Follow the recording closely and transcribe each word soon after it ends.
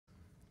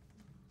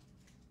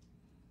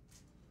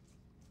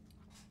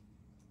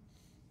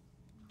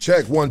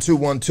Check 1 2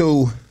 1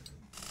 2.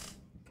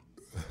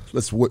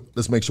 Let's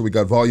make sure we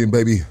got volume,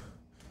 baby,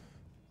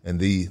 and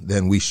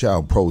then we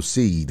shall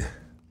proceed.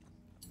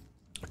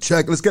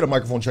 Check. Let's get a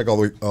microphone check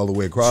all the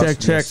way across.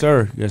 Check. Yes,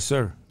 sir. Yes,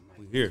 sir.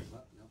 We here.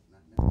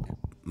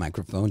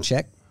 Microphone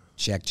check.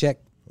 Check.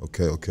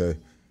 Okay.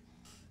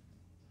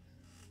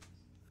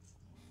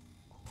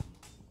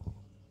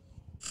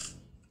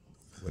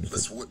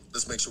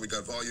 Let's make sure we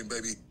got volume,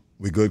 baby.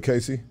 We good,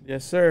 Casey?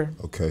 Yes, sir.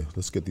 Okay,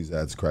 let's get these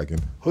ads cracking.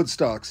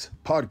 Hoodstocks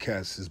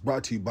podcast is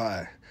brought to you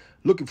by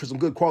looking for some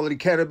good quality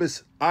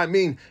cannabis. I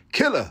mean,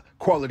 killer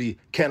quality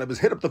cannabis.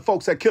 Hit up the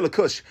folks at Killer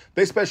Kush.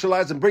 They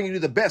specialize in bringing you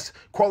the best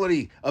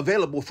quality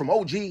available from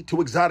OG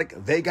to exotic.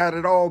 They got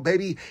it all,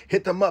 baby.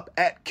 Hit them up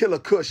at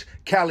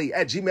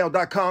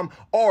killerkushcali@gmail.com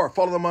or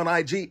follow them on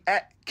IG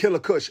at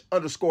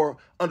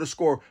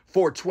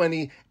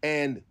killerkush__420.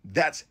 And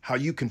that's how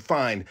you can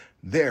find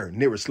their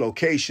nearest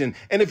location.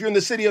 And if you're in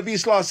the city of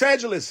East Los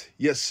Angeles,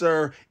 yes,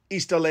 sir,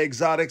 East LA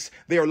Exotics.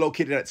 They are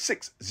located at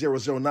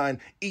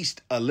 6009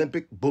 East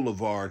Olympic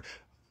Boulevard.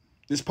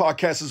 This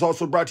podcast is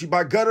also brought to you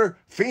by Gutter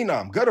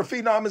Phenom. Gutter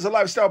Phenom is a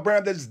lifestyle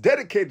brand that is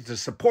dedicated to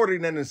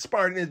supporting and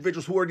inspiring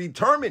individuals who are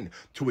determined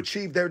to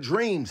achieve their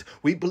dreams.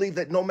 We believe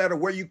that no matter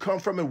where you come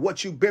from and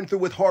what you've been through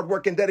with hard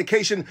work and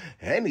dedication,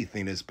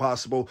 anything is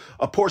possible.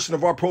 A portion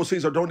of our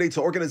proceeds are donated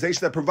to organizations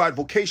that provide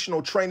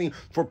vocational training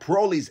for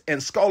parolees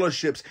and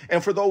scholarships,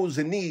 and for those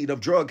in need of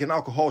drug and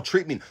alcohol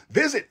treatment.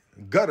 Visit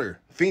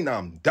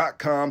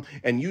gutterphenom.com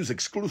and use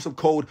exclusive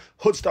code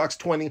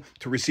Hoodstocks20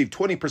 to receive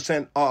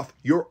 20% off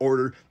your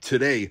order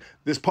today.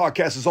 This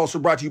podcast is also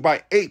brought to you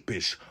by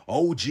Apish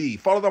OG.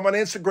 Follow them on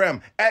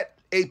Instagram at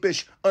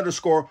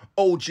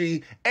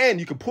Apish_OG, and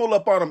you can pull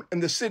up on them in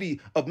the city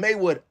of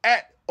Maywood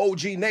at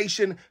OG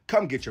Nation.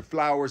 Come get your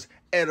flowers,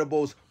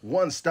 edibles,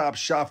 one-stop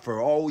shop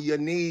for all your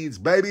needs,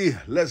 baby.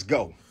 Let's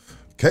go.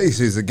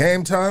 Casey, is it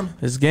game time?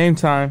 It's game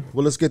time.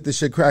 Well, let's get this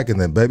shit cracking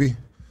then, baby.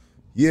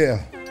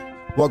 Yeah.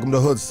 Welcome to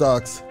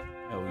Hoodstocks.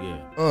 Hell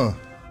yeah.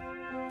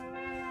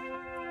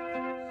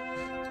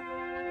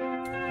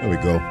 There we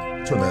go.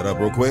 Turn that up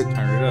real quick.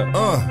 Turn it up.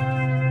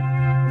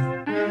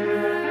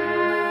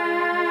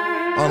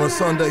 On a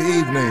Sunday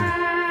evening.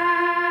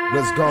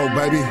 Let's go,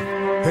 baby.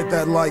 Hit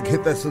that like,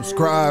 hit that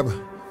subscribe.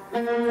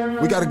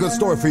 We got a good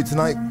story for you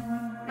tonight.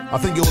 I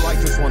think you'll like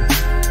this one.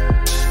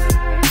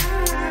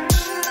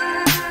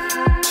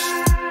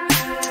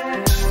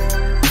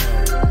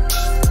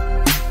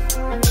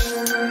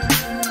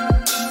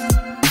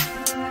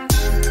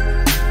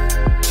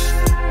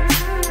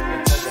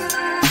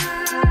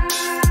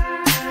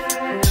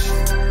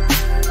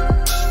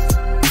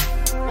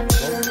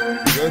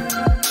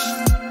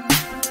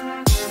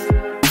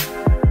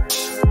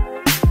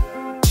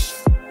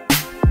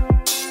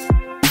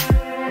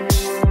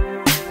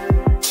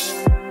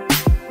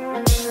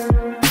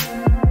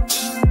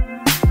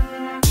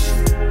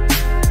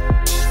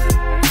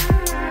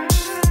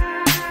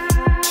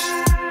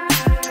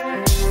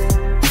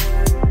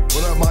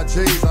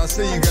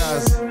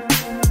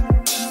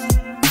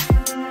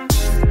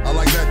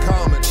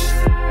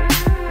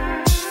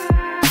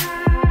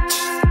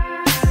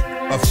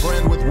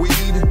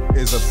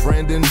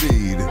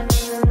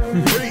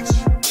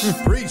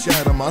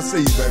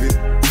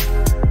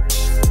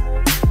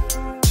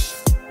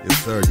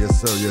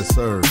 Yes,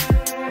 sir.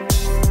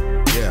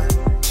 Yeah.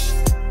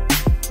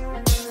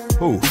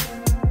 Ooh.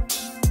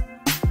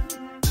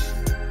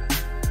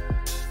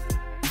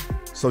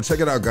 So check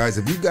it out, guys.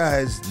 If you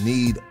guys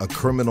need a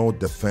criminal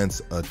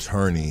defense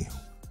attorney,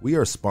 we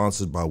are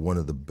sponsored by one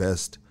of the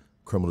best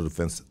criminal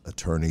defense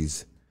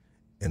attorneys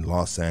in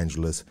Los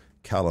Angeles,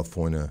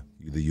 California,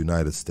 the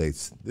United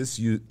States. This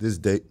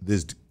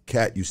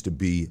cat used to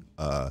be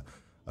a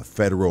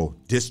federal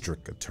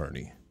district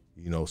attorney,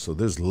 so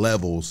there's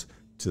levels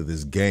to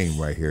this game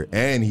right here.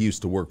 And he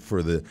used to work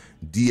for the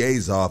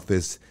DA's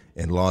office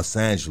in Los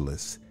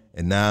Angeles.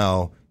 And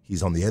now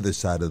he's on the other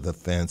side of the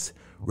fence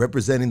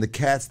representing the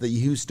cats that he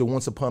used to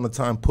once upon a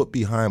time put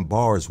behind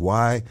bars.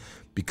 Why?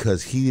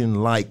 Because he didn't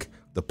like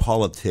the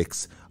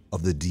politics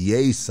of the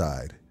DA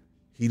side.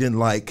 He didn't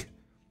like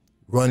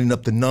running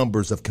up the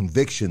numbers of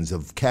convictions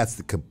of cats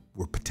that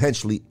were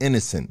potentially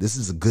innocent. This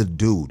is a good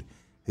dude.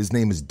 His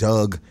name is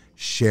Doug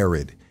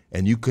Sherrod.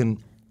 And you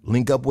can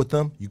link up with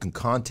them. You can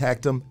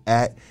contact them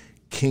at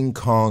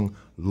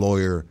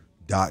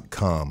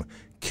KingKongLawyer.com.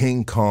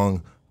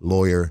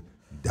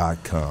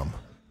 KingKongLawyer.com.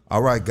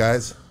 All right,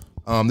 guys.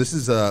 This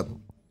is a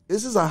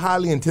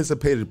highly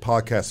anticipated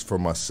podcast for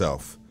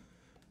myself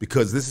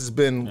because this has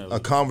been a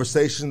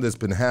conversation that's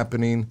been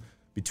happening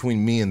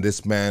between me and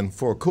this man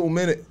for a cool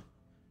minute,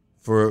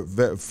 for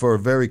a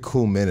very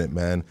cool minute,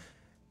 man.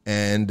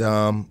 And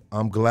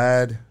I'm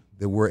glad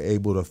that we're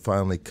able to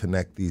finally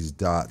connect these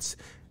dots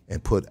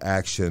and put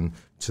action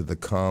to the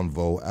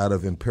convo out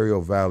of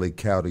Imperial Valley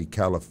County,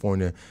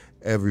 California.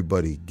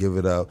 Everybody give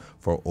it up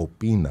for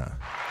Opina.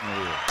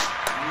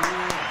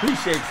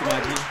 Appreciate you,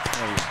 Mikey.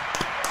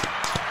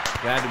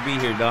 Glad to be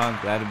here,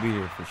 dog. Glad to be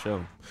here for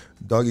sure.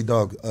 Doggy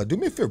dog, do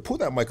me a favor, pull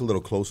that mic a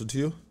little closer to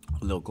you.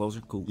 A little closer?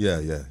 Cool. Yeah.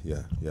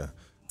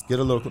 Get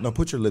a little. Now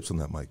put your lips on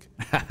that mic.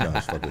 No,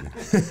 just fuck with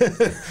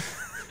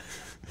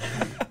you.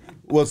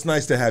 Well, it's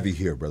nice to have you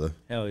here, brother.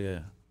 Hell yeah.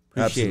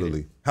 Appreciate Absolutely.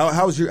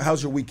 it.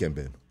 How's your weekend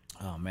been?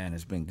 Oh man,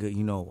 it's been good.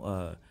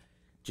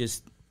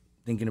 Just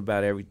thinking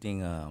about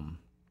everything.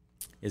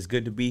 It's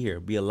good to be here,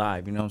 be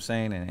alive. You know what I'm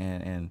saying,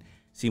 and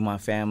see my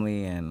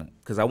family, and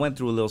because I went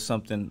through a little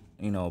something,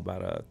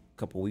 about a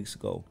couple weeks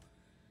ago,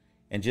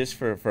 and just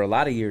for a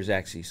lot of years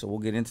actually. So we'll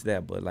get into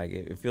that, but like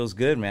it feels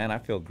good, man. I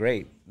feel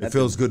great. It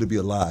feels good to be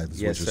alive.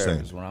 Is Yes, what you're sir.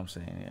 saying. Is what I'm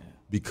saying. Yeah.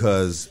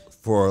 Because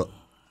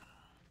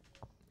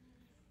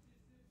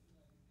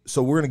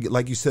so we're gonna get,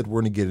 like you said,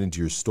 we're gonna get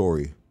into your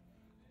story,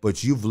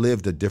 but you've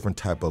lived a different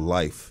type of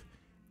life,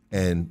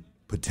 and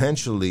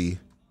potentially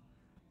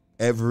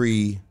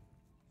every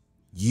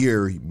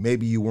year,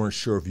 maybe you weren't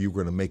sure if you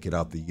were gonna make it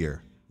out the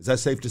year. Is that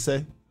safe to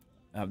say?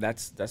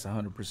 That's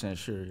 100%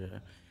 sure. Yeah.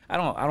 I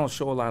don't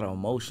show a lot of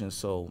emotion,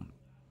 so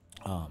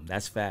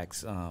that's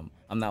facts. I'm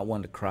not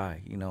one to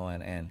cry,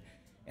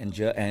 and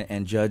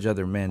judge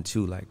other men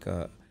too. Like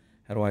how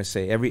do I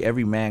say?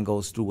 Every man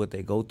goes through what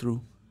they go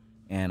through,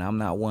 and I'm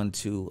not one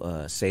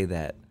to say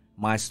that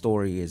my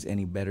story is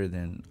any better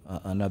than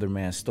another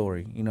man's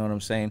story. You know what I'm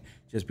saying?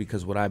 Just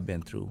because what I've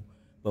been through.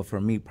 But for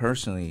me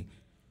personally,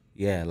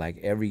 yeah, like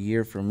every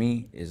year for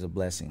me is a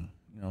blessing.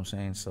 You know what I'm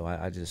saying? So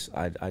I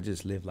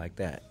just live like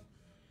that.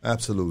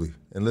 Absolutely.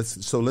 And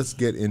let's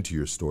get into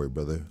your story,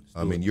 brother.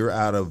 I mean, you're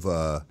out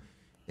of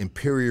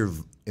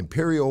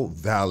Imperial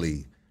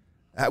Valley.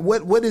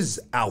 What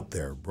is out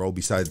there, bro?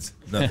 Besides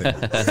nothing.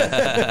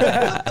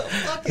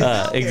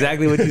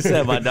 Exactly what you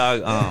said, my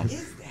dog. What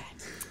is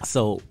that?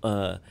 So,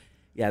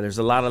 there's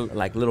a lot of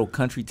like little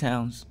country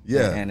towns.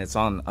 Yeah, and it's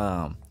on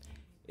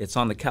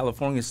the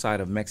California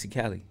side of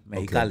Mexicali.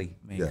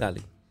 Yeah.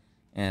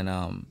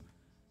 And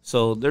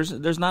so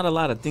there's not a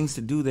lot of things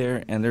to do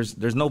there, and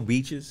there's no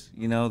beaches.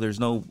 There's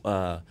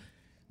no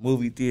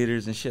movie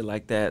theaters and shit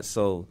like that.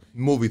 So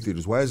movie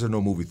theaters. Why is there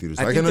no movie theaters?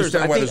 I can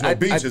understand why there's no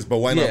beaches, but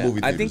why not movie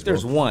theaters? I think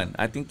there's one.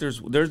 I think there's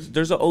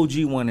an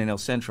OG one in El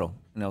Centro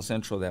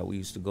that we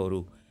used to go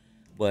to.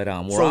 But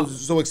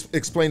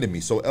explain to me.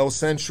 So El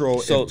Centro,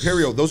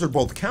 Imperial, those are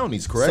both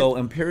counties, correct? So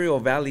Imperial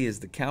Valley is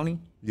the county.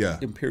 Yeah.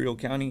 Imperial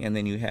County, and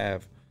then you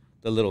have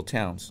the little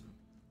towns.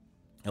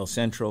 El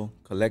Centro,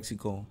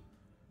 Calexico,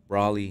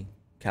 Brawley,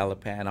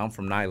 Calapan. I'm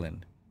from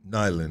Nyland.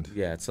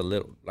 Yeah, it's a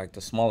little, like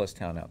the smallest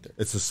town out there.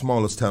 It's the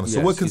smallest town.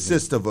 So what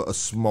consists of a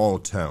small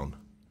town?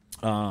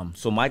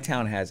 So my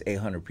town has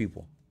 800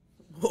 people.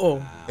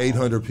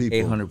 800 people.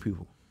 800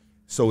 people.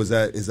 So is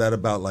that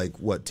about like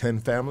what, 10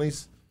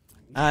 families?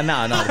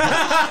 No.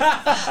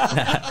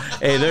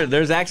 Hey,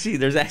 there's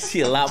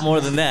actually a lot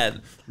more than that.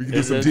 We can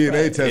do some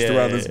DNA test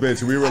around this bitch,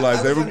 and we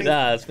realize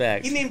that's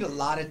facts. He named a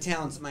lot of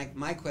towns.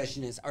 My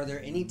question is, are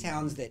there any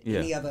towns that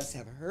any of us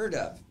have heard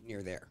of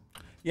near there?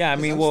 Yeah, I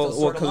mean,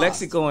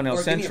 Calexico and El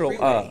Centro.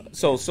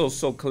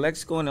 So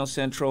Calexico and El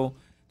Centro,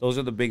 those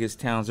are the biggest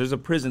towns. There's a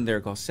prison there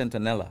called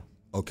Centinela.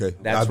 Okay,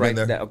 that's right.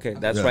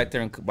 That's right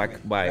there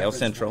by El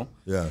Centro.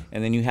 Yeah,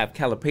 and then you have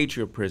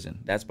Calipatria Prison.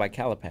 That's by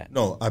Calapat.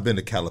 No, I've been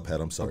to Calapat.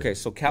 I'm sorry. Okay,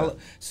 so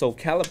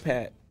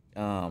Calapat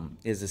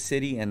is a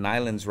city, and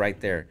Nyland's right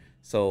there.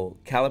 So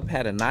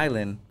Calapat and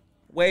Nyland,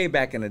 way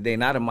back in the day,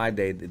 not in my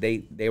day,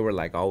 they were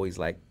like always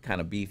like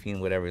kind of beefing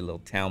with every little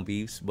town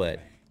beefs,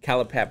 but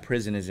Calapat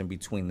Prison is in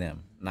between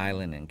them,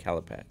 Nyland and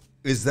Calapat.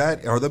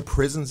 Are the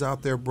prisons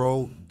out there,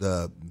 bro,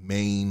 the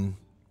main,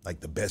 like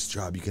the best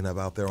job you can have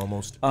out there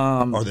almost?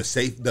 Or the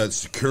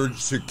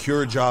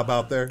secure job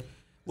out there?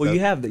 Well, you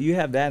have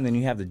that, and then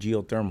you have the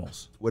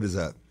geothermals. What is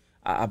that?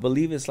 I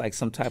believe it's like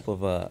some type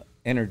of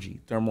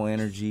thermal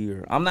energy,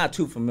 or I'm not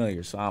too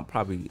familiar, so I'm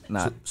probably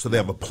not. So they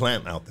have a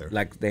plant out there.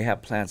 Like they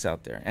have plants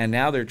out there, and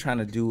now they're trying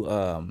to do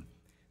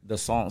the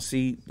Salton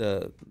Sea.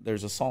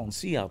 There's a Salton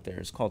Sea out there.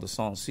 It's called the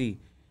Salton Sea.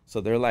 So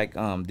they're like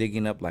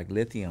digging up like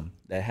lithium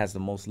that has the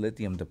most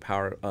lithium to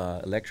power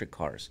electric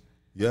cars.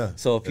 Yeah.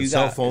 So if you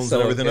cell got phones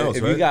and everything else,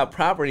 if right? you got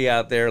property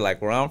out there like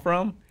where I'm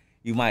from,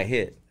 you might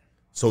hit.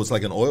 So it's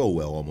like an oil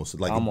well almost,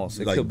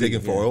 like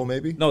digging for oil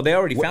maybe. No, they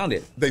already found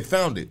it. They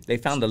found it. They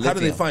found the lithium. How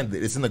do they find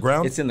it? It's in the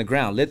ground. It's in the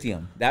ground.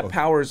 Lithium that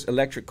powers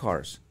electric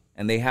cars,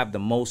 and they have the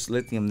most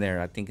lithium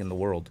there, I think, in the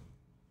world.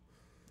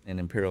 In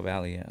Imperial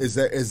Valley, yeah. Is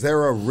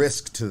there a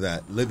risk to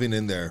that living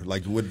in there?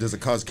 Like, does it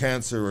cause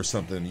cancer or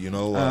something?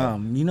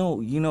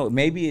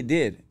 Maybe it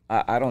did.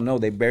 I don't know.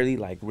 They barely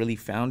like really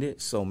found it,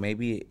 so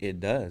maybe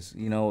it does.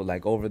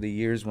 Like over the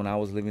years when I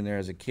was living there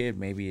as a kid,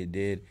 maybe it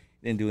did.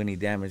 It didn't do any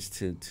damage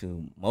to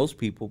most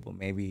people, but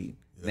maybe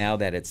now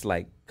that it's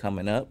like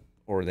coming up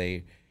or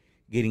they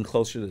getting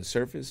closer to the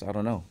surface, I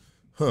don't know.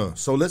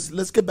 So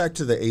let's get back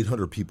to the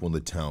 800 people in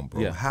the town,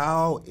 bro. Yeah.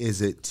 How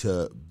is it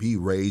to be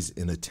raised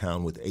in a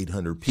town with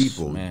 800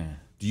 people? Man,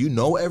 do you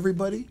know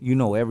everybody? You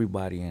know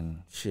everybody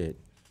and shit.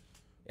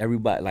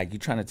 Everybody, like you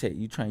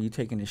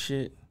taking the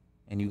shit,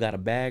 and you got a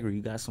bag or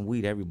you got some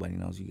weed. Everybody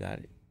knows you got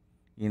it.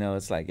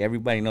 It's like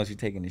everybody knows you're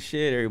taking the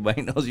shit.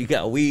 Everybody knows you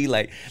got weed.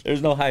 Like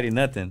there's no hiding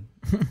nothing.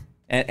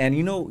 And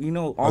you know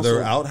also, Are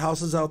there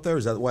outhouses out there?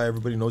 Is that why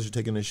everybody knows you're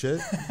taking a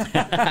shit?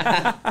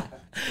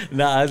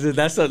 Nah,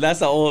 that's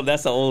a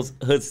old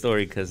hood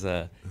story because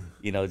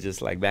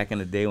just like back in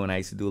the day when I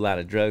used to do a lot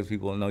of drugs,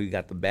 people know you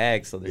got the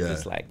bag, so they're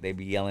just like they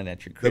be yelling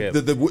at your crib.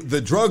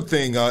 The drug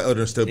thing I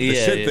understood, but the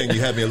shit thing you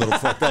had me a little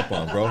fucked up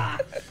on, bro.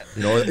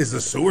 Is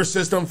the sewer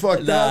system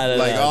fucked up?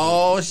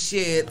 Oh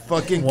shit,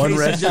 fucking One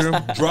Casey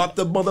restroom. just dropped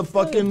the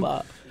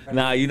motherfucking.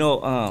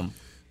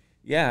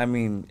 I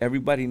mean,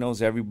 everybody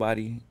knows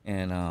everybody,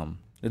 and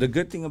the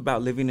good thing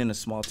about living in a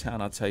small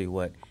town, I'll tell you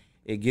what,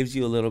 it gives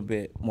you a little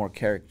bit more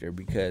character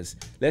because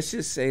let's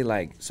just say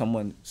like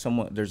someone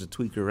there's a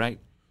tweaker, right?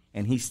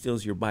 And he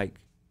steals your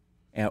bike,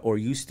 or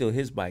you steal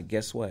his bike,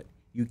 guess what?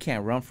 You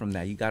can't run from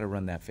that. You got to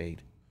run that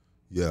fade.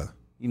 Yeah.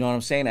 You know what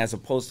I'm saying? As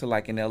opposed to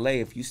like in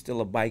L.A., if you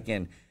steal a bike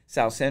in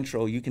South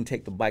Central, you can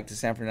take the bike to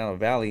San Fernando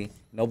Valley.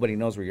 Nobody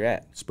knows where you're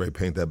at. Spray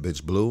paint that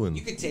bitch blue, and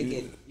you could take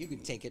it. You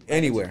could take it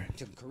anywhere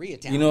to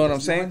Koreatown. You know what I'm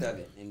saying? North of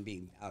it and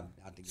be out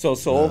so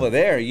over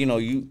there,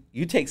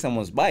 you take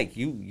someone's bike,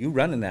 you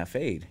running that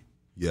fade.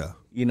 Yeah.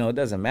 It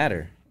doesn't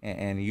matter,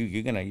 and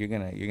you're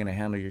gonna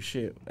handle your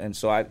shit. And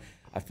so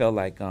I felt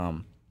like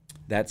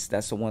that's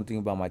the one thing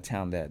about my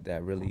town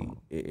that really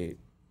it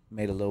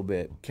made a little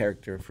bit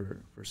character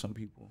for some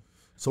people.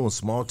 So in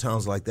small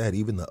towns like that,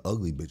 even the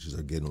ugly bitches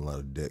are getting a lot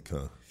of dick,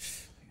 huh?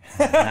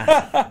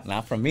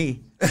 Not from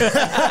me. But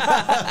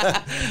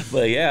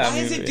yeah. Why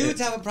is it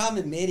dudes have a problem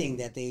admitting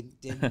that they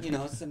did,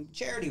 some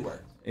charity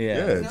work?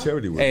 Yeah,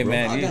 charity work. Hey, bro.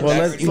 man.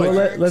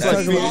 Let's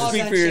talk about.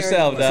 Speak for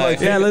yourself, dog.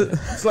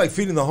 It's like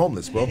feeding the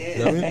homeless, bro. It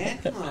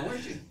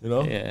is,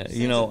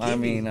 You know what I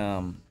mean?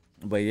 man. Come on, where's you? Yeah,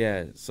 but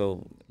yeah,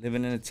 so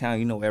living in a town,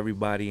 you know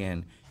everybody,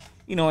 and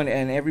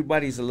and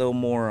everybody's a little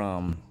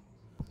more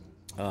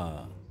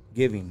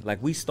giving.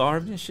 Like we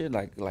starved and shit.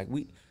 I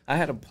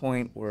had a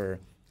point where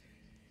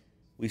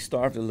we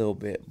starved a little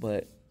bit,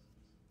 but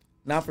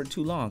not for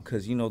too long,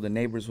 because the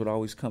neighbors would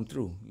always come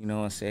through,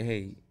 and say,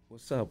 hey,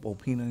 what's up,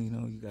 Opina?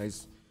 You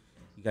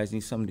guys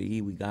need something to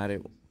eat, we got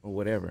it, or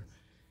whatever.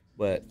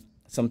 But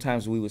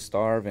sometimes we would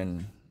starve,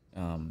 and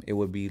it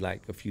would be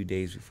like a few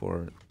days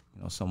before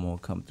someone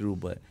would come through.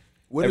 But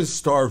what is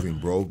starving,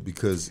 bro?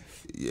 Because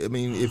I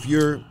mean, if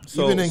you're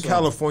even in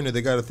California,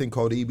 they got a thing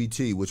called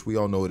EBT, which we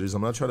all know it is.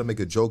 I'm not trying to make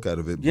a joke out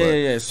of it.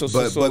 Yeah.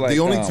 But like, the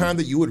only time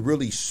that you would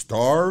really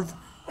starve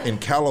in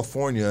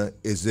California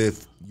is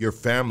if your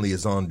family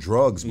is on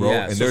drugs, bro,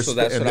 and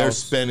they're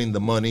spending the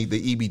money,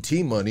 the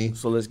EBT money.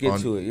 So let's get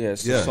to it. Yeah.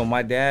 So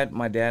my dad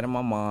and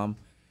my mom,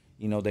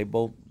 they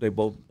both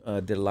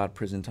did a lot of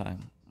prison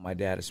time. My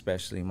dad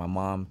especially. My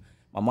mom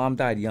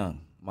died young.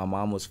 My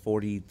mom was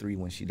 43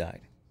 when she died.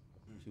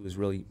 She was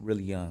really,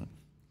 really young.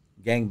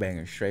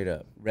 Gangbanger, straight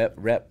up.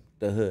 Rep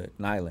the hood,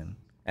 Nyland.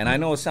 And I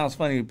know it sounds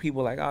funny to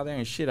people like, oh, there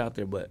ain't shit out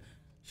there, but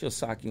she'll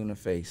sock you in the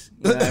face.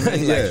 You know what I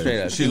mean? Yeah. Like,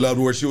 straight up. She loved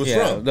where she was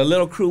from. The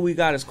little crew we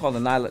got is called the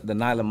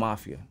Nyland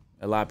Mafia.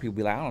 A lot of people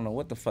be like, I don't know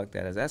what the fuck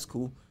that is. That's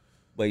cool.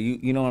 But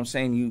you know what I'm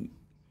saying?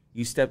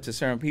 You step to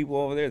certain people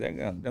over there,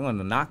 they're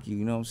gonna knock you,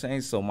 you know what I'm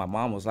saying? So my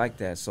mom was like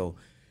that. So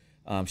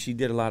she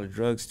did a lot of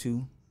drugs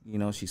too.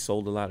 She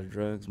sold a lot of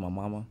drugs, my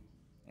mama.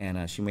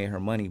 And she made her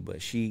money,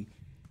 but she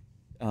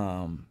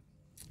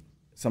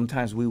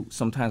sometimes we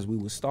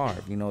would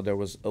starve. It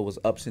was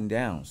ups and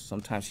downs.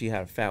 Sometimes she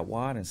had a fat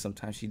wad, and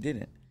sometimes she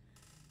didn't.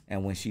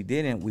 And when she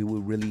didn't, we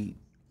would really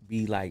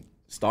be like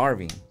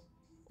starving,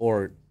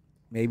 or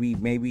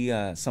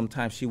maybe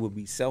sometimes she would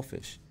be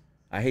selfish.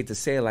 I hate to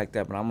say it like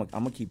that, but I'm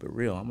gonna keep it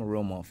real. I'm a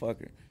real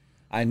motherfucker.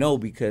 I know,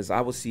 because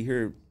I would see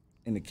her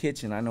in the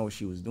kitchen. I know what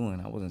she was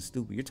doing. I wasn't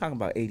stupid. You're talking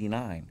about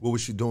 89. What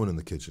was she doing in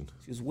the kitchen?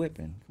 She was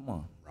whipping. Come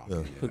on.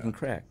 Yeah. Cooking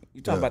crack.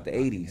 You're talking about the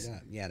 80s.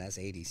 Yeah, that's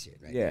 80s shit,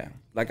 right? Yeah.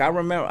 Like I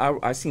remember,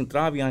 I seen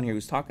Travi on here. He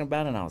was talking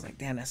about it, and I was like,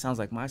 damn, that sounds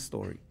like my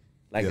story.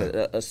 Like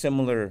a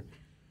similar,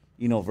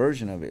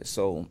 version of it.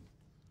 So,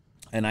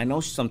 and I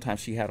know sometimes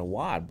she had a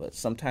wad, but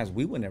sometimes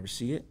we would never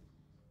see it.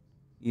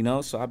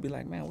 So I'd be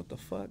like, man, what the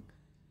fuck?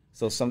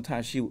 So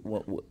sometimes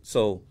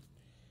so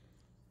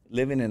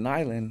living in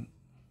Island,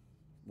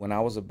 when I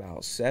was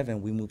about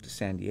 7, we moved to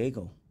San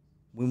Diego.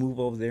 We moved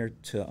over there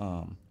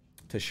to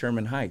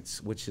Sherman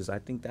Heights, which is, I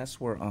think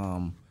that's where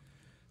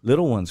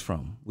Little One's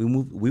from.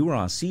 We were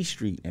on C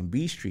Street and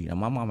B Street, and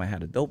my mama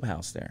had a dope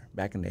house there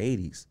back in the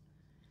 80s.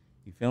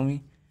 You feel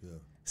me? Yeah.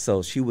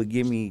 So she would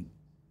give me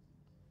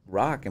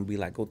rock and be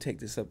like, go take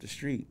this up the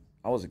street.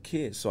 I was a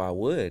kid, so I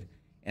would.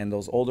 And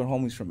those older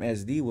homies from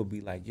SD would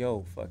be like,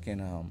 yo,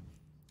 fucking,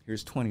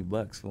 here's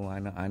 $20. Well,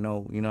 I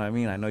know, you know what I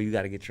mean? I know you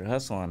got to get your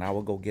hustle on. I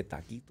would go get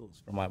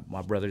taquitos for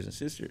my brothers and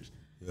sisters.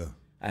 Yeah.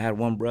 I had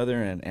one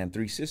brother and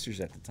 3 sisters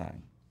at the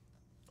time.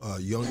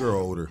 Younger or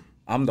older?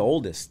 I'm the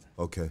oldest.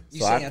 Okay.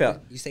 You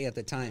say at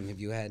the time, have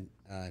you had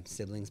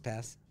siblings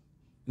pass?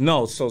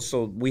 No,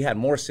 so we had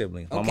more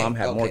siblings. My mom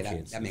had more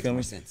kids. That makes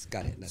more sense.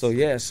 Got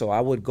it. So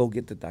I would go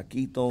get the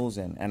taquitos,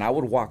 and I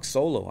would walk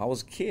solo. I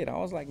was a kid. I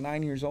was like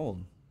 9 years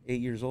old, 8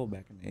 years old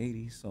back in the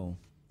 80s. So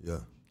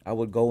yeah, I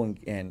would go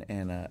and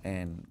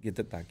get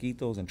the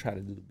taquitos and try to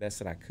do the best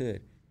that I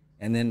could.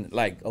 And then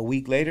like a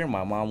week later,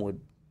 my mom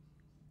would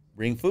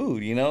bring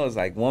food. You know, it's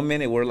like 1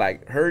 minute we're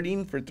like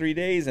hurting for 3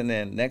 days, and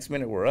then next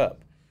minute we're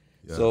up.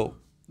 Yeah. So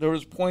there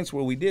was points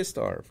where we did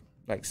starve,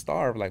 like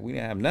we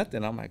didn't have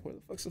nothing. I'm like, where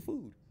the fuck's the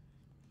food?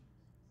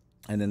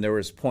 And then there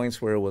was points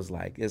where it was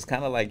like, it's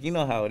kind of like, you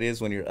know how it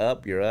is when you're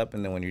up,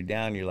 and then when you're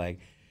down, you're like,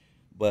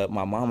 but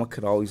my mama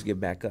could always get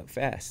back up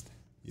fast.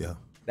 Yeah.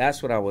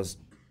 That's what I was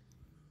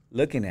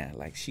looking at.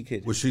 Like she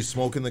could. Was she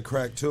smoking the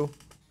crack too?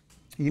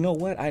 You know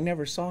what? I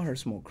never saw her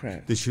smoke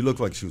crack. Did she look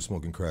like she was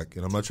smoking crack?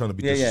 And I'm not trying to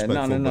be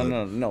disrespectful.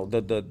 No.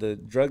 The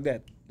drug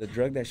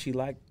that she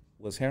liked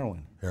was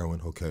heroin. Heroin,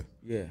 okay.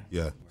 Yeah.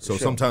 Yeah. So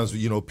sometimes,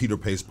 Peter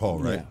pays Paul,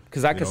 right? Yeah.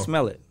 Because I could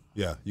smell it.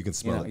 Yeah, you can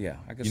smell it. Yeah,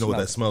 I can smell what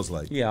that smells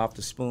like. Yeah, off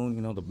the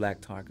spoon, the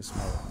black tar, I can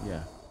smell it.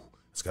 Yeah.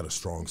 It's got a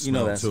strong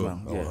smell, too. Smell,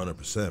 yeah.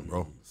 100%,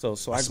 bro. So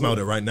I smelled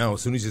it right now.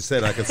 As soon as you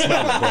said I could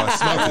smell it, bro. I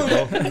smelled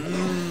it,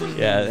 bro.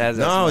 Yeah, it has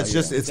that smell,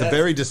 it's a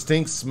very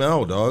distinct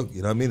smell, dog.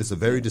 You know what I mean? It's a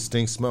very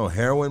distinct smell.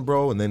 Heroin,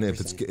 bro, and then if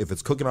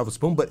it's cooking off a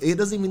spoon, but it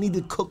doesn't even need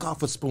to cook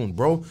off a spoon,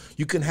 bro.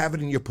 You can have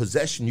it in your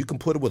possession. You can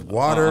put it with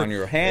water. On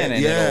your hand,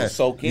 and it'll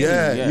soak in.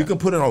 Yeah, you can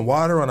put it on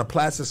water, on a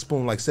plastic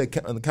spoon, like, say,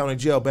 in the county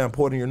jail, bam,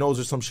 pour it in your nose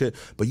or some shit.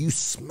 But you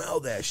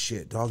smell that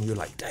shit, dog, and you're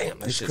like,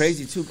 damn, it's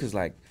crazy, too, because,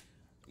 like,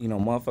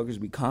 motherfuckers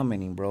be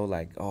commenting, bro,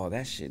 like, oh,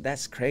 that shit,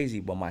 that's crazy.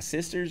 But my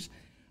sisters,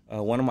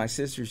 one of my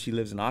sisters, she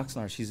lives in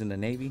Oxnard. She's in the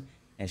Navy,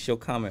 and she'll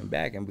comment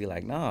back and be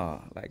like, nah,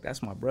 like,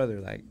 that's my brother.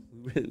 Like,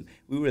 we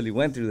really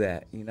went through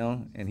that,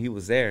 and he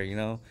was there,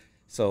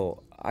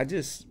 So I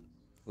just,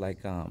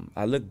 like,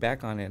 I look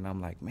back on it, and I'm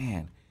like,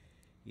 man,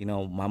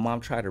 my mom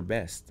tried her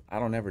best. I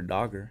don't ever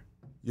dog her.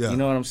 Yeah. You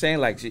know what I'm saying?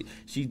 Like,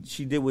 she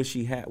did what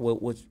she had,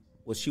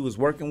 what she was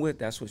working with,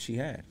 that's what she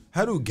had.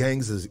 How do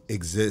gangs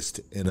exist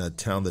in a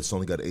town that's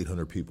only got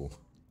 800 people?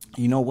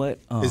 You know what?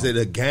 Is it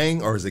a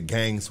gang or is it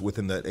gangs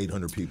within that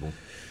 800 people?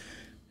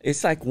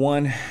 It's like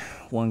one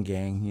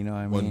gang, you know what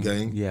I mean? One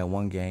gang? Yeah,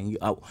 one gang.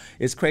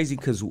 It's crazy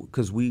because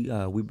we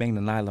bang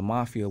the Nyla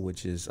Mafia,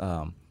 which is,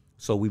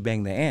 so we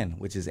bang the N,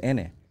 which is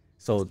N.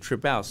 So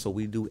trip out. So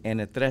we do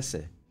N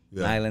 13,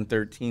 yeah. Nyla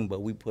 13,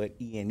 but we put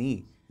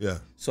E. Yeah.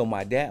 So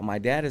my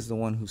dad is the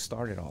one who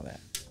started all that.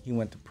 He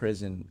went to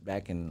prison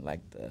back in like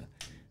the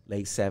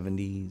late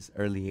 70s,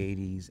 early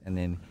 80s. And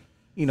then,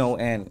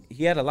 and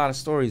he had a lot of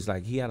stories.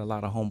 Like he had a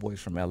lot of homeboys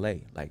from LA.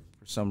 Like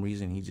for some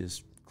reason, he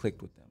just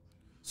clicked with them.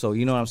 So,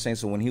 you know what I'm saying?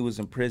 So when he was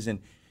in prison,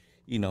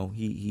 he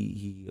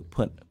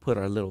put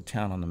our little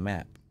town on the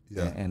map.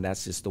 Yeah. And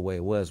that's just the way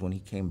it was. When he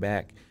came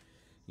back,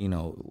 we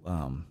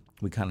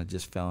kind of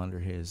just fell under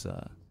his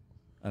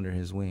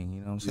wing,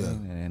 you know what I'm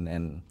saying? Yeah.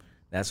 And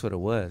that's what it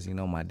was.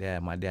 My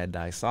dad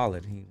died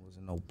solid. He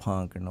wasn't no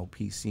punk or no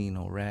PC,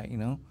 no rat,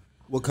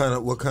 What kind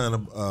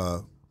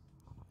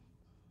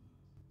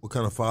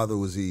of father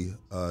was he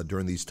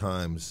during these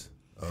times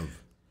of,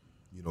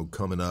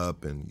 coming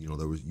up and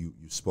there was you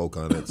spoke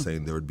on it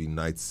saying there would be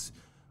nights,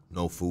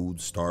 no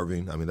food,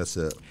 starving. I mean that's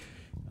a.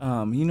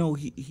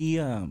 He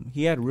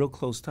had real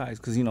close ties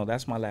because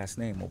that's my last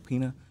name,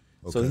 Opina.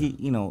 Okay. So he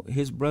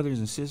his brothers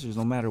and sisters,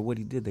 no matter what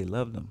he did, they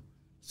loved him.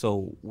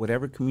 So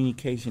whatever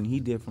communication he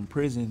did from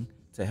prison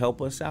to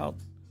help us out,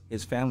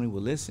 his family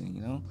would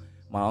listen,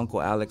 My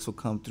Uncle Alex would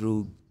come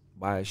through,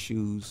 buy us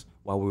shoes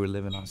while we were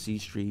living on C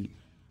Street.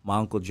 My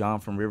Uncle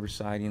John from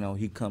Riverside,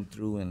 he'd come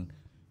through and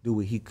do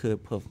what he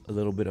could, put a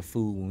little bit of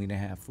food when we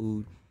didn't have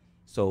food.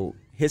 So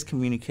his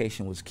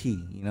communication was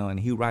key, and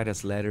he'd write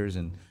us letters,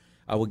 and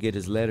I would get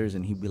his letters,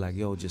 and he'd be like,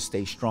 yo, just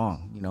stay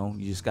strong,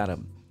 you just gotta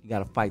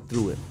fight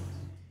through it,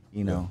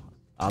 Yeah.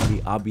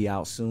 I'll be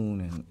out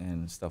soon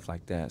and stuff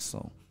like that.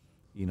 So,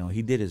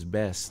 he did his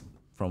best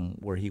from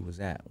where he was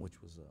at,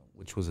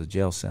 which was a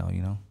jail cell,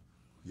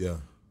 Yeah.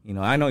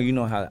 I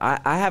know how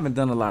I haven't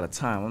done a lot of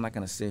time. I'm not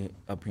gonna sit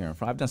up here in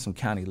front. I've done some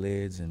county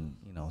lids and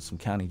some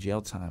county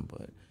jail time,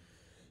 but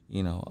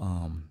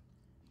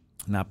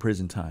not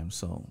prison time.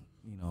 So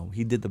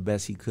he did the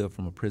best he could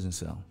from a prison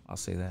cell. I'll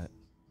say that.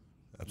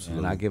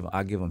 Absolutely. And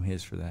I give him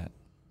his for that.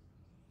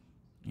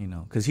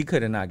 Because he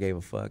could have not gave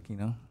a fuck. You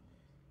know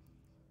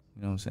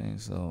what I'm saying?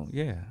 So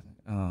yeah,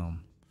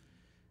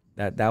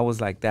 that was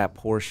like that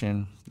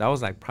portion. That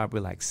was like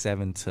probably like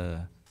 7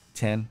 to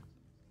 10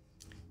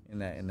 in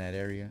that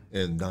area.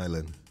 In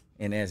Nyland.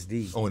 In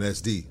SD. Oh, in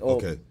SD.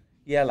 Okay.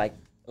 Yeah, like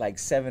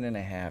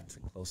 7.5 to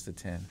close to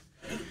 10.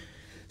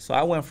 So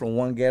I went from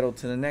one ghetto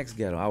to the next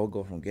ghetto. I would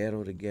go from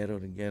ghetto to ghetto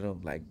to ghetto,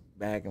 like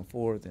back and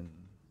forth, and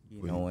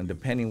and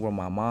depending what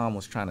my mom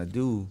was trying to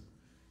do,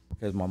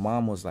 because my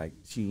mom was like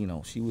she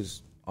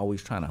was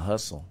always trying to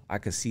hustle. I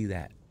could see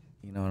that.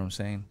 You know what I'm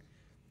saying?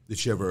 Did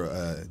she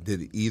ever?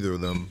 Did either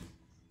of them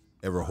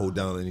ever hold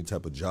down any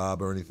type of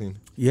job or anything?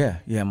 Yeah.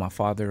 My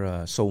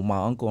father. So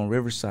my uncle in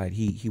Riverside,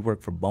 he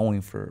worked for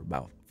Boeing for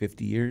about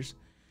 50 years.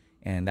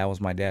 And that was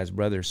my dad's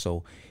brother,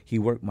 so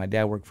my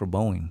dad worked for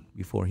Boeing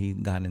before he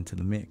got into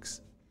the mix,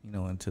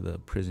 into the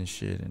prison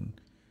shit and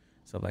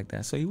stuff like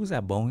that. So he was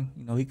at Boeing,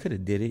 he could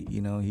have did it,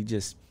 he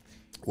just.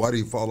 Why did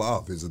he fall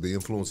off? Is it the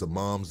influence of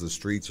moms, the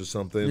streets or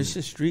something? It's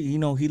the street, he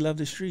loved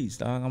the streets,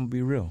 dog, I'm gonna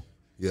be real.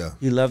 Yeah.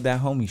 He loved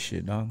that homie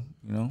shit, dog,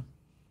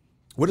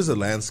 What is the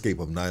landscape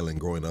of Nyland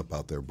growing up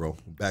out there, bro?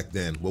 Back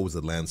then, what was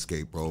the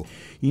landscape, bro?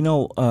 You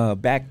know,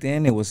 back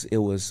then it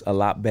was a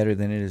lot better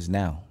than it is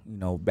now. You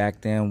know,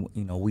 back then,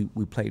 you know, we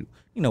played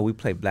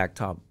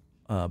blacktop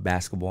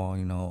basketball.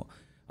 You know,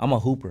 I'm a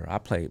hooper. I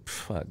play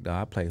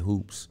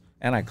hoops,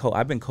 and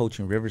I've been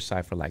coaching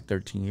Riverside for like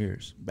 13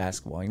 years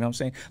basketball. You know what I'm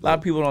saying? A lot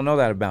of people don't know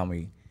that about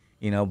me.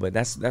 You know, but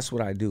that's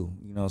what I do.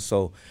 You know,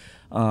 so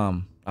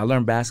I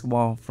learned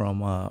basketball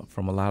from a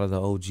lot of the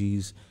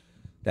OGs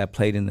that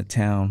played in the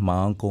town.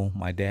 My uncle,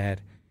 my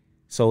dad.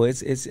 So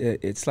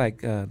it's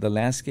like the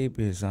landscape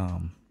is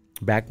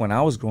back when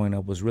I was growing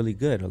up was really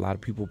good. A lot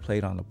of people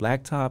played on the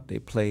blacktop. They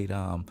played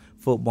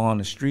football in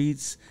the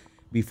streets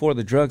before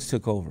the drugs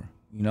took over.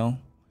 You know,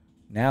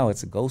 now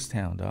it's a ghost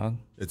town, dog.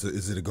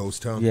 Is it a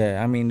ghost town?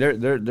 Yeah, I mean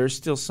there's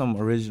still some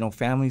original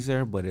families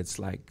there, but it's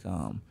like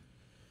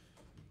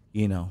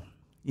you know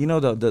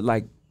the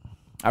like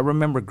I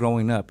remember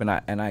growing up, and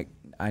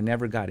I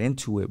never got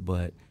into it,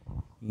 but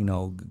you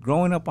know,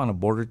 growing up on a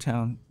border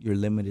town, you're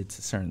limited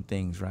to certain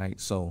things, right?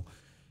 So,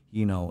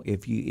 you know,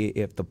 if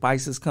the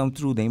Pisces come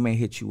through, they may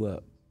hit you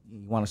up.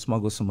 You want to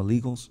smuggle some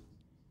illegals?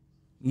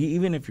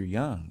 Even if you're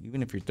young,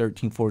 even if you're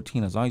 13,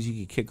 14, as long as you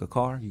can kick a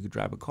car, you can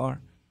drive a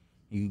car,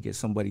 you can get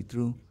somebody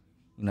through,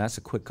 you know, that's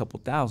a quick couple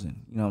thousand,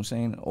 you know what I'm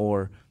saying?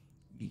 Or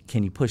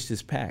can you push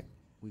this pack?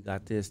 We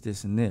got this,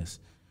 and this.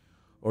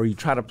 Or you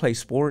try to play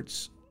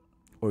sports,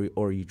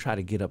 or you try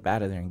to get up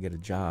out of there and get a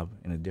job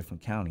in a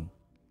different county.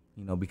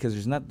 You know,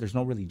 because there's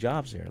no really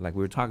jobs there. Like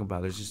we were talking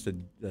about, there's just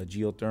the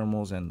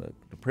geothermals and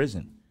the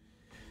prison.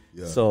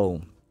 Yeah. So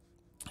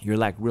you're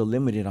like real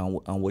limited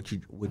on what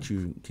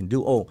you can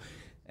do. Oh,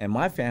 and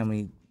my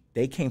family,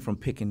 they came from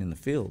picking in the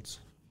fields.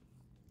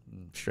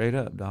 Straight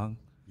up, dog.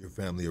 Your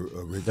family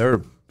originally?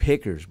 They're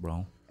pickers,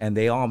 bro. And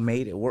they all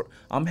made it work.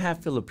 I'm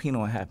half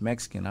Filipino and half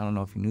Mexican. I don't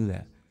know if you knew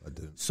that. I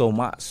did. So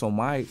my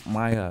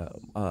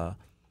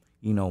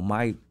you know,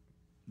 my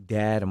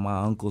dad and my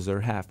uncles are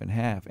half and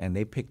half, and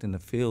they picked in the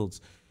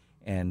fields.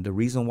 And the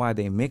reason why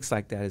they mix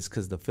like that is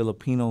because the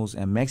Filipinos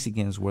and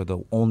Mexicans were the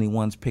only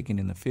ones picking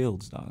in the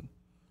fields, dog.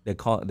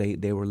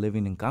 They were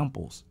living in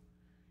campos,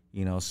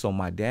 you know. So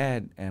my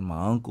dad and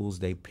my uncles,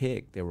 they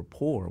picked. They were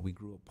poor. We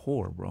grew up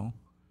poor, bro.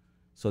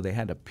 So they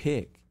had to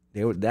pick.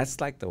 That's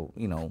like the,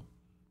 you know,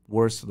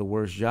 worst of the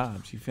worst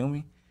jobs. You feel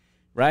me?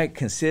 Right?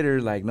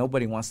 Consider like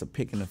nobody wants to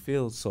pick in the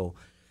fields. So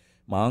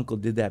my uncle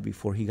did that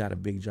before he got a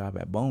big job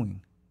at Boeing.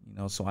 You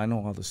know, so I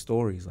know all the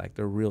stories, like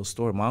they're real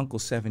stories. My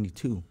uncle's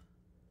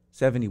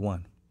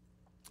 71.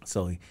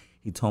 So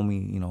he told me,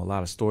 you know, a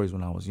lot of stories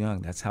when I was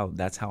young. That's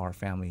how our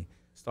family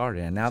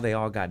started. And now they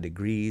all got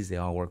degrees. They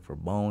all work for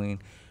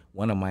Boeing.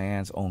 One of my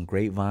aunts owned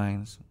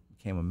grapevines,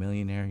 became a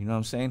millionaire. You know what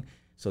I'm saying?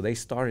 So they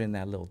started in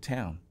that little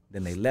town.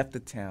 Then they left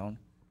the town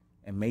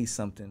and made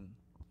something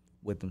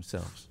with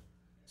themselves.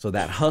 So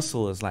that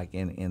hustle is like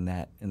in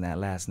that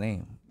last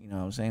name. You know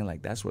what I'm saying?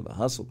 Like that's where the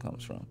hustle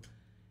comes from.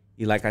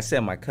 Like I said,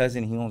 my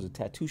cousin, he owns a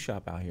tattoo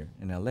shop out here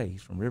in L.A.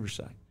 He's from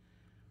Riverside.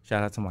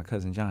 Shout out to my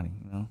cousin Johnny,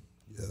 you know?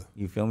 Yeah.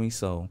 You feel me?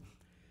 So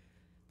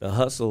the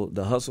hustle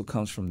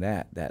comes from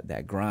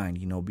that grind,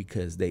 you know,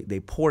 because they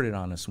poured it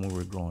on us when we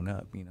were growing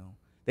up, you know.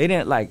 They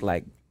didn't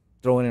like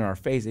throw it in our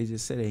face. They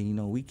just said, hey, you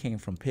know, we came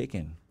from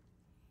picking.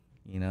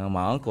 You know,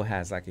 my uncle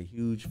has like a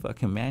huge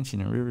fucking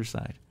mansion in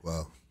Riverside.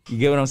 Wow. You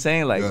get what I'm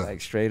saying?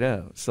 Like straight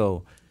up.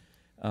 So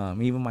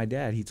even my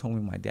dad, he told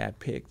me my dad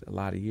picked a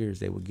lot of years.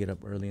 They would get up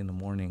early in the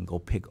morning and go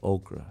pick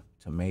okra,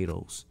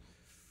 tomatoes.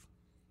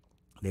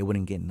 They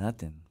wouldn't get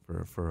nothing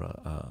for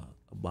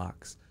a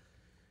box.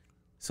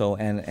 So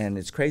and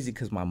it's crazy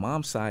because my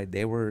mom's side,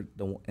 they were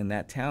in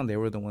that town. They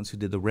were the ones who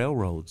did the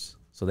railroads,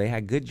 so they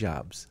had good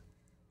jobs.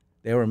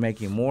 They were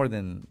making more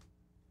than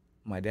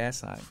my dad's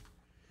side.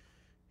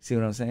 See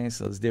what I'm saying?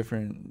 So it's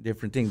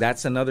different thing.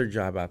 That's another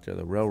job out there,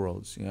 the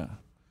railroads. Yeah.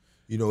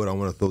 You know what? I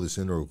want to throw this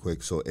in real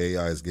quick. So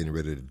AI is getting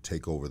ready to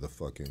take over the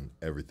fucking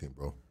everything,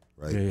 bro.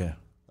 Right? Yeah.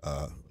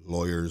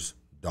 Lawyers,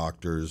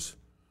 doctors,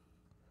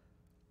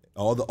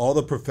 all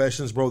the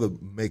professions, bro,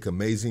 that make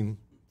amazing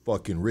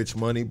fucking rich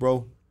money,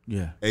 bro.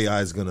 Yeah.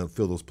 AI is gonna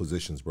fill those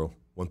positions, bro.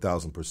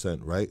 1,000%,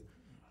 right?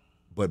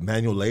 But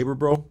manual labor,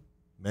 bro.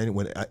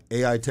 When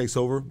AI takes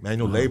over,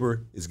 manual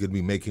labor is gonna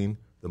be making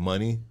the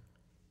money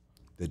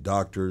that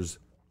doctors,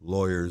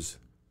 lawyers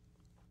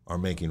are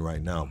making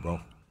right now, bro.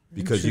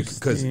 Because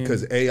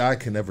AI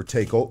can never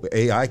take over.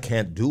 AI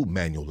can't do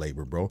manual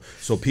labor, bro.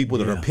 So people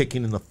that are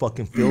picking in the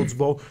fucking fields,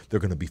 bro,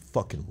 they're gonna be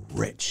fucking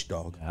rich,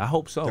 dog. I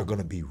hope so. They're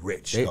gonna be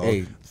rich,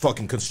 dog.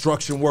 Fucking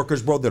construction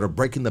workers, bro, that are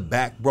breaking the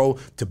back, bro,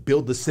 to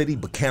build the city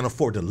but can't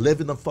afford to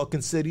live in the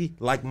fucking city,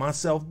 like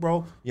myself,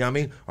 bro. You know what I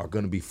mean? Are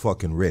gonna be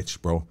fucking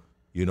rich, bro.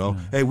 You know?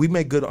 Hey, we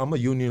make good. I'm a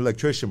union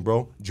electrician,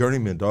 bro.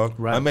 Journeyman, dog.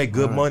 Right. I make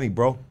good money,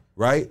 bro.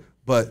 Right?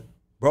 But,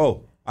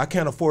 bro, I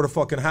can't afford a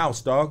fucking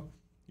house, dog.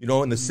 You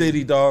know, in the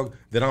city, dog,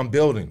 that I'm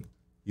building.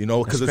 You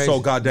know, because it's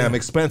so goddamn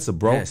expensive,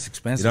 bro. Yeah, it's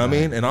expensive. You know what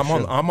I mean? And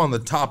I'm on the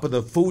top of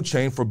the food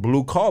chain for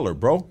blue collar,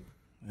 bro.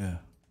 Yeah.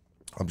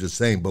 I'm just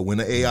saying, but when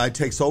the AI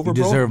takes over, You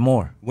bro, deserve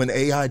more. When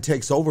AI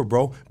takes over,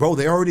 bro,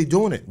 they're already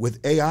doing it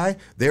with AI.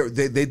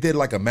 They did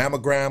like a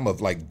mammogram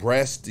of like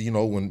breast, you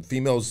know, when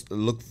females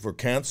look for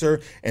cancer,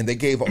 and they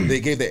gave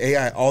the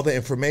AI all the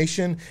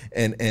information,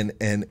 and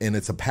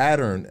it's a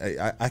pattern.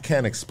 I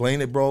can't explain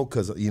it, bro,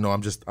 because you know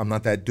I'm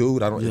not that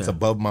dude. It's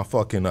above my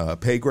fucking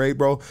pay grade,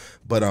 bro.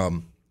 But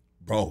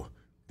bro.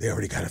 They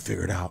already got it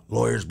figured out.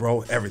 Lawyers,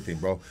 bro, everything,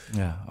 bro.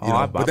 Yeah.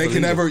 But you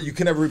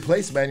can never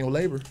replace manual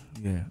labor.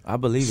 Yeah, I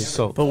believe it.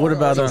 So, But what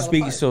about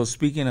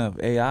speaking of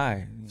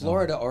AI,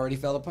 Florida already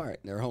fell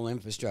apart. Their whole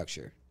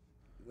infrastructure,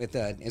 with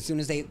as soon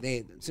as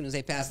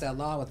they passed that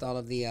law with all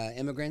of the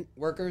immigrant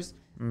workers,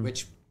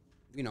 which,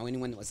 you know,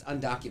 anyone that was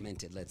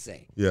undocumented, let's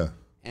say. Yeah.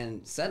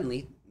 And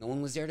suddenly, no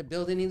one was there to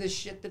build any of this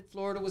shit that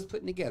Florida was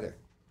putting together.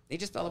 They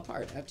just fell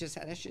apart. That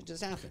shit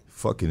just happened.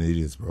 Fucking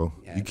idiots, bro.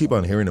 Yeah, you keep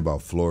on hearing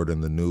about Florida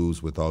in the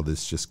news with all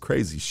this just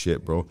crazy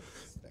shit, bro.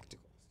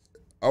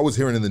 I was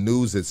hearing in the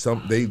news that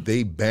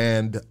they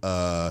banned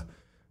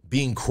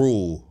being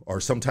cruel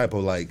or some type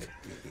of like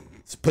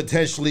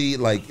potentially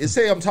like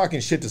say I'm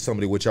talking shit to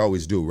somebody, which I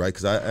always do, right?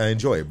 Because I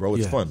enjoy it, bro.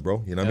 It's fun,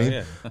 bro. You know what I mean?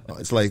 Yeah.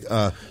 It's like,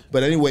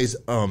 but anyways,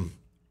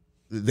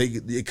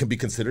 it can be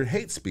considered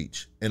hate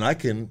speech, and I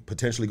can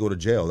potentially go to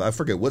jail. I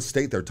forget what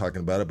state they're talking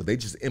about it, but they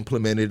just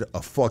implemented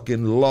a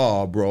fucking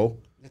law, bro.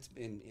 That's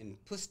in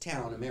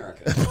Pusstown,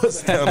 America.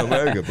 Pusstown,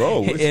 America,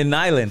 bro. in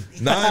Nyland.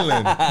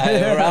 Nyland.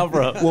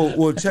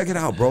 Well, check it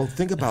out, bro.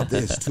 Think about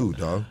this too,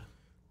 dog.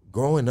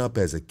 Growing up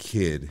as a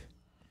kid,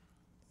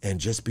 and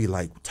just be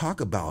like, talk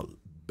about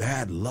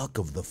bad luck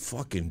of the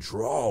fucking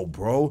draw,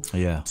 bro.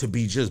 Yeah. To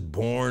be just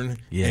born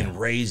and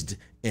raised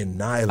in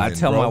Nyland. I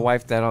tell bro. my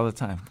wife that all the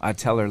time. I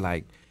tell her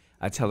like,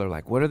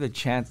 what are the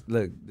chances?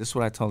 Look, this is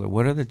what I told her.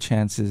 What are the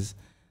chances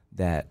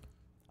that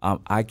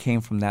I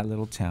came from that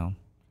little town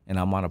and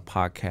I'm on a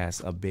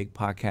podcast, a big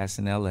podcast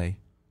in LA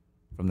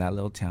from that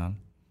little town.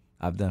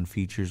 I've done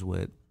features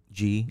with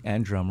G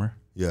and Drummer.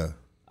 Yeah.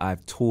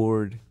 I've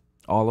toured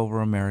all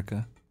over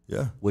America.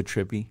 Yeah. With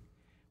Trippy.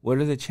 What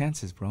are the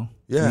chances, bro?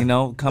 Yeah. You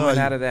know, coming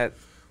out of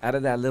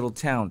that little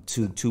town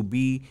to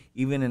be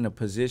even in a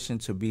position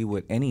to be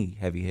with any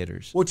heavy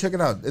hitters. Well, check it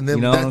out. And then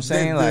you know what I'm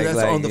saying? That's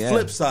on the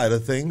flip side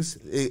of things.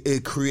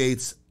 It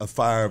creates a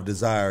fire of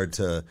desire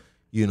to,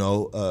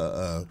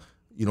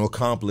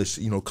 accomplish,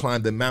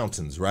 climb the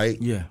mountains, right?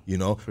 Yeah.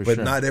 But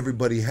not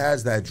everybody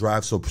has that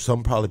drive. So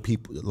a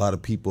lot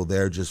of people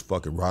there just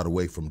fucking rot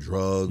away from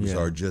drugs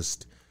or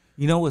just.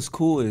 You know what's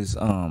cool is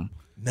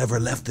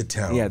never left the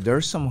town. Yeah,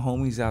 there's some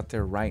homies out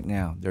there right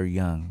now. They're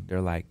young.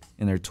 They're like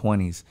in their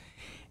 20s.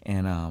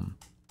 And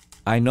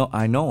I know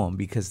them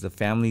because the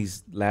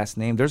family's last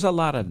name. There's a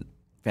lot of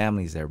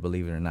families there,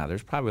 believe it or not.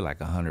 There's probably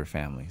like 100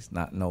 families.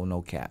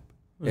 No cap.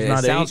 It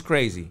sounds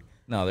crazy.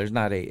 No, there's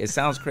not 8. It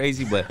sounds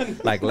crazy,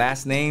 but like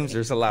last names,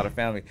 there's a lot of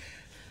family.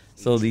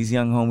 So these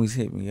young homies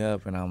hit me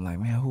up, and I'm like,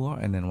 man, who are?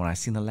 And then when I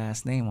seen the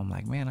last name, I'm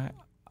like, man,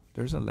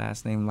 there's a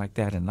last name like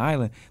that in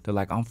Nyland. They're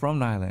like, I'm from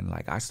Nyland.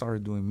 Like I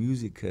started doing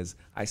music because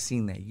I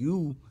seen that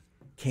you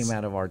came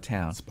out of our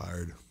town.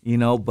 Inspired.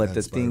 But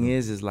the thing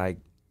is like,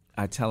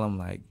 I tell them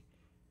like,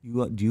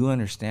 do you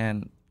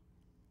understand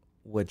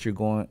what you're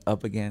going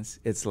up against?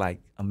 It's like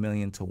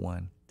 1,000,000 to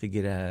 1 to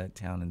get out of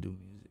town and do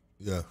music.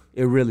 Yeah.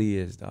 It really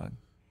is, dog.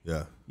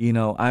 Yeah.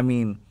 I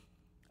mean,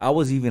 I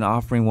was even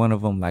offering one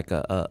of them like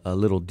a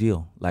little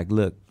deal. Like,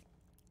 look,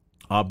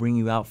 I'll bring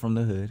you out from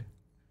the hood.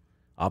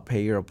 I'll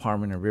pay your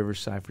apartment in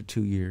Riverside for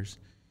 2 years,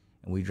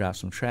 and we drop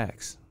some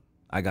tracks.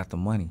 I got the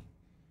money.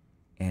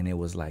 And it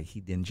was like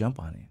he didn't jump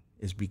on it.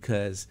 It's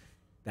because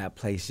that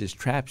place just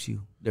traps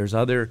you. There's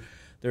other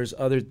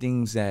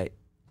things that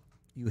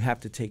you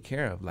have to take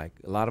care of. Like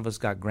a lot of us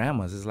got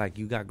grandmas. It's like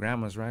you got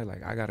grandmas, right?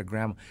 Like I got a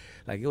grandma.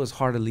 Like it was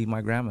hard to leave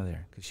my grandma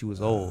there because she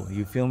was old.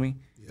 You feel me?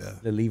 Yeah.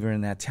 To leave her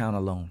in that town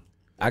alone.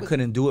 I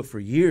couldn't do it for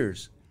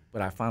years,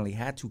 but I finally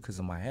had to because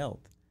of my health.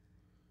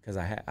 Because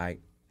I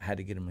had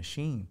to get a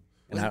machine.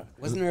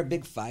 Wasn't there a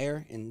big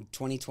fire in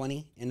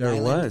 2020 in There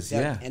Nyland? was,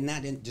 yeah. And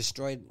that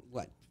destroyed,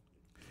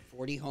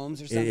 40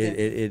 homes or something?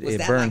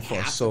 It burned for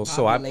us.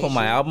 So I put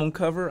my album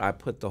cover, I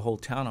put the whole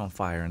town on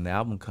fire in the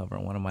album cover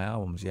on one of my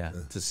albums,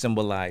 to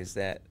symbolize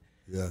that.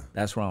 Yeah.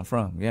 That's where I'm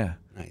from, yeah.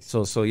 Nice.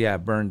 So yeah,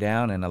 it burned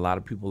down, and a lot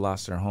of people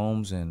lost their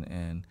homes,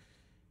 and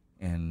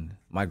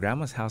my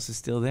grandma's house is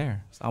still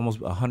there. It's almost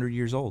 100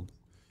 years old.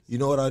 You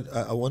know what?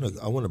 I want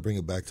to bring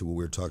it back to what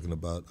we were talking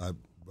about. I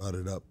brought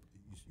it up.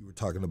 You were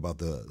talking about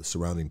the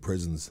surrounding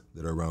prisons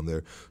that are around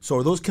there. So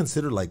are those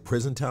considered like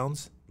prison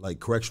towns, like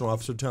correctional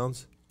officer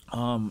towns?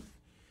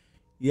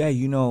 Yeah,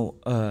 in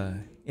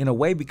a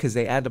way, because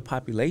they add the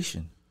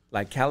population.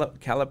 Like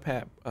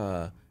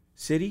Calapat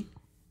City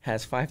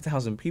has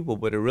 5,000 people,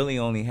 but it really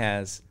only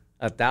has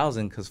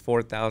 1,000 because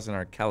 4,000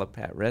 are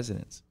Calapat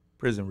residents,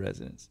 prison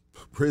residents.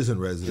 Prison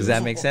residents. Does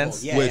that make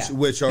sense? Yeah,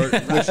 which are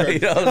You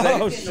know what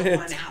I'm Oh,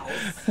 saying?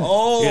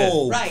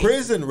 oh, Right.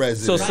 prison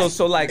residents.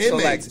 So like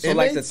Inmates.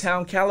 the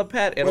town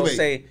Calapat, it'll Wait.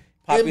 say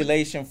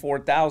population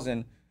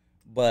 4,000,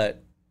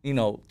 but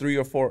 3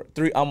 or 4,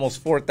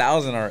 almost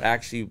 4,000 are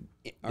actually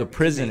the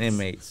prison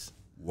inmates.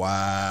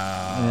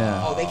 Wow.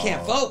 Yeah. Oh, they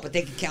can't vote, but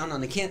they can count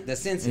on the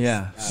census.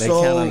 Yeah, they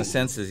count on the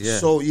census.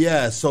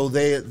 Yeah. So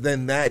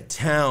then that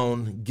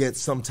town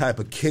gets some type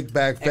of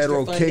kickback,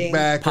 federal funding.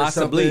 kickback,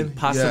 Possibly, or something.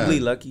 possibly,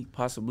 Yeah. Lucky,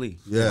 possibly.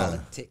 Yeah.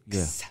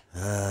 Politics.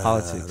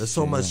 Politics. There's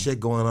so much shit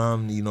going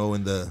on,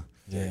 in the.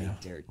 Yeah.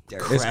 Dirt.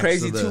 It's cracks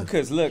crazy of the- too,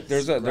 cause look,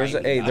 there's a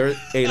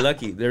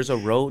Lucky, there's a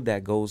road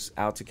that goes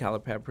out to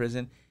Calapat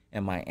Prison,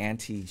 and my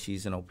auntie,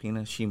 she's in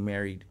Opina, she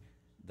married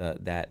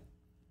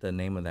the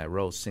name of that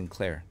road,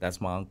 Sinclair.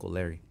 That's my uncle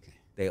Larry.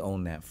 They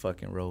own that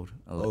fucking road.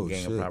 A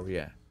gang of property.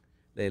 Yeah,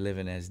 they live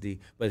in SD,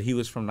 but he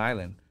was from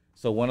Nyland,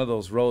 so one of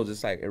those roads,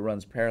 it's like it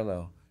runs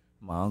parallel.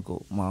 My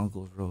uncle's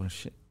road and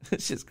shit.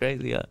 It's just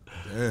crazy. Yeah,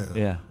 Damn.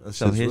 yeah. That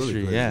Some shit's really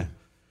history. crazy. Yeah.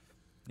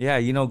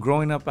 Yeah,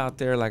 growing up out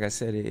there, like I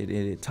said,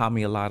 it taught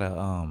me a lot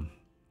of.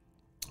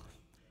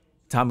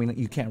 Taught me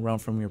you can't run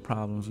from your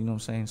problems. You know what I'm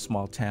saying?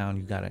 Small town,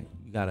 you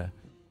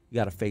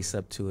gotta face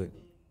up to it.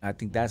 I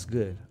think that's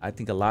good. I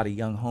think a lot of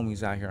young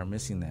homies out here are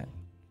missing that.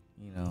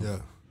 Yeah.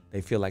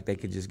 They feel like they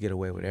could just get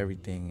away with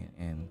everything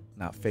and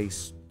not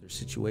face their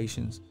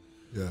situations.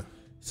 Yeah.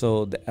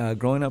 So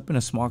growing up in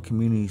a small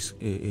community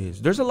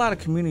there's a lot of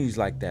communities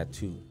like that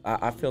too.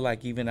 I feel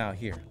like even out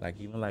here,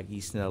 even like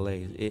East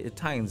LA, it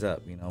tightens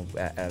up,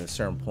 at a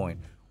certain point.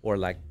 Or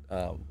like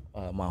my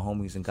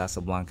homies in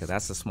Casablanca,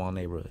 that's a small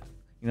neighborhood.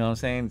 You know what I'm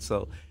saying?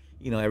 So,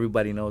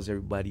 everybody knows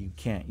everybody. You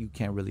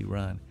can't really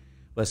run.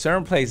 But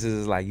certain places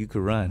is like you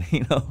could run.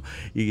 You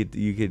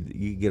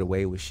could get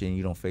away with shit and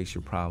you don't face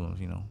your problems.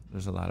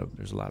 There's a lot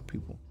of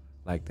people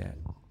like that.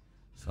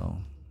 So.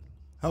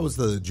 How is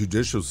the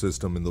judicial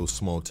system in those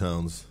small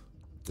towns?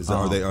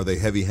 Are they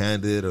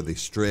heavy-handed? Are they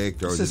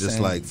strict? Or is it just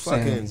like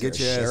fucking get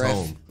your ass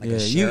home? Yeah,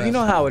 you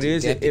know how it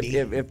is.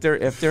 If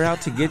they're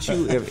out to get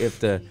you, if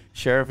the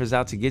sheriff is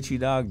out to get you,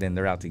 dog, then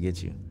they're out to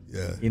get you.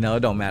 Yeah. It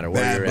don't matter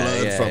where Bad you're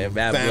blood at. from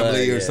Bad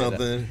family blood, or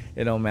something.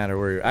 It don't matter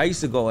where you're. I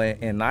used to go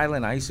in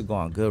Island. I used to go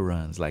on good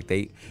runs. Like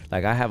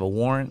I have a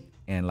warrant,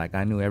 and like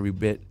I knew every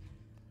bit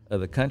of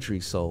the country,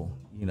 so.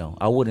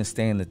 I wouldn't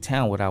stay in the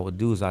town. What I would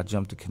do is I'd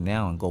jump the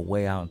canal and go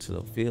way out into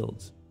the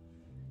fields.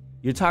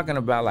 You're talking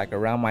about like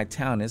around my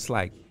town, it's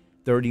like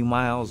 30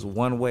 miles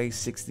one way,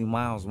 60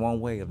 miles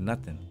one way of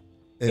nothing.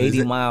 And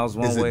 80 miles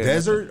one way. Is it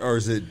desert or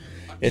is it?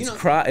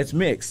 It's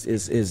mixed.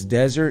 It's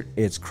desert.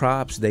 It's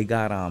crops. They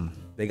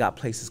got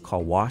places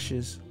called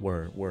washes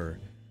where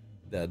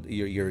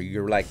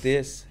you're like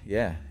this.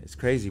 Yeah, it's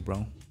crazy,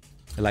 bro.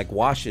 Like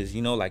washes,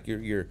 like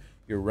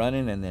you're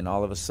running, and then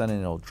all of a sudden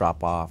it'll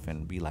drop off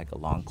and be like a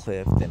long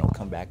cliff. Then it'll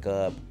come back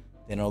up.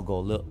 Then it'll go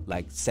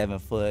like 7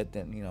 foot.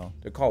 Then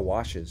they're called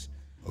washes.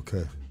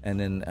 Okay. And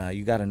then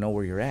you got to know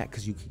where you're at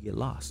because you could get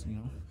lost.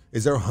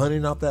 Is there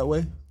hunting out that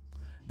way?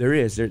 There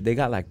is. They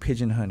got like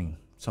pigeon hunting.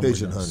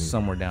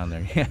 Somewhere down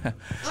there. Yeah.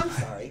 I'm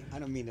sorry. I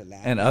don't mean to laugh.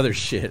 And other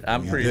shit.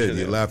 I'm pretty sure.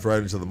 You laughed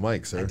right into the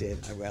mic, sir. I did.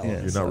 Well,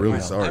 Yeah, You're not really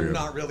sorry. I'm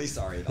not really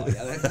sorry at all.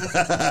 Yeah, you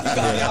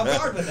got me off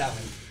guard with that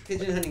one.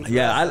 Pigeon hunting.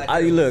 Yeah,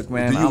 I look,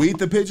 man. Do you eat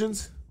the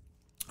pigeons?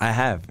 I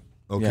have.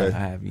 Okay. Yeah, I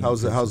have.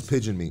 How's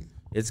pigeon meat?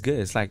 It's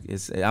good.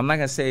 I'm not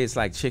gonna say it's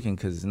like chicken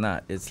because it's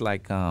not. It's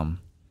like some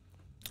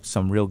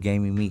real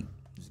gamey meat.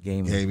 It's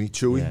Gamey,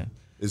 chewy. Yeah.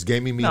 Is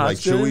gamey meat No, like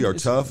it's good. chewy or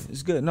It's- tough?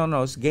 It's good.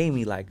 No, it's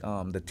gamey. Like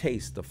the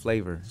taste, the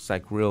flavor. It's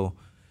like real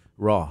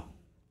raw.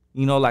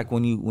 Like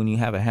when you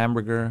have a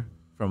hamburger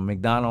from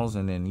McDonald's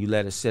and then you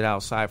let it sit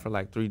outside for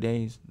like 3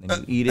 days and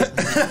you eat it.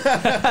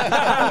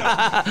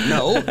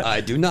 No,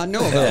 I do not know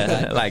about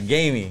that. Like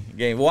gamey.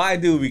 Well, I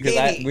do because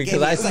Gamey.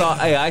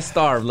 I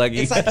starve. Like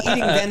It's like eating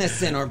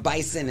venison or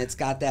bison. It's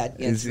got that.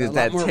 It's a lot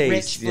that more taste,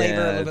 rich flavor,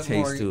 yeah, a little bit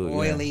taste more to it, yeah.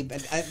 oily.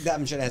 But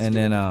I'm sure that's. And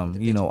then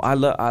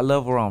I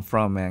love where I'm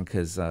from, man,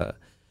 because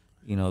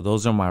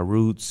those are my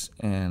roots,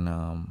 and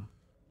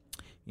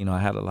I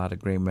had a lot of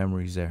great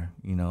memories there,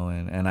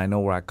 and I know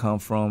where I come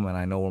from, and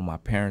I know where my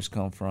parents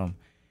come from,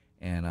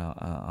 and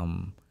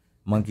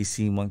monkey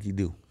see, monkey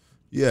do.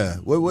 Yeah.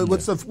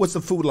 What's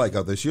the food like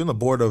out there? So you're on the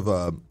board of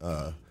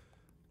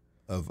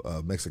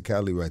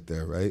Mexicali right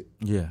there, right?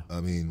 Yeah. I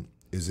mean,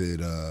 is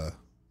it?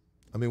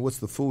 What's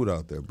the food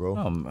out there,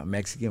 bro?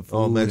 Mexican food.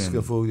 Oh,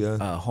 Mexican food,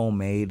 yeah.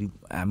 Homemade.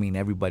 I mean,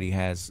 everybody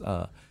has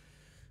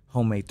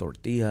homemade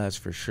tortillas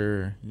for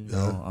sure.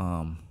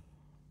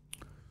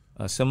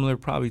 Similar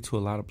probably to a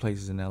lot of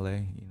places in LA.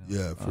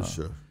 Yeah, for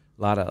sure.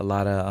 A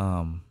lot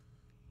of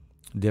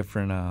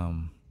different.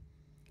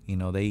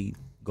 They eat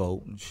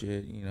goat and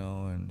shit,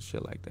 and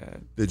shit like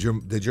that. Did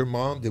your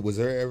mom? Was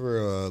there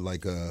ever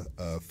like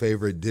a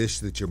favorite dish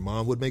that your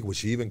mom would make? Would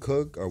she even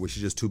cook, or was she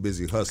just too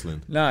busy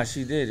hustling? Nah,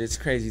 she did. It's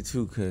crazy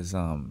too, cause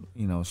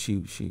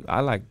she I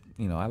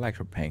like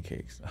her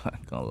pancakes. I'm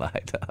not gonna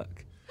lie, dog.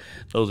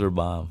 Those were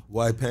bomb.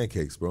 Why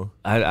pancakes, bro?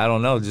 I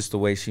don't know, just the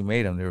way she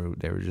made them.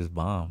 They were just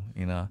bomb.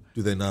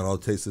 Do they not all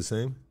taste the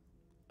same?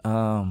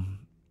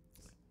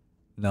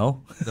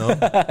 No. No.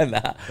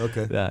 Nah.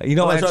 Okay. Nah. I'm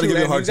not trying to give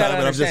you a hard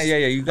time, but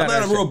You got.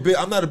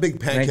 I'm not a big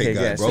pancake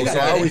guy, bro. So So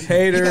I always.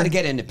 hater. You got to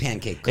get into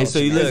pancake culture. So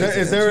you look.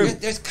 Is there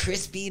There's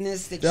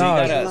crispiness that you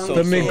Dog, get along so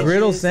with the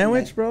McGriddle edges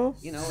sandwich, and bro?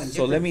 and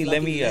So let me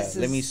different fluffy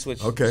messes.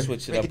 switch Okay.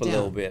 switch it Break up it a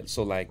little down. bit.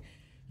 So like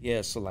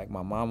Yeah, so like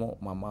my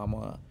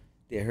mama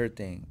did her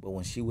thing, but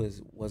when she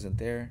wasn't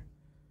there,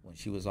 when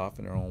she was off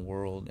in her own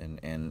world and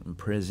in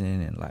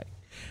prison and like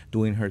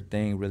doing her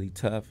thing really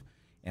tough,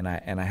 and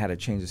I had to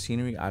change the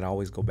scenery, I'd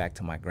always go back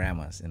to my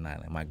grandma's in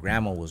Island. My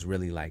grandma was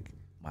really like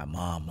my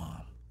mom.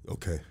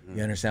 Okay.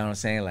 You understand what I'm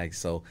saying? Like,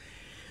 so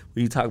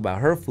when you talk about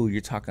her food,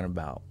 you're talking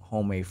about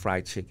homemade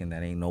fried chicken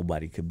that ain't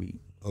nobody could beat.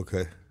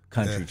 Okay.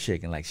 Country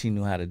chicken, like she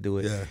knew how to do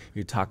it. Yeah.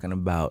 You're talking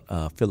about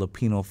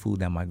Filipino food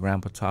that my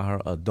grandpa taught her,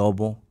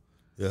 adobo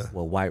Yeah.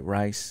 with white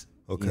rice.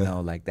 Okay. You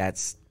know, like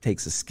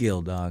takes a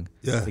skill, dog,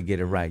 Yeah. to get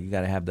it right. You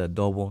got to have the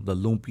adobo, the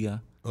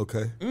lumpia.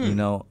 Okay. You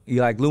know, you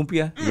like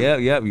lumpia?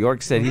 Yeah.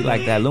 York said he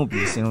liked that lumpia.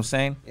 You see what I'm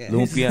saying? Yeah.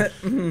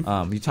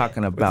 Lumpia. You're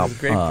talking about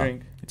great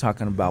drink. You're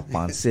talking about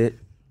pancit.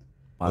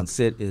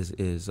 Pancit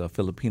is a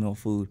Filipino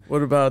food.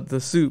 What about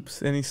the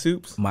soups? Any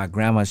soups? My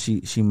grandma,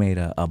 she made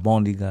a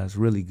bondigas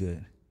really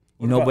good.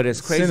 You know, about but it's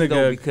crazy though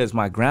synagogue? because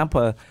my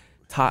grandpa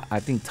taught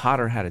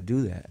her how to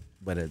do that,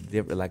 but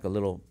like a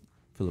little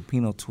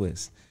Filipino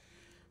twist.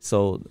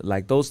 So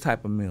like those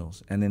type of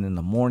meals, and then in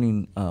the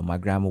morning, my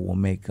grandma will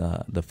make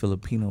the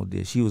Filipino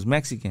dish. She was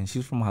Mexican. She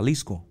was from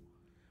Jalisco,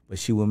 but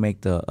she would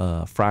make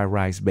the fried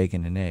rice,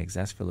 bacon, and eggs.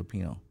 That's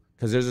Filipino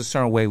because there's a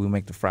certain way we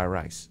make the fried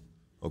rice.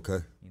 Okay.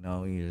 You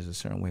know, there's a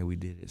certain way we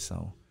did it.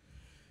 So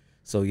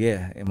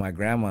yeah, and my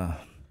grandma,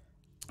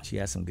 she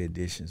had some good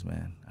dishes,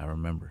 man. I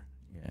remember.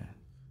 Yeah.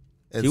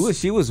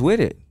 She was with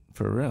it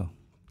for real,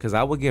 cause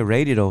I would get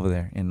raided over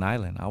there in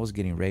Nyland. I was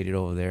getting raided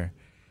over there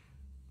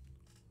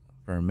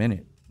for a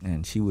minute,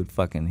 and she would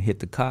fucking hit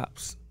the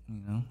cops.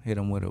 You know, hit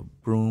them with a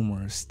broom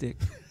or a stick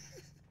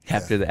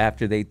after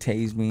they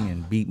tased me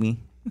and beat me.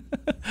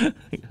 You know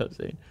what I'm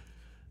saying?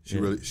 She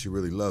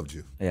really loved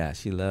you. Yeah,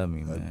 she loved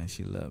me, man.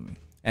 She loved me,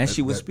 and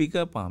she would speak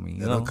up on me.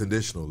 You know,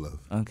 Unconditional love.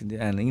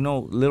 And you know,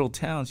 little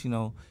towns, you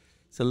know,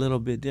 it's a little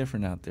bit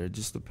different out there. It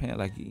just depends,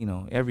 like, you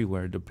know,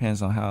 everywhere. It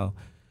depends on how.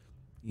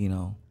 You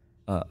know,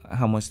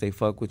 how much they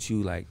fuck with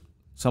you. Like,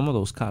 some of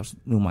those cops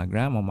knew my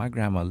grandma. My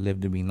grandma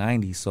lived to be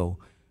 90, so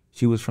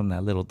she was from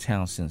that little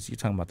town since, you're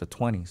talking about the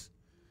 20s.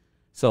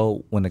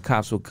 So when the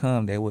cops would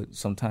come, they would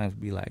sometimes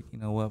be like, you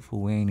know what,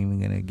 fool, we ain't even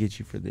going to get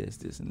you for this,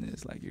 and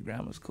this. Like, your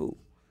grandma's cool.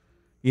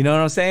 You know what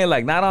I'm saying?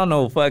 Like, not on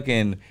no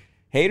fucking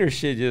hater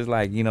shit, just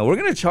like, you know, we're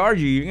going to charge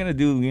you. You're going to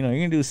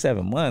do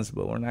 7 months,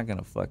 but we're not going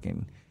to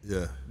fucking,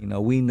 Yeah. you know,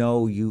 we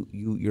know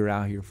you're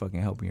out here fucking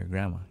helping your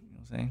grandma. You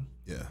know what I'm saying?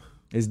 Yeah.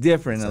 It's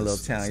different in a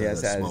It's little town. that Yeah,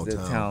 it's small the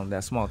town. town,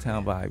 that small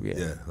town vibe. Yeah.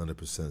 Yeah,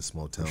 100%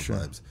 small town sure.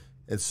 vibes.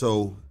 And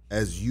so,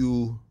 as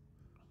you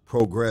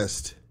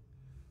progressed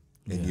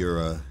in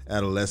your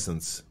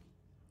adolescence,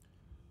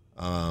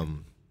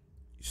 you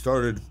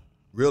started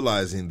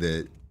realizing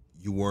that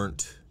you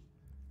weren't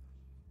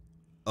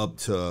up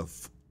to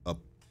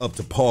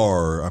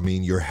par. I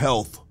mean, your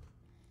health,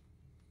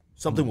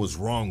 something was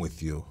wrong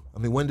with you. I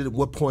mean,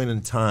 what point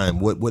in time,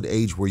 what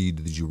age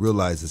did you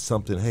realize that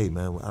something, hey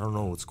man, I don't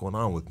know what's going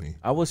on with me?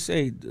 I would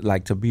say,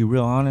 like, to be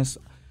real honest,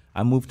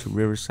 I moved to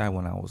Riverside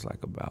when I was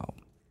like about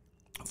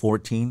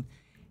 14,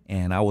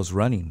 and I was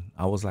running.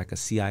 I was like a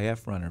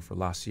CIF runner for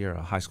La Sierra,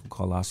 a high school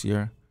called La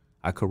Sierra.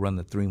 I could run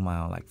the 3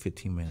 mile in like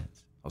 15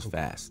 minutes. I was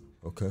fast.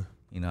 Okay.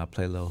 You know, I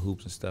play little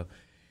hoops and stuff.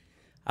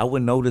 I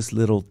would notice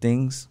little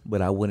things,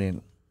 but I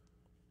wouldn't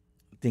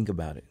think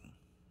about it.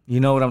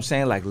 You know what I'm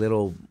saying? Like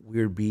little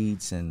weird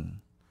beats, and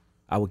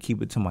I would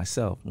keep it to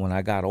myself. When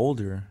I got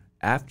older,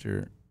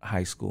 after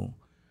high school,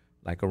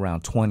 like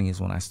around 20 is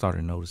when I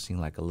started noticing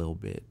like a little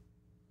bit.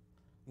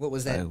 What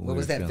was that? Like, What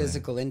was weird that feeling.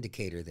 physical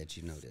indicator that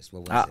you noticed?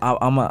 What was it?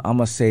 I'm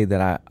gonna say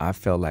that I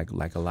felt like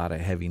a lot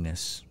of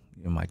heaviness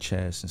in my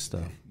chest and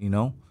stuff, you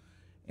know,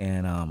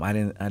 and I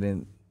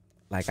didn't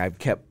like, I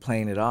kept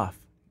playing it off,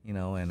 you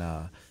know, and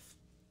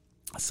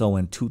so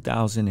in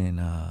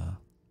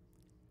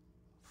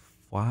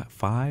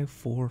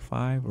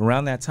 2005,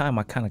 around that time,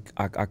 I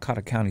caught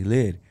a county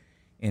lid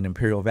in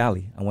Imperial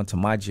Valley. I went to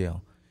my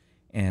jail,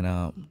 and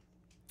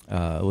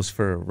it was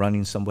for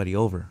running somebody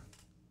over.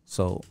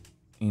 So,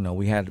 you know,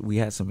 we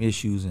had some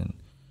issues, and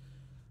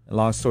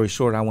long story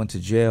short, I went to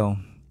jail.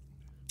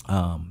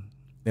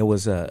 There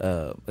was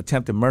a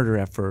attempted murder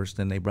at first,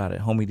 and they brought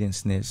it. Homie didn't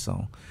snitch,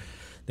 so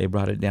they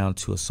brought it down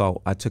to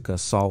assault. I took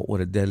assault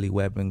with a deadly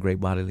weapon, great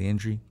bodily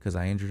injury, because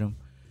I injured him.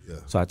 Yeah.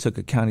 So I took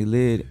a county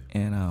lid,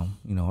 and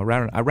you know,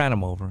 I ran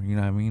him over. You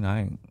know what I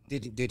mean?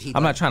 Did he?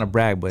 I'm not trying to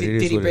brag, but it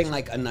is Did he what it bring is.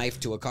 like a knife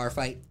to a car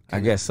fight? I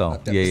guess so.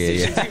 Fucked up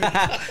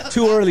Yeah.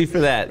 Too early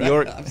for that.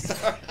 I'm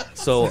sorry.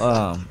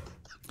 So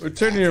We're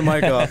turning your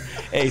mic off.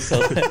 hey, so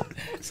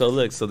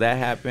look, so that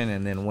happened,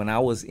 and then when I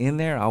was in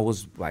there, I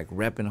was like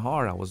repping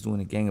hard. I was doing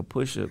a gang of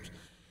push-ups,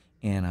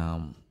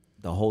 and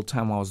the whole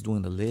time I was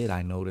doing the lid,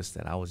 I noticed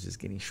that I was just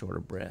getting short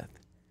of breath,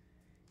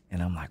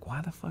 and I'm like,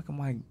 why the fuck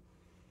am I?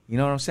 You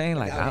know what I'm saying?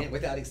 Like,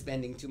 Without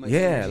expending too much. yeah,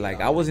 energy like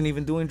on I it. wasn't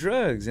even doing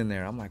drugs in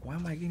there. I'm like, why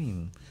am I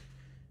getting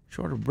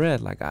short of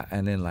breath? Like,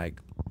 and then I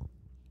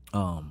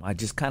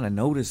just kind of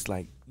noticed,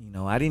 like, you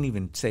know, I didn't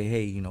even say,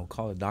 hey, you know,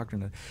 call a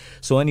doctor.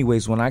 So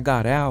anyways, when I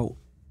got out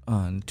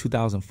in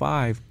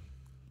 2005,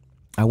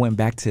 I went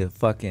back to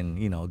fucking,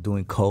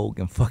 doing coke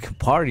and fucking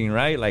partying,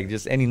 right? Like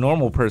just any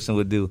normal person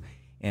would do.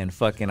 And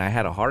fucking, I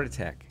had a heart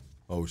attack.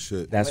 Oh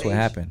shit. That's what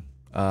happened.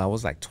 I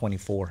was like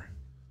 24.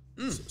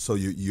 So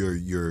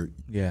you're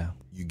Yeah.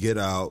 you get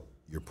out,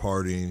 you're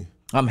partying.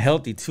 I'm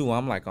healthy too.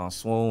 I'm like on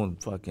swollen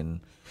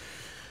fucking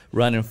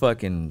running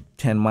fucking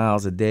 10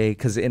 miles a day.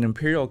 Cause in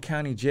Imperial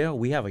County Jail,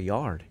 we have a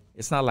yard.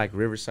 It's not like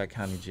Riverside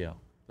County Jail.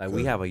 Like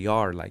we have a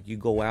yard. Like you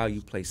go out,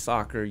 you play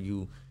soccer,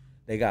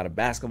 they got a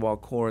basketball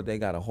court, they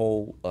got a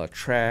whole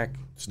track.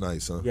 It's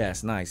nice, huh? Yeah,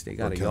 it's nice. They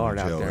got a County yard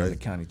out jail, there in right? the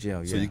county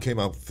jail. So Yeah. you came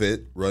out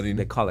fit, running.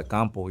 They call it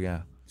campo,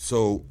 yeah.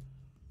 So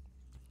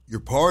you're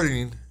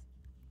partying.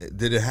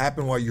 Did it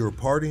happen while you were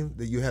partying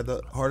that you had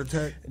the heart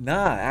attack?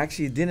 Nah,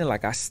 actually it didn't.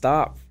 Like I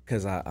stopped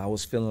because I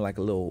was feeling like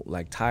a little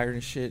like tired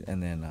and shit.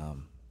 And then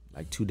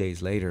like 2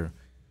 days later,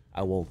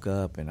 I woke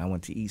up and I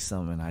went to eat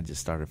something and I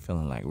just started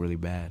feeling like really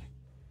bad.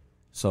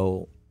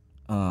 So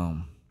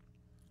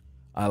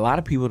a lot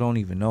of people don't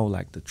even know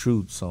like the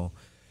truth. So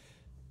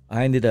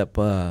I ended up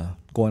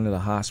going to the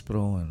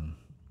hospital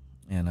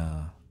and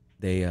I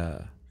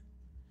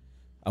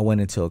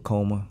went into a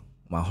coma.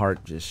 My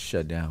heart just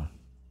shut down.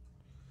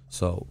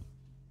 So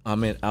I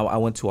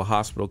went to a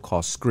hospital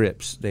called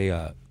Scripps. They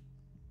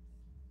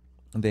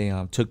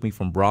took me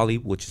from Brawley,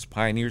 which is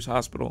Pioneers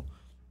Hospital,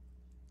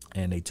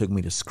 and they took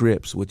me to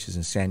Scripps, which is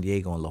in San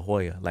Diego and La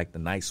Jolla, like the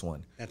nice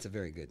one. That's a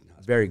very good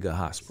hospital. Very good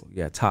hospital.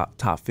 Yeah,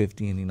 top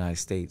 50 in the United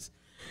States.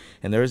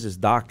 And there was this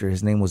doctor.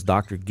 His name was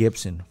Dr.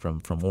 Gibson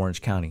from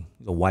Orange County.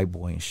 He's a white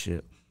boy and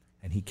shit.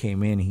 And he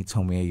came in and he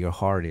told me, "Hey, your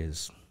heart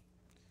is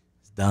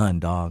done,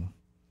 dog.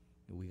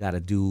 We got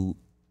to do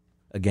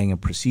a gang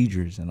of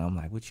procedures." And I'm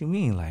like, "What you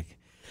mean?" Like,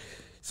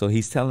 so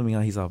he's telling me,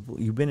 he's like,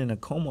 "You've been in a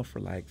coma for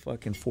like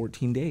fucking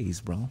 14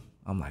 days, bro."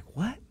 I'm like,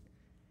 "What?"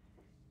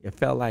 It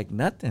felt like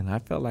nothing. I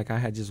felt like I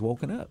had just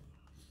woken up.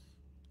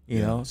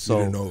 You know, so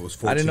you didn't know it was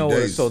 14 I didn't know.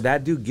 days. So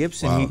that dude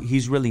Gibson, Wow.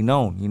 he's really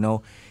known. You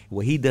know,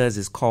 what he does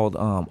is called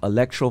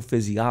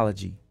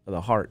electrophysiology of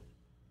the heart,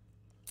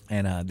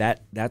 and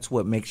that's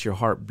what makes your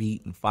heart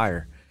beat and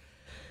fire.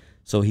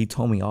 So he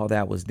told me all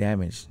that was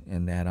damaged,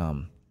 and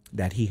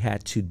that he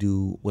had to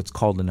do what's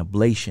called an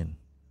ablation,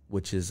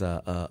 which is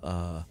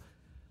a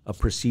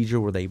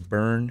procedure where they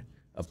burn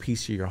a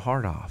piece of your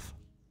heart off.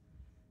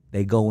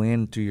 They go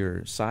in through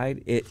your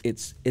side.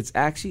 It's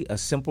actually a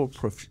simple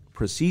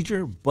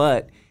procedure,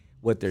 but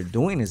what they're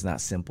doing is not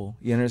simple.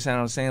 You understand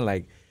what I'm saying?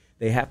 Like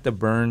they have to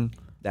burn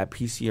that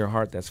piece of your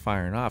heart that's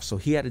firing off. So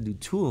he had to do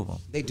two of them.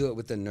 They do it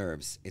with the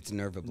nerves. It's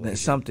nerve ablation.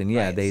 Something,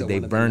 yeah. Right. They So one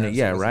of the burn it, nerves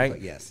yeah, was right.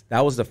 yes.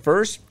 That was the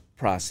first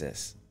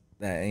process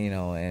that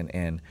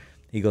and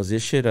he goes,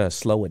 "This should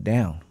slow it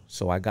down."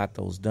 So I got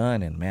those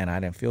done, and man, I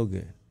didn't feel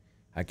good.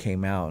 I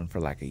came out, and for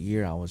like a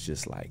year, I was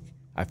just like,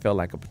 I felt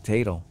like a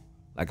potato.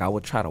 Like I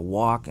would try to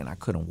walk, and I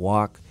couldn't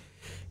walk,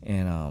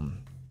 and I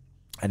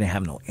didn't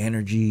have no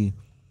energy.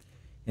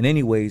 And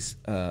anyways,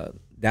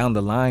 down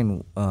the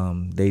line,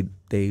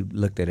 they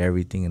looked at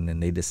everything, and then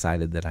they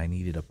decided that I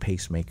needed a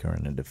pacemaker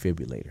and a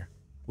defibrillator,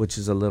 which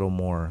is a little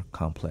more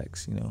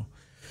complex, you know.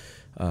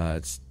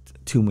 It's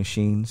two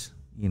machines,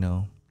 you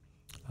know.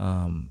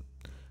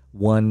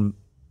 One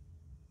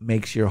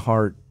makes your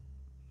heart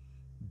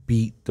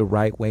beat the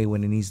right way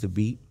when it needs to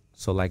beat.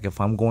 So like if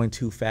I'm going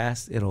too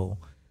fast, it'll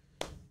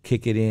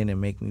kick it in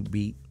and make me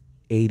beat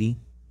 80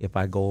 if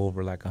I go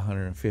over like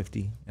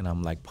 150 and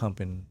I'm like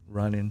pumping,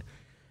 running.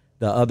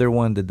 The other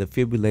one, the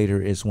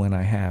defibrillator, is when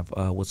I have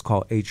what's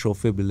called atrial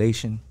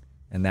fibrillation,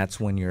 and that's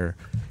when your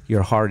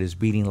heart is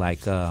beating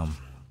like hold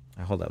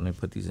up, let me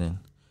put these in.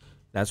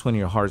 That's when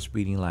your heart's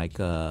beating like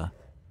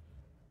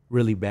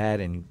really bad,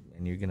 and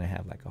you're gonna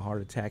have like a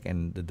heart attack,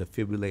 and the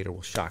defibrillator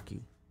will shock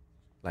you,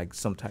 like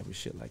some type of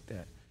shit like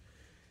that.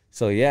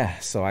 So yeah,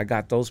 so I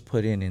got those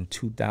put in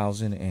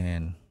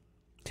 2010.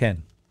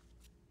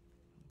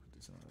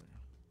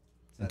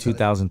 In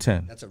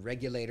 2010. That's a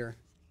regulator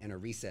and a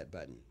reset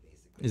button,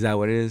 basically. Is that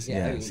what it is?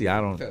 Yeah. Yeah. See,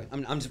 I don't.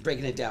 I'm just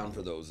breaking it down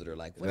for those that are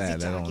like, what is he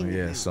That talking don't.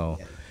 Yeah. about? So,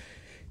 Yeah.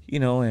 you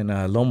know, and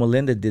Loma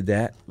Linda did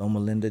that. Loma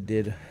Linda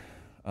did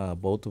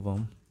both of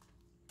them,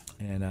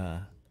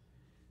 and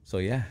so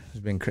yeah,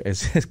 it's been.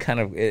 It's kind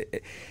of.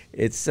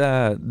 It's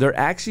they're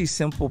actually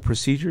simple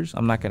procedures.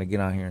 I'm not gonna get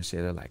on here and say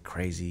they're like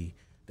crazy.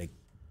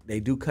 They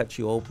do cut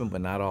you open,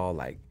 but not all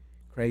like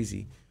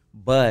crazy.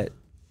 But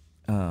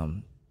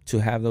to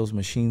have those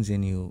machines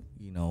in you,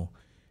 you know,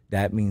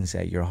 that means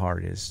that your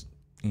heart is,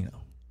 you know,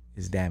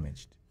 is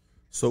damaged.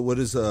 So what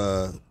is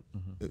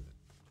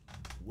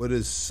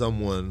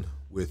someone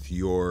with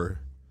your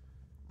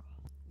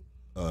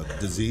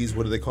disease?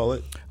 What do they call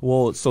it?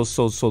 Well, so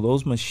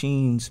those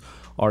machines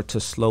are to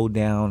slow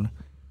down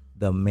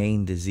the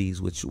main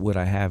disease, which what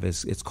I have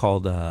is it's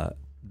called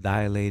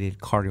dilated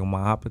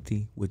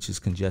cardiomyopathy, which is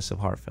congestive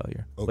heart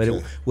failure. Okay.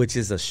 But which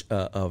is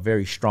a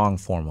very strong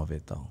form of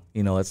it, though.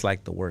 You know, it's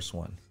like the worst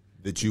one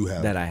That you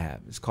have. that I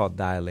have. It's called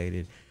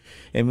dilated.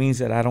 It means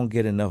that I don't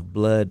get enough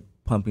blood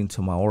pumping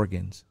to my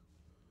organs,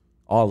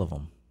 all of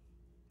them,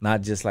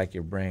 not just like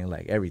your brain,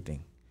 like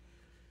everything.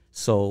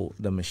 So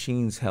the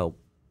machines help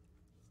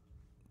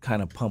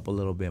kind of pump a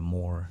little bit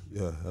more.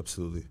 Yeah,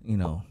 absolutely. You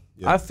know,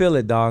 Yeah. I feel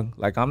it, dog.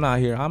 Like I'm not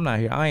here.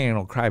 I ain't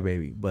no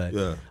crybaby, but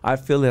Yeah. I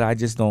feel it. I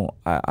just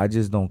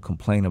don't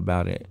complain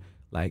about it.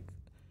 Like,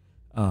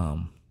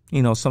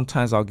 you know,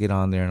 sometimes I'll get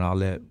on there and I'll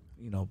let,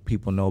 you know,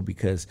 people know,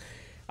 because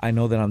I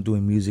know that I'm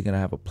doing music and I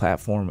have a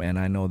platform, and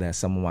I know that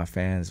some of my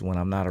fans, when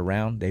I'm not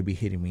around, they be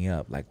hitting me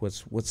up like,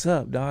 what's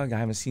up, dog? I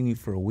haven't seen you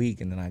for a week,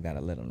 and then I gotta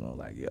let them know,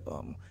 like, yo,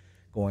 I'm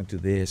going through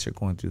this or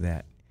going through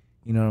that.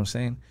 You know what I'm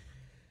saying?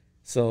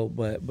 So,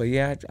 but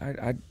yeah,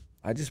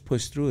 I just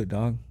push through it,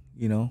 dog.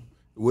 You know.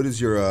 What is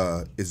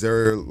your is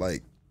there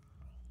like,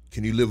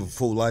 can you live a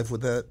full life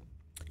with that?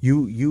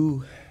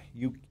 You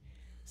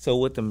so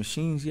with the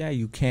machines, yeah,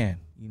 you can.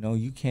 You know,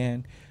 you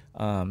can.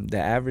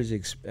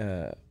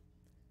 The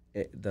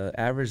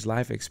average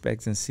life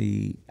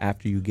expectancy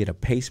after you get a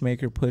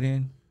pacemaker put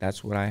in,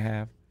 that's what I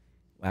have.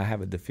 I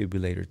have a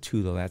defibrillator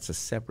too, though. That's a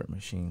separate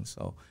machine.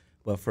 So,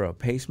 but for a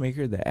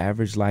pacemaker, the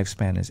average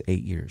lifespan is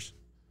 8 years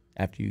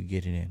after you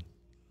get it in.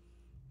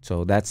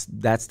 So that's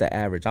the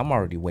average. I'm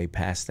already way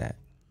past that.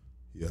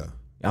 Yeah.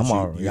 I'm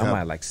You have-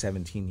 at like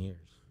 17 years.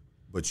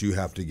 But you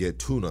have to get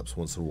tune-ups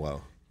once in a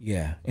while.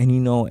 Yeah, and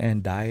you know,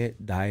 and diet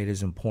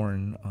is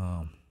important.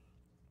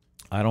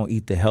 I don't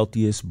eat the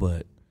healthiest,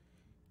 but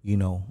you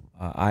know,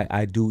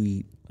 I do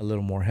eat a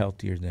little more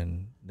healthier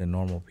than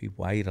normal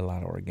people. I eat a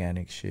lot of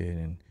organic shit,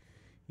 and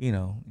you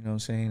know what I'm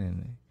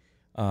saying.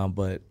 And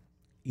but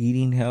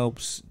eating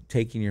helps.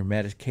 Taking your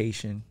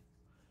medication,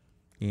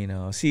 you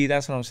know. See,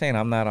 that's what I'm saying.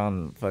 I'm not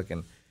on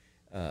fucking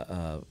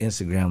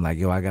Instagram like,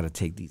 yo, I got to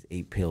take these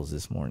 8 pills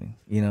this morning.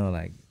 You know,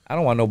 like I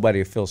don't want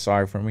nobody to feel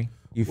sorry for me.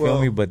 You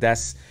feel me? But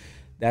that's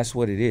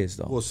what it is,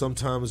 though. Well,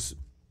 sometimes,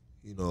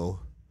 you know,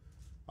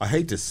 I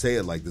hate to say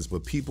it like this,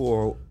 but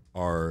people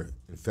are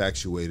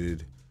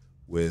infatuated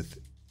with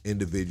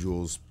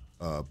individuals'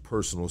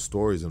 personal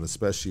stories, and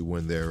especially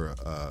when they're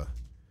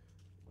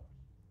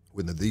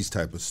these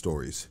type of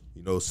stories,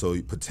 you know. So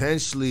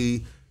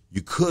potentially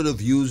you could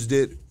have used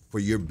it for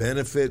your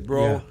benefit,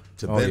 bro, Yeah.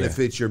 to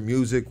benefit your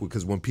music,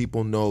 because when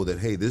people know that,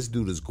 hey, this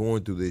dude is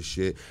going through this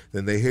shit,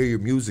 then they hear your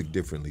music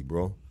differently,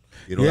 bro.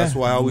 You know, that's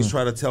why I always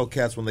try to tell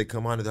cats when they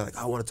come on and they're like,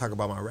 I want to talk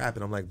about my rap,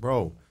 and I'm like,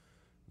 bro,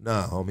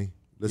 nah, homie.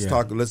 Let's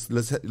talk.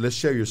 Let's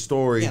share your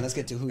story. Yeah, let's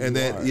get to who and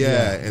you then,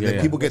 are. And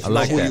then people get to know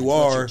like who that. you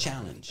What's are. your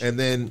challenge? And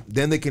then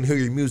they can hear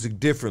your music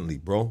differently,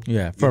 bro.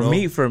 Yeah, You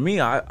know? for me,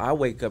 I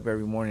wake up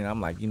every morning.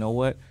 I'm like, you know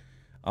what?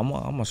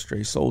 I'm a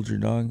straight soldier,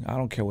 dog. I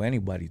don't care what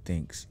anybody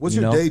thinks. What's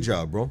you your know? day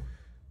job, bro?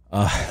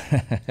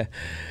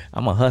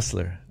 I'm a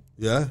hustler.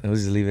 Yeah. We'll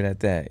just leave it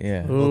at that.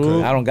 Yeah.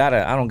 Okay. I don't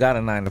got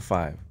a 9 to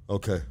 5.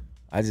 Okay.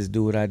 I just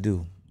do what I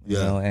do. You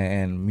Yeah. know,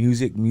 and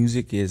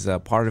music is a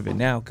part of it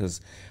now,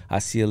 because I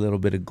see a little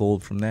bit of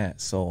gold from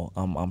that. So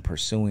I'm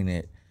pursuing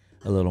it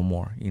a little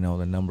more. You know,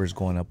 the numbers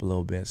going up a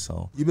little bit.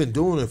 So You've been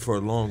doing it for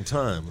a long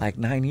time. like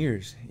 9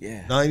 years.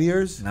 Yeah. 9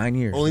 years? 9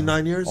 years. Only dog.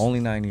 9 years? Only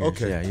 9 years.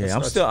 Okay. Yeah.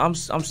 That's I'm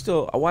not-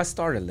 still. Well, I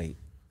started late.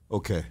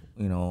 Okay.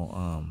 You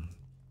know,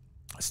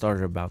 I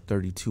started about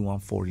 32. I'm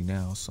 40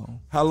 now.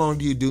 So How long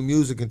do you do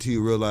music until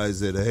you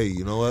realize that, hey,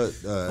 you know what?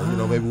 You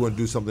know, maybe we want to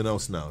do something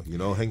else now. You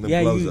know, hang them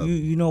yeah, gloves up.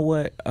 you know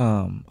what?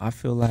 I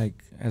feel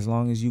like as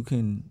long as you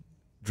can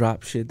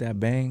drop shit that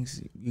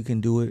bangs, you can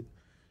do it.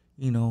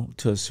 You know,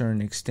 to a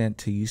certain extent,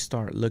 till you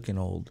start looking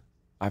old.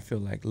 I feel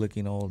like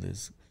looking old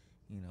is,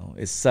 you know,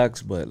 it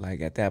sucks, but like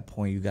at that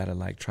point, you gotta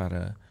like try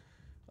to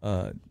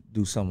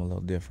do something a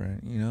little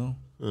different. You know.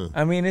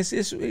 I mean, it's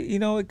you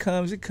know, it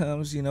comes.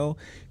 You know,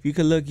 if you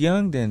could look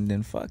young,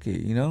 then fuck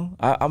it. You know,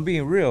 I'm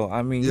being real.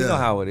 I mean, you know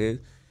how it is.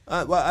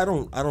 Well, I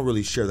don't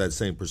really share that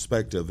same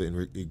perspective in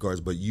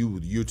regards, but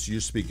you're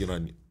speaking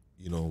on,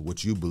 you know,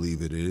 what you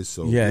believe it is.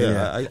 So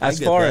Yeah. I As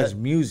get far that. as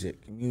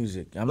music.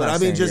 I'm But not I mean,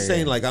 saying, just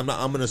saying, like, I'm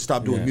gonna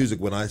stop doing Yeah. music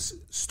when I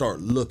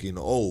start looking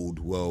old.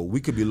 Well, we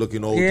could be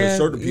looking old to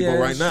certain people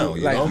right now.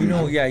 You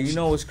know, you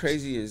know what's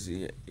crazy is,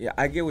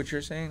 I get what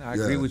you're saying. I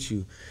agree with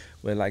you,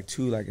 but like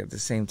too, like at the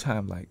same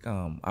time, like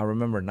I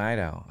remember Night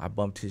Owl. I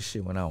bumped his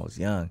shit when I was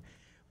young,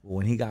 but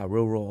when he got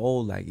real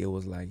old, like it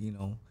was like, you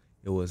know,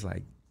 it was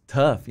like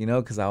tough, you know,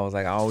 because I was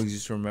like, I always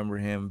used to remember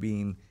him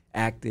being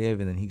active,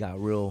 and then he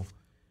got real.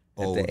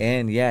 At the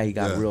end, he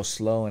got real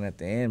slow, and at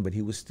the end, but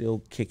he was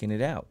still kicking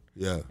it out.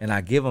 Yeah. And I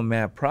give him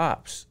mad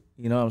props.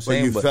 You know what I'm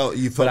saying? you felt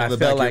in the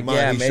back of your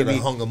mind he should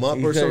have hung him up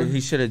or something?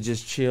 He should have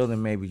just chilled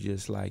and maybe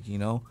just like, you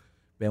know,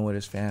 been with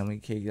his family.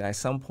 Kid. At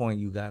some point,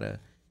 you gotta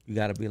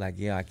be like,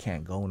 yeah, I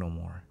can't go no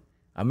more.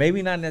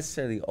 Maybe not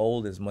necessarily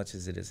old as much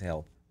as it is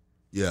health.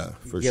 Yeah,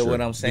 for You sure. get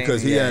what I'm saying?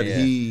 Because Yeah.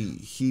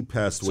 he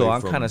passed away. So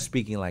I'm from, kind of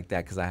speaking like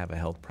that because I have a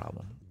health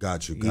problem.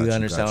 Got you. You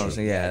understand what I'm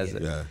saying?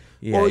 Yeah.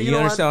 Yeah. Well, you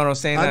understand what I'm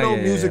saying? I know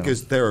Yeah, music yeah.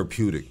 is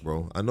therapeutic,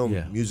 bro. I know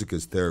Yeah. music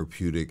is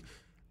therapeutic,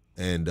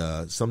 and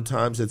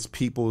sometimes it's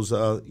people's,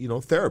 you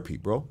know, therapy,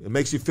 bro. It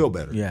makes you feel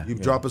better. Yeah, You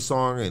yeah. drop a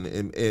song, and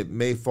it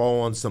may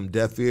fall on some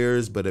deaf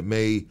ears, but it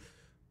may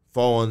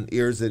fall on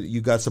ears that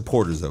you got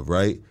supporters of,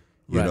 right?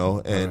 You Right,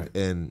 know, and right.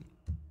 and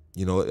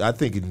you know, I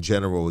think in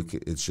general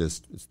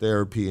it's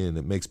therapy, and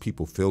it makes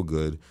people feel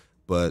good.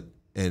 But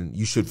and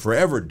you should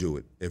forever do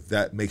it if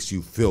that makes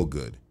you feel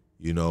good,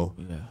 you know.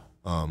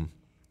 Yeah.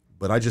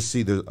 But I just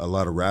see there's a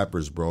lot of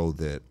rappers, bro,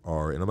 that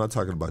are, and I'm not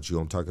talking about you,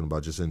 I'm talking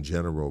about just in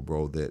general,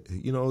 bro, that,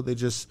 you know, they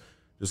just,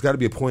 there's got to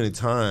be a point in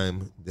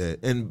time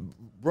that, and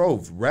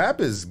bro,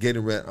 rap is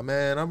getting ready.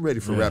 Man, I'm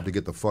ready for rap to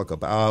get the fuck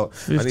up out.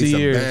 I need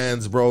some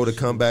bands, bro, to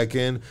come back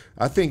in.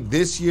 I think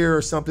this year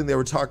or something they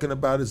were talking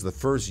about is the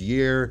first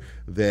year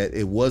that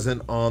it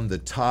wasn't on the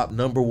top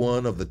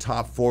 #1 of the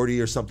top 40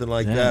 or something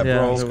like that,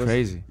 bro. That's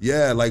crazy.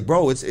 Yeah, like,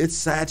 bro, it's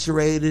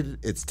saturated.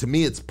 It's, to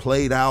me, it's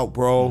played out,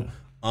 bro.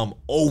 I'm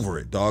over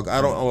it, dog. I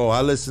don't. Oh,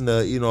 I listen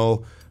to, you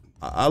know,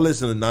 I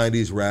listen to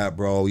 '90s rap,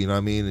 bro. You know what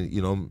I mean? And,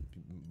 you know,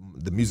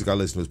 the music I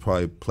listen to is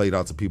probably played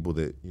out to people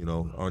that, you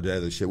know, aren't the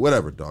other shit.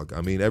 Whatever, dog.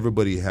 I mean,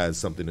 everybody has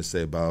something to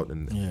say about,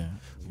 and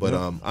but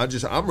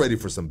I'm ready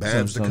for some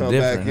bands to come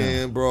back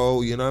in,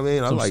 bro. You know what I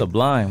mean? I like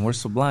Sublime. Where's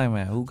Sublime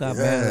at? Who got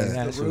bands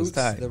like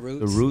that? The Roots.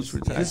 The Roots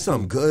retired. just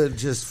some good,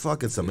 just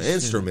fucking some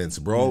instruments,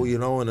 bro. You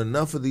know, and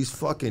enough of these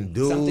fucking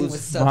Something with dudes.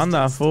 substance. I'm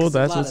not full, There's a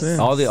that's lot what's of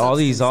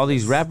in. All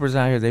these rappers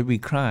out here, they be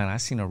crying. I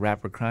seen a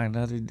rapper crying the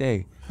other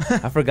day.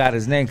 I forgot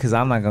his name because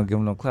I'm not gonna give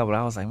him no credit. But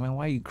I was like, man,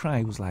 why are you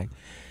crying? He was like,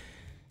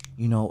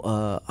 you know,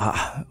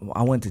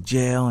 I went to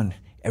jail and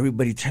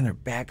everybody turned their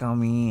back on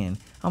me, and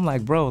I'm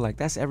like, bro, like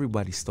that's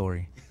everybody's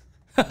story.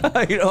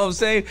 You know what I'm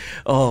saying?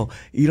 Oh,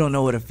 you don't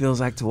know what it feels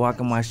like to walk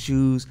in my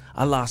shoes.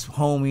 I lost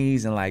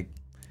homies, and like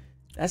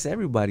that's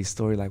everybody's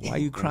story. Like, why are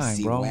you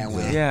crying, bro?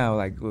 Yeah,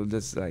 like, well,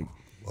 just like,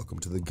 Welcome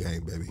to the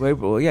game, baby. wait,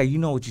 bro, yeah, you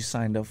know what you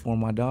signed up for,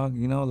 my dog.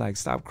 You know, like,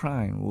 stop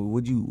crying.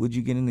 What'd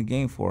you get in the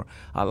game for?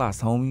 I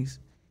lost homies,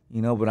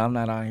 you know, but I'm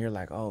not out here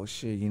like, oh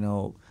shit, you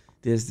know,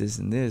 this,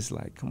 and this.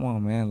 Like, come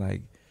on, man.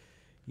 Like,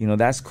 you know,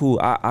 that's cool.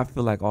 I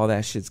feel like all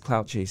that shit's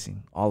clout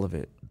chasing, all of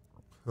it.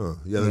 Huh.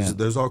 Yeah,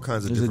 there's all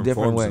kinds of There's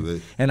different forms way. of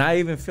it. And I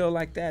even feel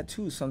like that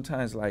too.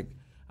 Sometimes, like,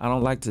 I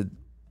don't like to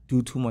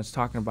do too much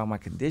talking about my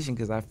condition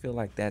because I feel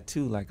like that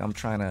too. Like, I'm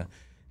trying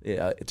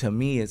to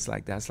me, it's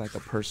like that's like a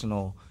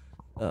personal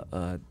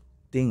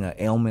thing, an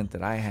ailment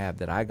that I have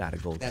that I got to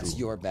go through. That's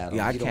your battle.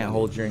 Yeah, I You don't can't wanna-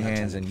 hold your you're not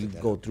hands trying and to you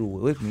put go that through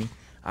it with me.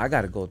 I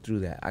got to go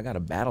through that. I got to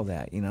battle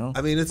that, you know?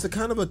 I mean, it's a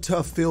kind of a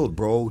tough field,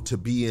 bro, to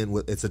be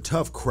in. It's a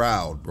tough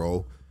crowd,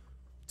 bro,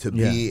 to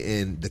be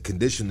in the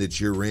condition that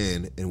you're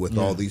in, and with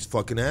all these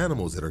fucking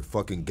animals that are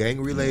fucking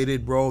gang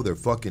related, bro. They're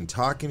fucking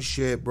talking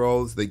shit,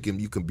 bro.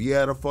 You can be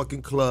at a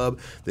fucking club.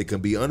 They can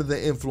be under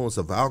the influence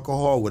of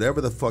alcohol,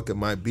 whatever the fuck it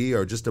might be,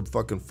 or just a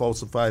fucking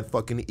falsified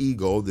fucking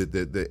ego that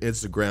the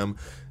Instagram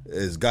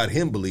has got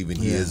him believing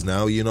he is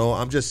now. You know,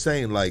 I'm just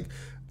saying, like,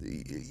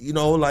 you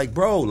know, like,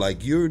 bro,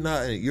 like, you're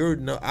not.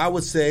 I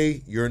would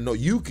say you're no.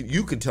 You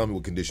can tell me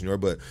what condition you are,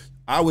 but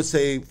I would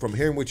say from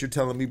hearing what you're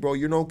telling me, bro,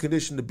 you're no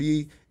condition to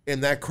be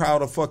in that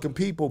crowd of fucking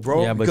people,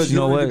 bro. Yeah, but because you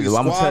know don't what? need to be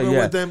I'm gonna tell you,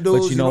 with them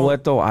dudes, but you know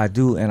what though? I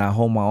do, and I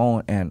hold my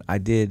own. And I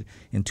did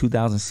in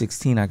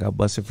 2016. I got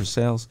busted for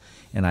sales,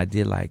 and I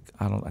did like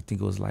I think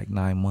it was like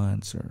 9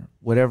 months or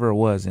whatever it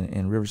was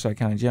in Riverside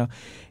County Jail.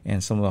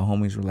 And some of the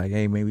homies were like,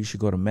 "Hey, maybe you should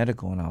go to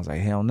medical." And I was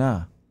like, "Hell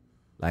nah,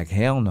 like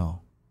hell no.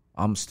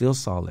 I'm still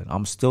solid.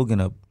 I'm still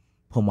gonna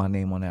put my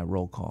name on that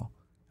roll call.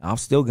 I'm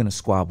still gonna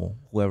squabble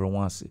whoever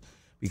wants it."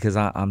 Because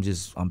I'm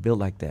built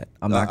like that.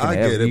 I'm not gonna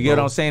ever. You get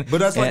what I'm saying? But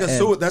that's like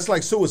that's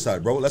like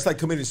suicide, bro. That's like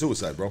committing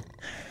suicide, bro.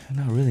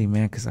 Not really,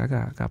 man. Because I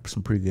got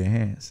some pretty good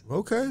hands.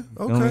 Okay. You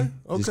know what I mean?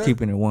 Just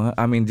keeping it one.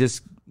 I mean,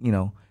 just you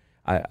know,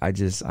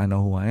 I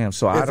know who I am.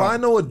 So if I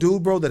know a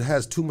dude, bro, that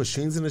has 2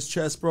 machines in his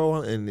chest, bro,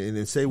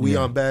 and say we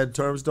on bad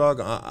terms, dog.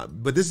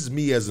 but this is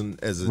me as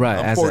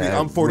right.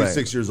 I'm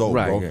 46 years old,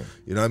 bro. Yeah.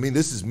 You know what I mean?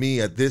 This is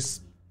me at this.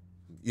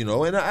 You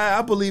know, and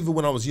I believe it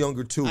when I was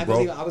younger too,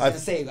 bro. I was gonna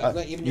say,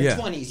 even in your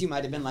 20s, you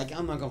might have been like,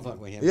 I'm not gonna fuck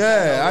with him.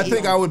 Yeah, I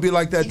think I would be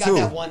like that he too. He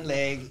got that one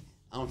leg.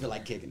 I don't feel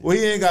like kicking it. Well,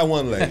 he ain't got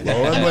one leg,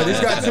 bro, but he's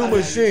got 2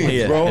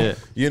 machines, bro. Yeah.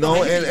 You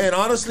know, and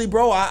honestly,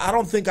 bro, I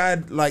don't think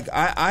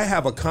I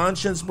have a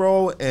conscience,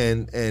 bro,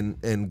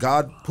 and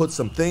God put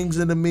some things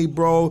into me,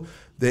 bro,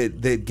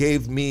 that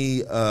gave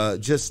me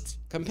just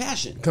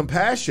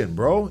compassion,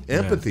 bro,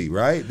 empathy,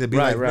 right? They'd be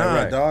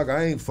dog,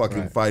 I ain't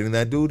fucking fighting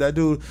that dude.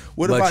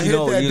 What if I hit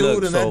that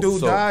dude and that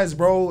dude dies,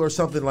 bro, or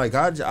something? Like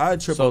I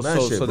trip on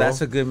that shit, so bro. that's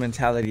a good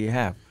mentality you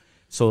have.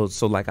 So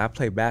like I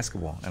play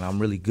basketball and I'm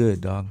really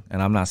good, dog.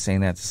 And I'm not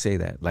saying that to say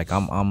that. Like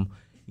I'm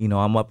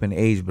up in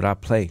age, but I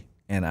play.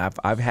 And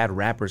I've had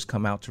rappers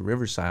come out to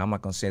Riverside. I'm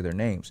not gonna say their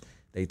names.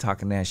 They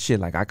talking that shit.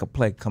 Like I could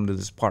play, come to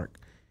this park,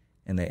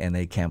 and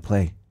they can't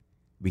play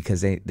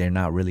because they're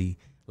not really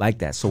like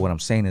that. So what I'm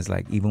saying is,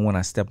 like, even when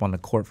I step on the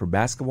court for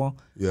basketball,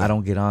 I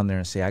don't get on there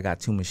and say I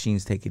got 2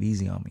 machines, take it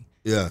easy on me.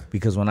 Yeah.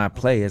 Because when I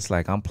play, it's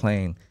like I'm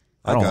playing.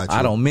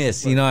 I don't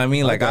miss. You know what I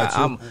mean? Like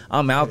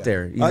I'm out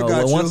there. You know,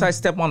 but once I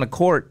step on the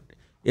court,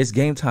 it's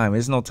game time.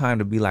 It's no time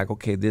to be like,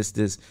 okay,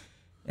 this,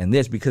 and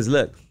this. Because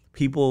look,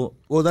 people.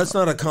 Well, that's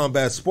not a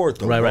combat sport,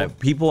 though. Right.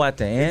 People at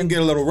the end you can get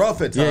a little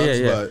rough at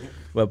times,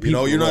 but people, you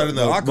know, you're not in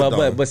the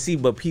octagon.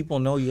 But people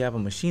know you have a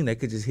machine that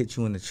could just hit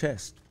you in the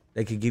chest.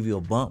 They could give you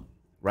a bump.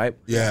 right?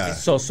 Yeah.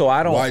 So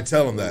I don't. Why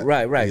tell them that?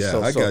 Right. Yeah,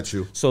 so, I so, got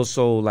you.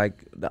 So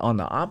like on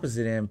the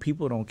opposite end,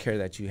 people don't care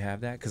that you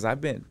have that, because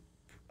I've been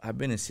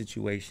in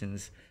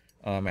situations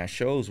at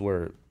shows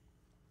where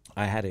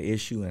I had an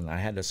issue and I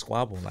had to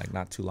squabble like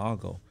not too long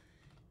ago.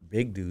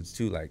 Big dudes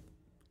too, like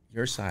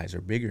your size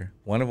or bigger.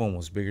 One of them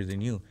was bigger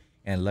than you,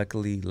 and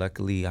luckily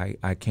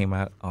I came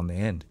out on the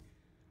end.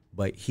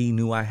 But he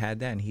knew I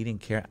had that and he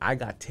didn't care. I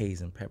got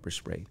tased and pepper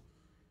sprayed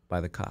by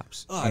the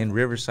cops in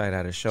Riverside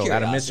at a show,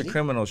 at a Mr.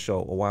 Criminal show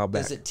a while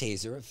back. Does a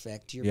taser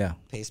affect your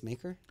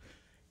pacemaker?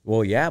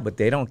 Well, yeah, but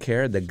they don't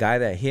care. The guy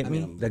that hit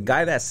me,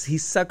 he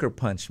sucker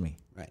punched me.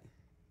 Right.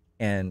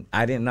 And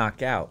I didn't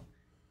knock out.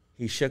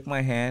 He shook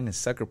my hand and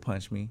sucker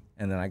punched me,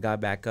 and then I got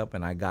back up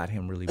and I got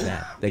him really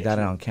bad. They got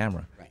it on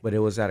camera. Right. But it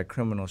was at a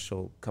criminal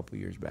show a couple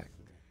years back.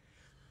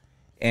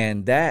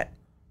 And that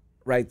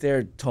right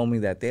there told me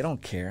that they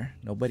don't care.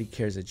 Nobody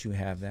cares that you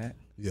have that.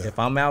 Yeah. If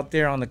I'm out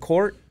there on the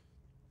court,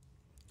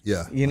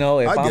 yeah, you know,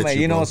 if I'm at,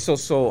 you know,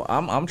 so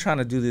I'm trying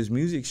to do this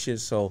music shit.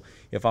 So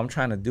if I'm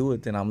trying to do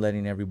it, then I'm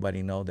letting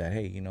everybody know that,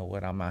 hey, you know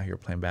what, I'm out here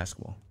playing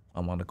basketball.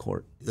 I'm on the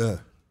court. Yeah.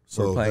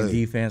 So we're playing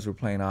defense, we're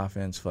playing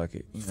offense. Fuck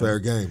it. Fair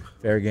game.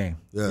 Fair game.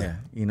 Yeah.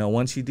 You know,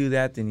 once you do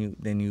that,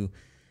 then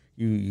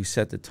you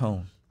set the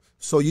tone.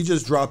 So you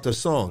just dropped a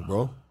song,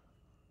 bro.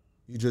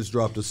 You just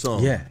dropped a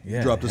song. Yeah.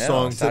 You dropped a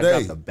song so today. I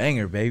dropped a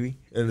banger, baby.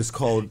 And it's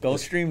called. Go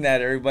stream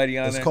that, everybody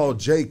on there. It's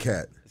called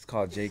J-Cat. It's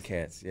called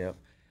J-Cats. Yep.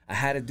 I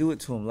had to do it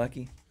to him,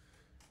 Lucky.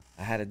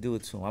 I had to do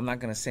it to him. I'm not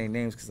gonna say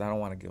names because I don't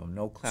want to give him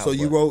no clout. So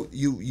you wrote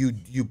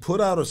you put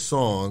out a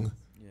song,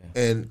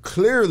 and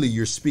clearly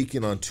you're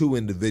speaking on two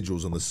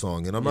individuals on the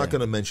song, and I'm not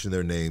gonna mention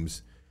their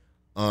names.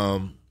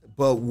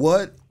 But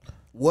what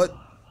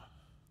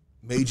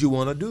made you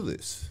want to do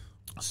this?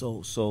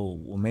 So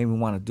what made me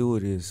want to do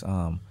it is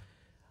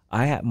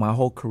I had my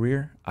whole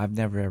career. I've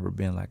never ever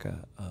been like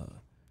a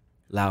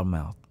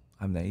loudmouth.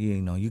 I'm not,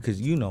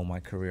 because you know my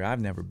career. I've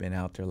never been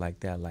out there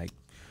like that, like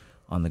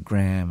on the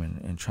gram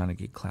and trying to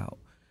get clout.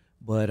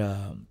 But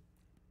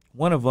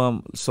one of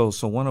them, so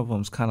one of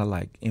them's kind of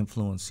like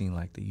influencing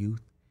like the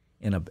youth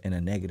in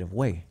a negative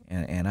way,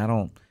 and I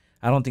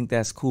don't think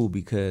that's cool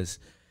because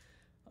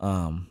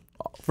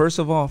first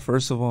of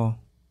all,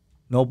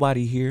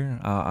 nobody here.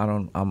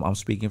 I'm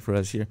speaking for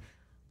us here.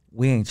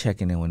 We ain't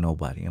checking in with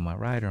nobody. Am I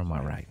right or am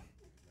I right?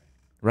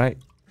 Right?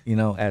 You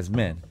know, as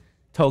men.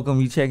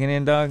 Tokum, you checking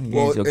in, dog?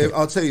 Well,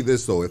 I'll tell you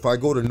this though. If I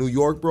go to New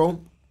York,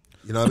 bro,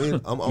 you know what I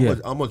mean?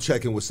 I'm gonna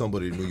check in with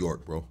somebody in New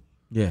York, bro.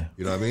 Yeah.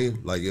 You know what I mean?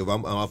 Like if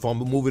I'm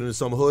moving into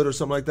some hood or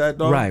something like that,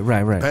 dog. Right.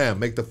 Bam,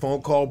 make the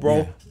phone call, bro.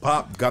 Yeah.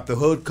 Pop, got the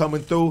hood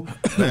coming through.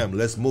 Bam,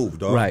 let's move,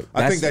 dog. Right.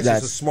 I think that's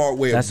just a smart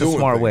way of doing it. That's a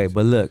smart way,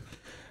 but look.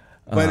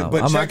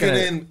 But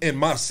checking in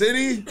my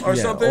city or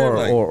something?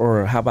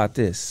 Or how about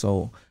this?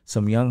 So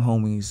some young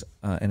homies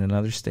in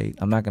another state.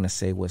 I'm not gonna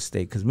say what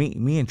state, because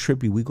me and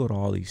Trippy, we go to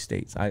all these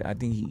states. I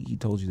think he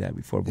told you that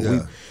before. But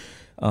we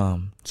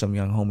some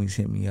young homies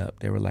hit me up.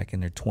 They were like in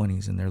their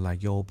 20s, and they're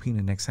like, "Yo,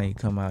 Opina, next time you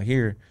come out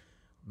here,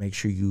 make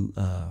sure you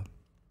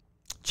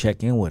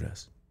check in with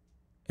us."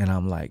 And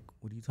I'm like,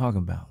 "What are you talking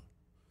about?"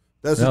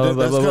 That's kind of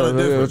different.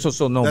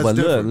 But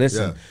look,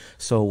 listen. Yeah.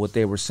 So what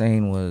they were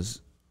saying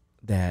was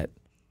that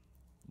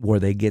where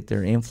they get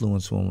their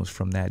influence was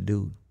from that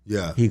dude.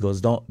 Yeah. He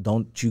goes,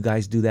 don't you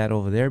guys do that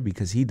over there,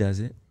 because he does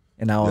it.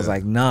 And I was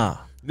like, nah.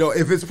 No,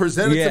 if it's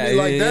presented to me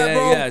like that,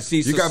 bro,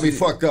 you got me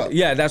fucked up.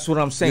 Yeah, that's what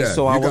I'm saying.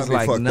 So I was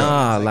like,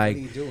 nah,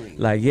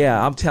 like,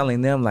 yeah, I'm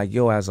telling them, like,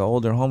 yo, as an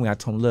older homie, I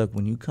told him, look,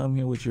 when you come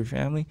here with your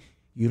family,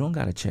 you don't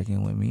got to check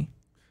in with me.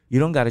 You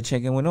don't got to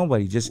check in with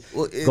nobody. Just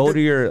go to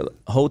your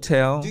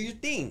hotel. Do your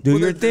thing. Do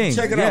your thing.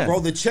 Check it out, bro.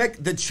 The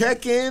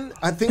check in.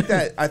 I think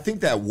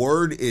that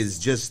word is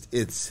just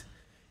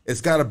it's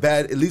got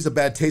it leaves a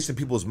bad taste in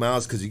people's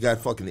mouths because you got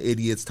fucking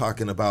idiots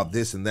talking about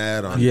this and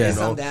that. I'm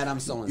that. I'm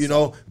so and so. You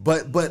know,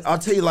 but I'll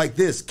tell you like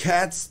this: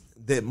 cats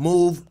that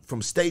move from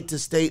state to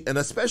state, and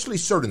especially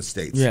certain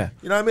states. Yeah.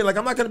 You know what I mean? Like,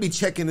 I'm not going to be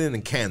checking in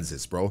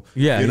Kansas, bro.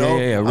 Yeah, you know?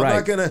 right. I'm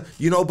not going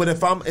to, but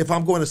if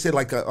I'm going to say,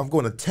 like, I'm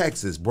going to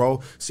Texas,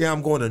 bro. Say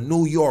I'm going to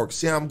New York.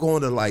 Say I'm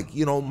going to, like,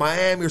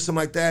 Miami or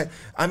something like that.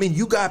 I mean,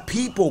 you got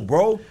people,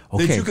 bro,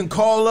 that you can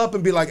call up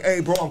and be like,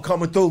 hey, bro, I'm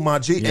coming through, my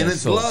G. And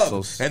it's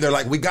love. And they're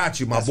like, we got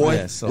you, my boy.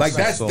 That's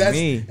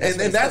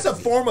a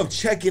form of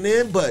checking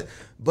in, but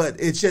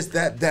it's just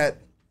that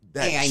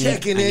I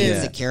checking need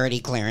in security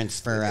clearance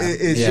for.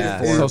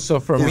 So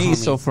for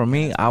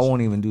me, I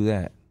won't even do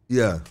that.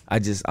 Yeah,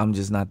 I'm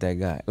just not that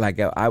guy. Like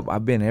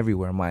I've been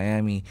everywhere,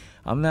 Miami.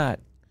 I'm not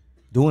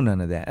doing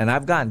none of that. And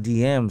I've gotten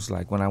DMs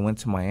like when I went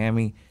to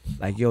Miami,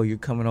 like, yo, you're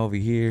coming over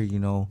here.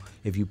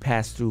 If you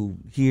pass through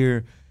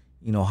here,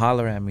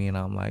 holler at me. And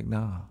I'm like,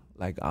 nah.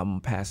 Like, I'm gonna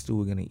pass through.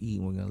 We're gonna eat.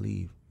 And we're gonna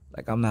leave.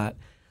 Like, I'm not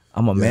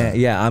I'm a man.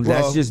 Yeah,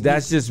 Well,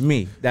 that's just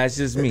me. That's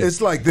just me.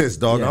 It's like this,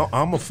 dog. Yeah.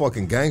 I'm a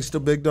fucking gangster,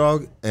 big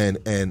dog. And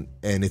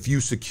if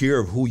you secure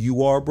of who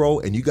you are, bro,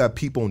 and you got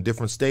people in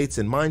different states,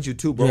 and mind you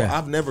too, bro, Yeah.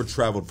 I've never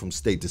traveled from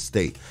state to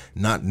state.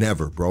 Not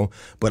never, bro.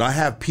 But I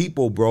have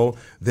people, bro,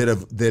 that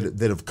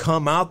have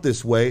come out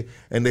this way,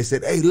 and they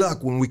said, hey,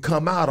 look, when we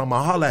come out, I'm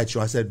gonna holler at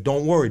you. I said,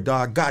 don't worry,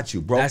 dog, I got you,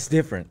 bro. That's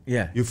different.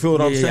 Yeah. You feel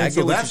what I'm saying? I get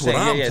So what that's you're what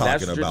saying. I'm That's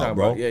talking what you're about, talking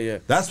bro. about. Yeah.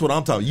 That's what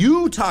I'm talking.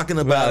 You talking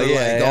about Well, it yeah,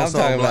 like yeah, on I'm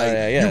something talking about like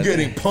it, yeah. you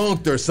getting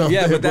punked or something.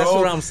 Yeah, but that's bro.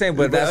 what I'm saying,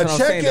 but that's a what I'm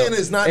saying, check-in though.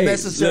 is not Hey,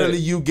 necessarily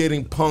look. you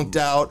getting punked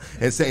out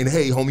and saying,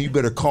 "Hey, homie, you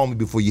better call me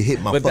before you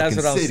hit my But fucking that's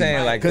what I'm city."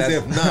 saying, like, because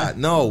that's- if not,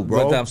 no,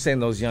 bro. But I'm saying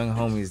those young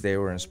homies, they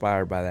were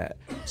inspired by that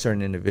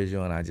certain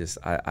individual, and I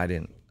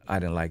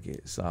didn't like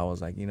it. So I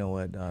was like, you know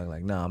what, dog?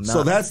 Like, no, I'm not.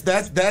 So that's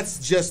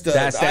just an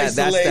that's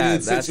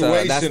isolated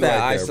situation that's that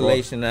right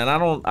isolation, and I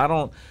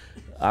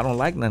don't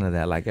like none of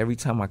that. Like every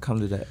time I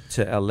come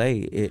to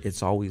LA,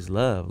 it's always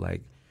love.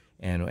 Like,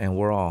 and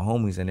we're all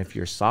homies. And if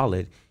you're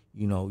solid,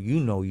 you know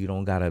you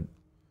don't gotta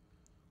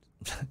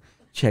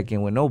check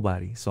in with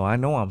nobody. So I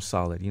know I'm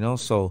solid. You know,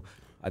 so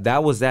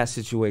that was that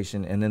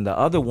situation. And then the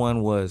other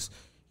one was,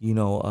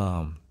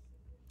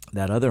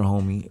 that other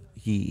homie.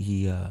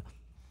 He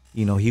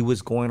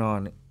was going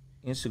on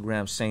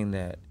Instagram saying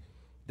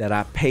that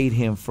I paid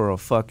him for a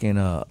fucking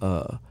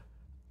a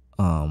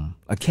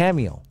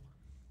cameo.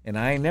 And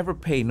I ain't never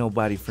paid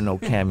nobody for no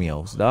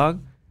cameos,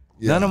 dog.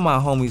 Yeah. None of my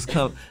homies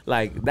come,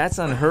 like, that's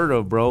unheard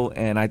of, bro.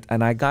 And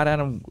I got at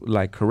him,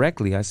 like,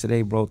 correctly. I said,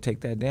 hey, bro,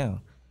 take that down.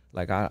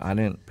 Like, I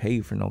didn't pay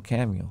you for no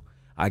cameo.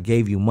 I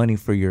gave you money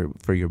for your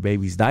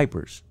baby's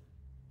diapers.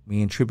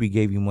 Me and Trippy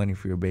gave you money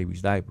for your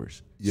baby's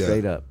diapers. Yeah.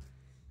 Straight up.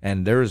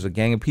 And there was a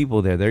gang of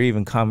people there. They're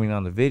even commenting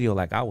on the video,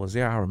 like, I was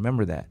there, I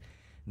remember that.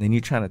 And then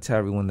you're trying to tell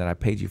everyone that I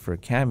paid you for a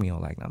cameo.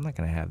 Like, I'm not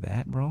going to have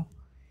that, bro.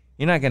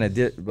 You're not going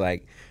to,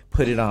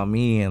 put it on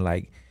me and,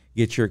 like,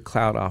 get your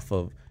clout off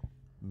of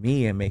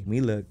me and make me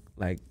look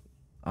like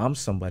I'm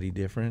somebody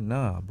different.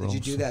 Nah, bro. Did you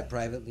do that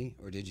privately,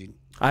 or did you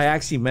I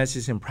actually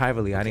messaged him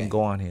privately. I didn't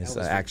go on his That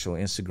was actual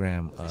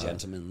Instagram.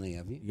 gentlemanly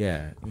of you?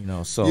 Yeah,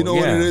 so You know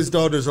what yeah. it is,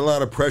 dog? There's a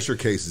lot of pressure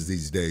cases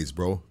these days,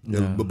 bro.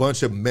 There's a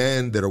bunch of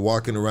men that are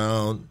walking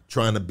around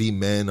trying to be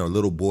men or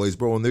little boys,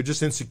 bro, and they're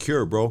just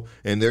insecure, bro.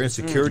 And their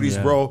insecurities,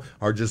 bro,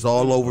 are just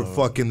all over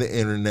fucking the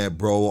internet,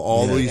 bro.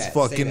 All these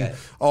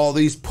all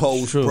these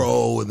posts,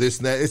 bro, and this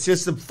and that. It's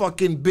just a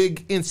fucking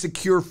big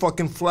insecure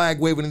fucking flag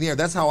waving in the air.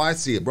 That's how I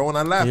see it, bro, and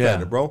I laugh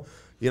at it, bro.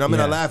 You know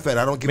what I mean? I laugh at it.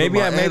 I don't give it my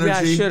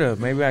energy.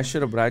 Maybe I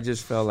should have, but I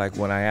just felt like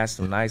when I asked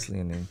him nicely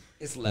and then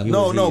It's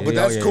level. But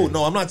that's cool.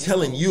 No, I'm not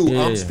telling you.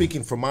 Yeah, I'm yeah.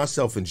 speaking for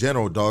myself in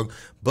general, dog.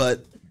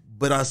 But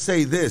I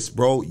say this,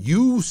 bro.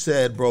 You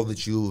said, bro,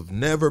 that you've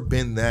never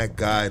been that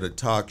guy to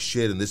talk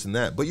shit and this and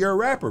that. But you're a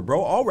rapper, bro.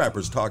 All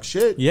rappers talk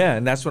shit. Yeah,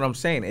 and that's what I'm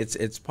saying.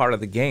 It's part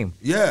of the game.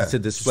 Yeah. To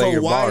display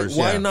your bars.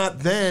 Why yeah. not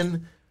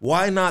then?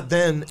 Why not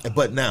then?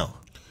 But now.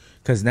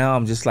 Cause now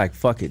I'm just like,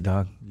 fuck it,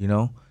 dog. You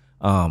know?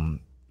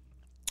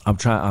 I'm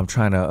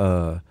trying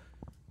to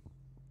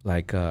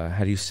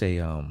how do you say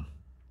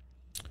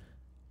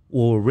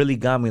what really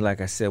got me,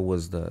 like I said,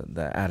 was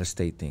the out of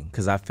state thing.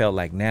 Cause I felt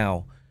like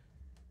now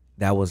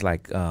that was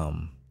like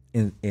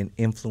in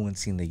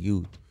influencing the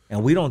youth.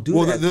 And we don't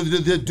do that.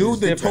 The dude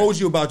that different. told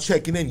you about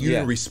checking in, you Yeah.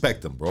 didn't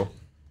respect him, bro.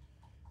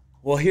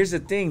 Well, here's the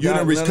thing, You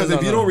dog. didn't because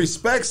if you don't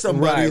respect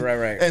somebody,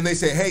 Right. and they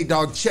say, "Hey,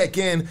 dog, check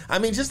in." I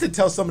mean, just to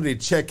tell somebody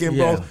to check in,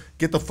 Yeah. bro,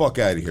 get the fuck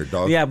out of here,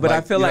 dog. Yeah, but I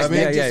feel you know like what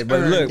I mean? yeah. But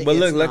earned. look,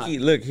 It's Lucky,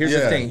 not- look. Here's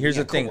Yeah. the thing. Here's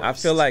Yeah, the thing.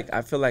 coerced.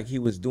 I feel like he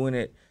was doing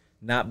it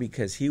not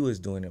because he was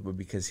doing it, but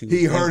because he was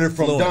He heard it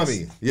from influenced.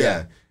 dummy.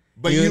 Yeah.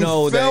 But You you,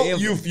 know, the felt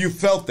inf- you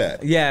felt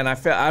that. Yeah, and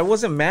I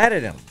wasn't mad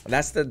at him.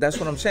 That's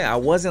what I'm saying. I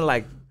wasn't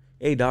like,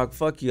 hey, dog,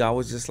 fuck you. I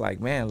was just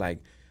like, man, like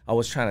I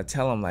was trying to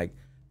tell him like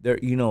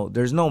there's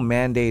no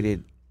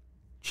mandated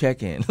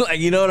check-in. Like,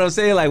 you know what I'm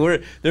saying?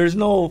 Like there's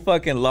no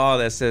fucking law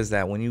that says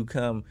that when you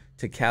come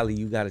to Cali,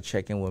 you got to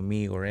check in with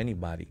me or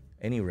anybody,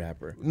 any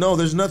rapper. No,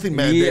 there's nothing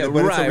mandated, Yeah,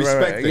 but right, it's a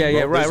respect right. thing. Yeah, bro.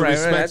 yeah, right, There's a right,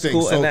 respect that's thing.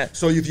 cool, So, and that-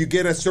 so if you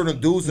get at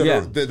certain dudes that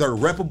Yeah. are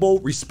reputable,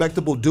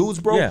 respectable dudes,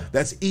 bro, Yeah.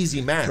 that's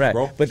easy math, Right,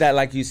 bro. but that,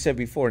 like you said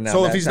before, now.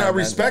 So if that he's time, not that-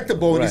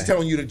 respectable and he's right.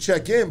 telling you to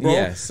check in, bro,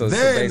 Yeah, so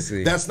then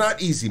basically- that's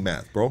not easy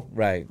math, bro.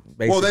 Right.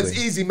 Well, that's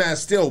basically. easy math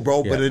still,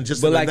 bro, but in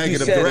just in a like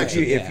negative you said,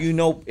 direction. If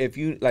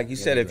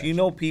you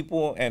know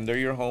people and they're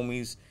your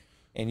homies,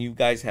 and you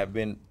guys have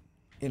been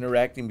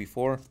interacting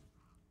before,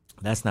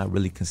 that's not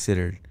really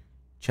considered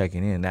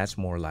checking in. That's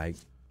more like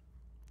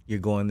you're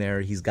going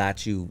there. He's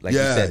got you. Like you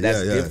said,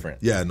 that's different.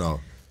 Yeah,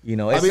 no. You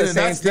know, it's the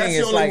same thing.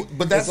 It's like,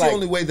 but that's it's the like-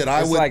 only way that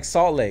I it's would. like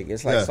Salt Lake.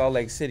 It's like Yeah. Salt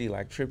Lake City.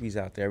 Like Trippy's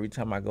out there. Every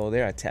time I go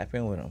there, I tap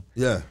in with him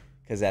Yeah,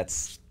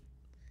 because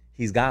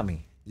he's got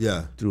me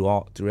yeah.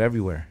 through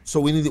everywhere. So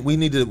we need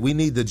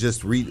to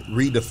just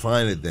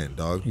redefine it then,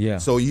 dog. Yeah.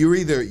 So you're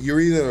either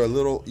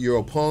you're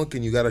a punk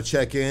and you got to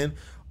check in,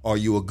 or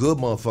you a good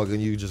motherfucker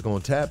and you just gonna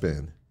tap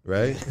in.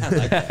 right?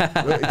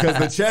 Because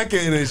the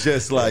check-in is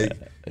just like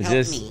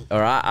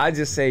I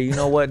just say, you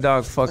know what,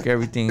 dog, fuck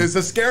everything. it's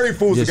the scary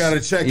fools who got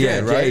to check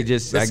in, right? The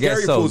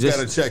scary so. fools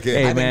got to check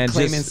in. Hey man,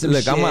 just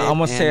look. I'm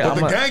gonna say. But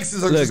the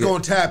gangsters are just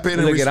gonna tap in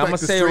and respect I'm gonna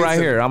the say it right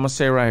streets here. I'm gonna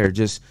say it right here.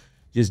 Just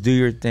do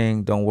your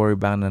thing. Don't worry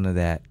about none of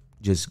that.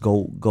 Just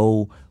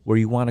go where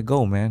you want to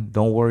go, man.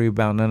 Don't worry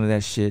about none of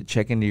that shit.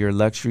 Check into your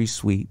luxury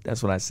suite.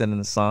 That's what I said in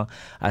the song.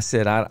 I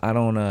said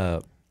I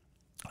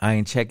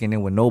ain't checking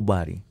in with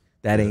nobody.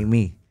 That ain't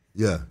me.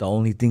 Yeah. The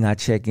only thing I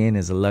check in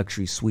is a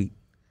luxury suite.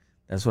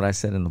 That's what I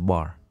said in the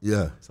bar.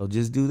 Yeah. So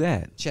just do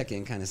that.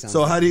 Check-in kind of sounds.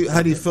 So how do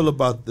you feel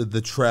about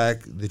the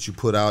track that you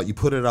put out? You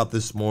put it out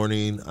this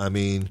morning. I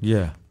mean,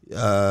 Yeah.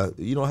 how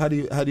do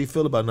you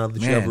feel about it now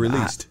that you have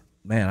released?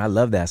 I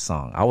love that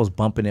song. I was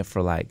bumping it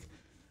for like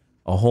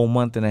a whole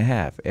month and a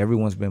half.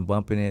 Everyone's been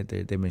bumping it.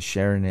 They've been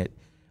sharing it.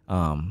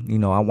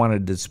 I wanted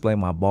to display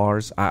my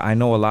bars. I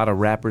know a lot of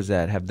rappers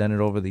that have done it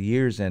over the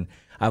years, and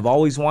I've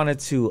always wanted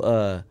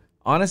to.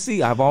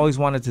 Honestly, I've always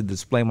wanted to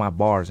display my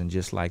bars and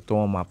just like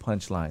throw in my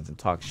punchlines and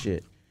talk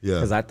shit. Yeah.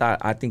 Because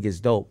I think it's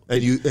dope.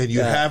 And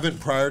you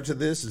haven't prior to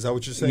this? Is that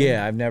what you're saying?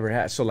 Yeah, I've never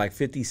had. So like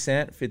 50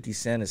 Cent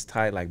is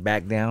tight, like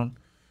Back Down.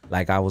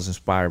 Like I was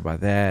inspired by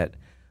that.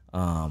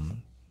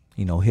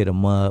 Hit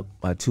 'Em Up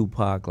by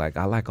Tupac. Like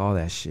I like all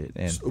that shit.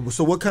 And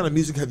so what kind of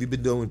music have you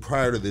been doing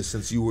prior to this?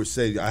 Since you were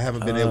saying I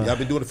haven't been able. I've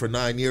been doing it for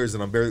 9 years,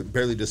 and I'm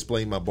barely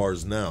displaying my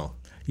bars now.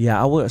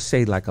 Yeah, I would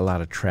say like a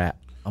lot of trap.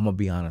 I'm gonna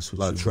be honest with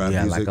you. A lot of trap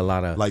music. like a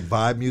lot of like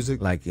vibe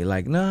music. Like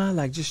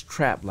just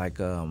trap, like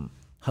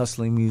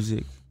hustling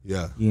music.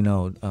 Yeah. Getting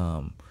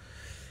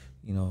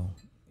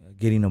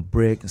a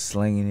brick and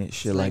slinging it,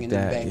 shit Slinging like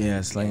that. and banging.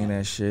 Yeah, slinging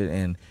that shit,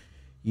 and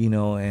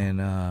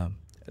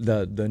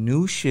the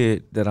new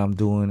shit that I'm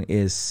doing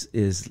is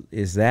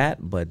that,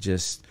 but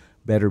just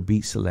better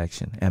beat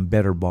selection and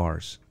better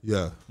bars.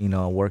 Yeah.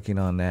 Working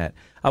on that.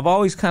 I've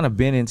always kind of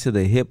been into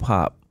the hip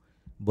hop,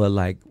 but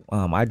like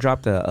I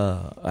dropped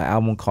a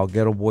album called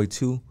Ghetto Boy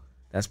 2.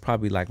 That's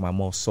probably like my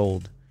most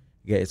sold.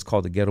 Yeah, it's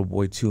called the Ghetto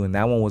Boy 2, and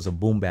that one was a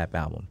boom bap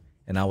album.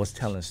 And I was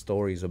telling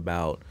stories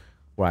about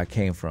where I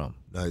came from.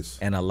 Nice.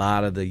 And a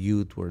lot of the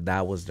youth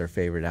that was their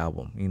favorite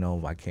album.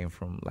 I came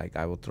from, like,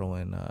 I would throw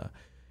in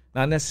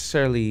not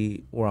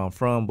necessarily where I'm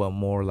from, but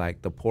more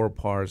like the poor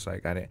parts.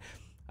 Like I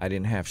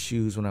didn't have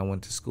shoes when I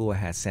went to school. I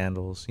had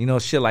sandals,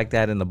 shit like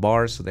that in the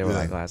bars. So they were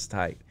like, "Oh, that's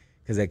tight,"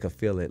 because they could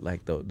feel it,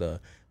 like the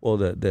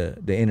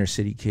inner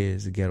city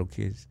kids, the ghetto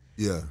kids.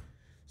 Yeah.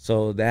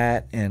 So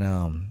that and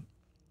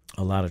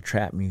a lot of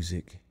trap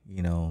music,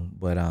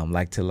 but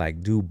like to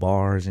like do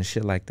bars and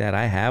shit like that.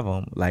 I have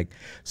them like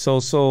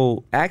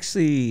so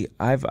actually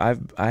I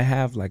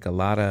have like a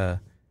lot of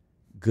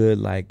good,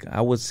 like I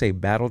would say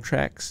battle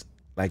tracks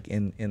like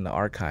in the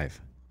archive.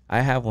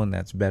 I have one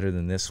that's better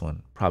than this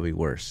one, probably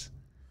worse.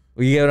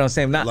 You get what I'm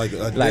saying? Not like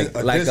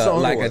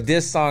a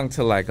diss song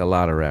to like a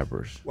lot of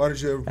rappers. Why did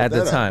you ever put at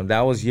the that time? out?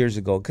 That was years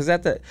ago. Because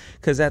at that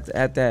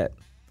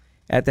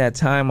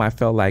time, I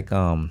felt like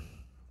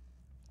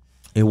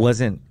it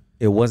wasn't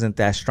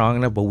that strong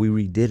enough, but we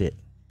redid it.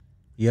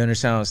 You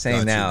understand what I'm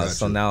saying? Gotcha.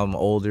 So now I'm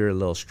older, a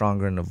little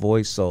stronger in the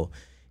voice, so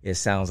it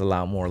sounds a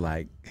lot more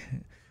like.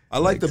 I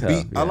like the tough,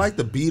 beat. yeah. I like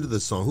the beat of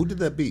the song. Who did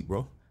that beat,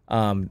 bro?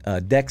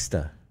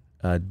 Dexta,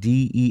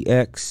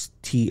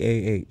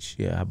 DEXTAH.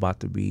 Yeah, I bought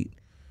the beat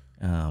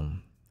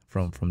from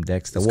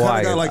Dexta. It's kind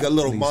of got like a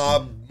little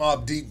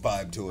mob deep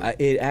vibe to it.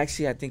 It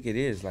actually, I think it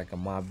is like a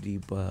Mobb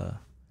Deep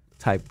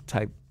type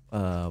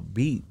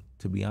beat.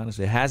 To be honest,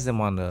 it has them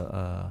on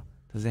the.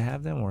 Does it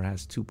have them or it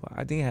has Tupac?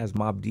 I think it has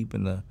Mobb Deep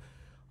on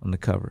the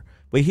cover.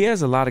 But he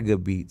has a lot of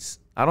good beats.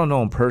 I don't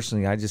know him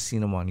personally. I just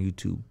seen him on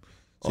YouTube.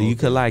 So you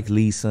could like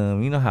lease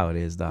him. You know how it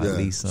is, dog. Yeah.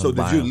 Lease him. So did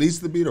buy you him. lease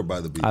the beat or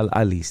buy the beat?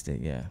 I leased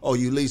it. Yeah. Oh,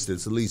 you leased it.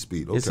 It's a lease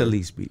beat. Okay. It's a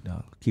lease beat,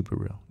 dog. Keep it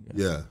real.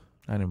 Yeah.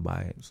 I didn't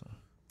buy it. So.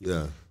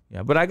 Yeah.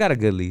 Yeah, but I got a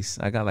good lease.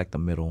 I got like the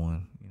middle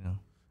one,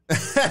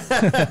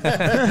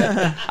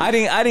 I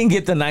didn't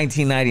get the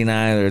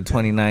 $19.99 or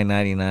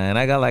 $29.99.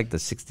 I got like the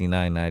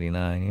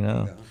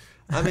 $69.99.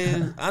 I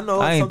mean, I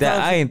know. I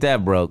ain't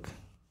that broke.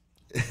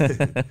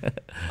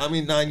 I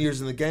mean, 9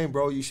 years in the game,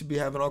 bro. You should be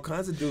having all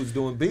kinds of dudes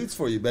doing beats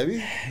for you,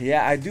 baby.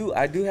 Yeah, I do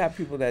have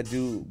people that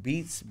do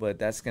beats, but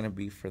that's gonna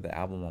be for the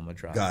album I'm gonna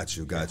drop. Got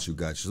you.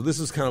 So this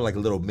is kind of like a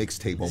little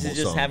mixtape almost. This is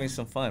just song. having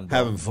some fun, bro.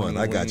 Having fun.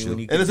 I got you. When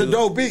And can it's a do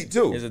dope beat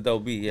too. It's a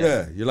dope beat. Yeah.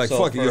 Yeah. You're like,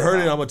 fuck it. You heard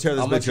it. I'm gonna tear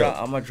this bitch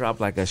up. I'm gonna drop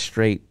like a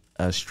straight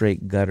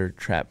gutter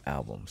trap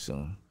album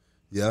soon.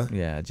 Yeah.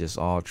 Yeah, just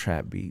all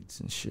trap beats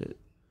and shit.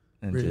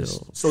 And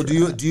just So do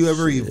you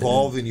ever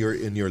evolve in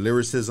your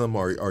lyricism,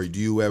 or do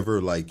you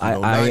ever, like,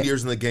 9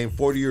 years in the game,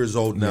 40 years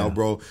old now,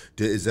 bro?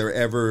 Is there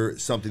ever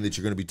something that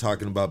you're going to be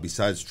talking about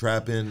besides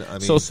trapping? I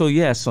mean,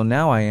 so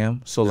now I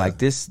am. So like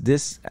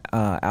this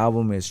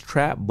album is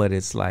trap, but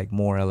it's like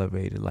more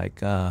elevated.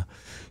 Like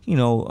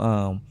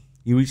you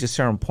reach a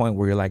certain point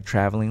where you're like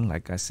traveling.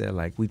 Like I said,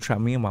 like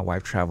me and my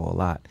wife travel a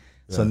lot.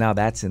 So now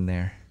that's in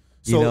there.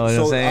 You know what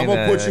I'm saying? I'm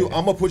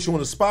gonna put you on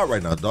the spot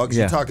right now, dog. 'Cause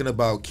Yeah. You're talking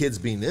about kids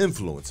being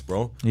influenced,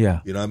 bro.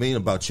 Yeah. You know what I mean?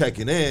 About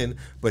checking in,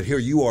 but here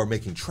you are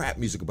making trap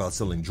music about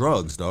selling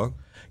drugs, dog.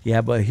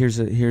 Yeah, but here's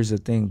the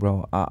thing,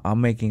 bro. I'm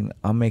making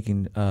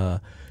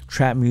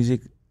trap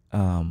music,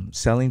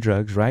 selling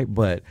drugs, right?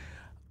 But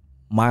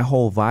my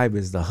whole vibe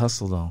is the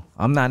hustle, though.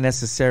 I'm not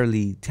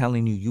necessarily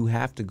telling you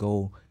have to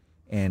go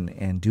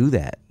and do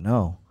that.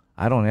 No,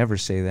 I don't ever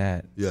say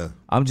that. Yeah.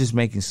 I'm just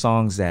making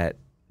songs that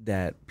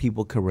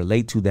people could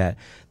relate to that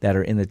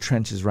are in the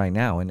trenches right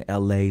now in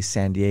L.A.,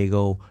 San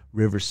Diego,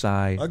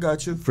 Riverside. I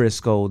got you.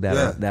 Frisco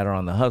that are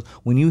on the hustle.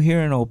 When you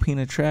hear an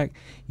Opina track,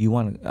 you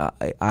want to.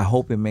 I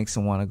hope it makes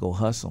them want to go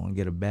hustle and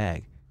get a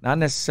bag. Not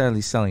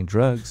necessarily selling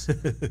drugs.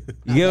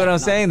 You get what I'm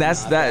saying?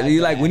 That's that.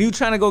 You like when you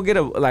trying to go get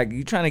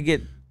you trying to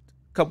get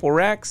a couple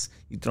racks,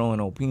 you throw in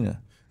Opina.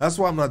 That's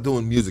why I'm not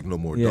doing music no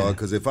more, Yeah. dog.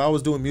 Because if I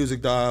was doing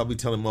music, dog, I'll be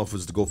telling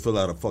motherfuckers to go fill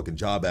out a fucking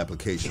job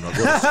application or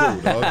go to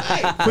school,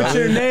 dog. Put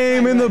your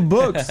name in the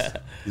books.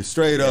 You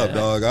straight up,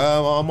 dog.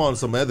 I'm on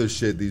some other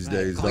shit these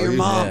days, Call dog. your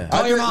mom. Yeah.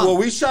 Call your mom. Well,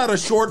 we shot a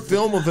short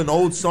film of an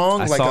old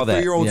song, I like saw a that,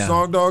 3-year-old yeah.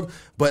 song, dog.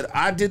 But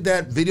I did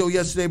that video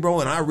yesterday,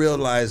 bro, and I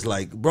realized,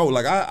 like, bro,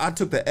 like I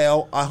took the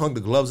L, I hung the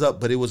gloves up,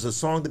 but it was a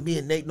song that me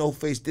and Nate No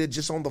Face did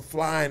just on the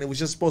fly, and it was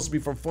just supposed to be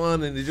for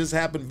fun, and it just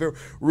happened very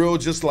real,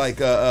 just like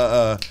give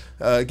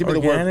me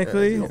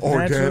Organically? the word.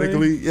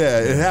 Organically, yeah,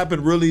 it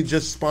happened really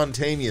just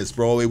spontaneous,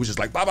 bro. It was just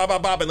like bop, bop,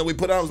 bop, bop, and then we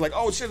put it out. I was like,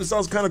 oh shit, it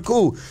sounds kind of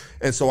cool.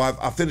 And so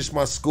I finished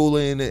my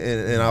schooling,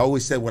 and I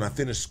always said when I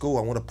finish school,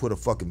 I want to put a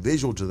fucking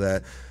visual to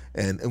that.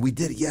 And we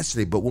did it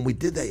yesterday, but when we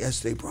did that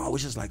yesterday, bro, I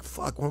was just like,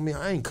 fuck, I mean,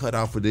 I ain't cut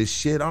out for this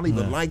shit. I don't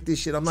even like this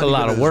shit. I'm not a even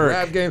lot in of this work.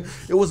 rap game.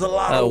 It was a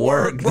lot of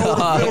work, bro,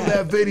 dog. to film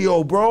that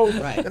video, bro.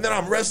 Right. And then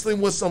I'm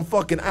wrestling with some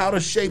fucking out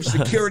of shape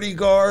security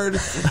guard,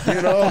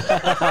 you know?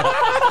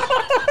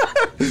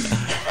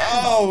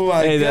 Oh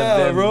my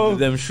god, bro!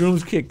 Them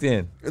shrooms kicked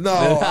in. No,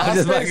 I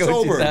just stayed fucking with you,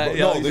 sober. dog.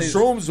 Yo, No, you the stayed-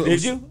 shrooms.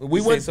 Did you? We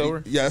You went stayed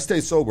sober? Yeah, I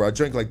stayed sober. I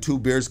drank like 2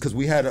 beers because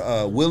we had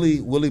Willie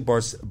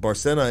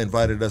Barcena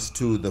invited us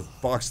to the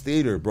Fox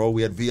Theater, bro.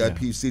 We had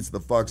VIP seats at the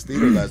Fox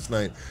Theater last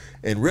night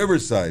in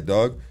Riverside,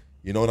 dog.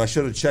 You know, and I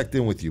should have checked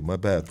in with you. My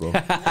bad, bro.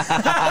 Hey,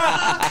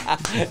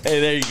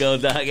 there you go,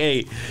 dog.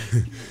 Hey,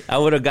 I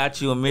would have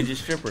got you a midget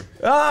stripper.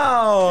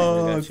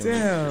 Oh, Got you,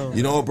 damn.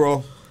 You know,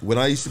 bro, when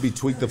I used to be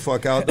tweaked the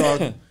fuck out,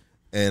 dog,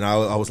 and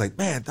I was like,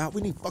 man, dog,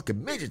 we need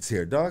fucking midgets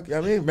here, dog. You know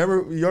what I mean?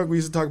 Remember, young, we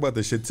used to talk about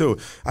this shit too.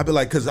 I'd be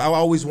like, because I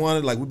always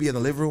wanted, like, we'd be in the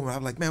living room, and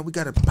I'm like, man, we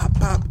got to pop,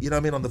 pop, you know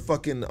what I mean, on the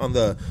fucking, on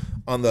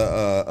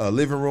the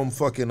living room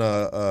fucking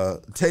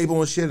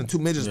table and shit, and 2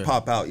 midgets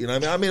pop out, you know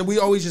what I mean? We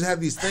always just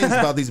have these things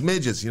about these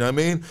midgets, you know what I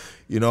mean?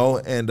 You know,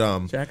 and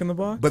Jack in the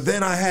Box? But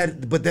then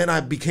I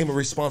became a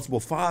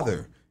responsible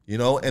father. You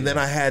know, and then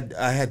I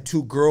had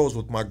 2 girls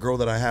with my girl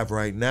that I have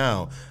right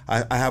now.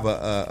 I have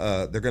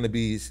they're going to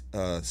be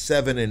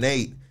 7 and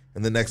 8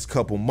 in the next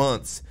couple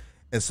months,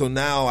 and so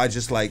now I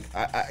just like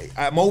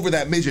I'm over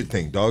that midget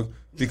thing, dog.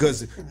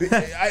 Because and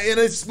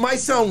it might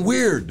sound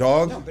weird,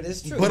 dog. No, but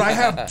it's true. But I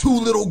have 2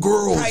 little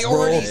girls,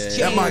 Priorities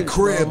bro, at my change,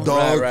 crib, bro.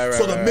 dog. Right,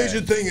 so the right.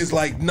 midget thing is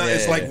like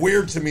it's like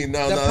weird to me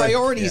now. The now.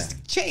 priorities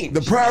change.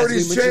 The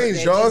priorities As we mature,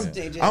 change, dog.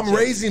 they just I'm change.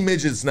 raising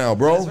midgets now,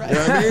 bro. That's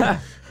right. You know what I mean?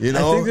 You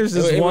know, I think there's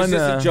this It one. was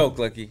just a joke,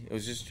 Lucky. It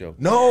was just a joke.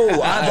 No,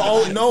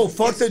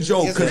 fuck the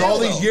joke. it's Because all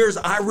real, these though. years,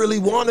 I really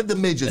wanted the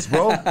midgets,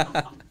 bro.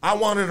 I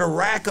wanted to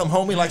rack them,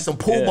 homie, like some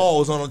pool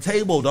balls on a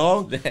table,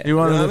 dog. You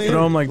wanted know to what I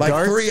throw them mean? like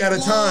darts? 3 at a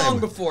Long time.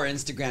 before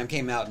Instagram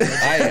came out.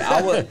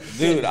 I was,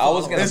 dude. I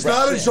was gonna. It's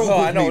not a joke No,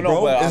 with I know, me, no,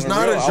 bro. but It's on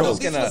not the a real,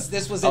 joke.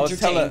 This was I was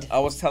entertained. I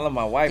was telling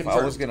my wife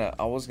I was Confirmed.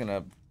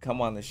 gonna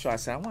come on the show. I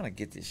said I want to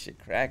get this shit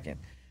cracking.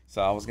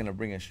 So I was gonna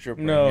bring a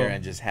stripper No. in here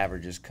and just have her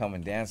just come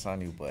and dance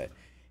on you. But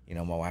you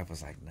know, my wife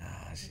was like, nah.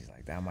 She's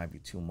like, that might be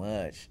too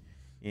much.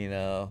 You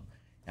know.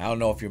 I don't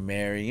know if you're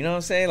married. You know what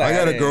I'm saying? Like, I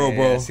got a girl,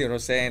 bro. See what I'm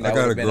saying? I That got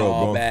would a have been girl,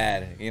 all bro.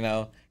 bad. You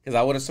know, because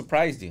I would have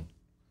surprised you.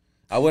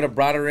 I would have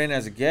brought her in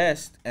as a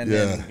guest and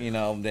then, you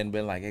know, then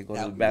been like, hey, go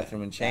to the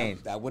bathroom and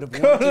change. That would have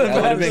been. That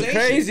would have been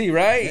crazy,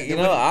 right? You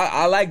know,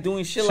 I like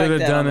doing shit like Shoulda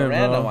that done on the it, bro.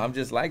 random. I'm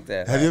just like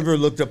that. Have you ever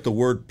looked up the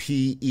word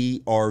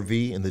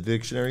PERV in the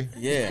dictionary?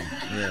 Yeah,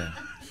 yeah.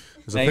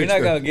 There's Now, you're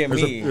not gonna get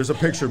me. There's a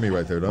picture of me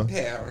right there, dog.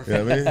 Yeah. You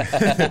know what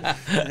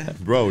I mean?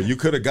 Bro, you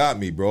could have got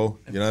me, bro.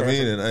 You know what I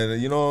mean? And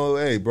you know,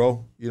 hey,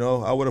 bro, you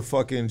know, I would have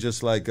fucking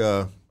just like,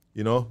 you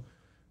know,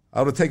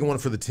 I would have taken one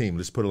for the team.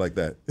 Let's put it like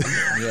that.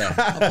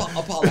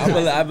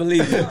 Apologize. I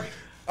believe you.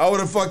 I would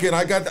have fucking,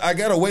 I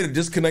got a way to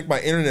disconnect my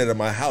internet at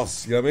my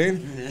house. You know what I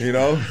mean? You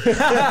know?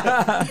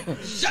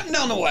 Shutting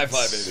down the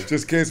Wi-Fi, baby.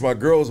 Just in case my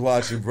girl's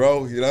watching,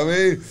 bro. You know what I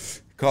mean?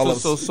 Call up.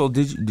 So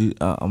did you?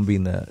 I'm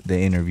being the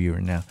interviewer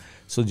now.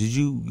 So did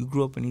you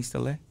grew up in East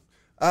LA?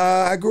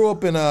 I grew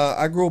up in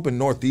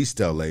Northeast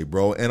LA,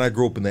 bro, and I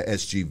grew up in the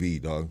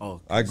SGV, dog. Oh,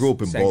 I grew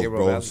up in San both,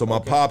 Gabriel bro. Valley? So my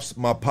Okay.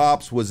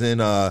 pops was in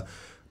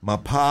my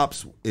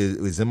pops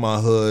is in my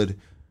hood,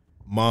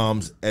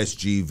 mom's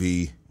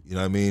SGV, you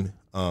know what I mean?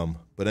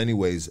 But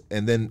anyways,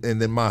 and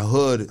then my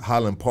hood,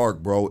 Highland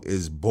Park, bro,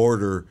 is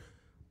border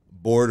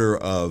border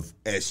of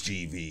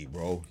SGV,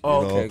 bro.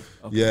 Oh, You know? okay.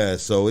 Yeah,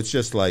 so it's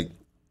just like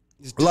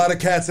a lot of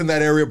cats in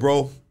that area,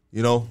 bro.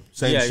 You know,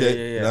 same Yeah, shit.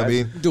 yeah. You know what I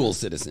mean? Dual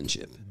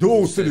citizenship.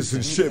 Dual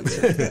citizenship.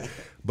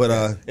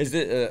 But Is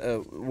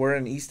it? We're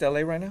in East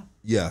LA right now.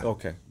 yeah.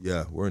 Okay.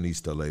 Yeah, we're in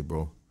East LA,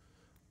 bro.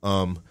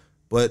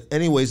 But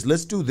anyways,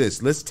 let's do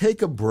this. Let's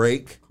take a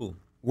break. Cool.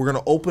 We're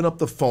gonna open up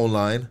the phone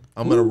line.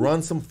 I'm gonna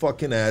run some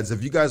fucking ads.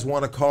 If you guys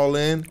want to call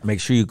in,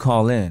 Make sure you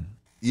call in.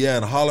 yeah,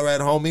 and holler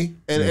at homie.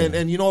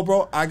 And you know,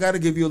 bro, I got to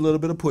give you a little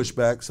bit of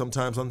pushback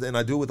sometimes, and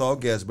I do with all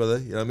guests, brother.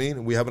 You know what I mean?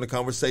 And we having a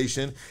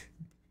conversation.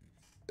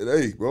 And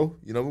hey, bro,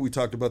 you know, we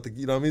talked about the,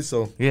 you know what I mean?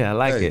 So Yeah, I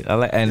like hey,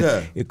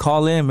 it. You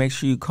call in. Make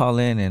sure you call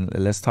in and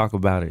let's talk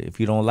about it. If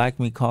you don't like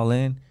me, call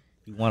in.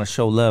 If you want to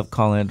show love,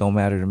 call in. Don't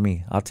matter to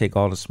me. I'll take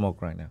all the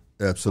smoke right now.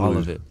 Absolutely.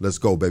 All of it. Let's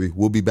go, baby.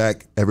 We'll be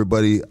back.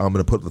 Everybody, I'm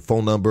going to put the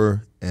phone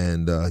number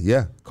and,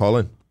 yeah, call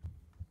in.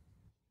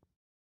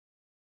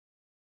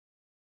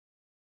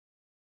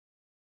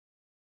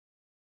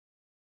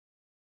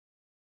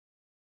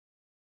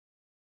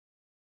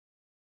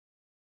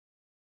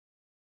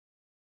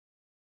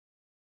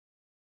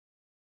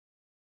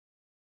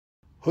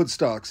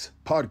 Hoodstocks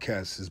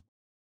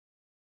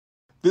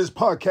This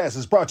podcast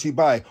is brought to you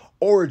by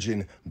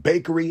Origin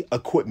Bakery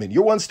Equipment,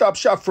 your one-stop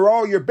shop for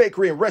all your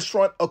bakery and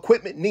restaurant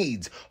equipment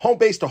needs.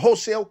 Home-based to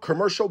wholesale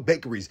commercial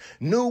bakeries,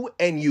 new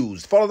and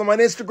used. Follow them on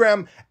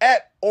Instagram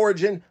at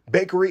Origin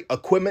Bakery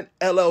Equipment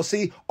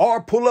LLC,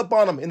 or pull up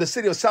on them in the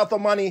city of South El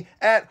Monte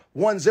at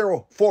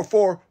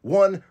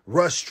 10441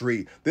 Rush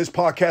Street. This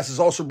podcast is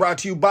also brought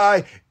to you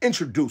by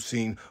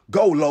introducing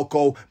Go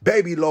Loco,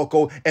 Baby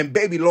Loco, and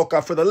Baby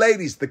Loca for the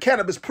ladies, the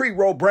cannabis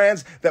pre-roll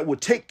brands that will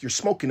take your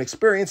smoking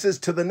experiences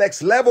to the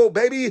next level,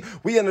 baby.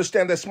 We understand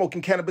that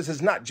smoking cannabis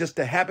is not just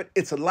a habit,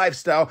 it's a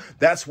lifestyle.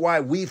 That's why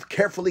we've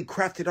carefully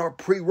crafted our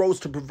pre-rolls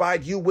to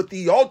provide you with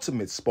the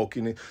ultimate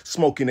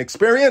smoking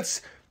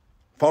experience.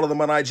 Follow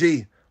them on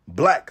IG,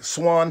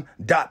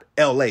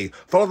 blackswan.la.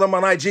 Follow them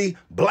on IG,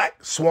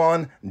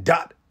 blackswan.la.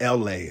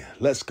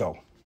 Let's go.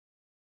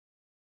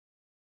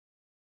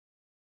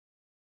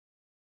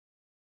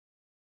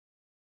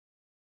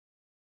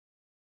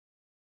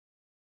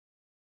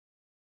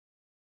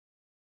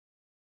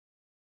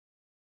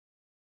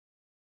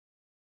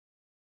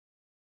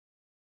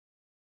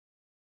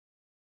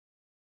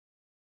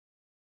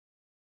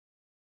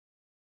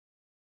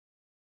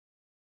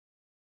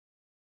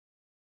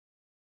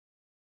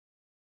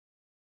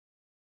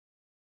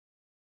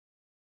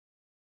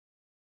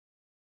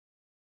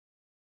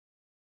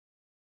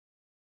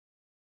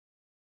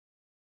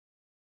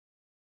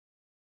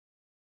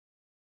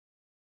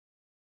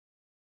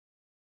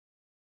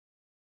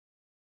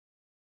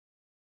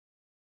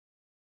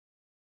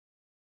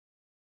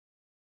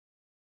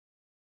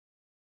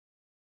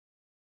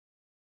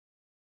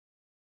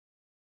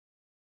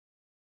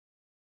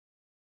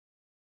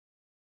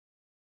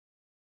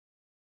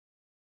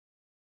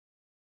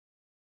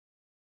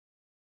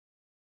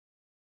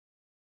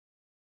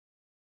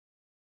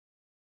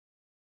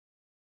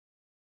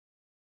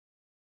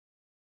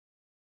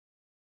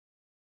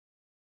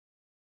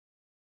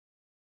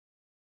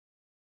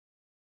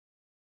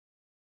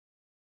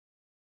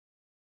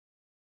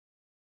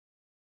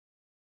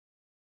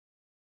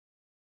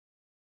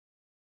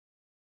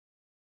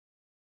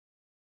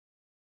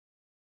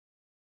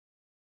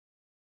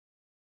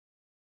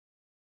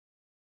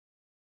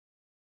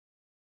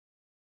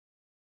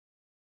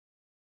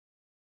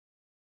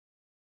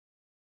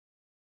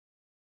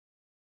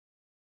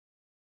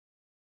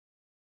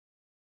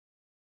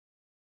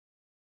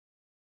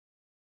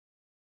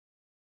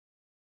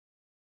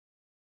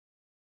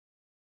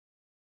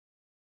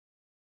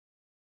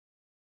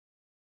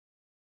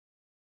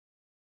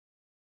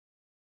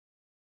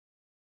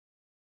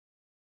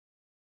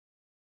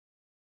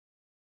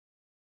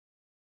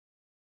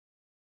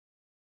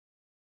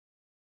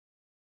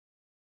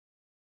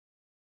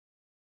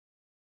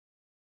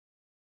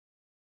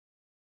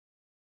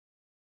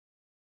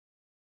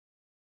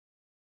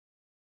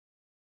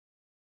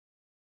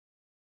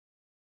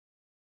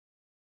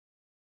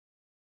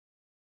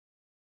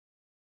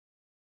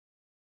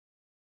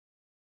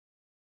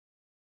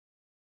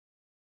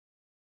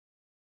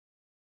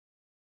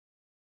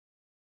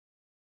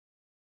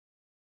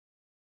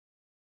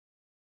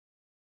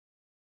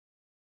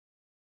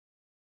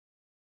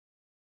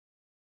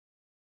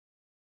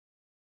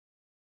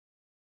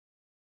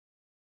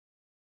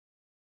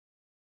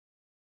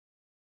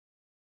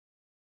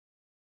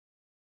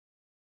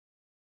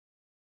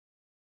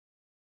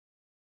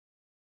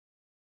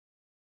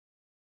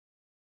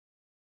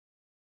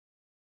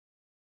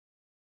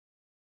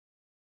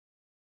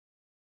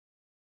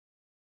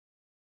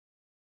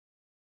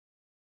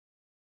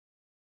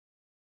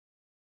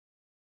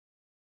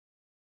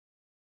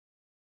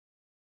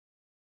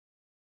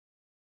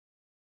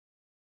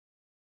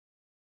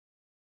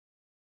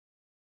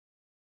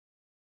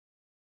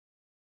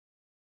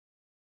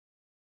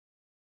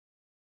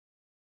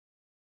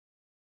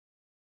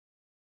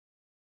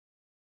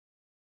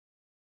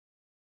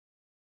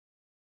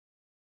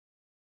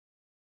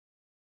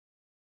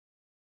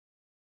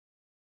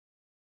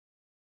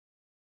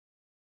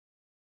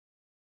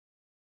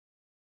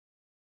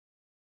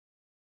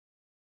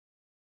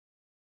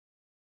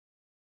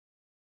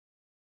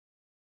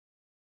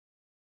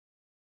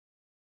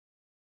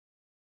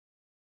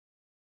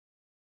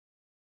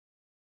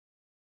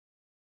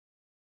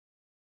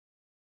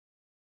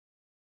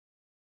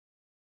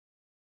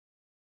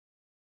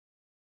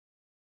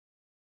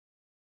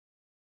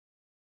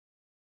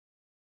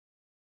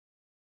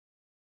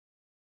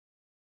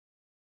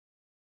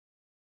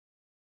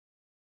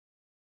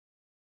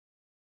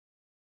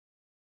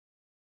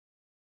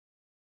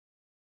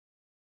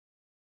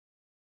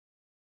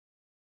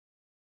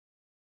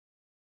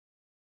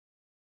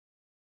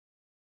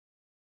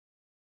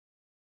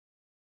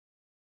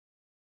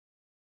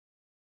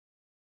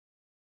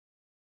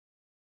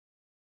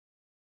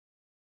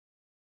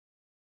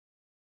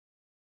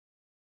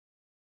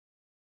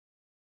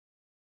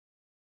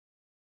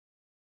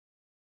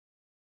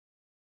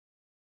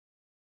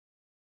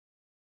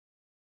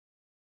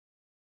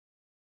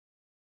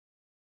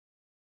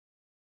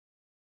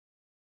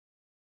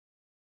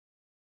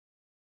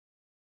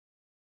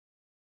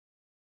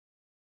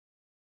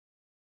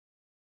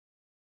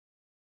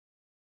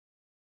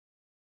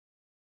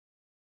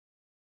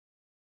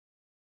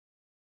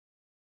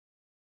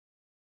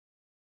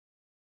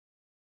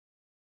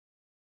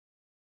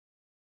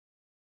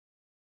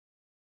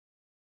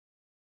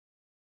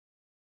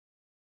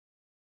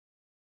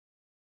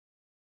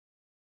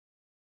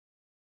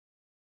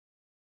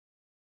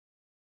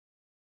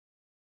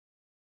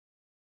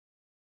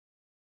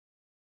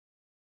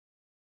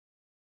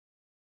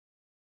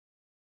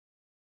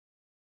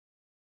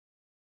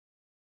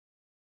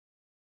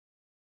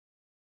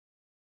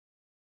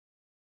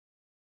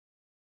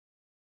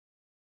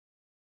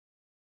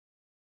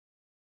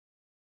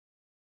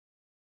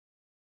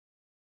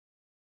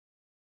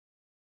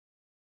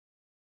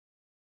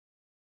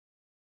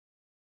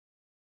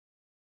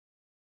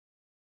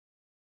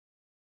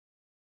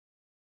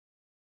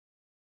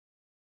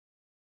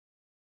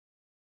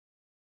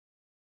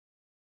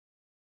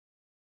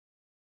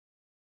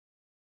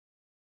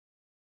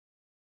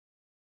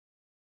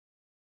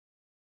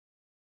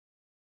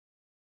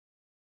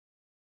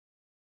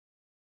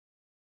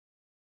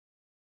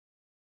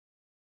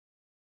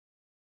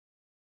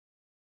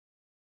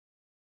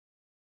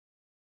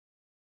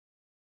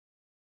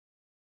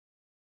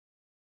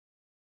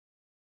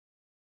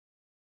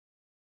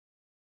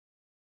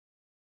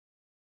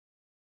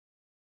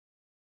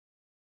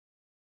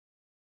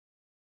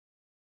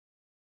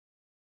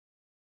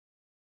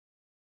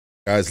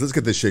 Guys, let's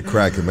get this shit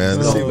cracking, man.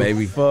 Let's see, baby.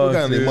 We got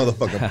any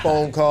motherfucking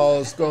phone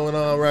calls going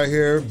on right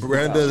here.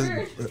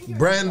 Brenda,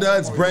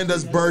 it's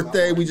Brenda's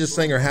birthday. We just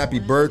sang her happy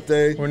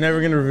birthday. We're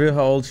never going to reveal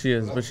how old she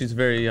is, but she's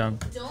very young.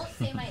 Don't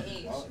say my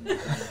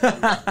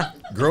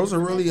age. Girls are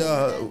really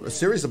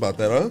serious about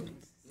that, huh?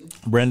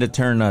 Brenda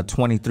turned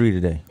 23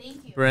 today. Thank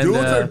you. Brenda,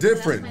 Dudes are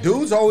different.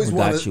 Dudes always We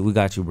want got you. We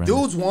got you, Brenda.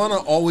 Dudes want to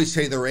always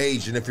say their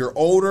age, and if you're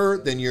older,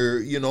 then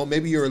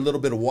maybe you're a little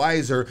bit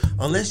wiser,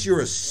 unless you're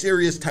a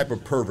serious type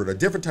of pervert, a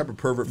different type of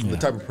pervert from the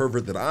type of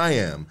pervert that I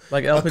am.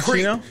 Like Al A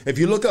creep. Pacino? If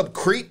you look up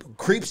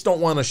creeps don't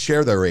want to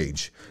share their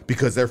age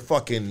because they're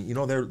fucking,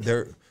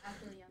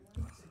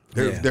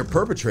 they're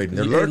perpetrating,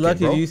 they're Hey, lurking, Lucky,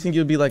 bro. do you think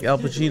you'll be like Al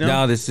Pacino?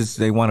 No, this is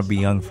they want to be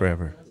young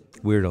forever.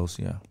 Weirdos,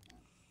 yeah.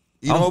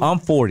 I'm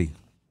 40.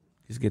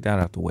 Just get that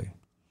out the way.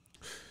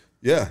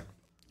 Yeah.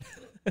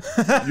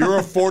 You're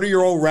a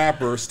 40-year-old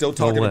rapper still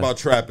talking what? about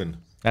trapping.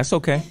 That's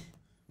okay.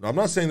 I'm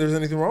not saying there's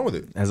anything wrong with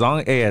it. As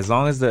long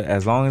as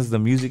the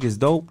music is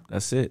dope,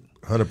 that's it.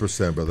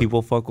 100%, brother.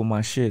 People fuck with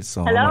my shit,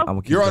 so Hello? I'm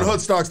gonna keep You're on going.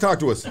 Hood Stocks. Talk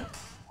to us.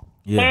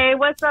 Yeah. Hey,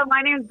 what's up?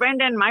 My name's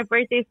Brendan. My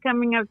birthday's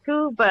coming up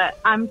too, but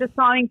I'm just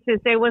calling to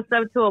say what's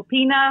up to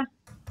Opina.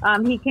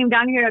 He came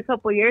down here a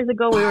couple years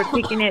ago. We were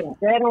kicking it at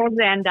Bettles,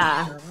 and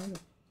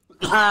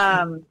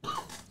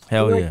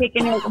Hell we were yeah.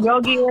 kicking it.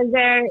 Yogi was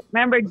there.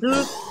 Remember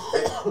Duke?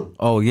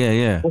 Oh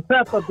yeah. What's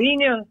up,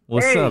 Opina?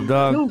 What's Hey, up,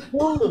 dog? Duke,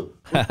 fool.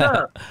 What's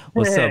up?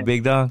 What's up,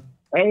 big dog?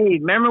 Hey,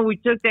 remember we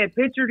took that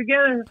picture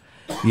together?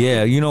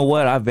 Yeah, you know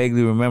what? I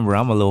vaguely remember.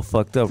 I'm a little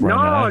fucked up right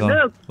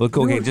now. Look,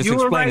 Okay, you- just you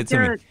were explain right it to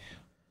there. me.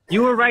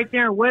 You were right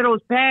there in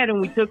Widow's pad,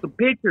 and we took a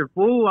picture,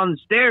 fool, on the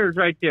stairs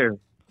right there.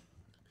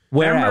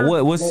 Where at?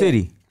 Remember? What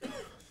city?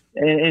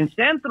 In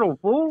Central,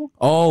 fool.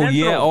 Oh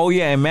Central.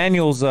 yeah,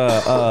 Emmanuel's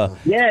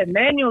Yeah,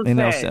 Manuel's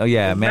pad.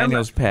 yeah, Remember?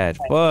 Emmanuel's pad.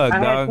 Fuck, I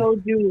had dog.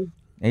 told you.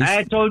 Ain't- I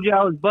had told you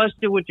I was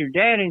busted with your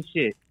dad and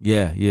shit.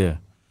 Yeah.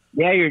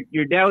 Yeah,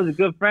 your dad was a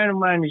good friend of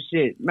mine and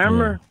shit.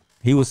 Remember?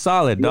 He was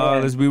solid, dog.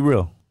 Yeah. Let's be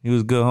real. He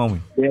was a good homie.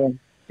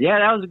 Yeah,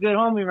 that was a good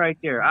homie right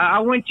there. I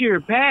went to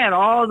your pad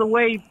all the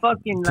way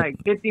fucking like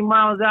 50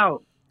 miles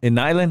out. In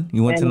Nyland?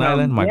 You went to And,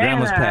 Nyland? My yeah,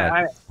 grandma's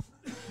pad.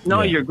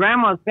 No, Yeah. your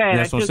grandma's pad.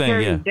 That's I what I'm took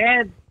care saying, of your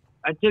dad.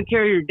 I took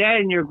care of your dad,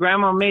 and your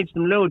grandma made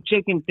some little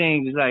chicken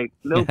things, like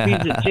little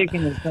piece of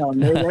chicken or something.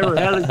 They were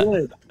hella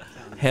good.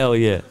 Hell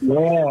yeah.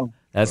 Yeah.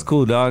 That's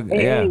cool, dog.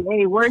 Hey, yeah.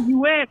 hey, where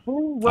you at,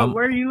 fool?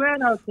 Where you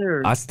at out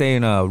there? I stay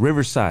in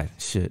Riverside.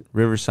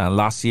 Riverside.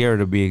 La Sierra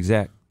to be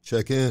exact.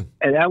 Check in.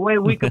 And that way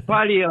we could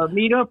probably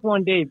meet up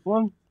one day,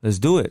 fool. Let's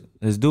do it.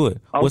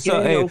 What's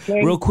up? Hey,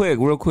 Okay. real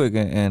quick,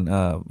 and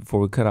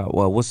before we cut out,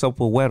 well, what's up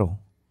with Weddle?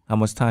 How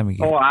much time you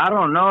get? Oh, I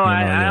don't know.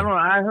 Yeah.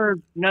 I heard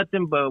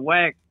nothing but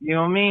whack. You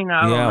know what I mean?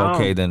 I don't know.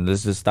 Okay, then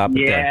let's just stop it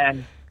Yeah,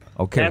 there.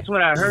 Okay. that's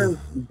what I heard.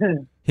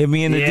 Hit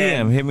me in the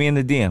Yeah.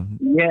 DM.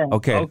 Yeah.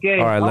 Okay. Okay.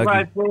 All right, All lucky.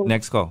 right, fool.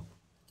 Next call.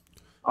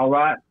 All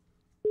right.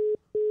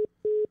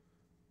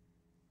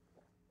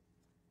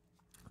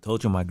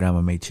 Told you my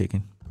grandma made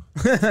chicken.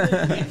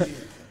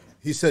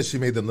 He says she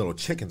made them little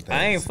chicken things.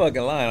 I ain't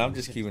fucking lying. I'm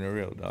just keeping it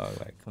real, dog.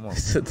 Like, come on.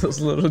 Said those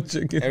little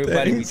chicken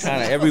Everybody be things.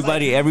 trying to.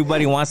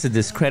 Everybody wants to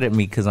discredit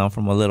me because I'm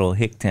from a little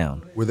hick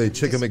town. Were they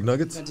chicken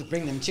McNuggets? Just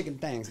bring them chicken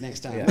things next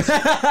time.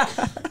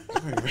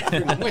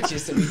 Bring them with you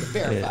so we can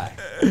verify.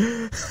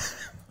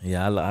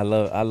 Yeah, I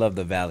love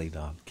the valley,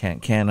 dog.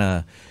 Can't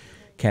deny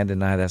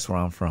that's where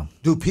I'm from.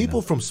 Do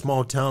people from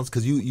small towns?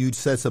 Because you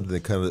said something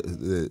that kind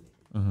of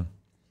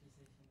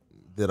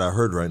that I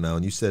heard right now,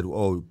 and you said,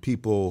 "Oh,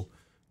 people."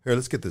 Here,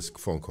 let's get this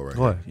phone call right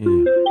What? here.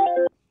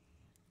 Yeah.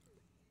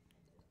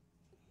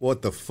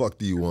 What the fuck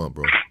do you want,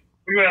 bro?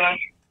 Yeah.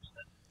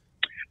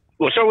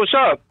 What's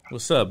up?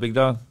 What's up, big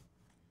dog?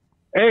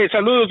 Hey,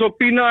 saludos,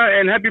 Opina,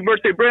 and happy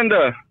birthday,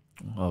 Brenda.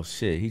 Oh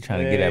shit, he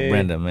trying to get at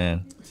Brenda,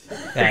 man.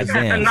 God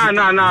damn. Nah,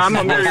 I'm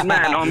a married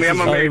man, homie.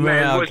 I'm a Oh, married you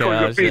man. married? What's Okay, going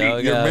oh, on, shit, Graffiti?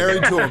 okay. You're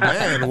married to a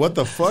man. What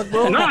the fuck,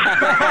 bro? He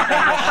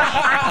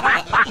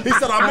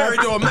said, "I'm married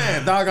to a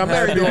man, dog. I'm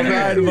married to a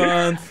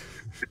man."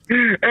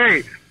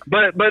 Hey,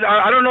 but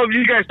I don't know if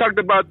you guys talked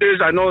about this.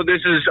 I know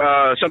this is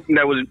something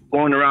that was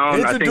going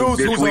around. I think Introduce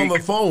this who's week. on the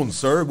phone,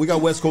 sir. We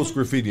got West Coast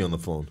Graffiti on the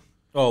phone.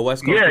 Oh,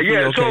 West Coast. Yeah, Graffiti, yeah,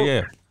 Okay, so-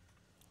 yeah.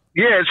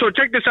 Yeah, so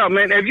check this out,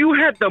 man. If you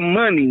had the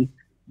money,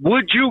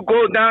 would you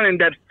go down in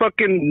that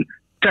fucking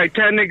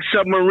Titanic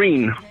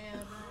submarine?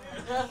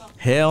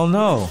 Hell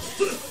no.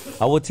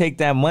 I would take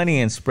that money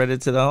and spread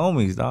it to the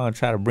homies, dog, and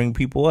try to bring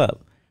people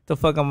up. The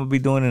fuck I'm gonna be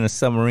doing in a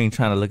submarine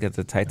trying to look at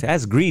the Titanic?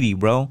 That's greedy,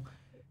 bro.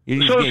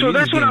 So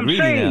that's what I'm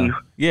saying. Now.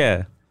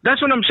 Yeah. That's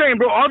what I'm saying,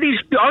 bro. All these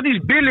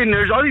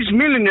billionaires, all these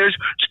millionaires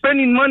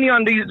spending money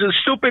on these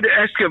stupid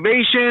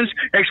excavations,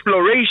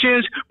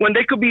 explorations, when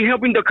they could be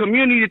helping the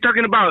community,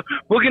 talking about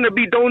we're going to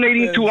be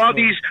donating to all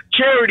these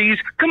charities.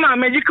 Come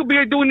on, man. You could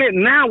be doing it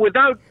now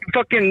without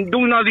fucking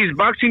doing all these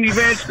boxing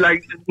events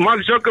like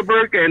Mark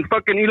Zuckerberg and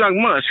fucking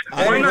Elon Musk?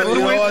 Why not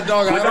do it?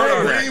 Dog, I without don't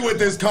all that? agree with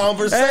this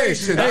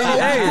conversation. I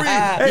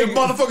don't agree. You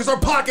motherfuckers are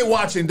pocket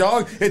watching,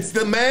 dog. It's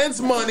the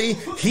man's money.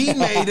 He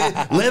made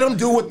it. Let him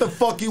do what the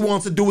fuck he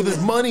wants to do with his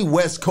money,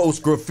 West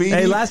Coast graffiti.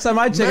 Hey, last time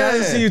I checked, I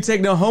didn't see you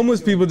take no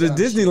homeless people to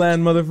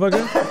Disneyland,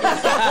 motherfucker.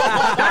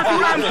 That's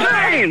what I'm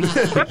saying.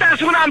 But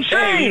that's what I'm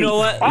saying. Hey, you know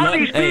what? All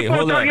these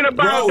people talking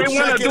about they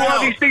want to do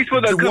all these things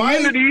for the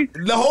community.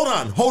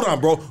 Hold on,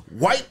 bro.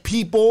 White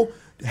people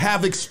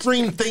have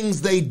extreme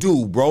things they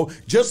do, bro.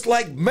 Just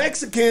like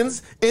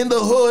Mexicans in the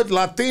hood,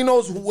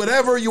 Latinos,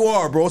 whatever you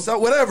are, bro. So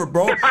whatever,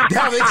 bro. They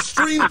have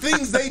extreme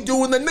things they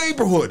do in the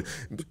neighborhood.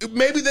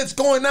 Maybe that's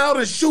going out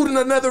and shooting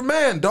another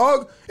man,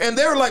 dog. And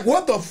they're like,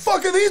 what the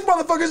fuck are these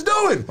motherfuckers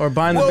doing? Or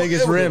buying the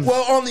biggest rims.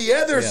 Well, on the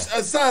other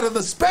side of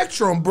the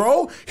spectrum,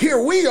 bro,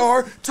 here we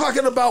are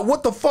talking about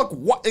what the fuck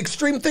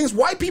extreme things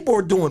white people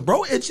are doing,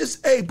 bro. It's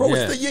just, hey, bro,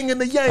 it's the yin and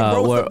the yang,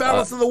 bro. It's the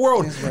balance of the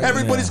world.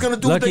 Everybody's going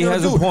to do what they're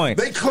going to do. Point.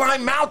 They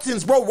climb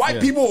mountains, bro.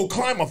 White people will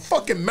climb a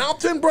fucking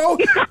mountain, bro.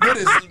 That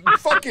is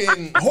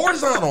fucking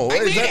horizontal.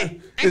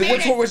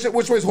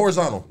 Which way is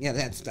horizontal? Yeah,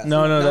 that's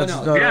No, that's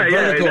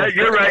Yeah,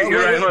 you're right.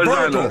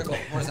 Vertical.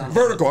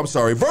 Vertical. I'm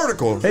sorry.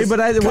 Vertical. Hey, but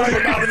I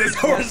Climb mountain is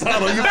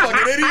horizontal. You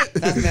fucking idiot.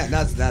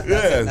 That's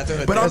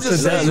But I'm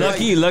just saying,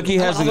 Lucky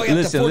has a all the way up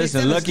to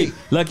listen. 47th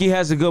Lucky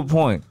has a good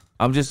point.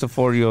 I'm just a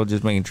 40-year-old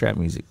just making trap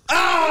music.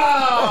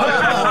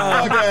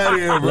 Fuck out of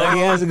here, bro. Lucky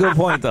has a good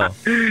point though.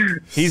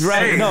 He's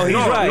right. No, he's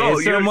right.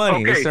 It's their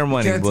money. okay. It's their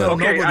money. Can't But tell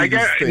Okay, nobody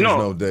these things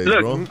nowadays,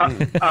 bro. Look,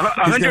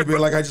 He's gonna be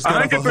like, I just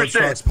got off a Hood 100%.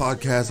 Shots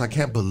podcast. I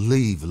can't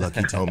believe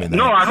Lucky told me that.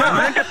 No,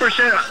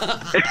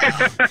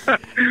 100%.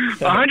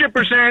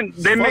 100%.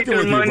 They make fucking their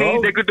with you, money.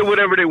 bro. They could do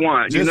whatever they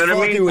want. You Just know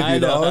what I fucking mean? with you, I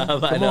know,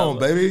 dog. I Come know. on,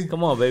 baby.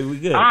 Come on, baby. We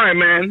good. All right,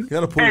 man.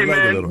 gotta pull hey, your leg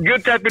a man. little.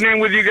 Good tapping in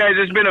with you guys.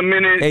 It's been a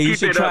minute. Hey, you Keep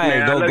should it try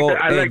up, it. man.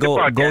 I like Go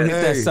the hit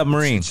podcast. that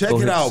submarine. Check Go it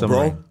hit the out,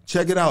 submarine. bro.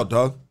 Check it out,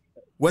 dog.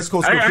 West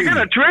Coast I graffiti. got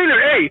a trailer.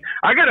 Hey,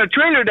 I got a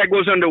trailer that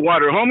goes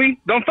underwater, homie.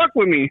 Don't fuck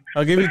with me.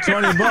 I'll give you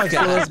 $20.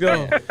 So let's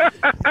go.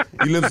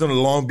 He lives in a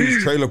Long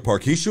Beach trailer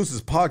park. He shoots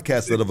his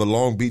podcast out of a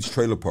Long Beach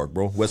trailer park,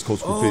 bro. West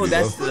Coast graffiti,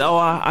 bro.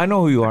 I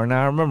know who you are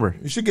now. I remember.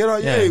 You should get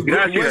on. Yeah. Yeah,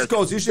 Gracias. West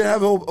Coast. You should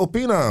have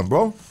Opina on,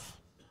 bro.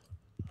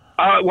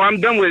 Well, I'm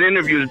done with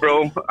interviews,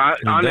 bro.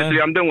 Honestly,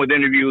 I'm done with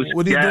interviews.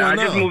 What are you doing I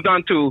now? just moved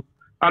on to.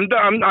 I'm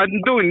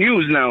doing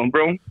news now,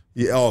 bro.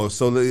 Yeah. Oh,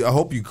 so I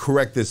hope you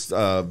correct this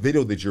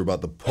video that you're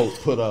about to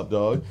put up,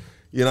 dog.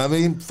 You know what I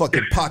mean?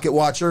 Fucking pocket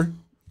watcher.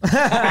 But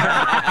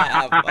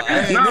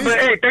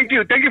hey, thank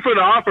you for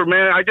the offer,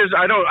 man. I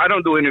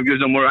don't do interviews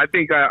no more. I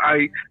think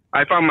I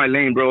found my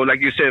lane, bro.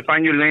 Like you said,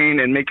 find your lane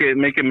and make it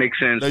make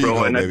sense, There you bro.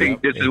 go, And I baby.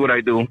 think this is what I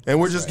do. And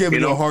we're just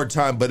giving you know? a hard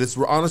time, but it's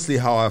honestly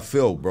how I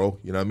feel, bro.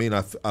 You know what I mean?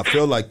 I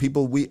feel like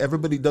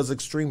everybody does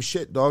extreme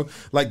shit, dog.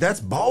 Like,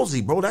 that's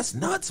ballsy, bro. That's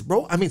nuts,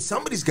 bro. I mean,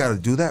 somebody's got to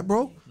do that,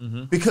 bro.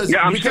 Because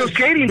I'm still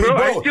skating, bro.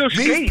 I still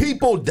skate. These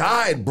people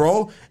died,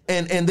 bro,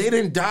 and they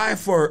didn't die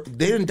for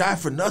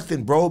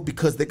nothing, bro.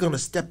 Because they're gonna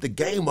step the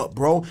game up,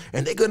 bro,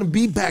 and they're gonna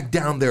be back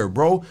down there,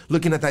 bro,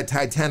 looking at that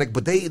Titanic.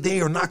 But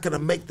they are not gonna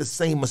make the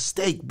same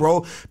mistake,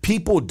 bro.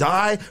 People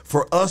die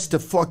for us to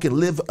fucking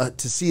live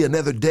to see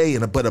another day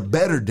but a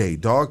better day,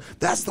 dog.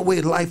 That's the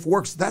way life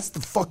works. That's the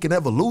fucking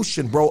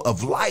evolution, bro,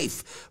 of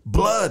life,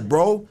 blood,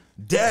 bro,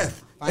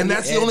 death, Find and your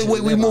that's the edge only and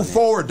way we live move on it.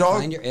 forward, dog.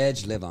 Find your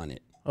edge, live on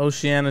it.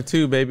 Oceana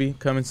 2, baby.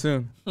 Coming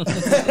soon.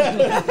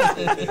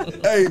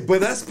 Hey,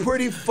 but that's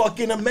pretty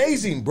fucking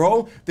amazing,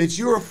 bro. That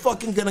you're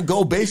fucking gonna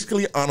go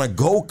basically on a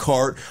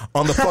go-kart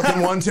on the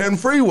fucking 110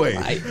 freeway.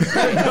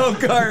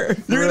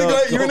 Go-kart.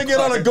 You're gonna get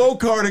on a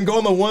go-kart and go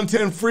on the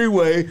 110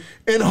 freeway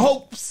in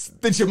hopes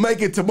that you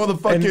make it to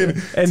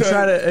motherfucking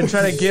And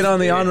try to get on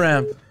the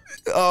on-ramp.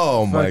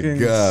 Oh my Fucking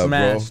god,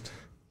 smashed.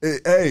 bro.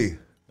 Hey.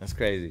 That's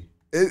crazy.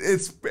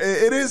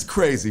 It is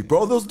crazy,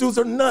 bro. Those dudes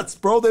are nuts,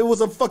 bro. There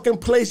was a fucking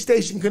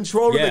PlayStation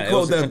controller that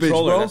called that bitch,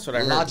 bro. That's what I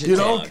heard. Logitech. You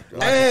know,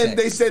 Logitech. and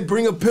they said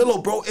bring a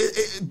pillow, bro.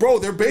 Bro,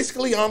 they're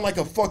basically on like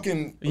a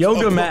fucking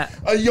Yoga mat.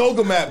 a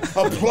yoga mat,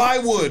 a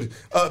plywood,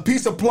 a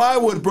piece of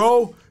plywood,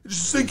 bro.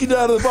 Just sinking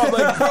down to the bottom,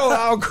 like, bro,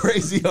 how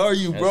crazy are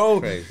you, bro?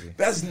 crazy.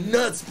 That's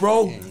nuts,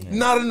 bro.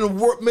 Not in the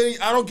world, man.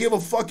 I don't give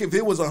a fuck if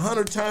it was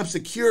 100 times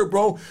secure,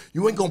 bro.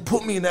 You ain't gonna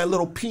put me in that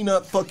little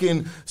peanut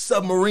fucking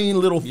submarine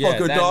little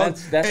fucker, dog.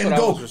 that's and what I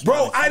go, was bro.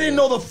 responding I didn't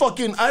know the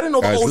fucking. I didn't know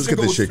the Guys, ocean let's get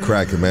goes. this shit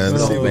cracking, man.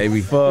 Let's see what baby.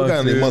 We got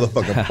any dude.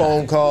 motherfucking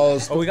phone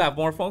calls. Oh, we got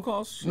more phone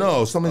calls?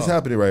 No, something's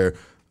happening right here.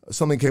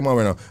 Something came on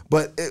right now.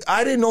 But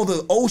I didn't know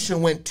the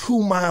ocean went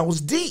 2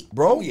 miles deep,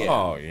 bro.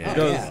 Oh,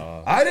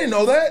 yeah. I didn't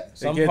know that.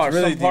 Some gets parts,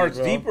 really some parts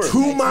deep, bro. deeper.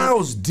 2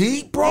 miles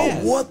deep, bro?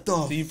 What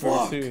the Deeper,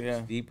 fuck? too,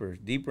 yeah.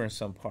 Deeper in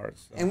some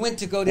parts. And went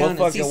to go down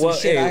What and see fucking- some what-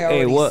 shit I hey,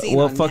 already what- seen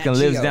what on fucking Nat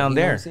lives Geo, down you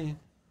know there? what I'm saying?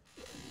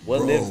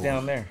 What lives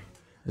down there?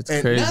 It's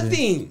And crazy.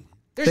 Nothing.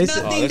 There's They-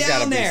 nothing there's gotta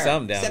down be there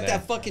some down except there.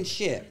 that fucking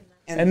shit.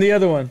 And the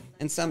other one.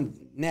 And some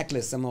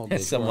necklace, some old bitch.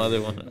 Some wore.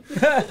 other one.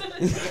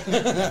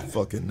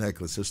 Fucking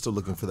necklace. They're still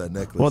looking for that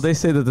necklace. Well, they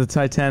say that the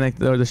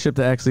Titanic, or the ship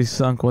that actually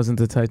sunk, wasn't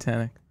the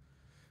Titanic.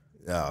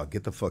 Oh,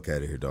 get the fuck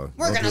out of here, dog.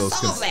 We're Don't gonna do those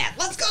solve that.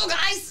 Let's go,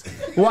 guys.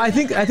 Well, I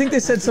think they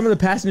said some of the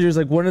passengers,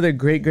 like one of their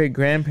great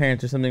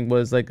grandparents or something,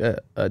 was like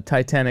a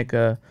Titanic.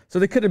 So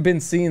they could have been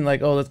seen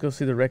like, oh, let's go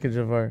see the wreckage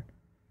of our,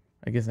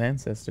 I guess,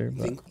 ancestor.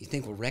 But. You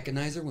think we'll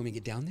recognize her when we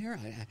get down there?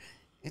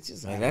 It's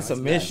just Man, that's a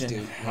mission.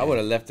 Nuts, I would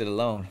have left it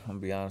alone. I'm gonna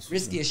be honest.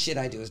 Riskiest shit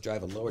I do is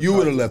drive a lower. You car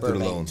would have to left it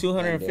Burbank.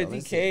 alone.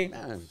 250K.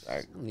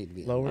 I don't need to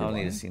be Lower. I don't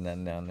need to see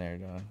nothing down there,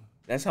 dog.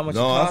 That's how much.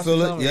 No, it I costs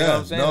feel or it. something, you know what Yeah,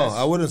 I'm saying? no, That's-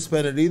 I wouldn't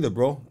spend it either,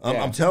 bro.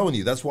 Yeah. I'm telling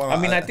you, that's why. I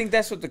mean, I think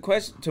that's what the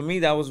question to me.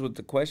 That was what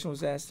the question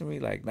was asked to me.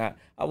 Like, not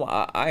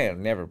I have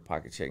never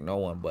pocket checked no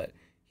one, but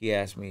he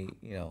asked me,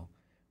 you know,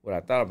 what I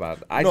thought about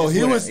it. no,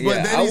 he was,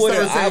 but then he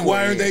started saying,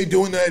 "Why aren't they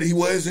doing that? He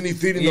wasn't he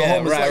feeding the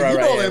homeless?" Like, you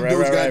know, them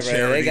dudes got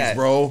charities,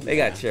 bro. They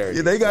got charities.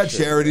 Yeah, they got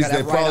charities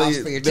Gotta that have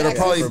write-offs for your are taxes.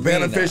 probably For me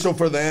beneficial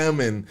for them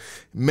and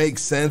make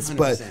sense.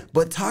 100%.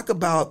 But talk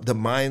about the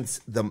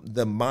mindset,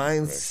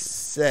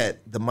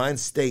 the mind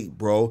state,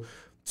 bro,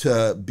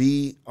 to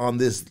be on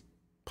this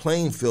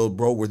playing field,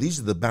 bro, where these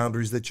are the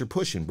boundaries that you're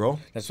pushing, bro,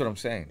 That's what I'm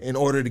saying. in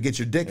order to get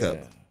your dick up.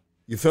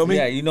 You feel me?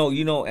 Yeah, you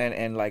know,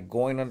 and like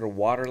going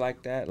underwater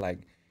like that, like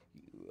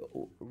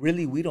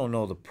really, we don't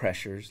know the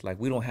pressures. Like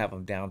we don't have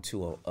them down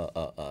to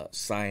a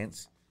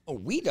science. Oh,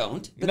 we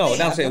don't. But No, they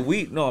no, I'm have saying them.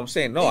 we. No, I'm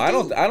saying no. They I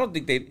do. don't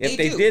think they. If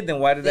they do. did, then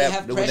why did They that?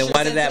 have Then pressure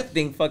why did that sensitive-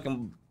 thing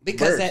fucking?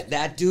 Because burst?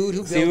 that dude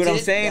who See built what I'm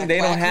it, saying? that They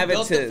don't quack who have it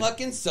built to- the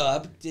fucking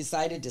sub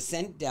decided to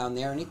send it down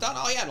there, and he thought,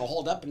 oh yeah, it'll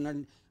hold up, and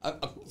then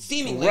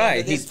seemingly Right,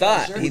 under he this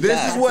thought- pressure, he This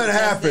thought. is what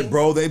testing. happened,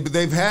 bro.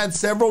 They've had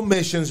several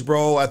missions,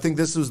 bro. I think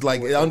this was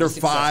like under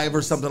successful 5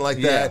 or something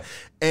like that.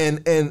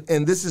 And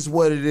this is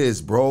what it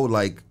is, bro.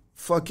 Like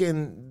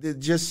fucking it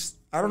just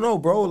I don't know,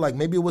 bro. Like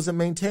maybe it wasn't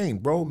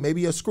maintained, bro.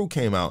 Maybe a screw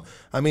came out.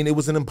 I mean, it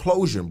was an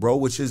implosion, bro.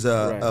 Which is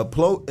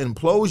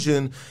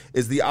implosion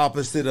is the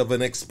opposite of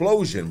an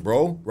explosion,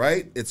 bro.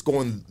 Right? It's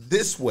going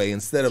this way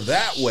instead of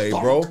that way,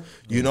 bro.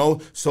 You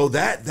know. So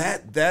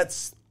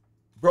that's.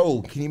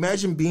 Bro, can you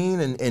imagine being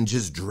and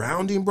just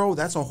drowning, bro?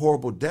 That's a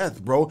horrible death,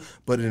 bro.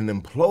 But in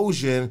an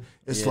implosion,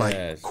 it's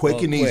like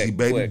quick and easy,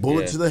 baby.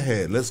 Bullet to the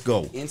head. Let's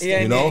go.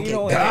 Instant. You know? you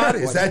know, God,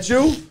 is that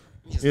you?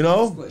 You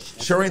know?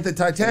 Sure ain't the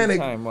Titanic.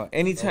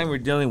 Anytime we're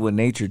dealing with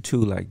nature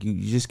too, like you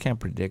just can't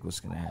predict what's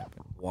gonna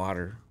happen.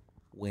 Water,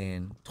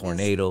 wind,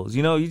 tornadoes.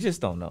 You know, you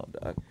just don't know,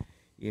 dog.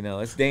 You know,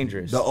 it's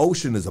dangerous. The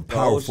ocean is a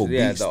powerful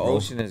beast, the bro.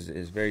 ocean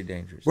is very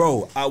dangerous.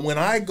 Bro, when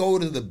I go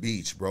to the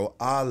beach, bro,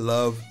 I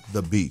love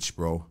the beach,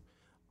 bro.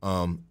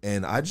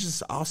 And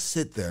I'll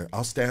sit there,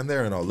 I'll stand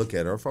there and I'll look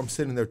at her. If I'm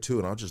sitting there too,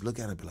 and I'll just look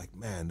at it and be like,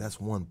 man, that's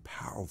one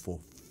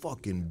powerful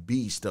fucking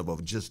beast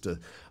of just a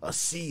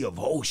sea of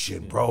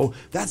ocean, bro.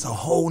 That's a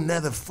whole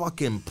nother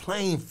fucking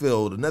playing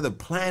field, another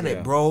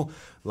planet, bro.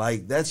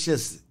 Like that's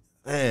just,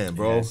 man,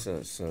 bro. Yeah,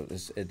 so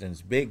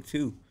it's big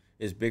too.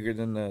 It's bigger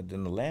than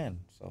the land.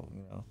 So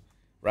you know,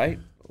 right?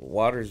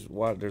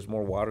 There's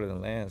more water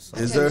than land. So.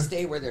 I tend to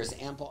stay where there's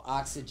ample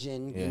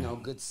oxygen, you know,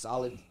 good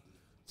solid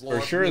floor.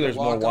 For sure, there's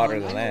more water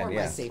than land. My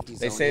Yeah, safety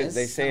they zone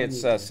say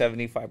is. it's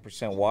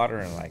 75% water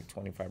and like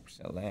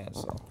 25% land.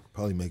 So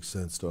Probably makes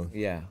sense, though.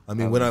 yeah, I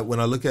mean, when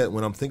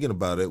I'm thinking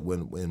about it,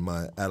 when in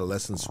my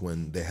adolescence,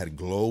 when they had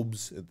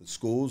globes at the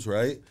schools,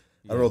 right?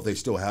 I don't know if they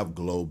still have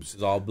globes.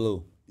 it's all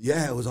blue.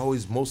 Yeah, it was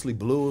always mostly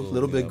blue, a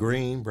little bit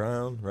green,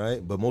 brown,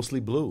 right? But mostly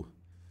blue.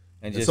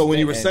 And So when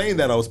you were saying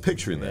that, I was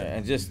picturing that.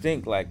 and just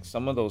think like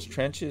some of those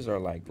trenches are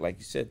like you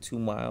said, 2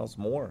 miles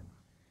more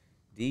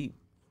deep.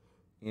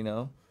 You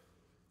know,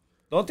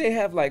 don't they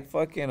have like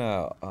fucking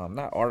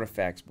not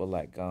artifacts, but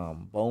like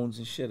bones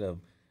and shit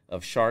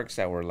of sharks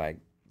that were like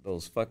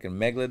those fucking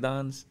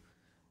megalodons?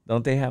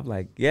 Don't they have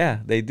like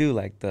they do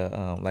like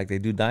the like they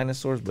do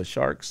dinosaurs but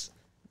sharks.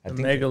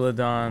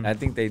 Megalodon. I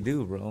think they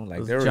do, bro. Like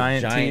Those there were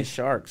giant giant teeth.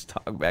 sharks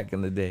talk back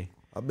in the day.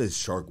 I miss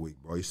Shark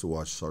Week, bro. I used to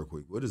watch Shark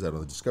Week. What is that, on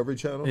the Discovery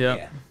Channel?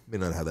 Yeah. May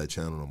not have that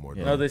channel no more.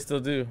 No, they still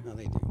do. No,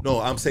 they do. No,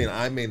 I'm saying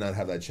I may not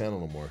have that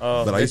channel no more.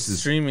 Oh, but I it's used to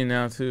streaming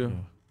now too.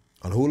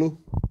 on Hulu.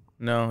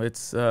 No,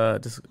 it's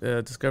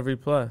Discovery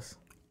Plus.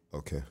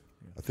 Okay,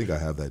 I think I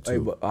have that Hey,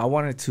 too. but I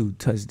wanted to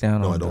touch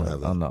down No, I on don't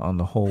have that. on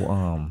the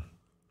whole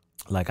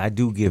like I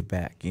do give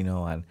back, you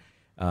know, and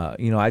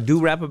you know I do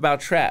rap about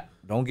trap.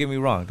 Don't get me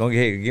wrong.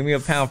 Give me a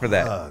pound for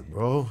that. God,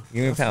 bro.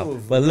 Give me a That fool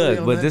pound. But really look,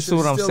 on but that this is shit,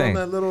 what I'm still on saying.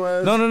 that little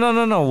ass-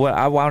 No. What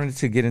I wanted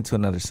to get into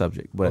another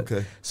subject, but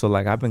Okay. so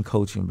like I've been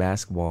coaching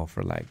basketball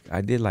for I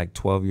did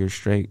 12 years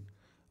straight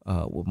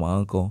with my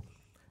uncle.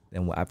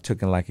 Then I've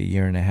taken like a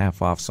year and a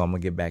half off, so I'm gonna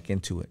get back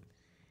into it.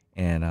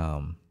 And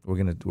we're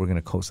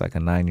gonna coach like a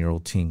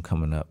 9-year-old team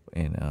coming up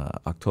in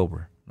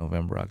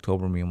November,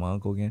 October. Me and my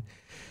uncle again.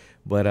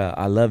 But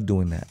I love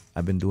doing that.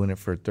 I've been doing it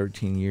for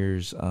 13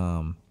 years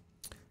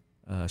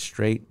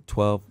straight,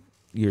 12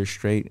 years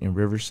straight in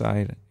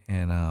Riverside,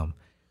 and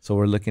so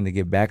we're looking to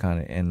get back on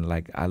it. And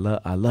like I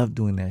love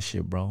doing that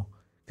shit, bro,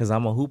 because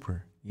I'm a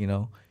hooper, you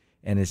know.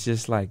 And it's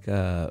just like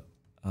you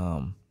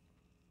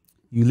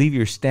leave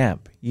your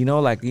stamp, you know.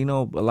 Like a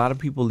lot of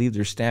people leave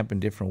their stamp in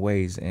different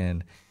ways,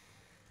 and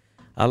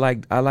I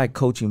like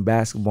coaching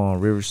basketball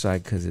in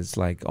Riverside because it's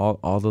like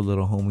all the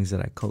little homies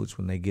that I coach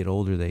when they get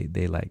older,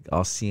 they like,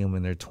 I'll see them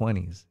in their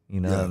 20s,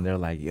 you know, and they're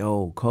like,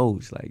 yo,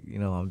 coach, like, you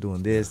know, I'm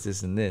doing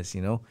this and this,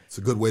 you know. It's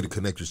a good way to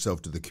connect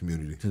yourself to the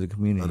community.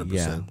 100%.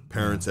 Yeah.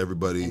 Parents,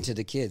 everybody. And to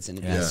the kids.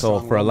 And So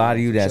for a lot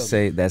of you that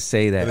say that,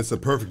 and it's a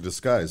perfect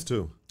disguise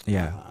too.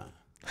 yeah.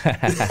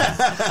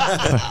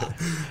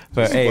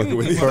 But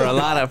hey, for a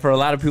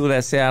lot of people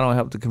that say I don't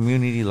help the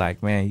community,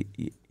 like, man,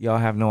 y'all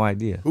have no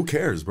idea. Who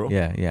cares, bro?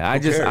 Yeah.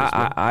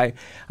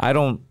 I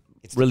don't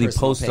It's the really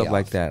personal post stuff payoff.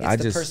 like that. It's I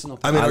the just personal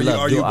I mean,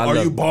 are you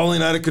love-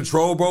 balling out of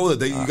control, bro?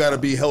 That you got to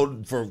be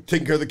held for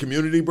taking care of the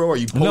community, bro? Are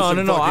you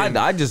posting no. fucking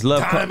I just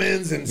love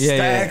diamonds and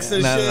stacks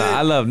and No, shit?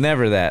 I love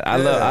never that. I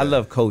Yeah.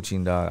 love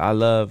coaching, dog. I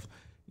love,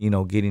 you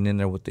know, getting in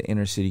there with the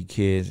inner city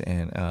kids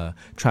and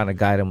trying to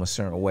guide them a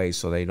certain way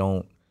so they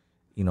don't,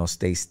 you know,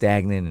 stay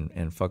stagnant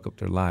and fuck up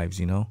their lives,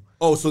 you know?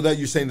 Oh, so that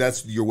you're saying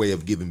that's your way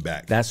of giving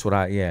back? That's what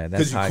that's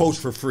Because you how coach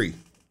for free.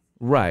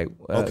 Right.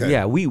 Okay.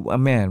 Yeah, we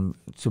man,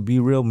 to be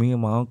real, me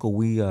and my uncle,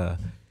 we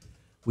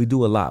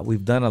do a lot.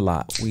 We've done a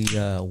lot.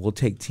 We'll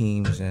take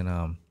teams and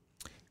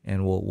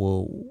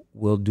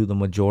we'll do the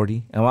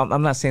majority. And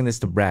I'm not saying this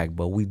to brag,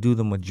 but we do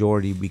the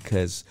majority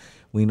because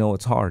we know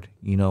it's hard,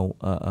 you know,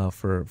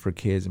 for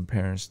kids and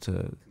parents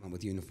to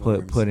with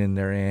uniforms. put in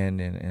their end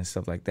and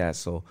stuff like that.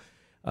 So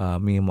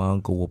me and my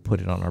uncle will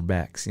put it on our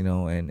backs, you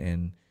know,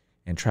 and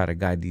try to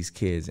guide these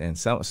kids. And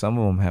some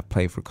of them have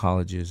played for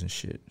colleges and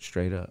shit,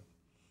 straight up.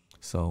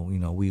 So, you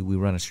know, we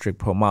run a strict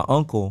pro. My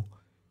uncle,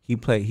 he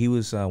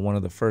was one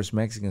of the first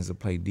Mexicans to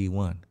play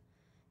D1,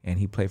 and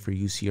he played for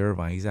UC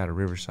Irvine. He's out of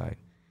Riverside.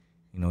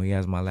 You know, he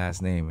has my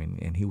last name,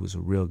 and he was a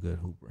real good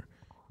hooper.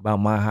 About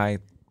my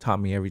height,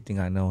 taught me everything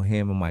I know,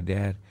 him and my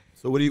dad.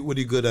 So what are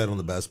you good at on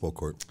the basketball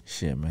court?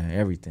 Shit, man,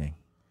 everything.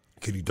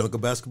 Can you dunk a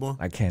basketball?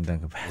 I can't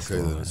dunk a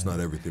basketball. Okay, then it's not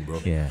everything, bro.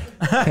 Yeah.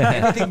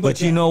 But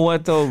you know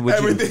what, though?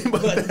 Everything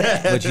but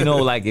that. But you know,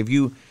 like, if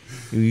you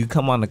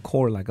come on the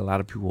court, like, a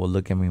lot of people will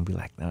look at me and be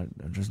like, no,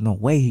 there's no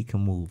way he can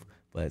move.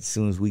 But as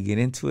soon as we get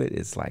into it,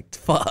 it's like,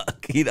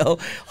 fuck, you know,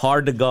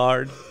 hard to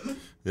guard.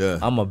 Yeah.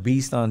 I'm a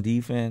beast on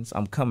defense.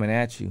 I'm coming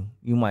at you.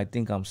 You might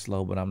think I'm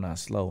slow, but I'm not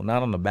slow.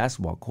 Not on the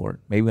basketball court.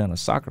 Maybe on a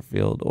soccer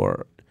field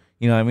or,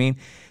 you know what I mean?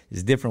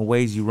 There's different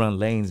ways you run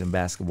lanes in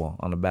basketball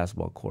on the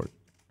basketball court.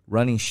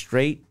 Running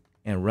straight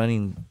and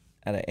running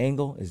at an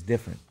angle is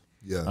different.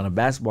 Yeah. On a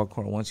basketball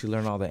court, once you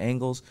learn all the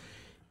angles,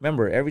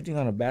 remember, everything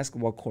on a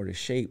basketball court is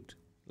shaped.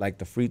 Like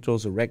the free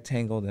throws are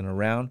rectangle, then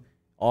around.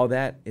 All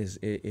that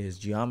is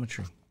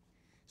geometry.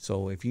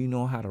 So if you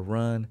know how to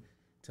run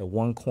to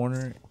one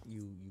corner,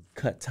 you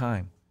cut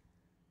time.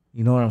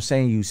 You know what I'm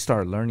saying? You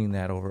start learning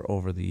that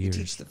over the years.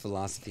 Teach the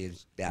philosophy of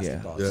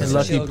basketball. Yeah. To And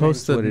Lucky, children,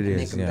 post what it make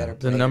is, them yeah. better the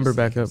players. number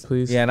back up,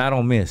 please. Yeah, and I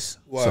don't miss.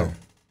 Why? So,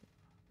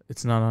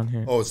 It's not on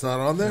here. Oh, it's not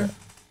on there?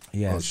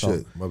 yeah, Oh, so,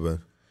 shit. My bad.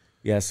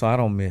 Yeah, so I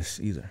don't miss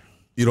either.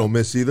 You don't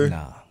miss either?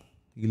 Nah.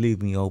 You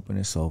leave me open,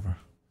 it's over.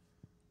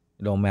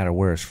 It don't matter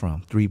where it's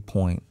from.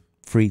 3-point,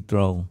 free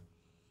throw.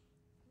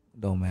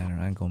 Don't matter.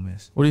 I ain't gonna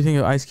miss. What do you think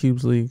of Ice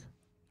Cube's league?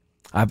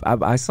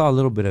 I saw a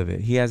little bit of it.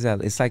 He has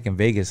that. It's like in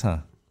Vegas, huh?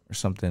 Or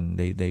something.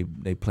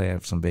 They play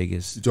at some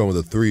Vegas. You talking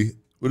about the three?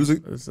 What is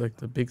it? It's like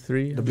the big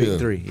three. The Big Yeah.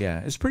 Three. Yeah,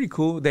 it's pretty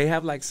cool. They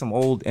have like some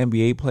old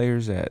NBA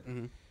players that,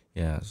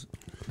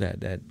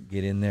 that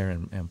get in there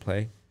and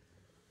play.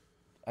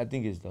 I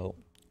think it's dope.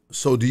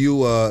 So do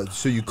you?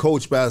 So you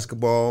coach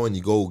basketball and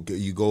you go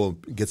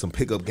get some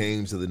pickup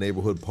games at the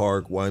neighborhood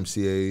park,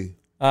 YMCA.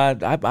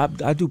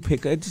 I do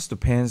pick. It just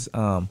depends.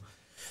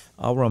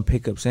 I'll run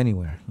pickups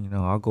anywhere. You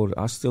know,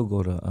 I'll still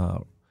go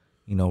to,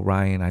 you know,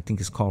 Ryan. I think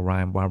it's called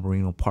Ryan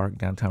Barbarino Park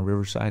downtown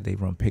Riverside. They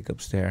run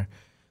pickups there.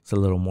 It's a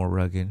little more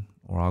rugged.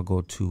 Or I'll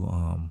go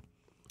to,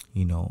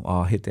 you know,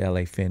 I'll hit the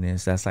LA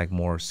Fitness. That's like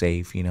more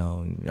safe. You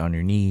know, on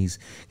your knees,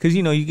 because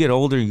you know you get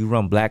older, you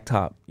run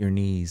blacktop. Your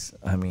knees.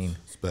 I mean,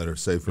 It's better,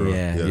 safer.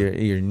 yeah.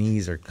 Your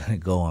knees are gonna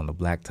go on the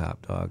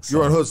blacktop, dog. So,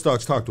 You're on Hood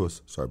Stocks. Talk to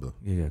us. Sorry, Bill.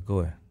 Yeah, go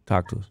ahead.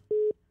 Talk to us.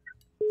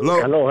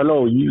 Hello.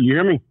 Hello. You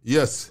hear me?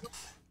 Yes.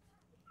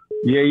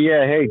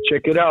 Yeah. Hey,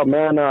 check it out,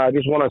 man. I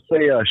just want to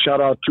say a shout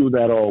out to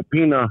that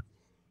Opina.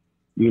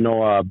 You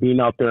know, being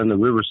out there in the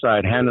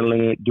Riverside,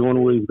 handling it,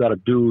 doing what he's got to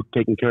do,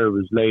 taking care of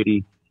his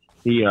lady.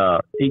 He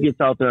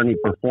gets out there and he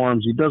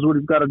performs. He does what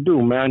he's got to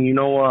do, man. You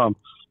know,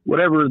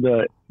 whatever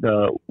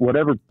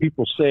whatever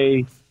people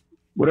say,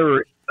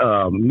 whatever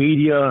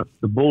media,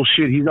 the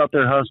bullshit. He's out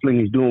there hustling.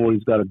 He's doing what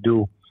he's got to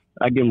do.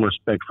 I give him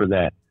respect for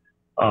that.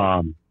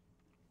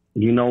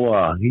 You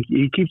know,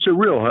 he keeps it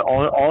real.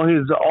 All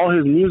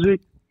his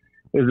music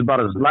is about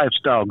his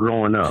lifestyle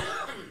growing up.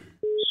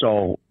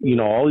 So, you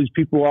know, all these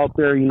people out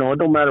there, you know, it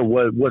don't matter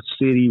what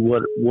city,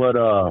 what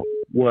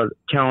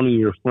county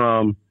you're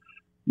from,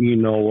 you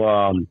know,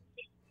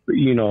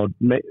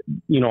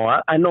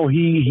 I know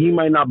he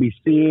might not be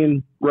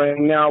seeing right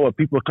now what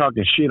people are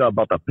talking shit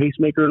about the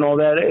pacemaker and all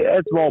that.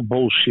 It's all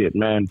bullshit,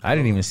 man. I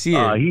didn't even see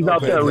it. He's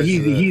out there.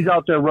 He's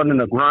out there running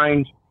the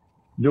grind,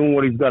 doing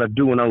what he's got to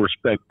do, and I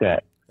respect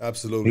that.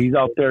 Absolutely. He's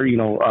out there, you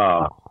know,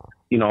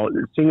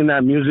 singing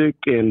that music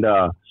and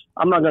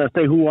I'm not gonna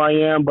say who I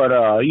am, but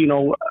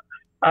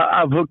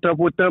I've hooked up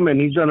with him, and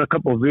he's done a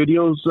couple of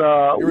videos.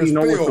 You're his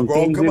with Phil, some bro.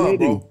 things Come in on, it.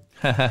 bro.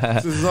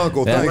 This is his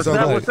uncle. Thanks,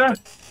 uncle. What's that?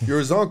 You're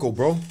his uncle,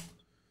 bro.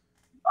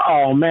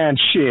 Oh man,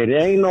 shit!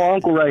 There ain't no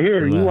uncle right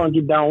here. You want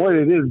to get down with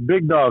it? It is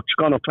big dog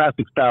Chicano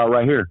plastic style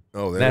right here.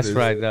 Oh, That's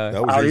right, dog.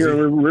 That was Out easy.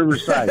 here in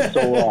Riverside.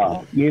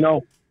 So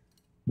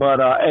But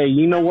hey,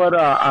 you know what?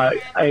 I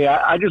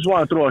just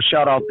want to throw a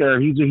shout out there.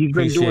 He's been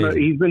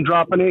he's been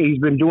dropping it. He's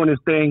been doing his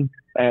thing,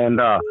 and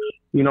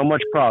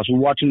much props. We're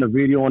watching the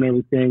video and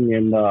everything,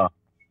 and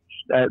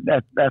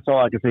that's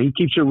all I can say. He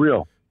keeps it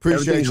real.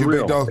 Appreciate you,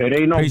 real. big dog. It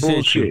ain't no Appreciate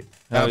bullshit. you.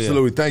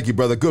 Absolutely. Thank you,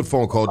 brother. Good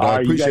phone call,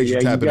 dog. Appreciate you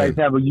tapping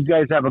in. You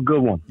guys have a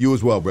good one. You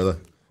as well, brother.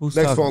 Who's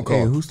Next talking, phone call.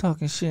 Hey, who's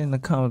talking shit in the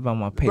comments about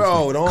my page?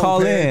 Bro, don't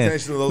call pay in.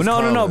 attention to those No,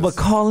 comments. but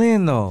call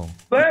in though.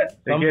 But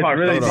Hold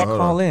on.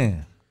 Call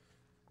in.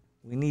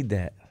 We need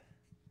that.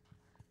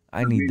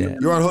 I need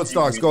that. You're on Hood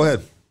Stocks. Go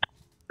ahead.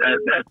 That's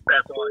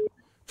all.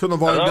 Turn the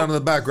volume Hello? down in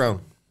the background.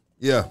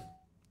 Yeah.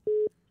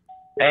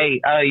 Hey,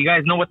 you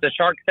guys know what the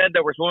shark said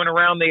that were swimming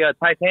around the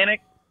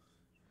Titanic?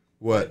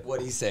 What?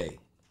 What'd he say?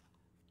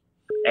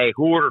 Hey,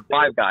 who ordered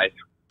Five Guys?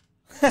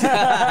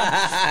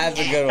 That's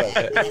a good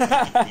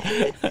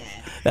one.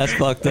 That's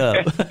fucked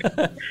up.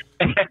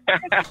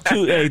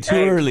 too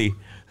early.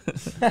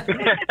 That's a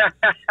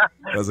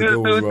good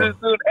one, bro.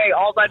 Soon. Hey,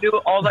 all I do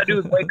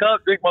is wake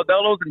up, drink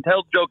Modelo's, and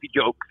tell jokey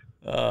jokes.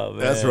 Oh, man.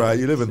 That's right.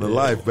 You living the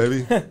life,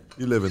 baby.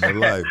 You living the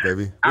life,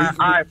 baby. All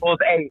right, fools.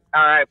 Hey,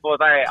 all right, fools.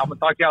 All right, I'm gonna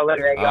talk to y'all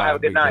later. Hey, y'all have a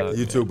good night.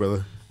 You too,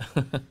 brother.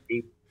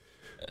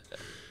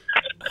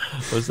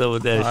 What's up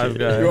with that shit?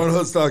 You're on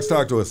Hood Stocks.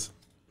 Talk to us.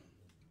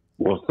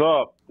 What's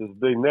up? This is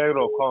Big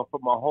Negro calling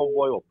from my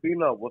homeboy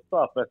Opina. What's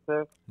up,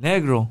 SF?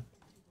 Negro.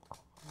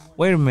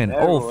 Wait a minute.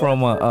 Negro,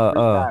 From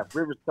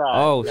Riverside.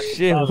 Oh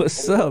shit.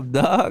 What's up,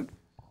 dog?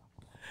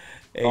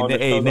 Hey,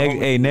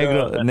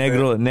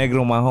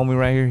 Negro, my homie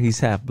right here. He's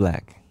half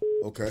black.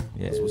 Okay.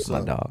 Yeah, That's what's my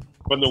up. dog.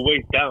 From the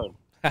waist down.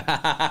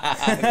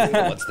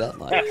 What's that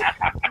like?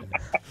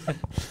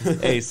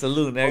 Hey,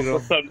 salute, Negro.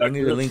 What's up, We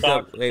need to link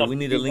up. Stock? Hey, we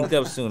need to link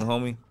up soon,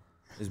 homie.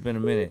 It's been a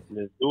minute.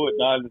 Let's do it,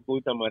 dog. Let's go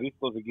eat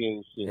mariscos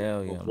again and shit.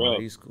 Hell yeah, Bro.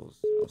 Mariscos.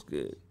 Sounds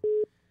good.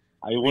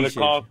 I want to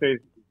Appreciate call, say,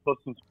 put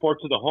some support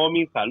to the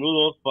homies.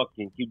 Saludos.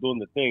 Fucking keep doing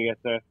the thing,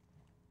 SF.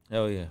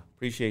 Hell yeah.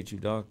 Appreciate you,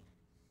 dog.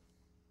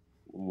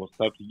 What's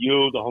up to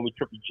you, the homie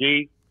Triple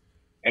G,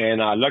 and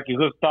Lucky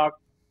Hood Stock.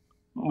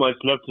 Much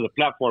love to the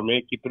platform,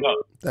 man. Keep it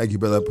up. Thank you,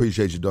 brother. I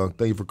appreciate you, dog.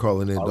 Thank you for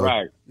calling in, All dog.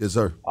 right. Yes,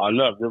 sir. All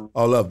love, River.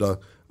 All love,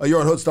 dog. You're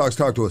on Hood Stocks.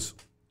 Talk to us.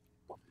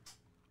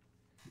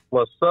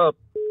 What's up?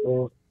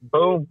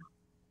 Boom.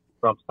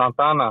 From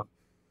Santana.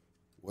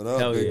 What up,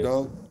 Hell big yeah.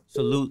 dog?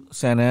 Salute,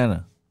 Santa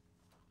Ana.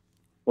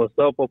 What's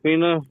up,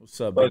 Opina? What's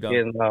up, big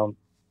dog?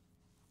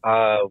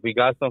 Fucking, we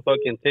got some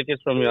fucking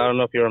tickets from you. I don't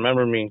know if you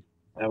remember me.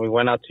 And we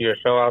went out to your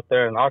show out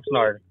there in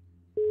Oxnard.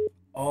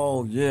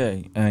 Oh yeah,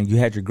 and you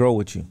had your girl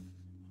with you.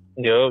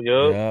 Yo.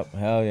 Yep.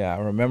 Hell yeah, I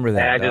remember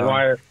that. Hey, I just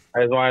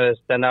wanted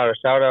to send out a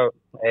shout out.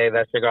 Hey,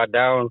 that shit got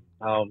down.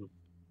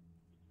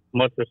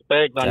 Much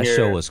respect on That your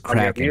show was on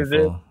your cracking, music.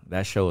 fool.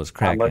 That show was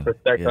cracking. Much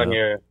respect Yeah.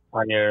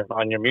 on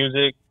your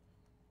music.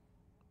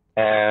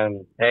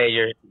 And hey,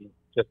 you're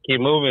just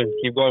keep moving,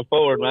 keep going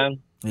forward, man.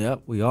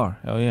 Yep, we are.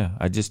 Hell yeah.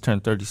 I just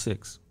turned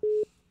 36.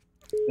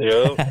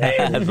 Yo, hey,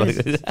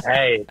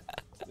 hey,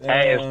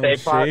 stay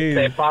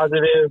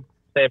positive,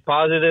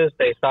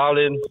 stay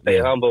solid, stay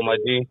humble, my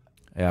G.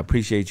 Yeah, I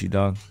appreciate you,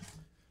 dog.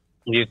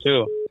 You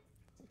too.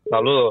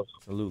 Saludos.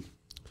 Salute.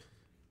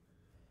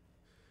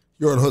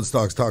 You're on Hood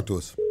Stocks. Talk to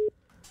us.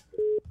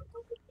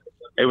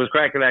 It was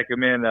cracking like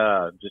man.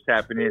 Just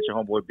tapping in, it's your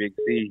homeboy Big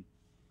C.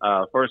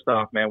 First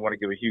off, man, want to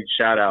give a huge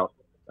shout out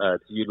to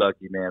you,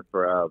 Lucky man,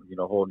 for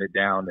holding it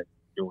down and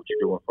doing what you're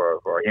doing for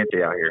our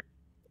gente out here.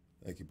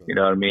 Thank you, brother. You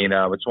know what I mean?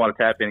 I just want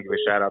to tap in and give a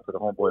shout out to the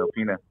homeboy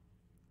Opina.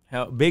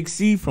 Big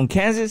C from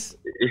Kansas?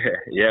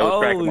 Yeah, it was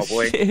cracking, my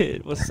boy.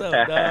 Shit. What's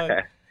up,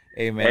 dog?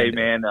 Hey man. Hey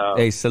man.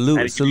 Hey,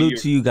 salute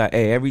to you guys.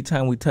 Hey, every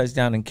time we touch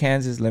down in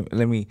Kansas,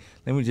 let me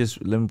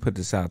put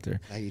this out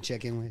there. How you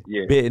check in with?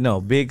 Yeah.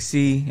 Big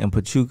C and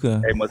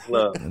Pachuca. Hey, much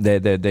love.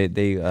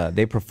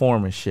 They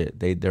perform and shit.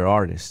 They're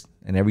artists,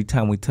 and every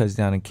time we touch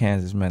down in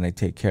Kansas, man, they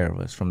take care of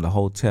us from the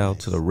hotel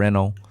to the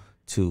rental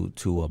to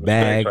a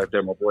bag. Right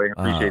there, my boy.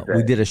 Appreciate that.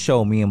 We did a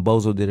show. Me and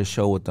Bozo did a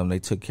show with them. They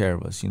took care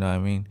of us. You know what I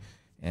mean?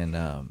 And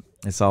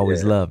it's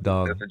always love,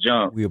 dog. That's a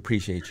jump. We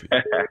appreciate you.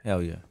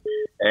 Hell yeah.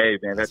 Hey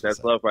man, that's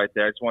love right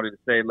there. I just wanted to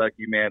say,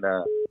 Lucky man,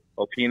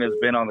 Opina's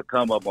been on the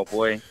come up, my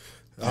boy.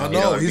 I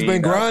know. He's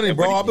been grinding,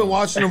 bro. I've been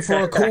watching him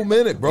for a cool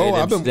minute, bro.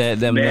 Hey,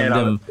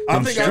 them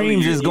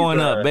streams is going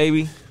up,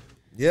 baby.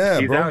 Yeah,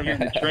 he's bro. out here in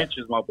the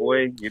trenches, my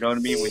boy. You know what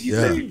I mean? When he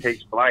says he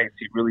takes flights,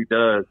 he really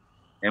does.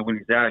 And when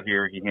he's out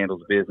here, he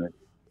handles business.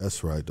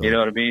 That's right, dog. You know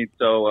what I mean?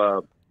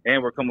 So,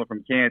 and we're coming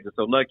from Kansas.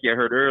 So, Lucky, I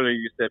heard earlier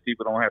you said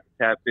people don't have to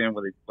tap in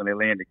when they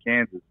land in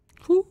Kansas.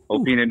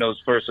 Opina knows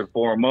first and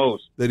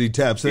foremost that he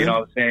taps in. You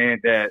know what I'm saying?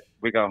 That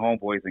we got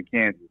homeboys in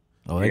Kansas.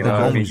 Oh, they you got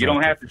know what I mean? homies You don't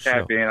out have to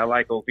tap in. I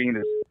like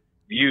Opina's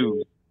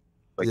views,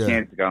 but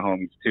Kansas got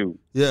homies too.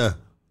 Yeah.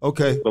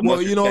 Okay. But Well,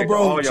 much you know, respect to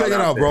bro, all y'all check it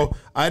out, there. bro.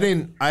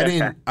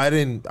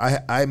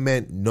 I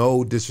meant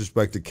no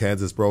disrespect to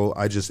Kansas, bro.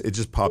 it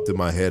just popped in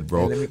my head,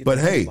 bro. But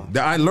hey,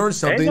 I learned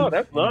something. Hey, no,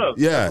 that's love.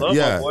 Yeah, That's love,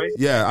 yeah, my boy.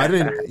 yeah. I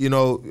didn't, you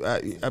know,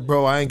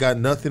 bro, I ain't got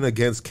nothing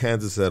against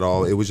Kansas at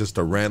all. It was just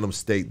a random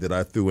state that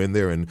I threw in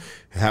there and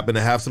happened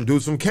to have some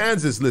dudes from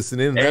Kansas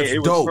listening. And that's Hey, it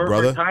was dope, perfect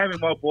brother. timing,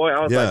 my boy.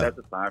 I was Yeah. like, that's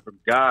a sign from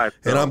God.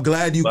 And I'm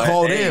glad you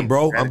called in,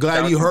 bro. I'm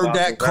glad you heard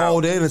that,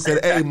 called in and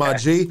said, hey, my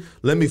G,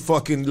 let me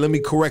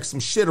correct some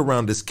shit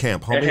around this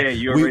camp, homie. Hey,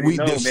 you already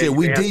know, this man. shit, You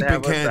we have to deep in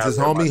have us Kansas,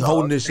 out there, homie, my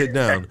holding dog. this shit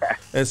down.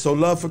 And so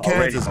love for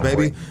Already, Kansas, my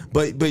baby.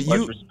 boy. But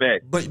you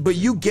respect. but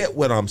you get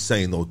what I'm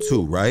saying though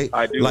too, right?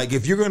 I do. Like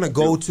if you're gonna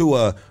go to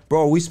a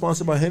bro, are we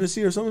sponsored by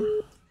Hennessy or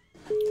something?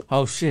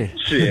 Oh shit.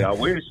 Shit, I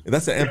wish.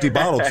 That's an empty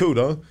bottle too,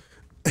 though.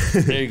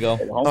 There you go.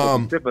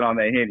 I'm sipping on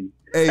that Henny.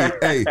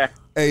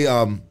 hey,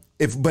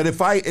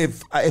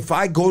 if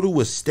I go to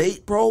a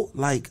state, bro,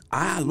 like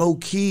I low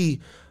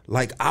key,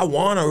 like I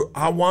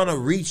wanna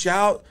reach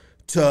out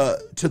to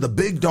the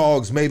big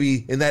dogs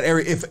maybe in that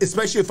area,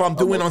 especially if I'm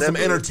doing on some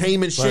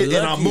entertainment shit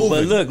and I'm moving.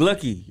 But look,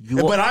 Lucky.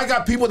 But I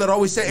got people that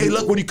always say, hey,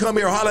 look, when you come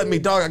here, holler at me,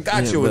 dog, I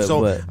got you. And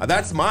so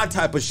that's my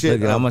type of shit.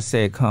 Look, I'm gonna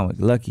say it comic,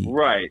 Lucky.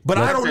 Right. But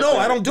I don't know.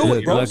 I don't do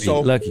it, bro.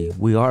 Lucky,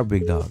 we are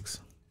big dogs.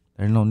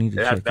 There's no need to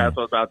check That's in. what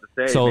I was about to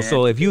say. So man.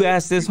 so if you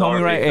ask this We are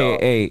homie, right? big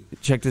dogs. Hey,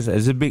 check this out.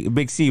 Is it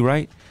big C,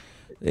 right?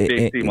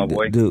 Big C, my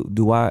boy.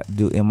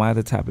 Am I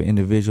the type of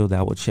individual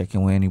that would check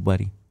in with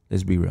anybody?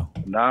 Let's be real.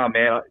 Nah,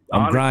 man. I'm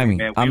Honestly, grimy.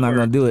 man, I'm not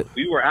gonna do it.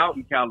 We were out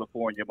in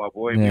California, my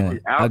boy. Yeah. We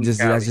were out in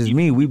Cali. That's just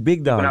me. We big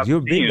went out dogs. You're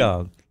a to see big him.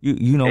 dog.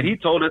 You know. And he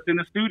told us in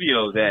the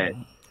studio that,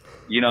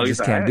 you know, I he's just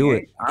like, can't do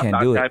it. I'm Can't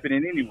not do it. typing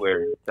in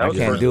anywhere. That I was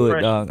can't first do it,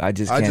 impression. dog. I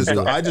just can't do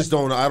it.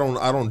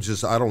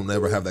 I don't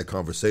ever have that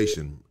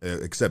conversation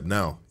except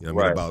now. You know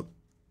what I mean? About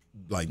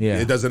like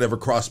it doesn't ever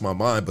cross my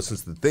mind. But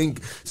since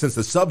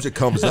the subject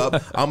comes up,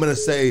 I'm gonna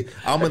say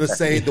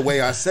it the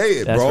way I say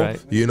it, That's bro.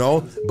 right. You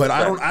know. But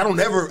I don't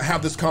ever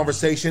have this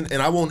conversation,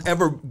 and I won't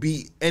ever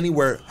be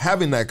anywhere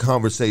having that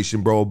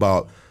conversation, bro,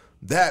 about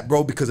that,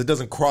 bro, because it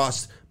doesn't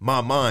cross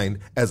my mind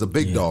as a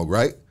big dog,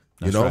 right?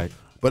 That's you know. right.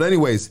 But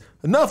anyways,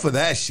 enough of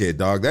that shit,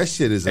 dog. That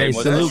shit is Hey,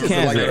 salute like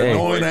Kansas. an Hey.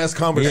 annoying ass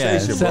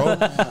conversation, bro.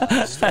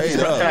 Straight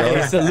up, bro.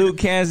 Hey, salute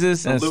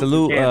Kansas and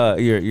Salute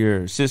salute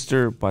your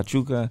sister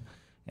Pachuca,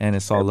 and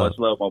it's all Hey, love. much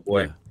love, my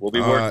boy. We'll be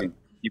All working. right.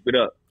 Keep it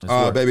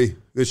up. Baby,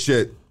 good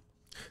shit.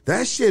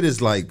 That shit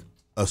is like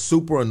a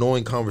super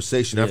annoying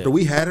conversation. After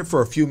we had it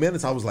for a few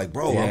minutes, I was like,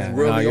 bro, I'm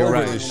really you're over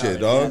right. this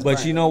shit, dog.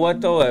 But you know what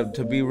though?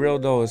 To be real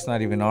though, it's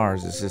not even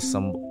ours. It's just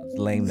some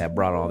lame that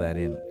brought all that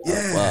in.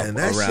 And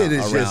that around, shit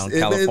is around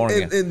just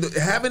California. and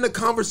having a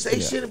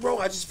conversation, bro.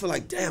 I just feel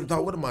like, damn,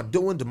 dog, what am I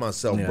doing to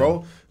myself,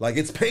 bro? Like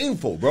it's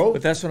painful, bro.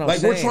 But that's what I'm like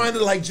saying. we're trying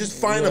to like just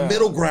find a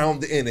middle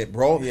ground in it,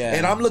 bro. Yeah.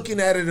 And I'm looking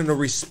at it in a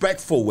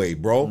respectful way,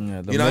 bro. the You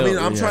know what I mean?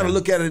 middle, I'm trying to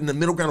look at it in the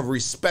middle ground of a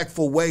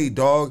respectful way,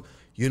 dog.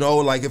 You know,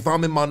 like if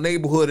I'm in my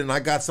neighborhood and I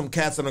got some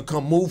cats that are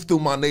come move through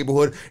my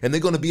neighborhood and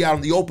they're gonna be out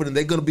in the open and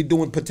they're gonna be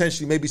doing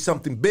potentially maybe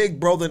something big,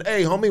 bro, then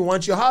hey, homie, why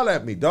don't you holler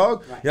at me,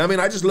 dog? You know what I mean?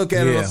 I just look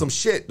at it on some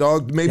shit,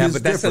 dog. Maybe it's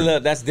but that's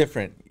different. that's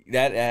different.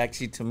 That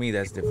actually to me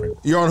that's different.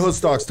 You're on Hood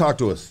Stocks. Talk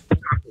to us.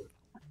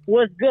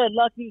 What's good,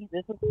 Lucky?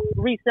 This is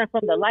Recent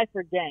from the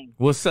Lifer Gang.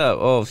 What's up?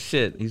 Oh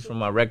shit, he's from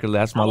my record.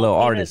 That's my little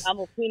artist. I'm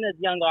Opina's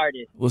young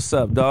artist. What's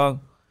up, dog?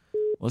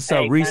 What's up,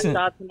 Hey, Recent?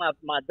 shout out to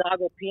my dog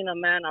Opina,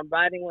 man. I'm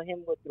riding with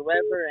him with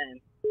whoever,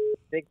 and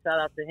big shout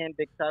out to him.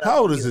 Big shout out. How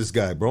old to is you. this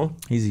guy, bro?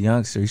 He's a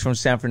youngster. He's from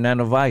San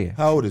Fernando Valle.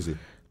 How old is he?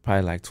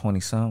 Probably like 20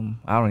 something.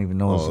 I don't even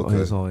know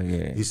his old.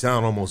 Yeah. He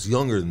sound almost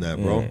younger than that,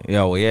 bro.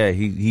 Yeah.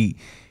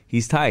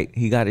 He's tight.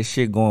 He got his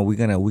shit going. We're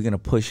gonna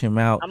push him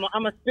out. I'm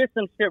gonna spit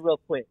some shit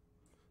real quick.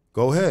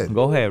 Go ahead.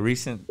 Go ahead,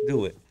 Recent.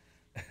 Do it.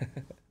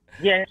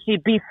 Yeah, she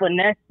be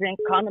finessing,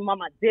 condom on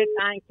my dick.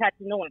 I ain't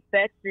catching no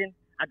infection.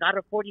 I got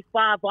a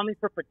 45 on me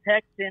for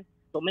protection.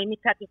 Don't make me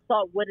catch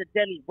assault with a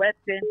deadly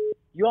weapon.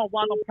 You don't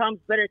want no problems,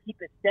 better keep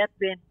it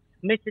stepping.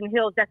 Mission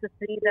Hills, that's the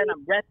city that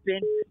I'm repping.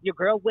 Your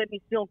girl with me,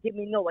 she don't give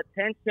me no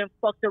attention.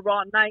 Fucked her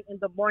all night, in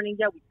the morning,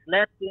 yeah, we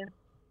slept in.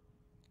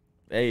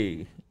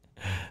 Hey,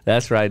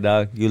 that's right,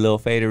 dog. You little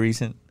fader,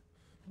 Recent.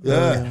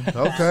 Yeah.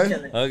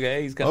 Okay.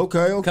 Okay. He's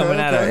Okay. coming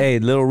out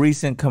of little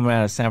Recent coming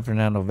out of San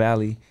Fernando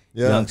Valley,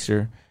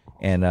 youngster.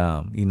 And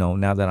you know,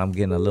 now that I'm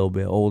getting a little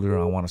bit older,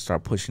 I want to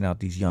start pushing out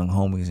these young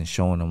homies and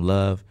showing them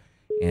love.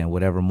 And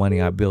whatever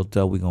money I built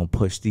up, we're gonna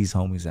push these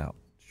homies out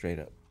straight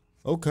up.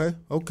 Okay.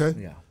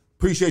 Yeah.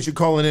 Appreciate you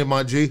calling in,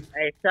 my G.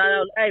 Hey, shout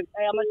out. Hey, I'm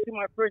gonna shoot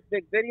my first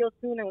big video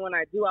soon, and when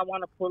I do, I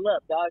want to pull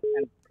up, dog,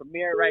 and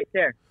premiere right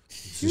there.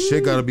 The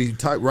shit gotta be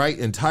tight, right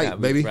and tight,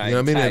 baby. right You know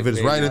what I mean? and If tight, it's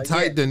baby. right and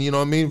tight, then you know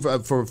what I mean. For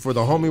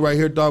the homie right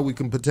here, dog, we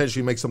can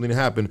potentially make something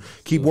happen.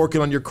 Keep working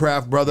on your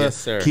craft, brother. Yes,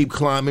 sir. Keep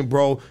climbing,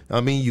 bro. I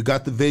mean, you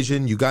got the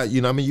vision. You got, you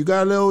know, what I mean, you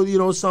got a little, you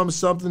know,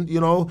 something, you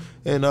know,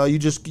 and you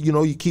just, you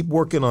know, you keep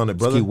working on it,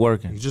 brother. keep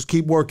working. You just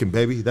keep working,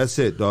 baby. That's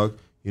it, dog.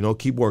 You know,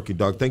 keep working,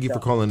 dog. Thank you for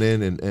calling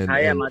in, and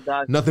I am, my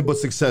dog. nothing but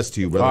success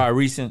to you, brother. All right,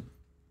 Recent.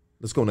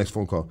 Let's go next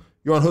phone call.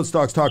 You're on Hood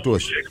Stocks. Talk to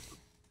us.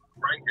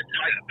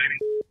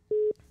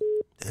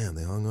 Damn,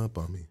 they hung up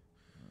on me.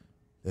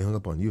 They hung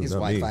up on you. His not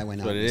Wi-Fi me.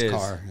 went out in his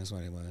car. That's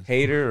what it was.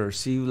 Hater or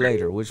see you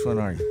later? Which one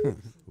are you?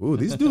 Ooh,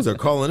 these dudes are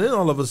calling in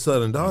all of a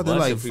sudden, dog. They're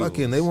like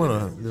fucking. They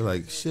wanna. They're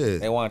like shit.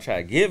 They want to try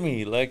to get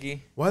me,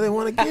 Lucky. Why they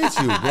want to get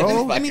you,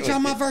 bro? Let me try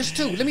my verse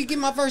too. Let me get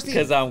my verse in.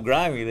 Because I'm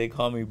grimy. They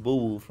call me Boo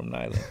Boo from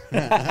Nyland.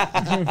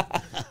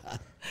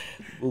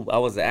 I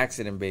was an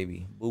accident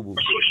baby. Boo Boo.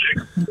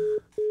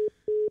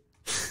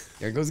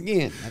 There it goes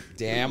again. That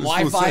damn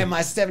Wi-Fi in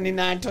my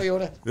 79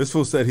 Toyota. This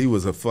fool said he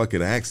was a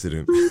fucking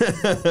accident.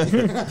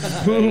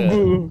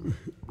 Boo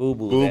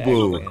Boo. Boo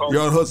Boo.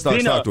 You're on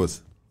Hoodstocks. Talk to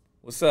us.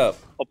 What's up?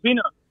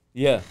 Opina.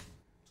 Yeah.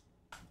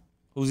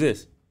 Who's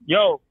this?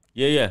 Yo,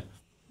 Yeah.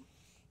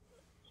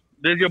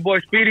 this is your boy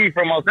Speedy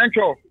from El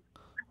Centro.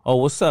 Oh,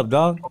 what's up,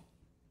 dog?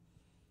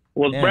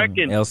 Was Damn,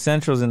 breaking. El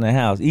Centro's in the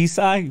house. East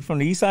side? You from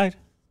the east side?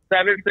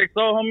 760,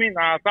 homie.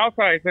 Nah, South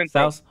side.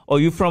 Central. South? Oh,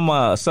 you from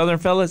Southern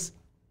Fellas?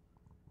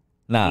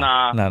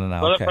 Nah. Southern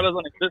Okay. fellas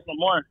don't exist no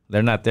more.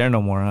 They're not there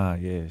no more, huh?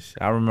 Yes.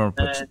 I remember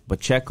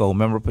Pacheco.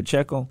 Remember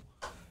Pacheco?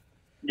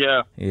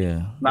 Yeah. Yeah.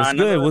 Nah, What's none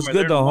good? of What's them are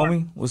good, there though, no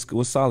more. homie?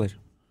 What's solid?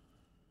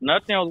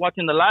 Nothing. I was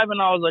watching the live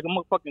and I was like, I'm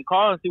gonna fucking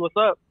call and see what's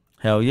up.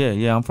 Hell yeah.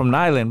 Yeah, I'm from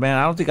Nyland, man.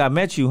 I don't think I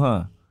met you,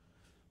 huh?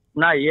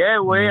 Not yet,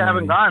 I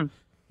haven't gone.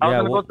 I was Yeah,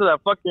 gonna go to that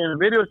fucking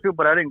video shoot,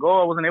 but I didn't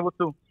go. I wasn't able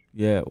to.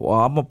 Yeah. Well,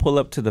 I'm going to pull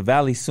up to the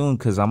valley soon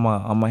because I'm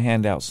gonna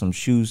hand out some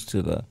shoes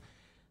to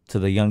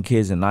the young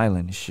kids in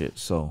Nyland and shit.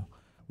 So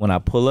when I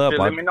pull up,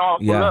 Let me know. I'll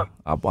pull up.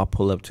 I'll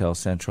pull up to El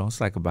Centro. It's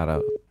like about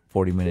a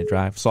 40-minute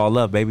drive. It's all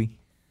love, baby.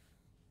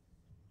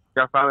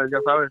 Ya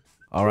sabes.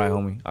 All right,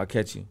 homie. I'll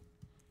catch you.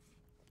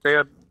 Stay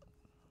up.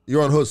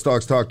 You're on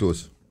Hoodstocks. Talk to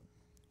us.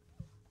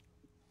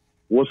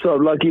 What's up,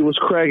 Lucky? What's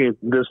cracking?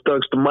 This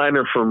Thugs the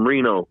Miner from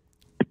Reno.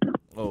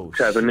 Oh,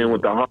 tapping in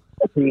with the Heart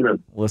Opina.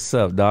 What's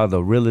up, dog?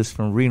 The realest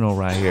from Reno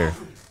right here.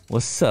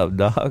 What's up,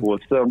 dog?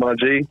 What's up, my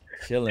G?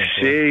 Chilling.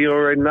 Shit, you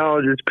already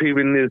know. Just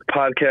peeping this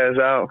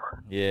podcast out.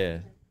 Yeah.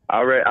 I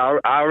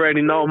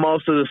already know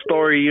most of the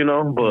story,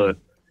 but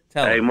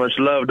hey, much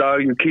love,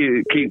 dog. You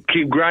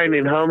keep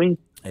grinding, homie.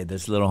 Hey,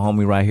 this little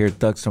homie right here,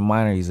 Thugs the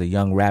Miner, he's a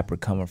young rapper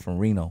coming from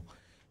Reno.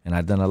 And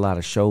I've done a lot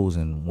of shows,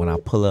 and when I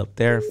pull up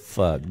there,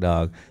 fuck,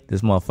 dog.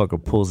 This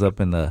motherfucker pulls up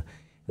in the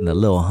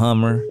little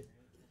Hummer,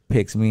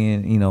 picks me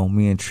and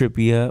me and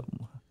Trippy up.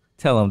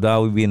 Tell him,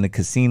 dog, we be in the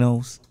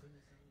casinos.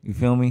 You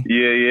feel me?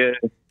 Yeah.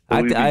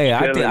 I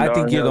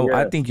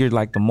think you're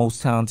like the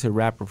most talented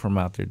rapper from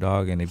out there,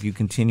 dog. And if you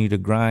continue to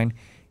grind,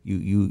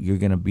 you're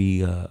gonna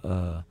be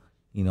a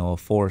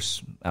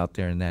force out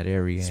there in that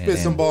area. Spit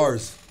some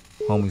bars,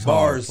 homies.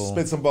 Bars. Hard,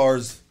 spit some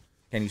bars.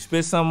 Can you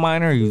spit some,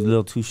 Miner? Or you a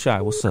little too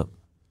shy? What's up?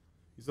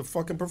 He's a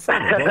fucking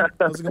performer, bro.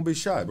 How's he gonna be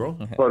shy, bro?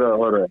 Hold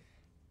up.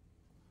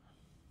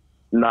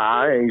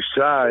 Nah, I ain't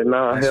shy.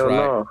 Nah, That's hell right.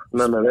 no.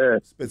 None of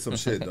that. Spit some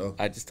shit, though.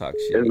 I just talk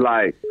shit. It's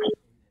like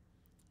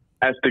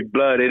Aztec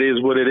blood. It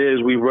is what it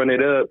is. We run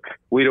it up.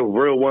 We the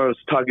real ones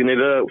talking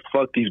it up.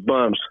 Fuck these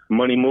bums.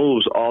 Money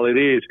moves. All it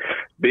is.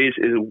 Bitch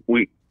is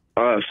we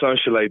some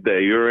shit like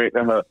that. You're right.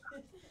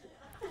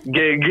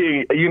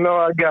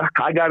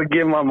 I gotta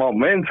get my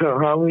momentum,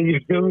 homie. You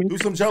feel me? Do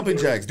some jumping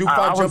jacks. Do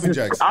 5 jumping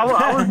jacks. I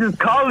was just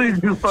calling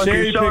you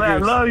fucking show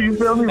that love. You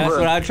feel me? That's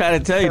what I try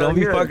to tell you. Don't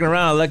be yeah. fucking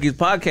around Lucky's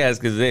podcast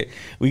because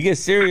we get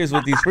serious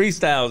with these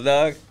freestyles,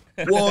 dog.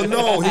 Well,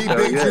 no, he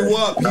bigged you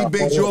up. He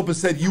bigged you up and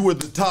said you were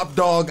the top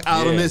dog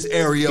out in this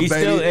area, He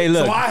baby. still- hey,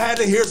 look. So I had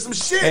to hear some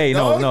shit. Hey,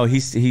 dog. no, he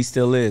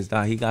still is,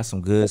 dog. He got some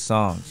good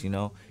songs,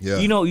 Yeah.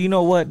 You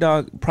know what,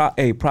 dog?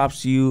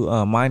 Props to you,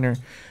 Miner.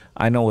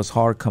 I know it's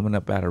hard coming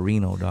up out of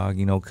Reno, dog.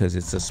 Because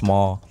it's a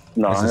small,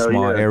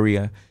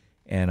 area,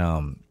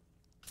 and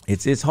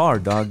it's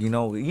hard, dog. You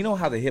know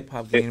how the hip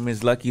hop game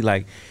is, Lucky.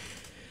 Like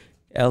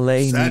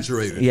L.A.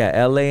 Saturated.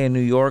 L.A. and New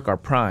York are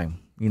prime.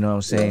 You know what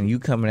I'm saying? You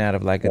coming out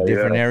of like a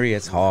different area,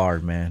 it's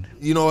hard, man.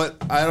 You know what?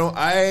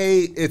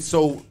 It's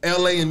so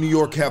LA and New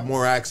York have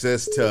more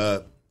access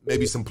to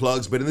maybe some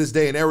plugs, but in this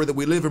day and era that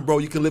we live in, bro,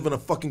 you can live in a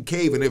fucking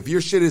cave, and if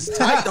your shit is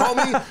tight,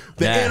 homie,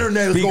 the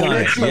internet is gonna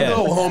let you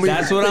know, homie.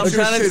 That's what I'm that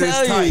your trying to shit is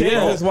tell tight, you. bro.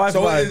 Yeah, it's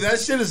Wi-Fi. So that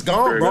shit is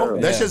gone,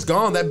 bro. That shit's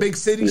gone. That big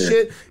city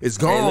shit is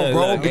gone,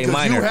 bro, look, hey, because you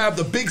Miner. have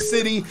the big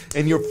city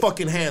in your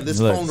fucking hand. This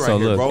phone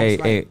right here, bro.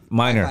 Hey,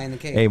 Miner. Wi-Fi in the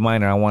cave. Hey,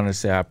 Miner. I want to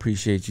say I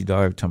appreciate you,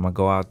 dog. Every time I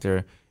go out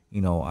there,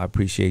 I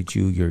appreciate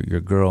you,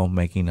 your girl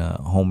making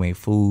homemade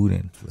food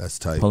and That's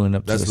tight. pulling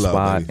up That's to the love,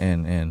 spot, buddy.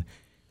 and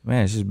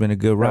man, it's just been a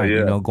good ride.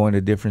 yeah. Going to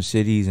different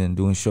cities and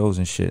doing shows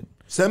and shit.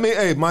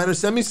 Miner,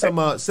 send me some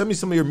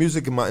of your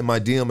music in my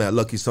DM at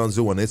Lucky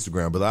Sunzu on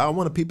Instagram, but I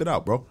want to peep it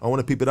out, bro. I want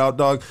to peep it out,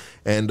 dog.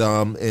 And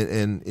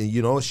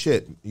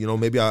shit.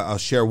 Maybe I'll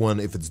share one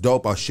if it's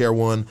dope. I'll share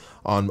one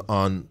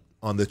on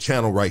the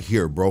channel right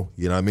here, bro.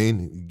 You know what I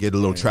mean? Get a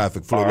little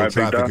flow, a little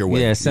traffic your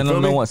way. Yeah, You send feel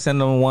them the me? one. Send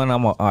them one.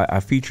 I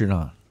featured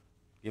on.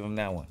 Give them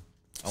that one.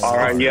 All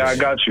right, yeah, I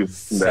got you.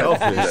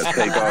 That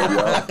take off,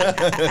 y'all.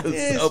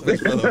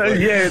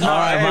 Yeah, no, All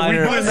right,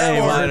 Minor.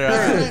 Hey,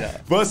 Minor.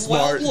 But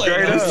smart. He's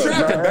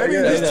trapping, baby.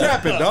 He's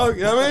trapping, dog.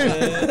 You know what I mean?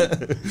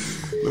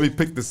 Let me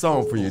pick the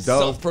song for you,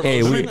 dog.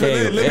 Hey, we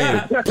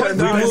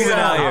moving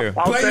out here.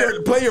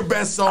 Play your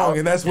best song,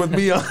 and that's with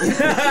me on.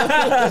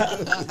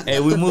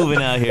 Hey, we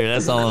moving out here.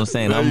 That's all I'm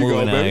saying. I'm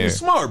moving out here. You're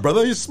smart,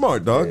 brother. You're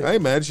smart, dog. Hey,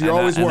 man, you're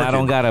always working. I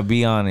don't gotta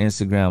be on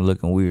Instagram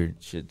looking weird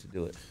shit to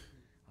do it.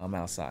 I'm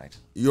outside.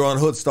 You're on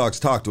Hoodstocks.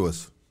 Talk to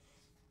us.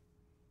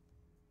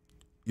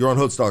 You're on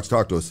Hoodstocks.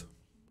 Talk to us.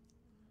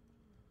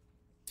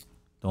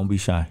 Don't be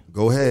shy.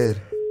 Go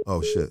ahead.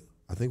 Oh, shit.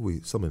 I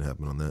think something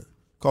happened on that.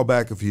 Call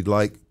back if you'd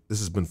like. This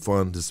has been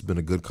fun. This has been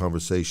a good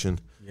conversation.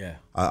 Yeah.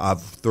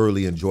 I've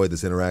thoroughly enjoyed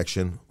this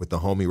interaction with the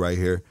homie right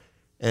here.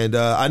 And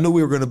I knew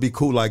we were going to be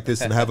cool like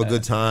this and have a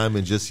good time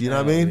and just, you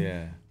know what I mean?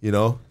 Yeah. You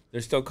know? They're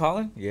still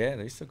calling? Yeah,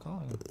 they're still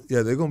calling.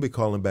 Yeah, they're gonna be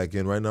calling back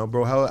in right now,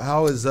 bro.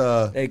 How is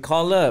Hey,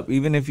 call up.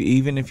 Even if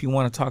you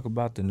want to talk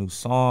about the new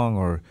song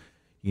or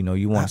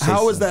you want to say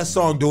how is that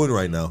song doing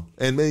right now?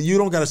 And man, you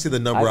don't gotta say the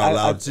number out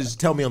loud.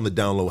 Just tell me on the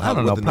download. I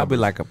don't know, probably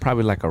like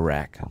a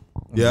rack.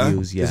 Yeah?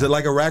 Views, yeah. Is it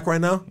like a rack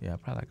right now? Yeah,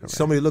 probably like a rack.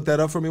 Somebody look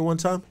that up for me one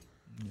time?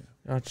 Yeah.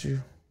 Got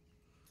you.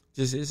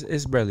 Just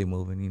it's barely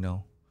moving,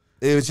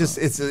 It was just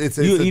it's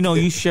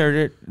you shared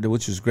it,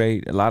 which was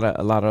great. A lot of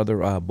other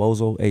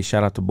Bozo. Hey,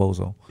 shout out to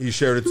Bozo. You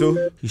shared it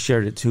too. He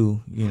shared it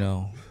too.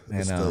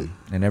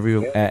 And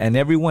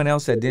everyone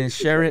else that didn't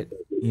share it,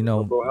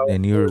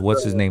 and you're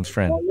what's his name's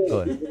friend. Go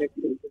ahead.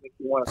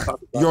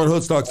 You're on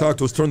Hoodstock. Talk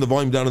to us. Turn the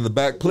volume down in the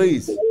back,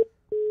 please.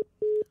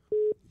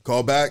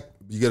 Call back.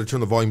 You got to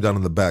turn the volume down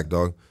in the back,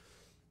 dog.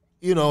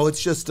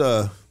 It's just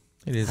it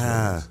is.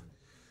 I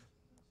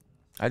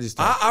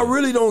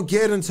really don't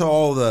get into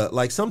all the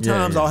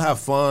sometimes I'll have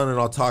fun and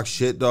I'll talk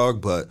shit,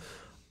 dog, but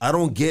I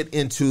don't get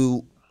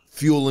into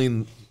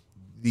fueling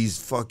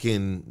these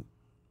fucking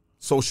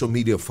social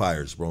media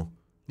fires, bro.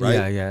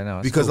 Right? Yeah,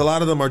 no. Because a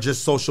lot of them are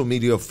just social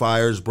media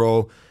fires,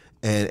 bro.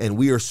 And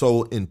we are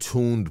so in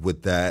tuned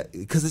with that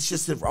because it's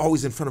just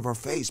always in front of our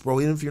face,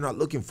 bro. Even if you're not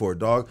looking for it,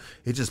 dog,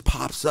 it just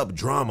pops up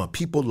drama.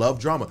 People love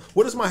drama.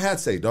 What does my hat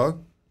say,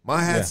 dog?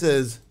 My hat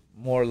says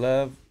more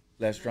love,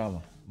 less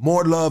drama.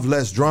 More love,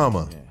 less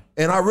drama. Yeah.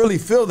 And I really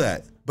feel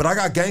that. But I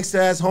got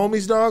gangsta-ass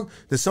homies, dog,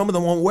 that some of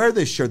them won't wear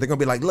this shirt. They're going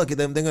to be like, look at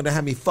them. They're going to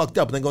have me fucked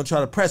up. And they're going to try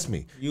to press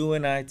me.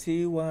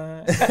 UNITY.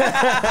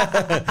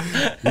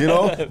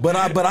 But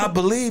I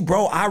believe,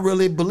 bro, I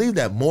really believe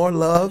that. More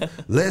love,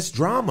 less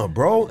drama,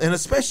 bro. And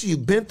especially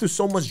you've been through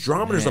so much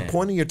drama. Man. There's a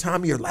point in your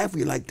time of your life where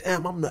you're like,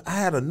 damn, I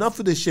had enough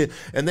of this shit.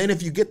 And then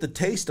if you get the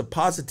taste of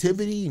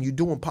positivity and you're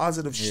doing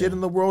positive shit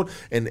in the world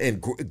and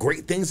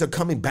great things are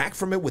coming back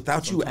from it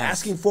without you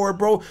asking for it,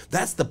 bro,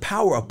 that's the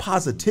power of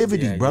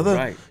positivity, brother.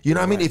 Right. You know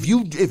what I mean? If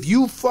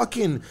you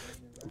fucking,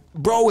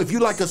 bro, if you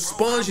like a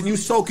sponge and you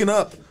soaking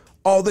up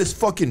all this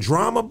fucking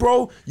drama,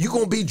 bro, you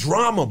gonna be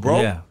drama,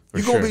 bro. Yeah,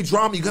 you gonna be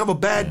drama. You gonna have a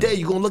bad day.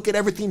 You gonna look at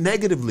everything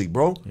negatively,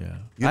 bro. Yeah.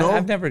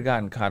 I've never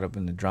gotten caught up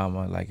in the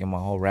drama like in my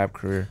whole rap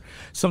career.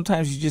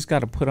 Sometimes you just got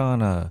to put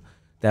on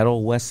that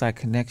old West Side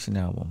Connection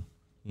album,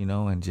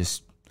 and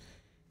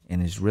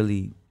it's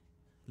really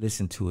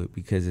listen to it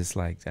because it's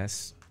like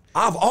that's.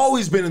 I've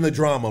always been in the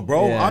drama,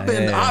 bro. Yeah, I've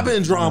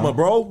been drama,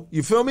 bro.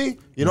 You feel me?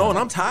 And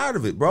I'm tired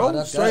of it,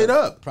 bro. Straight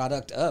up.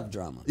 Product of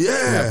drama.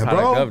 Yeah,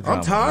 bro.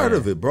 I'm tired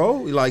of it, bro.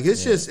 Like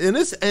it's just and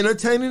it's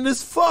entertaining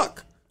as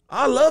fuck.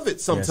 I love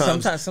it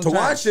sometimes to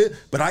watch it,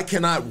 but I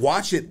cannot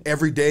watch it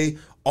every day,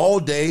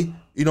 all day.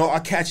 I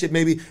catch it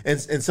maybe, and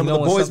some of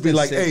the boys be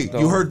like, hey,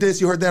 you heard this,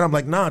 you heard that. I'm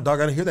like, nah,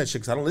 dog, I didn't hear that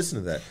shit because I don't listen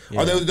to that.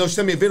 Yeah. Or they'll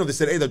send me a video. They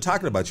said, hey, they're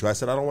talking about you. I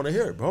said, I don't want to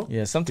hear it, bro.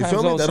 Yeah, sometimes. You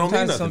feel me? That don't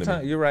mean nothing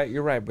to me.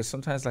 You're right. But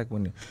sometimes like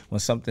when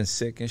something's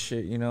sick and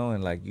shit,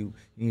 and like you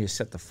need to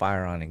set the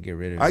fire on and get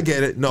rid of it. I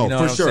get it. No,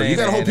 for sure. You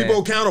got to hold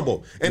people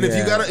accountable. And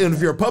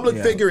if you're a public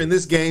figure in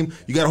this game,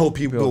 you got to hold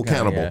people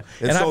accountable. Yeah.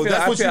 And so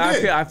that's what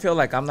you did. I feel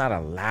like I'm not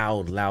a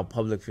loud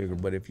public figure,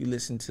 but if you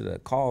listen to the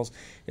calls,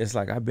 it's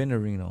like I've been to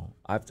Reno.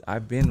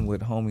 I've been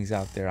with homies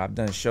out there. I've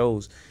done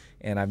shows,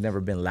 and I've never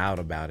been loud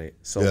about it.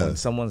 So when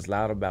someone's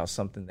loud about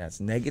something that's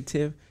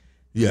negative,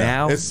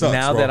 now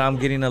that I'm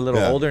getting a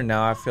little older,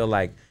 now I feel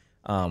like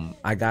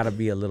I got to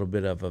be a little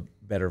bit of a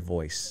better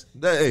voice.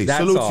 Hey,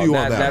 salute to you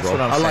on that, that's bro.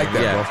 what I'm saying. I like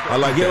that, bro. I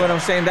like that. You get what I'm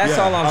saying? That's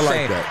all I'm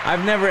saying. That.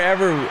 I've never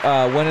ever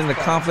went into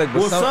conflict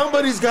with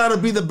somebody's got to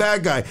be the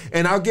bad guy.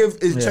 And I'll check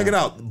it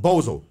out.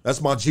 Bozo.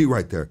 That's my G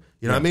right there.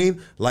 You know what I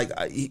mean? Like,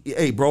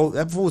 hey, bro,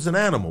 that fool's an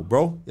animal,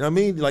 bro. You know what I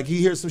mean? Like, he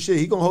hears some shit,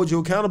 he gonna hold you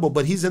accountable,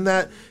 but he's in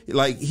that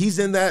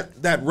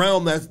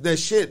realm, that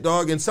shit,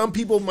 dog. And some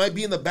people might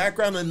be in the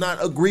background and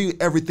not agree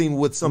everything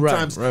with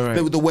sometimes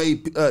the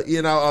way,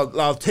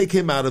 I'll take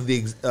him out of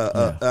the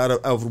out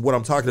of what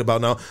I'm talking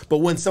about now. But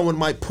when someone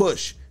might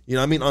push, you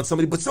know what I mean, on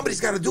somebody, but somebody's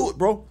got to do it,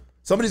 bro.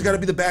 Somebody's got to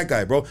be the bad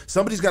guy, bro.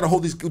 Somebody's got to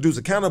hold these dudes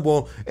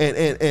accountable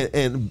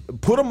and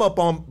put them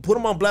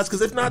on blast.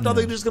 Because if not,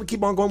 they're just gonna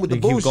keep on going with the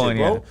bullshit,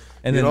 bro.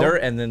 And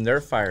then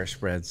their fire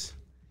spreads.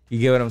 You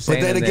get what I'm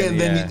saying? But then again,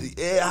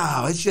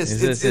 it's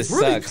really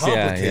sucks.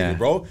 complicated,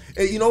 bro.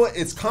 And you know what?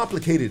 It's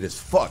complicated as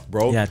fuck,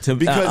 bro. Yeah,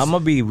 because I'm gonna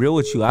be real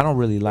with you. I don't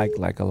really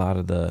like a lot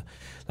of the,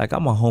 like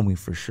I'm a homie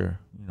for sure.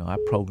 You know, I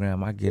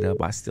program, I get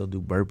up, I still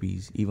do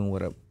burpees, even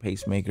with a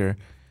pacemaker.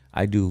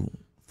 I do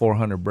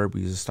 400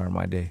 burpees to start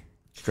my day,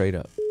 straight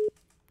up.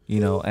 You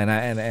know,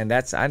 and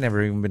that's, I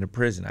never even been to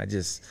prison. I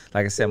just,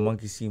 like I said,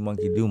 monkey see,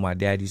 monkey do. My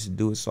dad used to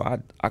do it, so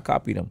I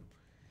copied him.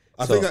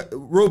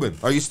 Ruben,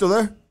 are you still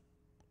there?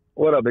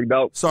 What up, big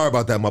dog? Sorry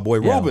about that, my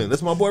boy Ruben.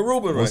 That's my boy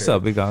Ruben. What's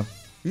up, big dog?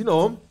 You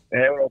know him.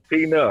 Hey,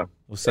 Opina.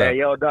 What's up? Hey,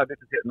 yo, dog. This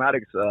is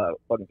Hypnotics.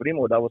 Fucking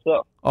primo, dog. What's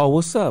up? Oh,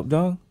 what's up,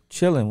 dog?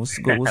 Chilling. What's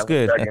good? What's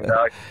good?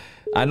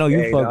 I know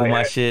you fuck with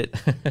my shit.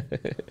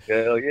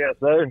 Hell yeah,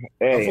 sir.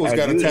 Hey, That fool's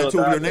got a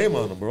tattoo of your name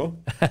on him, bro.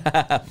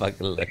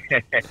 Fucking look.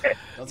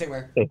 Don't take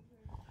where.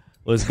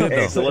 What's good,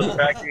 though? So what's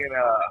cracking?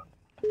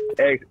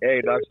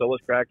 Hey, dog. So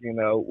what's cracking?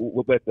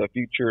 What about the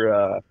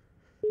future?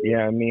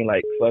 Yeah, I mean,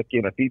 like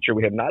fucking a feature.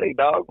 We have not a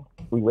dog.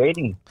 We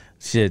waiting.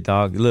 Shit,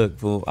 dog. Look,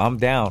 fool, I'm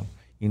down.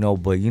 You know,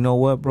 but you know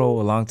what, bro?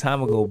 A long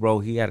time ago, bro,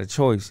 he had a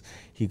choice.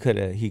 He could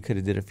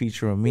have did a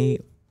feature of me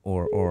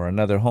or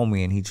another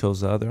homie, and he chose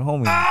the other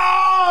homie.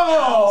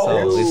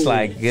 So it's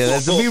like,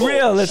 let's be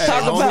real. Let's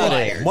talk about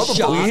it. We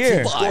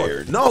here.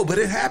 No, but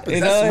it happens.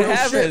 You That's know, real it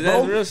happens. shit, bro.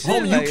 That's real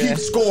shit. Homie, you keep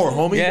score,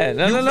 homie. Yeah,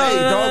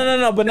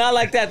 no, but not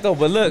like that though.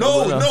 But look,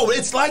 no,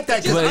 it's like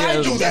that because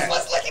I do that.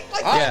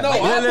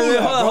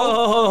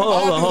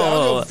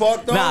 Hold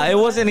on. Nah, it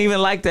wasn't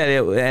even like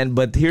that.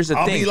 But here's the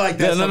thing. I'll be like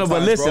that No,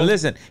 but bro.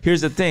 listen.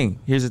 Here's the thing,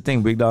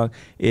 big dog.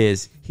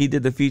 Is he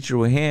did the feature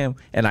with him,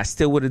 and I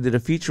still would have did a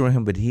feature with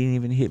him, but he didn't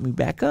even hit me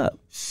back up.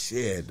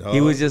 Shit, dog.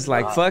 He was just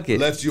like, fuck it.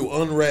 Left you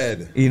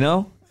unread. You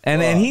know?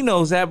 And he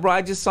knows that, bro.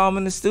 I just saw him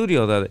in the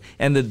studio the other.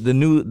 And the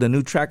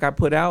new track I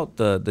put out,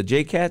 the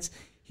J Cats,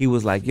 he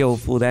was like, yo,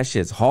 fool, that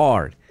shit's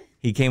hard.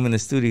 He came in the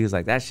studio, he was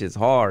like, that shit's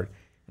hard.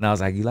 And I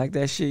was like, you like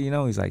that shit? You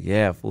know? He's like,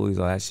 yeah, fool. He's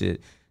like, that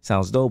shit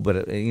sounds dope.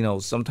 But you know,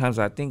 sometimes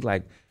I think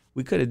like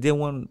we could have did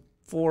one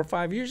 4 or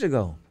 5 years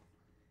ago.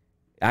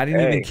 I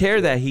didn't even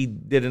care that he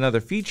did another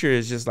feature.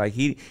 It's just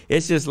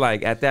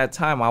like at that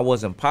time I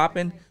wasn't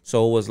popping,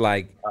 so it was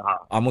like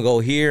I'm gonna go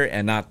here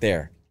and not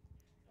there.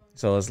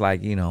 So it's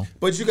like, you know.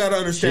 But you gotta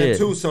understand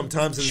too.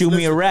 Sometimes shoot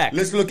me a rack.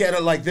 Let's look at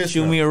it like this.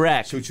 Shoot me a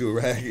rack. Shoot you a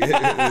rack.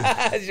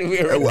 Shoot me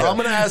a rack. Well, I'm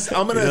gonna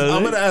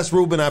ask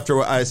Ruben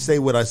after I say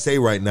what I say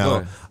right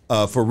now.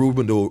 For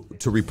Ruben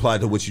to reply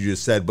to what you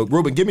just said. But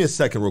Ruben, give me a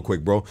second real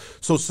quick, bro.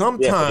 So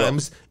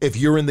sometimes if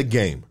you're in the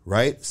game,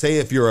 right? Say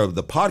if you're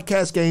the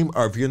podcast game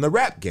or if you're in the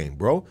rap game,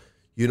 bro,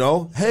 you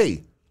know,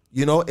 hey,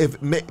 you know,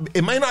 it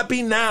might not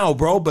be now,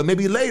 bro, but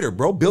maybe later,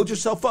 bro. Build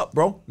yourself up,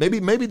 bro.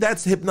 Maybe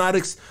that's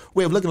Hypnotic's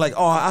way of looking like,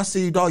 oh, I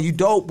see you, dog. You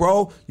dope,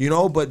 bro. You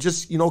know, but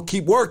just, you know,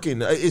 keep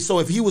working. So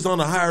if he was on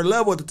a higher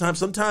level at the time,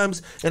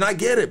 sometimes, and I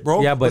get it,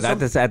 bro. Yeah, but at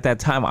that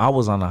time, I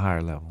was on a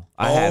higher level.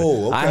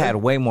 I had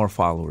way more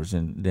followers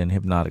than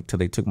Hypnotic till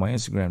they took my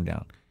Instagram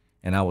down,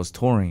 and I was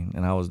touring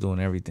and I was doing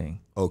everything.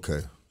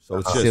 Okay, so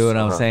it's see what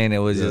I'm saying? It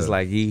was just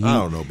like he I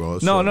don't know, bro.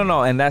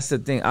 No, and that's the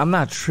thing. I'm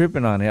not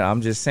tripping on it. I'm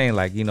just saying,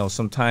 like, you know,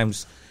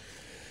 sometimes,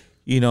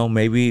 you know,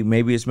 maybe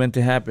it's meant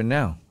to happen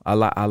now. I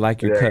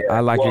like your I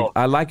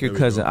like your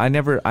cousin. I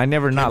never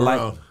not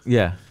liked.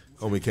 Yeah.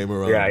 Homie came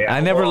around.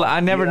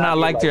 I never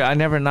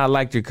not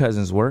liked your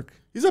cousin's work.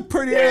 He's a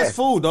pretty ass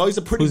fool, dog. He's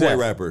a pretty boy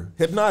rapper.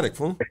 Hypnotic,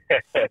 fool.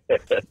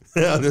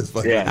 I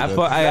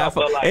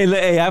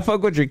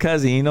fuck with your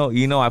cousin. You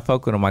know, I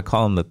fuck with him. I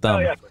call him the thumb. Oh,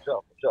 yeah, for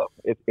sure.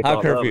 It's How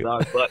all curfew?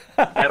 love, dog,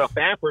 but at a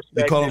fan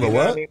perspective, You call him the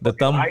what? The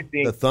thumb. I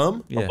think The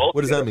thumb? Yeah.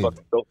 What does that mean?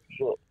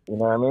 You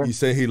know what I mean? You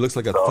say he looks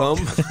like a thumb?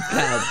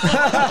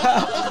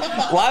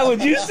 Why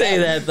would you say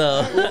that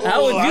though?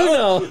 How would you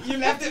know?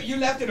 You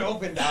left it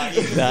open, dog.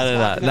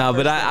 No.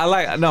 But I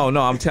like no.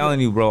 I'm telling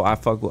you, bro. I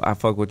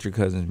fuck with your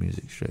cousin's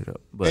music straight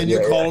up. But And you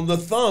call him the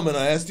thumb, and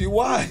I asked you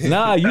why.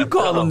 nah, you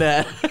call him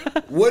that.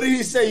 What did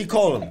he say you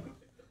call him?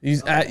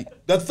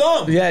 The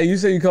thumb. Yeah, you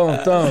say you call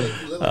him thumb.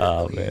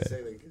 Oh man.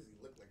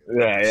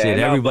 Yeah. Shit,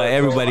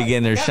 everybody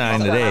getting their shine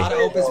today. A lot of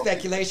open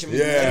speculation.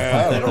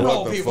 Yeah, I don't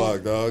know what the people.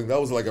 fuck, dog.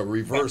 That was like a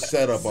reverse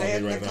setup on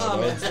me right now,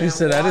 dog. He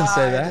said I didn't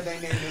say that.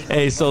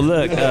 Hey, so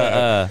look,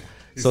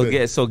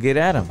 get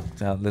at him.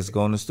 Now, let's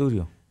go in the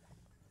studio.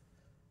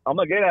 I'm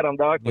gonna get at him,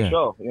 dog, for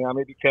sure. You know what I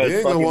mean? Because He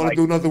ain't gonna want to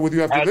do nothing with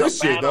you after this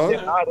shit, dog.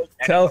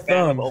 Tell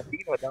Thumb. Dog,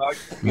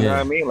 you know what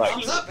I mean? Like,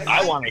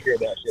 I want to hear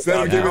that shit.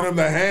 Instead of giving him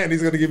the hand,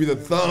 he's gonna give you the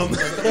thumb.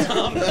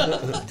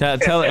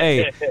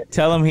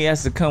 Tell him he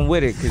has to come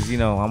with it, because you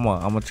know I'm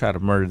gonna try to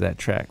murder that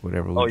track,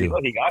 whatever we do. You know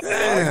he got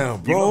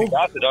Damn, bro.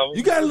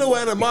 You got a little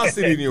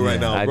animosity in you right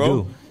now, I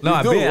bro. do. No,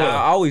 I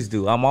always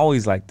do. I'm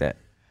always like that.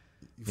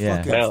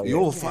 Yeah. You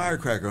old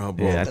firecracker, huh,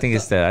 bro? Yeah, I think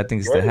it's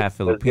the half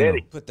Filipino.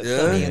 Put the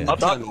Philly in the I'll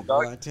talk to tummy, you,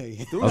 boy, dog. I tell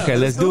you. Dude, Okay,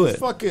 let's this do fool's it.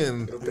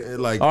 Fucking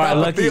like All right,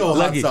 Lucky, Tapatio hot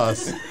Lucky.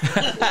 sauce.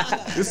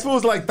 This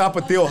fool's like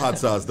Tapatio hot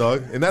sauce,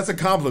 dog, and that's a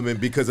compliment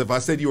because if I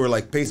said you were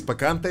like paste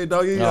picante,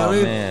 dog, you know what I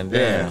mean? Man,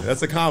 yeah, damn.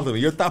 that's a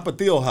compliment. You're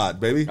Tapatio hot,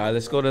 baby. All right,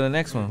 let's go to the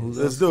next one.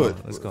 Let's do it.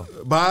 Let's go.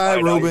 Bye,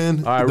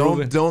 Ruben. All right,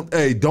 Ruben.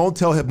 Don't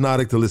tell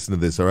Hypnotic to listen to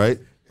this. All right.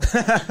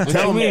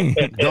 Tell me.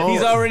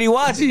 He's already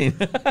watching.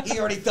 He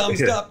already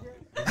thumbs up.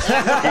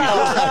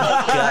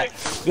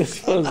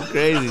 This was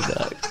crazy,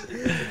 dog.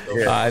 All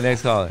right,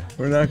 next caller.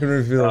 We're not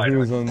going to reveal who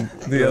was on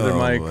the other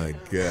mic. Oh my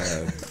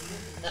god.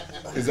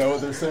 Is that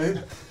what they're saying?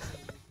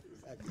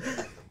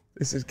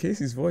 They said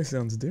Casey's voice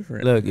sounds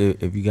different. Look,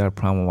 if you got a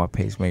problem with my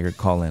pacemaker,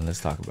 call in.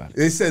 Let's talk about it.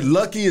 They said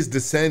Lucky is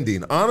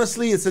descending.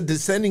 Honestly, it's a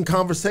descending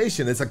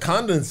conversation. It's a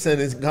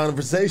condescending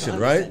conversation,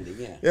 right?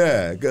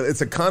 Yeah,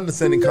 it's a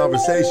condescending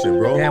conversation,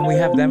 bro. Damn, we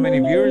have that many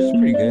viewers. It's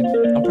pretty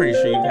good. I'm pretty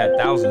sure you've had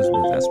thousands,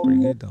 but that's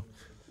pretty good, though.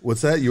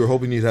 What's that? You were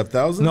hoping you'd have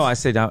thousands? No, I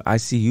said I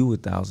see you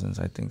with thousands.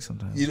 I think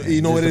sometimes.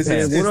 You know what it is?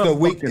 It's the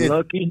week.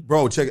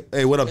 Bro, check.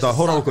 Hey, what up, dog?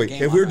 Hold on real quick.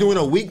 If we were doing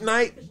a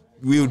weeknight,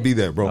 we would be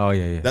there, bro. Oh,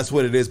 yeah. That's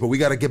what it is. But we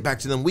got to get back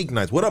to them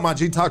weeknights. What up, my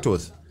G? Talk to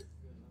us.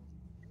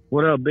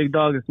 What up, big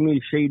dog? It's me,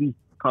 Shady,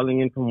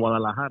 calling in from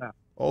Guadalajara.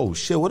 Oh,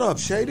 shit. What up,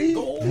 Shady?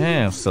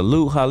 Damn,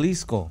 salute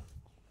Jalisco.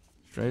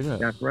 Straight up.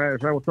 That's right.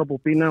 What's up,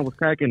 Opina? What's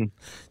cracking?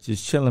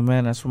 Just chilling,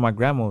 man. That's where my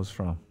grandma was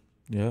from.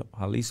 Yep,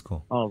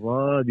 Jalisco.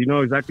 Oh, do you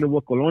know exactly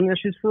what colonia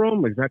she's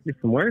from? Exactly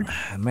from where?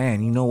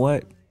 Man, you know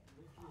what?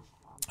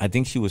 I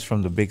think she was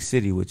from the big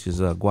city, which is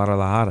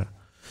Guadalajara.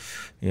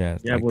 Yeah,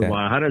 Yeah, like but that.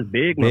 Guadalajara's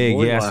big, my Big,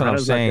 boy. yeah, that's what I'm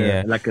Guadalajara's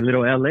saying, like a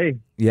little LA.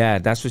 Yeah,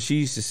 that's what she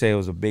used to say. It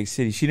was a big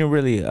city. She didn't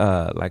really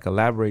like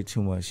elaborate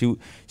too much.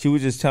 She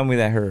would just tell me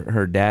that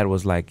her dad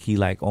was like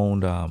he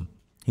owned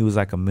he was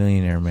like a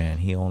millionaire, man.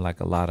 He owned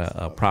like a lot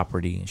of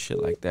property and shit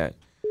like that.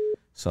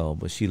 So,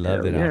 but she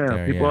loved it out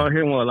there. People out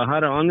here in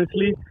Guadalajara,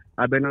 honestly,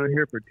 I've been out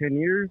here for 10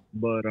 years,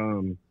 but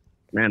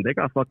man, they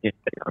got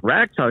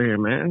racks out here,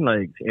 man.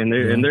 Like, and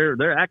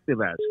they're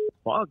active as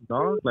fuck,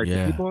 dog. Like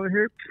the people out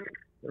here,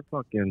 they're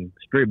fucking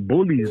straight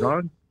bullies,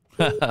 dog.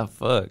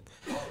 Fuck.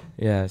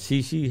 Yeah,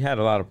 she had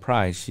a lot of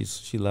pride.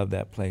 She loved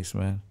that place,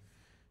 man.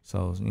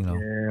 So, you know.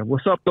 Yeah.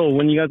 What's up though?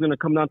 When you guys gonna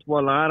come down to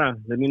Guadalajara?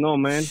 Let me know,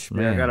 man.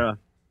 Man. I got a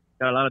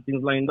lot of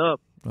things lined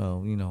up.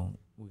 Well, you know,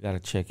 we gotta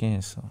check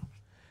in, so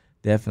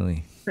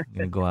definitely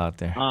gonna go out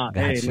there.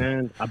 Hey,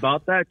 man,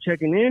 about that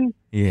checking in.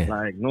 Yeah.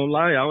 Like, no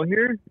lie, out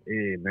here,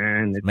 hey,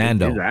 man, it's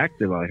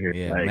active out here.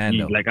 Yeah, like,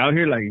 Mando. like out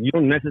here, like you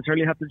don't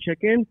necessarily have to check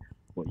in,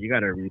 but you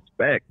gotta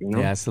respect, you know.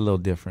 Yeah, it's a little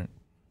different.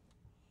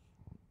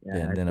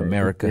 Yeah, than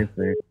America.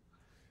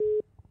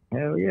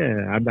 Hell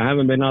yeah, I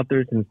haven't been out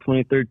there since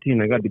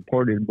 2013. I got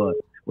deported, but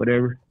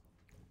whatever.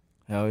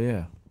 Hell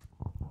yeah.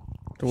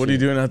 So what are you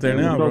doing out there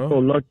now, bro? So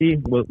lucky.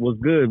 What's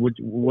good?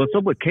 What's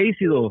up with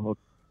Casey though?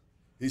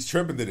 He's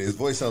tripping today. His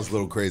voice sounds a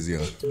little crazy,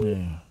 huh?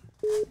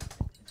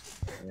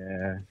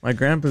 Yeah. My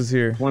grandpa's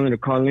here. Wanted to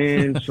call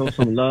in, show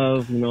some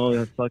love. You know,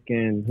 that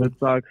fucking Hood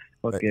Sox.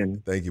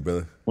 Fucking. Thank you,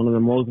 brother. One of the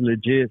most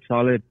legit,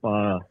 solid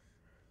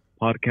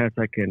podcasts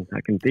I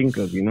can think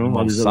of. You know, Come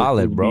on,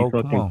 solid, bro.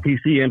 Fucking Come on.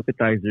 PC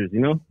empathizers. You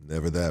know.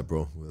 Never that,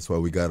 bro. That's why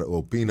we got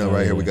Opina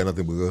right here. We got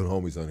nothing but good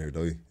homies on here,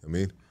 don't you? I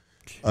mean,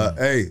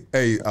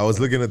 hey, I was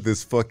looking at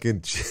this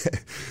fucking.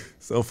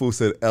 Some fool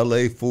said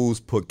LA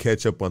fools put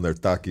ketchup on their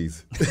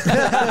Takis.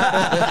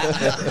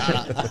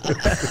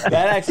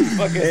 That actually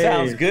fucking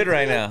sounds good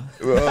right now.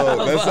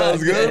 Bro, that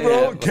sounds good,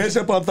 bro.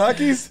 Ketchup on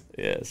Takis?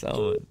 Yeah,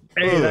 sounds.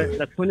 Hey,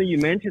 that's funny you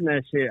mentioned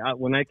that shit.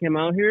 When I came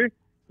out here,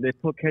 they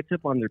put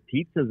ketchup on their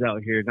pizzas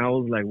out here, and I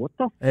was like, "What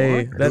the fuck?"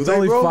 Hey, that's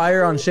only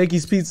fire on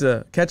Shakey's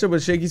Pizza. Ketchup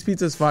with Shakey's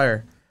Pizza is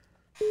fire.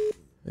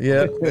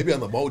 Yeah, maybe on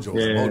the Mojos.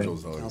 Yeah.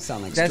 Mojos, though. Don't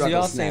sound like That's struggle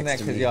y'all snacks saying that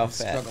to 'cause me. y'all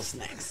fat. Struggle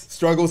snacks.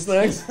 Struggle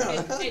snacks?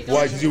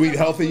 Why? Because you eat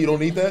healthy, you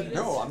don't eat that?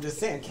 No, I'm just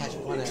saying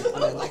ketchup on it.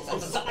 Like,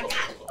 that's all I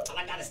got. All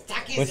I got is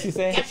Takis. What's she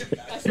saying?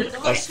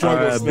 A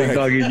struggle snack. Big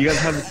doggies. You guys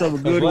have yourself a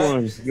good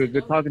one.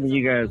 Good talking to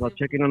you guys. I'll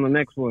check in on the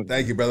next one.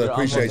 Thank you, brother.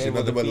 Appreciate you.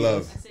 Nothing but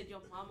love.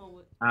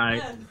 All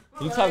right.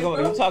 You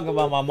talking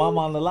about my mama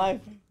on the live?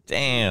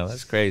 Damn,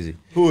 that's crazy.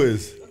 Who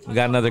is? We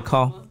got another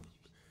call.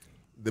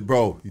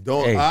 Bro, you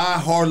don't. Hey. I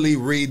hardly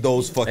read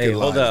those fucking Hey,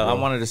 lines. hold up. Bro. I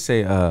wanted to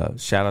say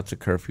shout out to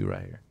Curfew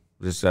right here.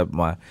 Just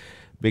my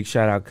big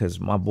shout out because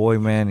my boy,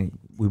 man,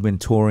 we've been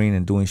touring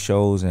and doing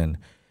shows, and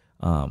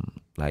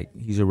like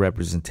he's a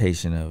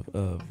representation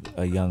of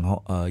a young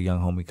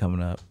homie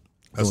coming up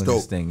That's doing dope.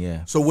 this thing.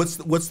 Yeah. So what's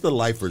the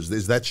Lifers?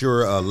 Is that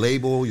your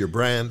label, your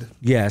brand?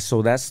 Yeah.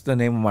 So that's the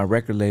name of my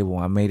record label.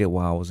 I made it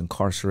while I was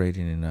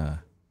incarcerated in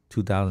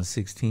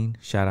 2016.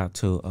 Shout out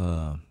to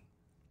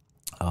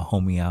a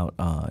homie out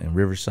in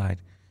Riverside.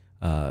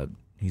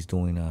 He's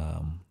doing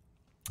a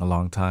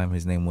long time.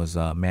 His name was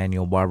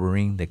Manuel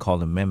Barberin. They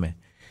called him Meme.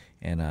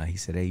 And he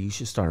said, hey, you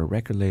should start a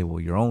record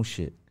label, your own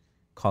shit.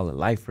 Call it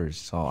Lifers.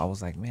 So I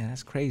was like, man,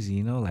 that's crazy,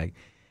 you know? Like,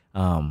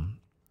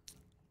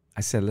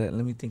 I said, let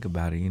me think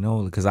about it, you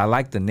know? Because I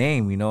like the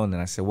name, you know? And then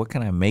I said, what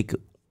can I make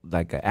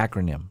like an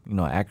acronym, you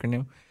know,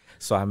 acronym?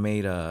 So I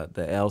made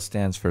the L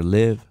stands for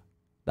live,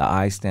 the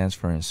I stands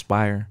for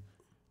inspire,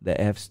 the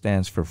F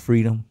stands for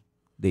freedom,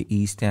 the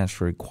E stands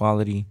for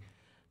equality,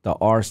 the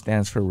R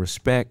stands for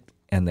respect,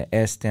 and the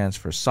S stands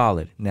for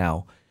solid.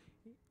 Now,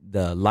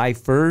 the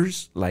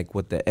lifers, like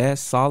with the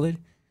S, solid,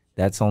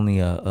 that's only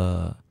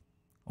a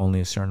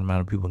certain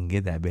amount of people can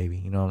get that, baby.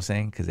 You know what I'm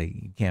saying? Because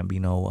you can't be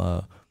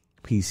no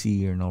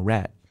PC or no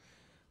rat.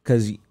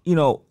 Because, you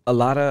know, a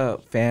lot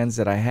of fans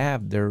that I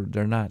have, they're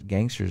not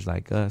gangsters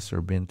like us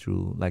or been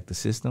through, like, the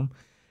system.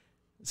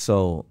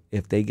 So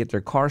if they get their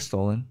car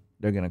stolen,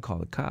 they're going to call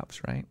the cops,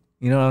 right?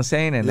 You know what I'm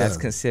saying? And that's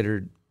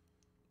considered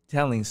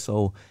telling.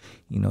 So,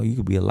 you know, you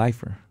could be a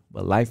lifer.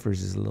 But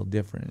lifers is a little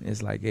different.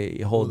 It's like,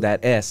 hey, hold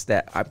that S.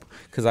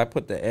 Because I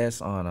put the S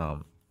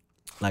on,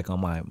 like, on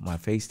my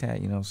face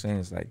tag. You know what I'm saying?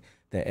 It's like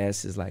the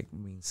S is, like,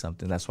 means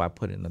something. That's why I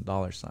put it in the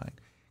dollar sign.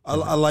 I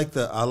like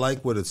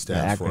what it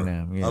stands for.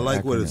 Yeah, I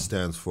like what acronym. it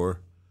stands for.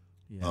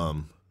 Yeah.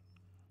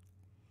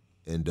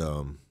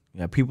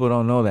 Yeah, people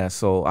don't know that.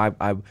 So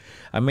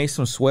I made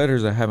some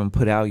sweaters I haven't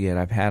put out yet.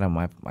 I've had them.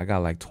 I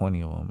got like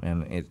 20 of them,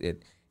 and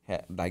it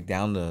had, like,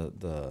 down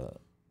the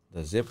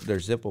zip.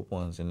 There's zip up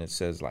ones, and it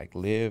says like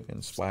live,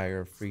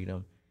 inspire,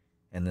 freedom,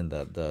 and then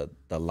the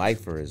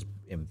lifer is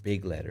in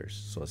big letters,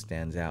 so it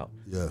stands out.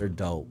 Yeah, they're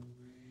dope.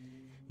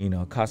 You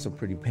know, it costs a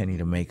pretty penny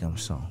to make them,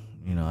 so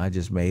you know I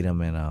just made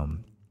them,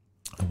 and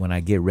when I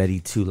get ready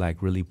to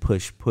like really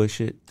push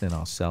it, then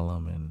I'll sell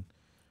them and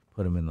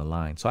put them in the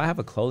line. So I have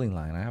a clothing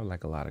line. I have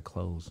like a lot of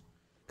clothes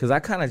because I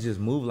kind of just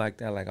move like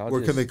that. Like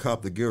where can they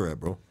cop the gear at,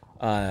 bro?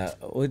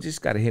 Well,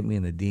 just got to hit me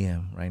in the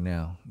DM right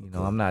now. You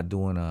know, I'm not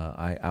doing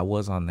I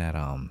was on that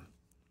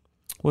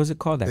what is it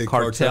called? That Big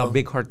Cartel.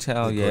 Big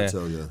Cartel.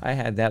 I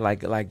had that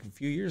like a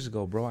few years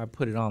ago, bro. I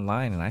put it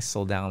online and I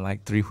sold out in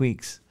like 3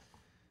 weeks.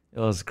 It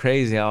was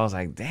crazy. I was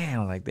like,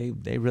 damn, like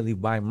they really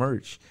buy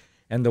merch.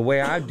 And the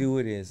way I do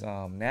it is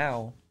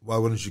now. Why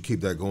wouldn't you keep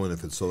that going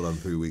if it's sold out in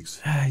 3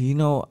 weeks? You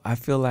know, I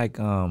feel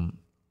like I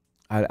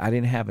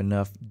didn't have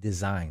enough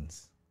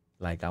designs.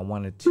 Like I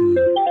wanted to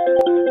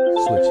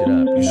switch it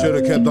up. You should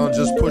have kept on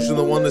just pushing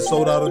the one that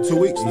sold out in 2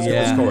 weeks. Let's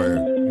get this car right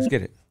here. Let's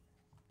get it.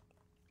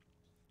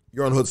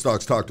 You're on Hood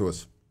Stocks. Talk to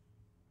us.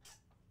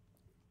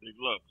 Big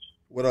looks.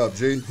 What up,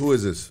 G? Who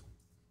is this?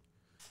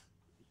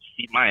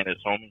 Keep minus,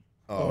 homie.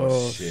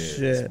 Oh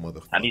shit.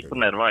 I need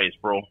some advice,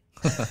 bro.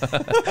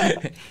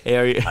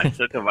 Hey, I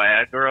took a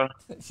Viagra.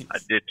 I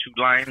did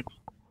 2 lines,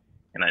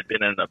 and I've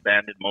been in an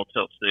abandoned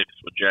Motel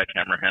 6 with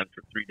jackhammer hands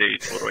for 3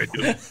 days. What do I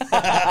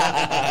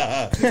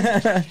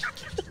do?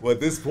 Well, at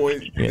this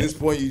point,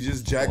 you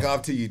just jack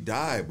off till you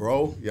die,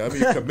 bro. Yeah, I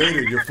mean,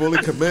 committed. You're fully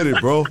committed,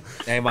 bro.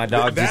 Hey, my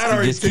dog,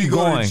 just keep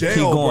going. going. Jail,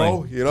 keep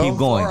going. Bro, you know? Keep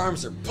going.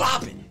 Forearms are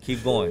popping.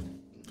 Keep going.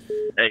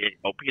 Hey,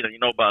 Opina, you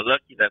know about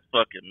Lucky? That's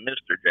fucking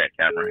Mr.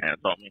 Jackhammer hands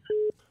on me.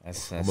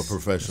 I'm a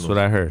professional. That's what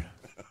I heard.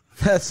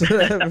 That's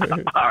what I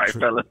heard. All right,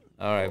 fella.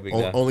 All right, big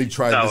guy. Only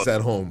try this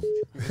at home.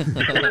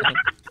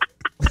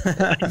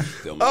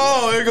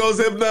 Oh, here goes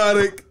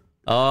Hypnotic.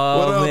 Oh,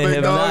 what up, man, big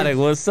Hypnotic.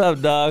 dog? What's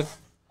up, dog?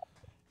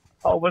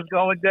 Oh, what's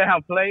going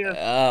down, players?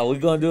 We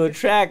gonna do a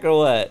track or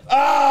what?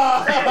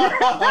 Oh,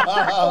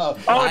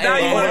 now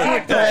you want to do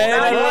a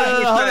track?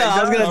 Hold on.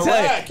 I was gonna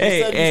tell you.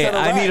 Hey,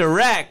 I need a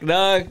rack,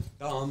 dog.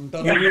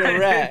 Give me a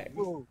rack. I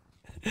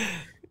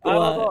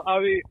don't know. I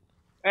mean,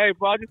 hey,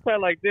 bro, I just said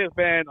like this,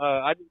 man.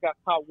 I just got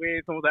caught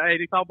with someone like, hey,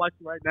 they talk about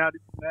you right now,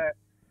 this and that.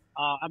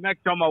 I'm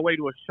actually on my way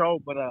to a show,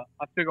 but I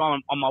figure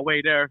on my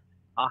way there,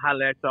 I'll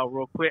holler at y'all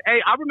real quick.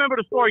 Hey, I remember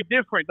the story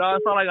different, dog.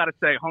 That's all I gotta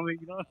say, homie.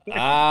 You know what I'm saying?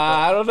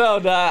 I don't know,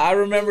 dog. I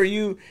remember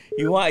you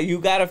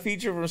got a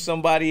feature from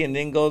somebody and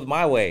then goes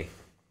my way.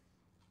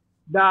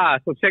 Nah,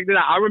 so check this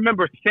out. I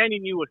remember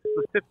sending you a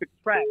specific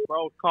track,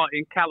 bro. It's called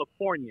In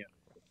California.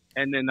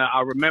 And then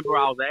I remember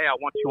I was like, hey, I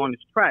want you on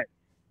this track.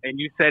 And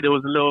you said it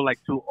was a little like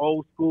too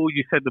old school.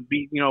 You said the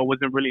beat,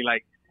 wasn't really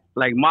like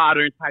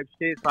modern type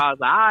shit. So I was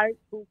like, all right,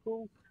 cool.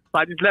 So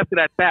I just left it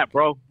at that,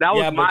 bro. That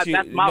was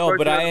that's my version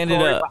but I of the ended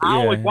story, up. but I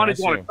always wanted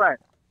you on the track.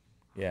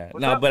 Yeah,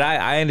 What's up? but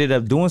I ended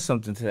up doing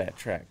something to that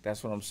track.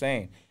 That's what I'm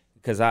saying,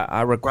 because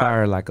I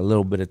require like a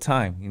little bit of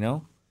time,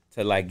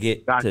 to like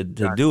get to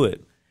do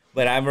it.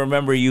 But I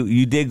remember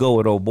you did go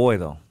with Old Boy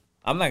though.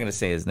 I'm not gonna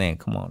say his name.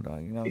 Come on,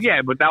 dog.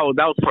 Yeah, but that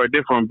was for a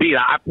different beat.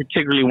 I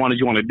particularly wanted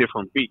you on a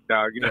different beat,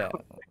 dog.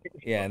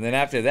 Yeah, and then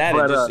after that,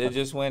 it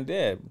just went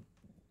dead.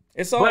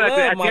 It's all but love,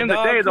 at the my end of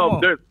dog. the day, Come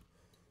on.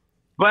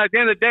 But at the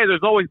end of the day,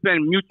 there's always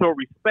been mutual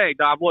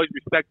respect. I've always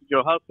respected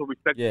your hustle,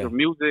 respected your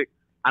music,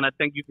 and I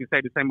think you can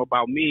say the same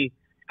about me.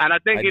 And I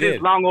think it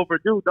is long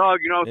overdue, dog.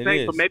 You know what I'm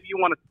saying? So maybe you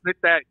want to split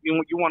that. You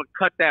want to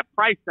cut that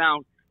price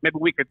down. Maybe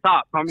we could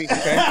talk, homie. Okay.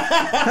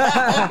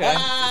 Okay.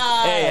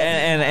 Hey,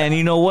 and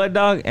you know what,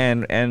 dog?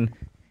 And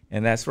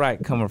that's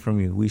right, coming from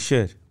you. We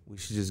should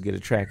just get a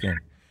track in.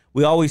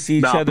 We always see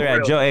each other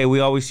at Joe. Hey, we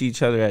always see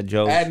each other at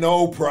Joe's. At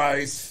no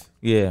price.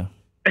 Yeah.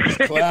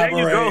 There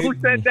you go. Who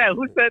said that?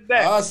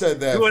 I said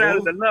that. Do it out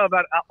of the love,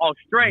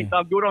 strength.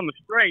 I'll do it on the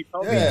strength.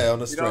 Homie. Yeah, on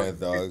the strength,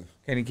 dog.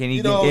 Can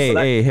you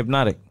hey,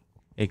 Hypnotic.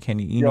 Hey, can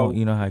you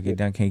know how I get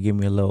down? Can you give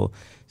me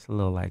it's a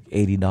little like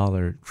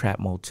 $80 trap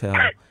motel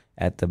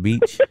at the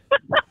beach?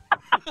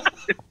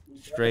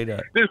 Straight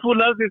up. This fool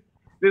loves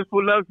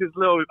his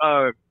little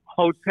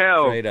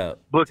hotel. Straight up.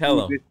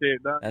 Tell him.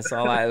 Shit, dog. That's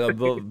all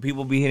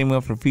people be hitting me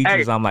up for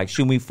features. Hey, I'm like,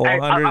 shoot me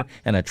 400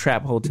 and a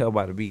trap hotel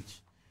by the beach.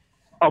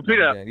 Oh,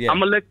 Peter, Yeah. I'm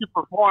gonna let you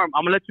perform.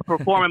 I'm gonna let you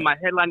perform in my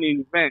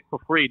headlining event for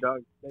free,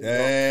 dog.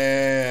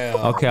 Damn.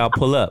 Okay, I'll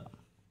pull up.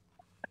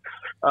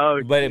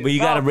 Oh, but you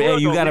gotta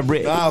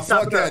bring. Nah,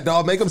 fuck that,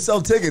 dog. Make them sell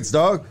tickets,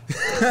 dog.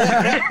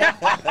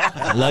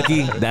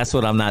 Lucky, that's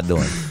what I'm not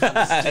doing.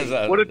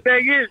 Well, the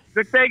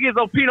thing is,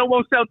 Opina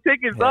won't sell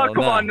tickets, dog.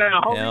 Come on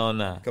now, homie. Hell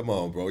nah. Come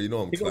on, bro. You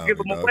know I'm He gonna clowning, give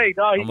them dog. away,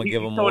 dog. I'm gonna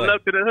give them showing away.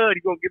 love to the hood.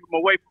 He gonna give them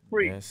away for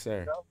free. Yes,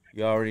 sir.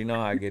 You already know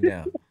how I get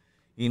down.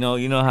 You know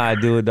how I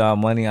do it, dog.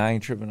 Money, I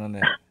ain't tripping on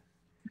that.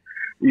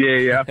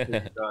 Yeah. I feel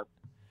it, dog.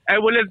 Hey,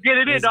 well, let's get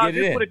it in, Let's dok. get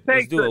This it is what in. it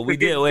takes. Let's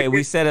do it.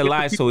 We said it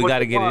live, so we got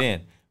to get it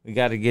in. We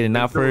got to get it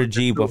not for a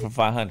G, but for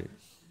 500.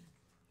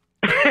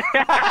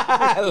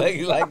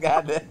 like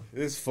God.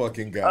 This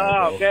fucking guy.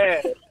 Oh, bro.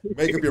 man.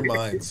 Make up your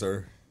mind,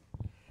 sir.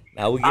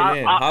 Now we get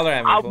in. Holler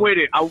at me. I'm fool. with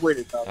it. I'm with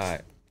it, dog. All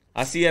right.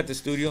 I see you at the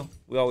studio.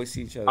 We always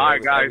see each other All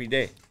right, guys. every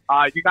day.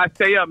 You guys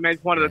stay up, man.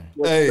 Just wanted to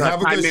Hey, time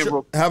in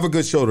real have a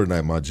good show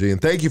tonight, my G.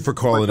 And thank you for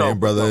calling For sure, in,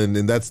 brother. for sure.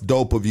 And that's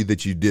dope of you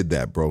that you did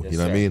that, bro. Yes, you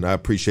know what I sir. mean? I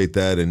appreciate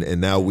that.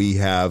 And now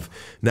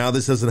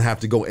this doesn't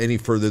have to go any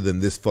further than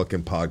this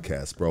fucking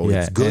podcast, bro. Yeah,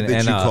 It's good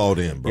that you called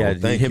in, bro. Yeah,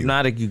 Thank you.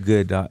 Hypnotic, you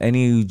good, dog.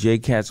 Any of you J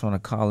Cats want to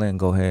call in,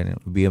 go ahead and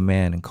be a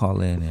man and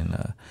call in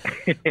and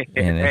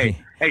Hey,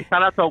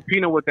 shout out to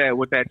Opina with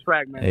that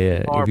track, man.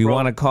 yeah. Hard, If you bro.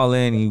 want to call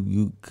in,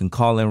 you can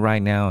call in right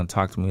now and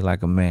talk to me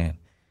like a man.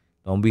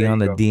 Don't be on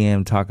the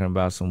DM talking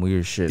about some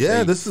weird shit.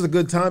 Yeah, this is a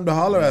good time to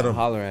holler at him.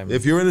 Holler at me.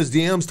 If you're in his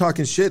DMs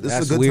talking shit, this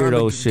That's is a good time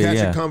weirdo to shit, catch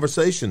yeah. a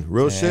conversation.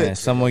 Real shit.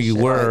 Some of you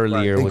were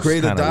earlier. And which create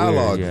is a kinda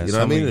dialogue. Weird, yeah. You know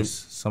what I mean?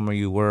 Some of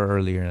you were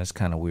earlier, and it's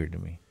kind of weird to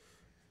me.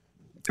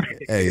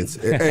 Hey,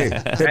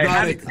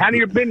 Hypnotic. Handle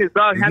your business,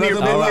 dog. Handle your Nothing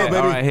but business. love, baby.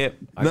 All right, Hip.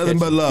 Nothing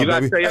but love, You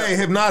gotta baby. stay up. Hey,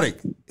 Hypnotic.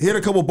 Hit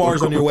a couple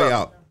bars on your way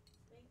out.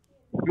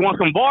 You want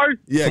some bars?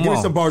 Yeah, Come give me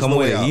on, some bars on come the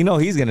way with it. out. You know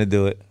he's gonna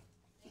do it.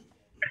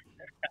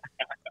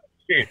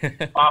 Shit.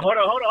 Hold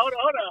up,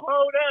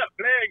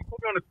 man. You put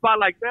me on the spot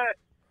like that.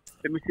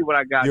 Let me see what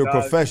I got. You're a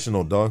dog.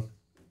 professional, dog.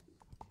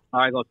 All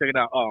right, go check it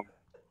out.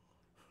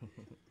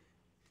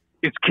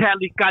 It's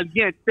Cali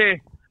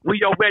Caliente.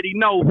 We already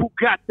know who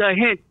got the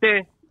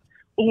gente.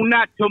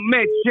 Not to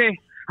mention,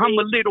 I'm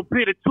a little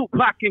bit of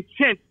Tupac and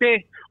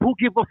Chente. Who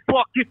give a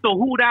fuck if the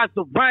hood has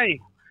the rain?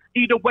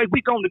 Either way,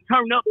 we gonna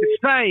turn up the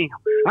same.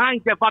 I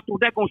ain't that vato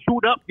that gonna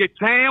shoot up your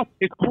town.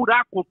 It's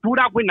pura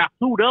cultura when I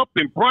suit up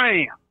and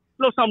brand.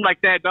 Little something like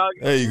that, dog.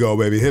 There you go,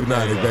 baby.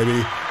 Hypnotic, baby.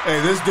 Hey,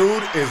 this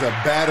dude is a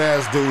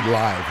badass dude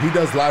live. He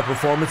does live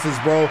performances,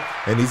 bro,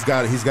 and he's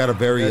got a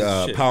very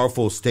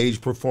powerful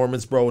stage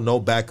performance, bro. No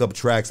backup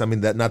tracks. I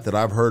mean, not that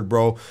I've heard,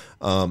 bro.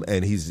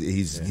 And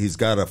he's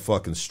got a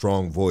fucking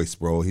strong voice,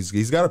 bro.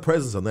 He's got a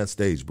presence on that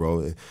stage,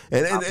 bro.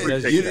 And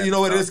you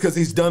know what it is, because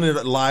he's done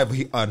it live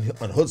on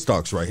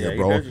Hoodstocks right here, he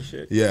bro. does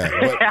your shit. Yeah,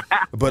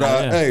 but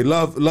hey,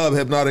 love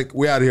Hypnotic.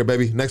 We out of here,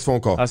 baby. Next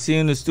phone call. I'll see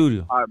you in the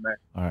studio. All right, man.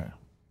 All right.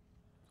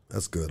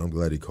 That's good. I'm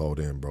glad he called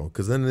in, bro.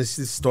 Because then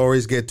these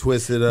stories get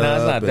twisted up. No,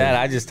 it's not that.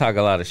 I just talk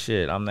a lot of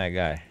shit. I'm that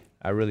guy.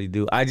 I really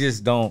do. I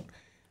just don't,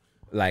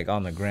 like,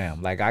 on the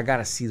gram. Like, I got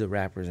to see the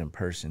rappers in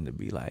person to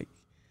be like,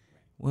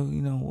 well,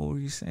 you know, what were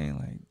you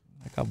saying?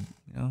 I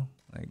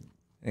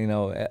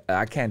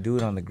can't do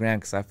it on the gram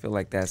because I feel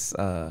like that's,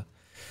 that's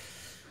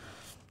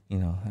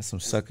some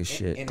sucker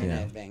shit.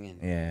 Internet banging.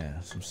 Yeah,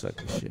 some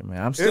sucker shit,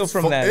 man. I'm still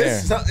from that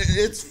era.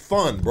 It's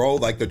fun, bro.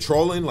 Like the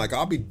trolling. Like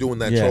I'll be doing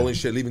that trolling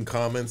shit, leaving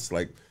comments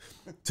like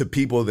to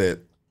people that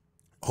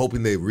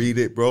hoping they read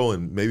it, bro,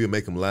 and maybe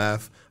make them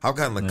laugh. I've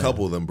gotten a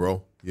couple of them,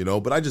 bro. You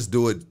know, but I just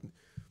do it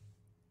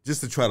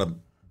just to try to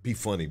be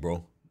funny,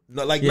 bro.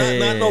 Not low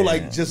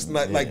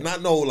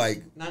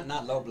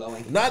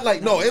blowing. Not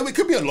like it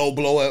could be a low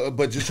blow,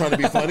 but just trying to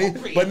be funny,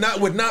 but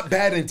not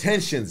bad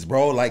intentions,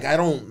 bro. Like I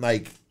don't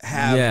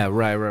have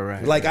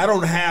right. Like I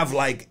don't have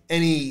like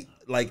any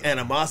like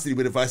animosity,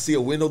 but if I see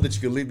a window that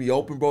you can leave me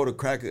open, bro, to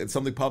crack it,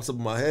 something pops up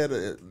in my head,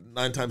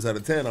 9 times out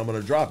of 10, I'm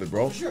gonna drop it,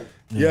 bro. Sure.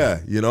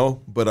 Yeah, you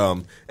know. But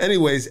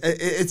anyways,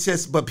 it's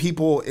just, but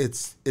people,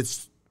 it's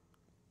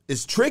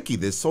tricky,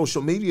 this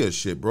social media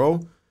shit, bro,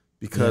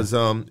 because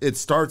it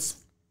starts.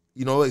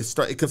 You know,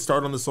 it can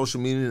start on the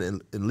social media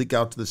and leak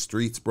out to the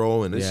streets,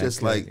 bro. And it's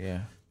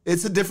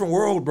it's a different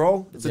world,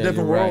 bro. It's a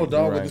different world,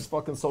 dog, with this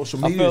fucking social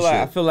media shit.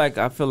 I feel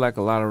like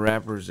a lot of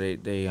rappers they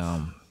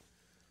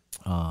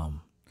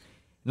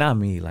not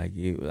me, like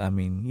you. I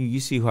mean,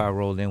 you see who I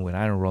rolled in with.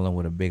 I didn't roll in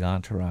with a big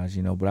entourage,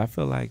 you know. But I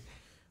feel like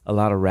a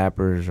lot of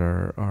rappers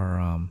are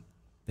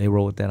they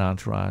roll with that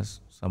entourage.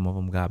 Some of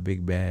them got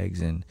big bags,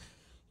 and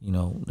you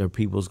know their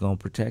people's gonna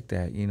protect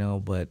that, you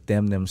know. But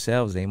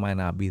themselves, they might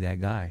not be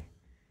that guy.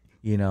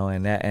 You know,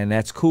 and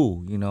that's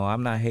cool. You know,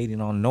 I'm not hating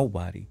on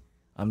nobody.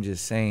 I'm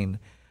just saying,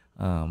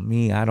 I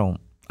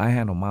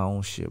handle my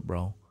own shit,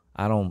 bro.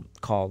 I don't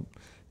call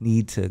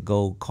need to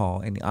go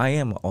call. And I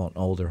am an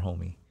older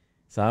homie,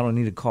 so I don't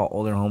need to call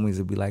older homies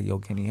to be like, yo,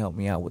 can you help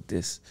me out with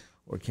this,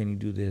 or can you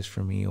do this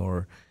for me,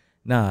 or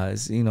nah.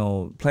 It's, you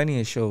know, plenty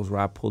of shows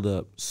where I pulled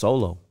up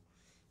solo,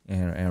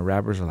 and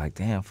rappers are like,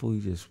 damn, fool,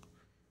 you just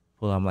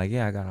pull. I'm like,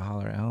 yeah, I gotta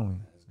holler at homies.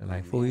 They're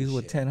like, fool, he's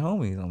with 10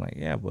 homies. I'm like,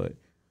 yeah, but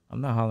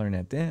I'm not hollering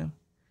at them.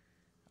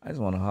 I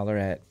just want to holler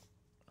at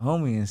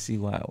homie and see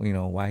why, you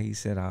know, why he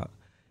said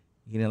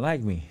he didn't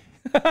like me.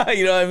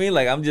 You know what I mean?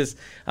 Like, I'm just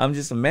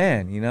a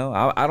man, you know?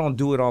 I don't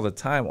do it all the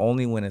time,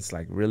 only when it's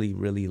like really,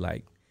 really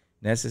like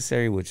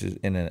necessary, which is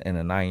in a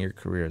 9-year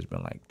career has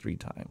been like 3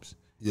 times.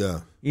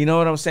 Yeah. You know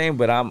what I'm saying?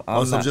 But I'm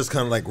also not, just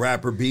kind of like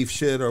rapper beef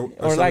shit or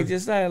like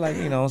just that, like,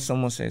 you know,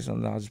 someone say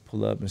something, I'll just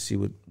pull up and see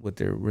what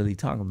they're really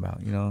talking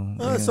about, you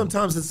know?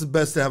 Sometimes it's the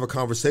best to have a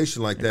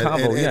conversation like that.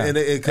 Combo, and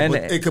it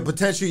could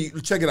potentially,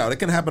 check it out, it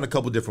can happen a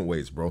couple different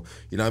ways, bro.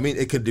 You know what I mean?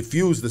 It could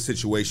diffuse the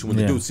situation when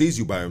the dude sees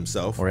you by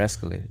himself. Or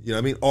escalate it. You know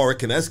what I mean? Or it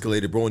can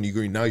escalate it, bro,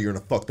 and now you're in a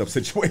fucked up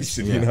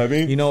situation. You know what I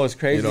mean? You know what's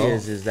crazy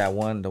is that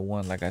the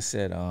one, like I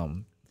said,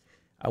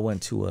 I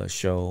went to a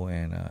show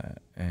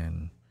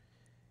and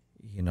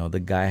you know, the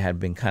guy had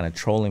been kind of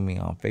trolling me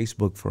on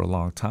Facebook for a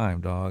long time,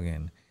 dog.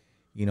 And,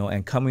 you know,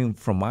 and coming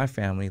from my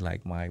family,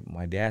 like my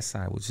dad's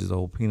side, which is the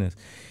Opinas,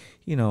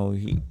 you know,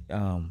 he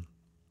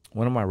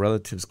one of my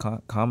relatives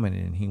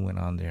commented, and he went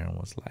on there and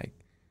was like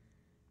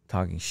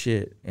talking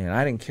shit. And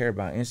I didn't care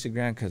about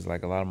Instagram because,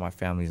 like, a lot of my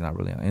family's not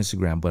really on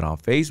Instagram. But on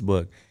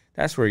Facebook,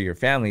 that's where your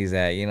family's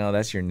at, you know,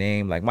 that's your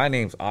name. Like, my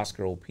name's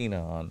Oscar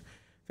Opina on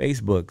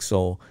Facebook.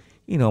 So,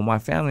 you know, my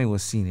family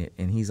was seeing it,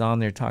 and he's on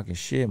there talking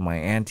shit. My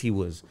auntie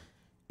was,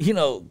 you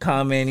know,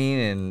 commenting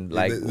and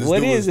like,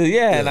 what is it?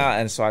 Yeah.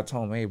 And so I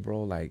told him, hey,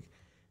 bro, like,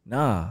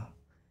 nah,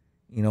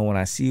 you know, when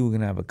I see you, we're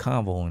gonna have a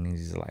convo. And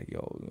he's like,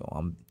 yo,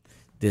 I'm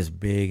this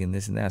big and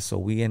this and that.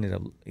 So I ended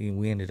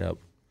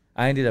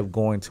up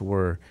going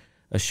to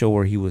a show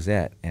where he was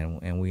at,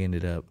 and we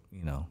ended up,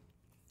 you know,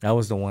 that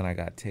was the one I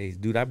got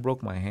tased. Dude, I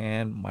broke my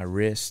hand, my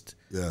wrist,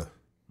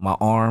 my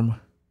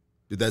arm.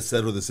 Did that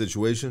settle the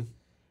situation?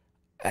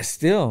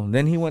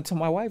 Then he went to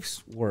my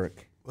wife's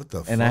work. What the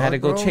fuck, and I had to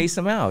go bro? chase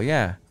him out,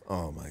 yeah.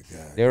 Oh, my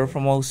God. They were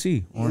from OC.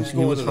 He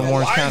was from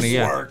Orange County,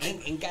 yeah.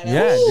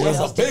 Yeah, dude.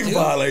 That's a big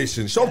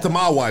violation. Show up to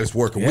my wife's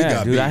work and we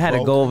got dude, beef, I had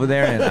to go over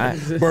there and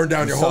I burn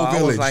down your whole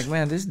village. I was like,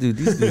 man, these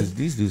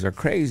dudes are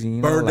crazy. You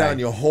know, burn down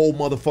your whole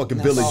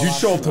motherfucking village. You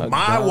show up to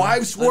my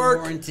wife's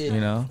work, you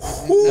know.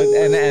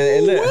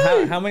 And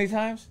look, how many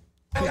times?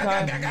 2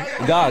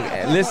 times? Dog,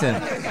 listen,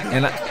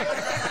 and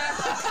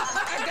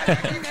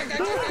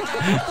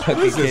what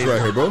is this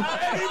right here, bro?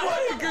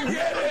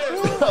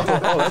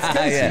 Oh, that's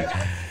crazy.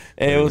 Yeah.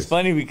 It was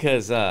funny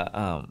because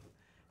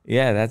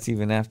that's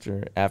even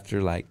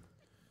after like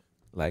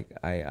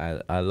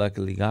I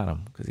luckily got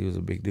him because he was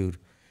a big dude.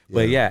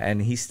 But and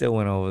he still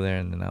went over there,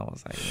 and then I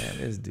was like, man,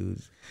 this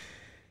dude's,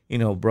 you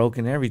know,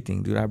 broken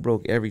everything, dude. I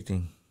broke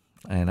everything,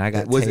 and I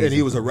got tased. And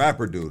he was a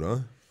rapper dude, huh?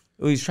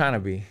 Well, he's trying to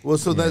be. Well,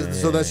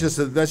 that's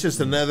just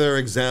another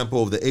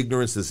example of the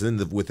ignorance that's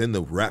within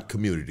the rap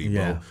community,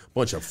 bro.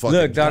 Bunch of fucking.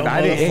 Look, dog,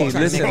 I didn't. Hey,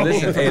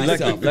 listen. Hey,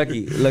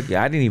 lucky.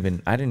 I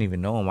didn't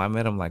even know him. I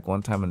met him like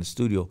one time in the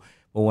studio,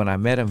 but when I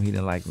met him, he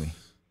didn't like me.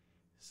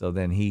 So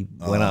then he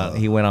went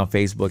on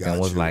Facebook and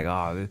was like,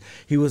 oh,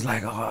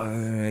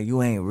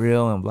 you ain't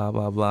real and blah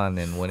blah blah. And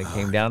then when it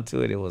came down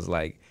to it, it was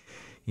like,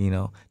 you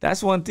know,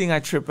 that's one thing I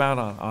trip out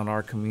on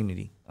our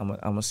community. I'm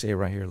gonna say it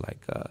right here,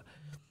 like.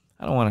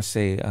 I don't want to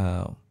say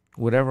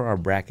whatever our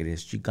bracket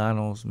is,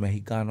 Chicanos,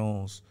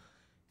 Mexicanos,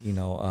 you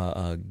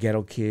know,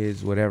 ghetto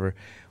kids, whatever.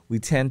 We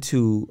tend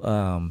to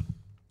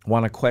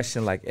want to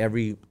question like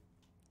every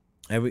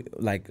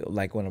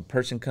like when a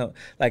person comes,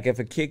 like if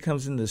a kid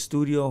comes in the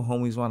studio,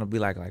 homies want to be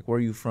like where are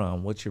you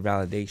from? What's your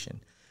validation?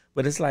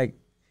 But it's like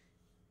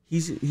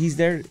he's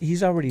there,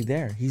 he's already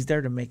there. He's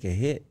there to make a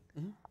hit.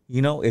 Mm-hmm.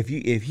 You know, if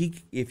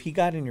he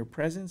got in your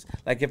presence,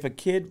 like if a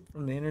kid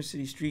from the inner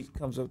city street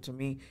comes up to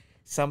me.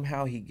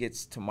 Somehow he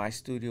gets to my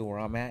studio where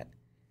I'm at,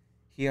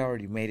 he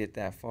already made it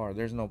that far.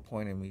 There's no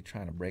point in me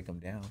trying to break him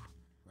down.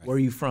 Right. Where are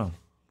you from?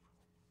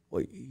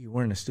 Well, you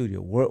were in the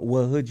studio. What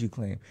hood you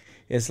claim?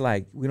 It's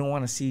like we don't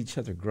want to see each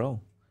other grow,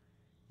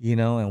 you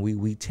know, and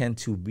we tend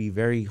to be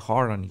very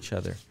hard on each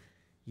other.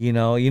 You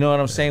know what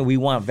I'm saying? We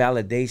want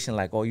validation,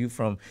 like, oh, you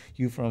from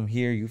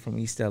here, you from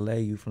East LA,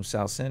 you from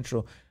South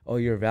Central, oh,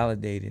 you're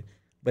validated.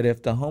 But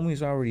if the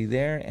homie's already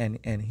there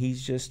and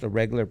he's just a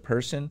regular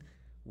person,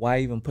 why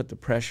even put the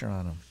pressure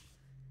on him?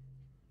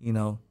 You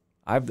know,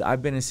 I've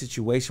been in a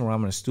situation where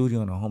I'm in a studio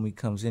and a homie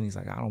comes in, he's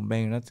like, I don't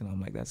bang or nothing. I'm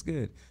like, that's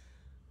good.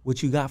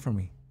 What you got for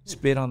me?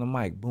 Spit on the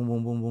mic, boom,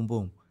 boom, boom, boom,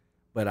 boom.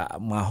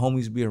 But my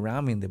homies be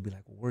around me and they'll be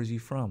like, well, where's he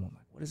from? I'm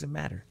like, what does it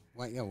matter?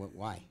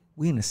 Why?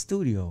 We in the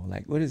studio.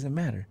 Like, what does it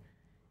matter?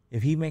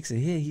 If he makes a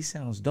hit, he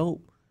sounds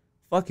dope.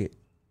 Fuck it.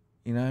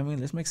 You know what I mean?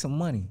 Let's make some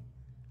money.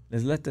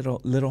 Let's let the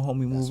little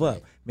homie move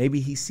up.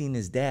 Maybe he's seen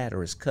his dad or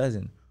his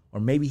cousin. Or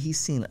maybe he's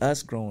seen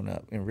us growing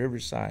up in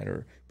Riverside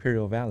or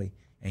Imperial Valley,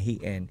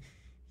 and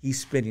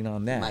he's spitting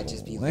on that. Might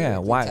just be why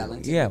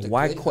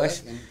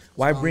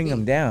Why bring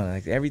them down?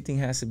 Like everything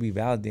has to be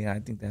validated. I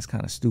think that's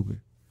kind of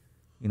stupid.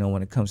 You know,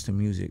 when it comes to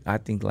music, I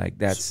think like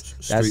that's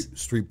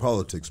street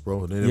politics,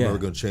 bro. And they're never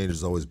going to change.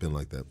 It's always been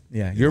like that.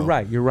 Yeah, you're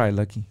right. You're right,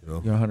 Lucky. You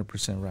know? You're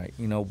 100% right.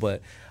 You know,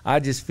 but I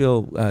just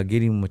feel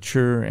getting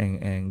mature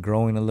and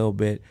growing a little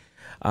bit.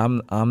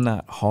 I'm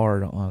not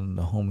hard on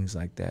the homies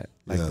like that.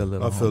 Like the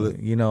little I feel homie. it.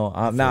 You know,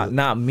 I'm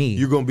not me.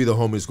 You're gonna be the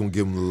homie that's gonna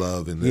give them the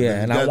love, and we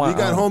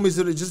got homies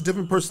that are just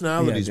different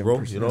personalities,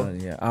 bro. You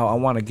know, I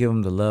want to give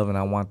them the love, and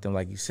I want them,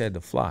 like you said,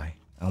 to fly.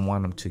 I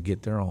want them to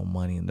get their own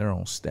money and their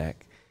own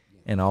stack,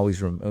 and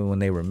always when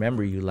they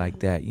remember you like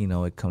that, you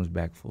know, it comes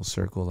back full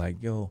circle.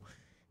 Like, yo,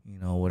 you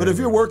know, whatever. But if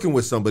you're working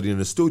with somebody in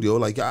the studio,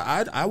 like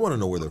I want to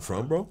know where they're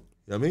from, bro.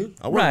 You know what I mean?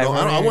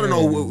 I want to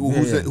know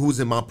who's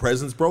in my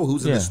presence, bro.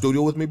 Who's in the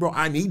studio with me, bro.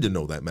 I need to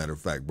know that, matter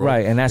of fact, bro.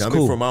 Right, and that's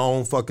cool. For my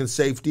own fucking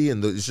safety,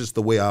 and it's just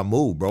the way I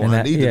move, bro.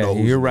 I need to know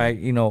who's you're right,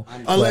 you know.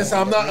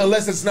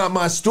 Unless it's not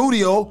my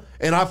studio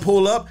and I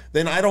pull up,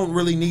 then I don't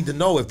really need to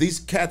know. If these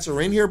cats are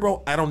in here,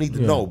 bro, I don't need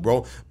to know,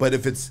 bro. But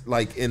if it's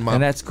like in my...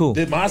 And that's cool.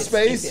 My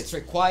space... If it's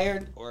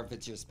required or if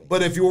it's your space.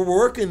 But if you were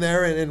working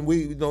there and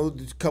we, you know,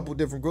 a couple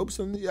different groups,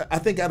 and I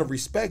think out of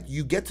respect,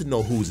 you get to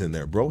know who's in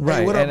there, bro.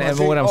 Right, hey, what up, and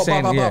what I'm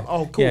saying,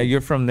 oh, cool. Yeah, you're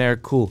from there,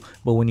 cool.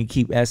 But when you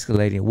keep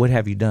escalating, what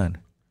have you done?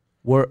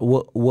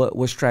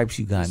 What stripes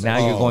you got? Now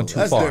you're going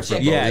too far.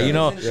 Yeah, you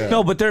know. Yeah.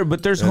 No, but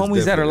there's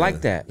homies that are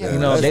like that. Yeah. You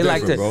know, they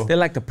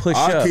like to push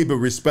up. I'll keep it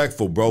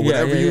respectful, bro.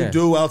 Whatever you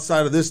do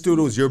outside of this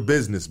studio is your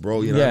business,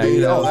 bro. You know what I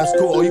mean? Oh, that's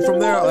cool. Oh, you from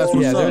there? Oh, that's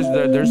what's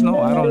up. There's no.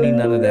 I don't need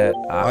none of that.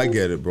 I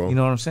get it, bro. You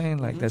know what I'm saying?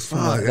 Like that's too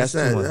much.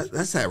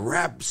 That's that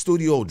rap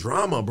studio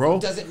drama, bro.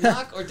 Does it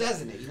knock or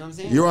doesn't it? You know what I'm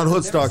saying? You're on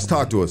Hoodstocks.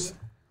 Talk to us.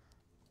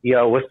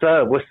 Yo, what's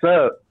up? What's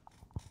up?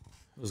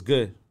 What's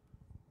good?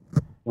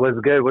 What's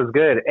good? What's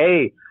good?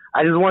 Hey,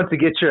 I just wanted to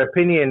get your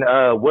opinion.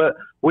 What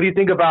do you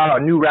think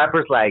about new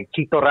rappers like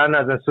Chito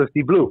Ranas and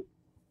Swifty Blue?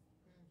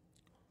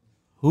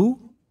 Who?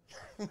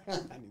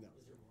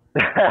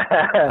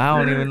 I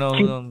don't even know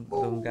who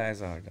them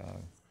guys are,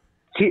 dog.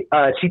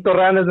 Chito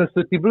Ranas and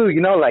Swifty Blue,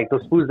 you know, like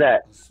those fools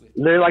that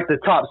they're like the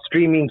top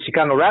streaming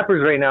Chicano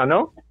rappers right now,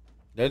 no?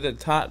 They're the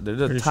top. They're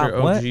the Pretty top.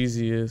 Sure what?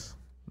 OGZ is.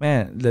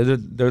 Man, they're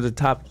the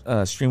top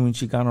streaming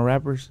Chicano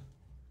rappers.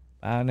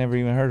 I never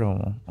even heard of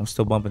them. I'm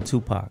still bumping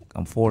Tupac.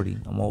 I'm 40.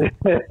 I'm old.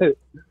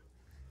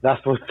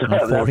 That's what's up.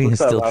 I'm 40 and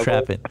still up,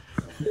 trapping.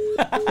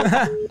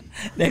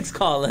 Next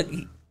call,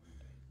 Lucky.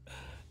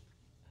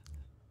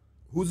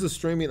 Who's the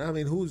streaming? I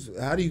mean,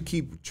 how do you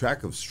keep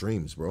track of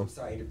streams, bro?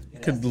 You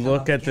could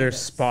look at their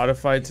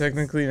Spotify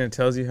technically, and it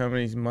tells you how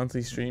many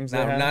monthly streams they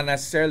have. Not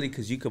necessarily,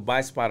 because you could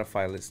buy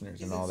Spotify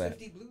listeners and all that.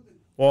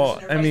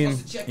 Well, I mean,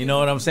 you know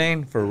what I'm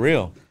saying? For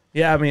real.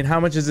 Yeah, I mean, how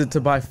much is it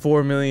to buy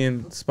 4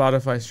 million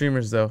Spotify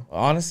streamers, though?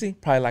 Honestly,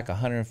 probably like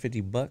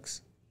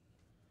 $150.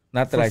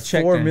 Not that For I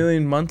checked. 4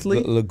 million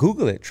monthly?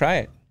 Google it. Try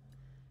it.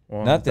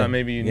 Well, Nothing. I thought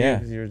maybe you knew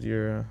because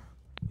you're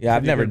yeah,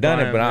 I've never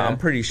done it, but I'm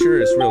pretty sure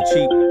it's real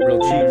cheap.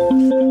 Real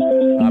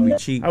cheap. I'll be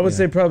cheap. I would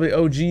say probably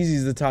OGZ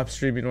is the top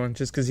streaming one,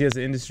 just because he has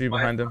the industry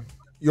behind him.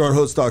 You're on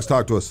Hoodstocks.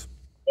 Talk to us.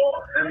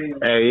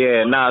 Hey,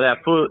 yeah, that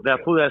fool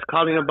that's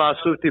calling about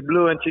Swifty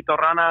Blue and Chito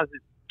Ranas,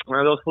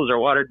 man, those fools are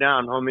watered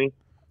down, homie.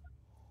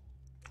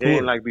 It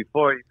ain't like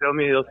before, you feel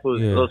me? Those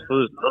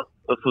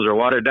fools are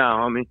watered down,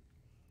 homie.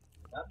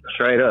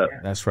 Straight up.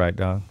 That's right,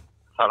 dog.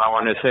 That's all I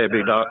wanted to say,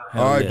 big dog.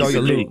 All right, dog.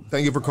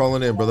 Thank you for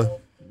calling in, brother.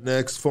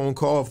 Next phone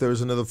call, if there's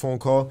another phone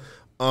call.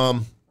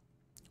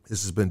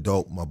 This has been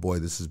dope, my boy.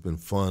 This has been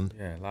fun.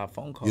 Yeah, a lot of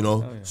phone calls. You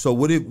know, so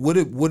what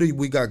do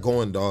we got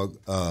going, dog?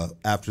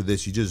 After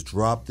this, you just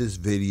dropped this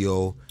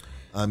video.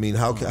 I mean,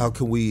 how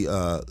can we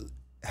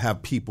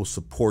have people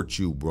support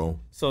you, bro?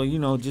 So, you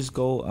know, just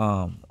go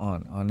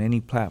on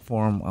any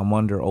platform. I'm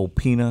under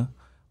Opina,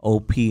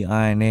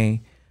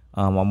 Opina.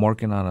 I'm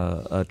working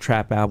on a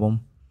trap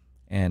album,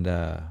 and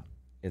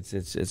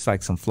it's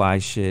like some fly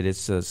shit.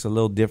 It's a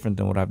little different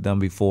than what I've done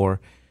before.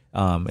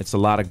 It's a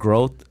lot of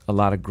growth, a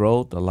lot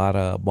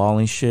of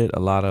balling shit, a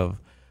lot of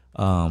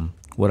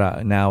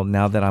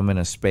now that I'm in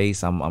a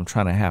space, I'm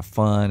trying to have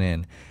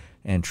fun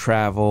and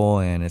travel,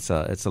 and it's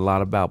a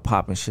lot about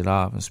popping shit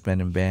off and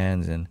spending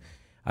bands, and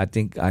I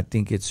think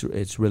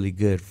it's really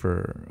good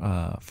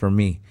for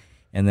me.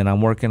 And then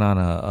I'm working on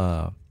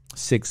a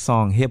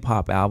 6-song hip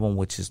hop album,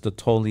 which is the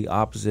totally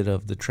opposite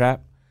of the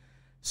trap.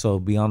 So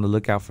be on the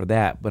lookout for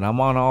that. But I'm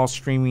on all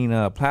streaming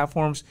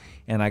platforms,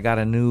 and I got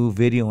a new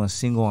video and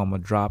single I'm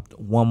gonna drop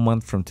 1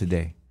 month from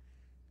today.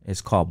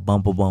 It's called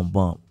Bump a Bump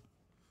Bump.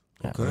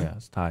 Okay. Yeah,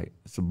 it's tight.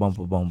 It's a bump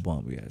a bump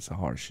bump. Yeah, it's a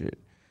hard shit,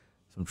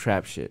 some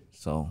trap shit.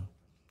 So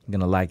you're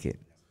gonna like it.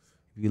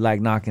 If you like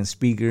knocking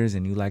speakers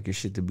and you like your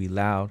shit to be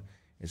loud,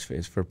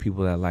 it's for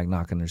people that like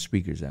knocking their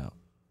speakers out.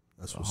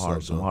 That's some what's hard,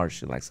 up, some bro. hard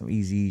shit, like some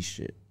easy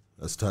shit.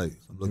 That's tight.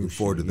 I'm looking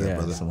forward to that, yeah,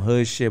 brother. Some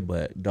hood shit,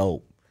 but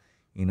dope.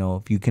 You know,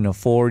 if you can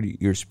afford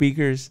your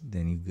speakers,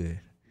 then you good.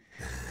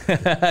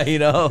 You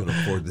know, can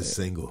afford the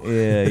single.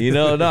 Yeah, you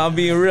know, no, I'm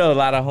being real. A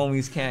lot of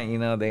homies can't. You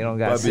know, they don't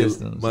got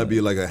systems. Might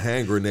be like a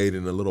hand grenade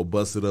in a little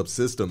busted up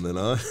system, then,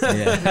 huh?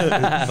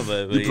 Yeah,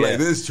 but you play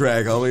this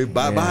track, homie.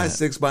 Bye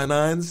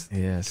 6x9s.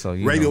 Yeah, so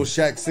Radio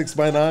Shack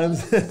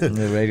 6x9s.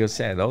 The Radio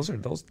Shack. Those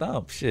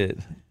dumb shit.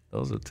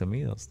 Those are to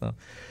me those dumb.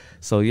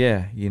 So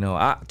yeah, you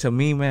know, to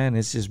me, man,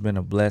 it's just been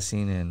a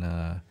blessing,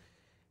 and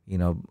you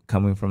know,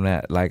 coming from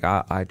that, like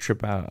I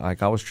trip out,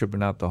 like I was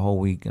tripping out the whole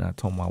week, and I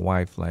told my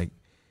wife, like,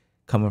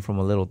 coming from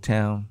a little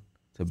town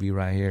to be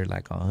right here,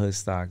 like on Hood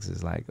Stocks,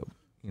 is like,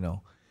 you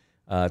know,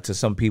 to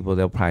some people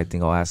they'll probably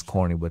think, oh, that's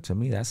corny, but to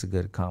me, that's a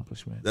good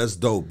accomplishment. That's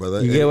dope,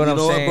 brother. You get what I'm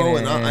saying, bro?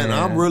 And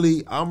I'm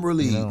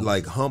really you know,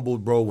 like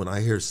humbled, bro, when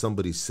I hear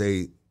somebody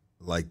say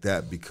like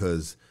that,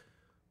 because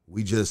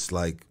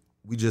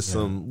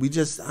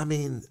I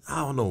mean, I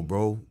don't know,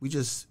 bro. They're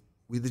just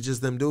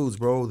them dudes,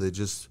 bro. They're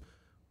just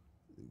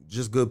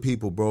good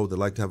people, bro, that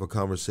like to have a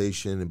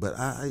conversation. But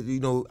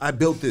I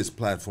built this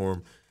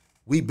platform.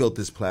 We built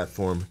this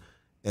platform,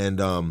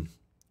 and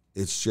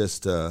it's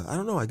just I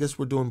don't know. I guess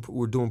we're doing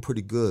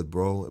pretty good,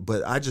 bro.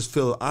 But I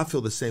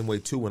feel the same way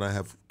too when I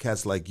have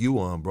cats like you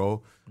on,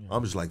 bro. Yeah.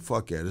 I'm just like,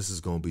 fuck yeah, this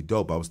is gonna be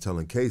dope. I was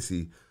telling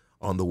Casey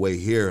on the way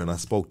here, and I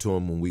spoke to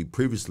him when we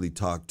previously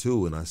talked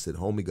too, and I said,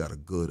 homie got a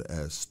good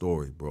ass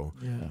story, bro.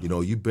 Yeah. You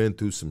know, you've been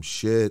through some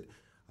shit.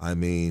 I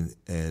mean,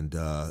 and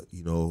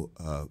you know,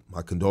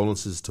 my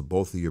condolences to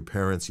both of your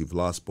parents. You've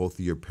lost both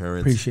of your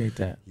parents. Appreciate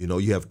that. You know,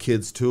 you have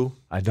kids too?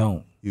 I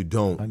don't. You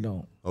don't? I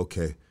don't.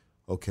 Okay.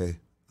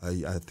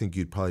 I think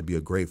you'd probably be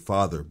a great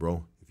father,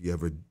 bro, if you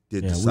ever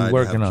did decide we to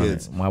working have on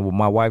kids. it. My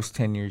wife's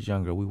 10 years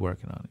younger. We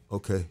working on it.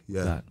 Okay,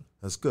 yeah.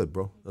 That's good,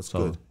 bro. That's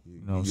good.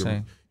 You know what I'm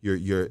saying?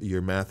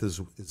 Your math is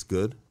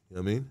good. You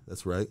know what I mean?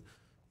 That's right.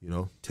 You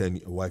know,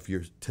 10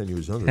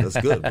 years younger.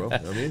 That's good, bro. You know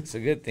what I mean? It's a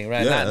good thing,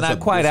 right? Yeah, not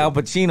quite Al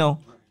Pacino,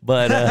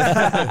 but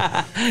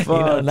you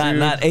know,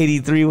 not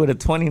 83 with a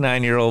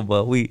 29-year-old,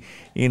 but we,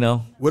 you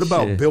know. What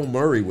about Bill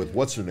Murray with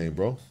what's her name,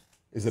 bro?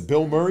 Is it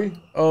Bill Murray?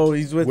 Oh,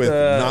 he's with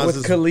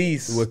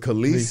Khalees. With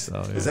Khalees?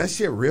 Oh, yeah. Is that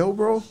shit real,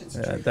 bro?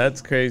 Yeah,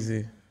 that's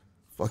crazy.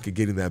 Fucking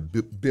getting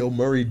that Bill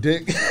Murray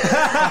dick.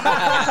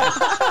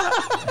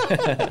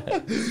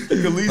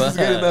 Khalees is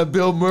getting that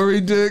Bill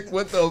Murray dick.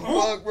 What the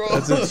fuck, bro?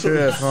 That's a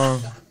trip, huh?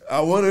 I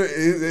wonder,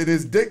 and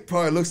his dick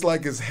probably looks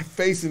like his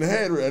face and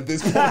head at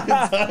this point in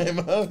time,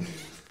 huh?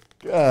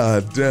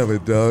 God damn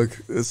it, dog.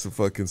 There's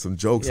some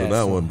jokes on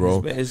that one,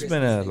 bro. It's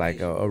been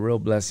a real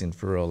blessing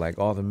for real. Like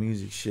all the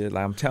music shit.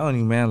 Like I'm telling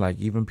you, man, like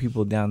even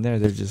people down there,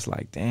 they're just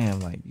like, damn,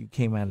 like you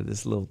came out of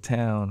this little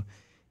town.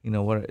 You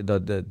know what?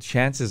 The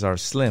chances are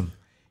slim.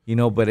 You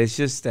know, but it's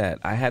just that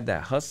I had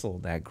that hustle,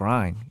 that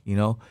grind, you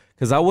know,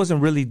 because I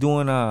wasn't really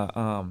doing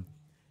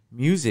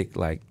music.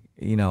 Like,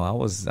 you know, I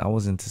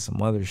was into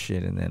some other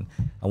shit, and then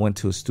I went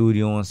to a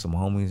studio, and some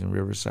homies in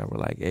Riverside were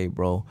like, hey,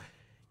 bro,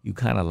 you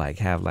kind of like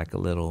have like a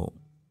little,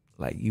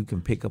 like you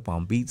can pick up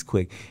on beats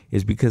quick.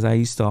 It's because I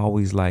used to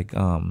always like,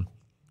 you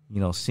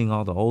know, sing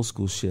all the old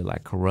school shit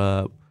like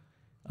Corrupt,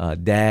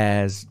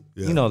 Daz,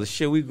 you know, the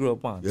shit we grew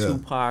up on.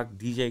 Tupac,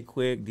 DJ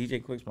Quick.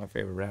 DJ Quick's my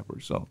favorite rapper,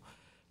 so,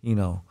 you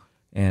know.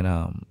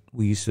 And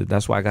we used to.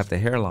 That's why I got the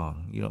hair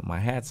long. You know, my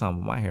hat's on,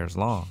 but my hair's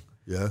long.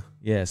 Yeah.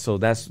 Yeah. So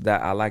that's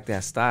that. I like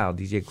that style.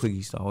 DJ Quick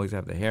used to always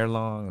have the hair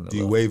long. And do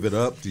you wave it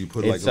up? Do you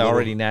put like? It's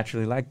already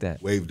naturally like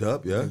that. Waved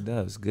up, yeah. It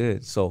does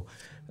good. So,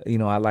 you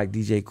know, I like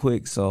DJ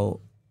Quick. So,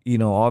 you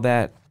know, all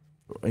that,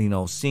 you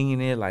know,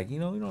 singing it like, you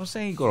know what I'm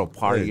saying. You go to a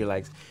party, you're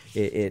like,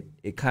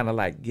 it kind of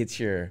like gets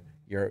your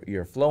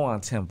flow on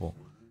tempo.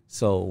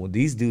 So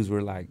these dudes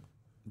were like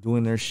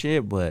doing their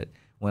shit, but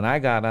when I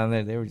got on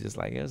there, they were just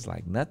like, it was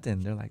like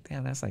nothing. They're like,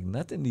 damn, that's like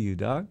nothing to you,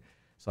 dog.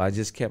 So I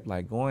just kept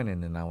like going,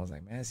 and then I was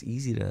like, man, it's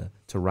easy to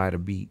write a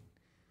beat.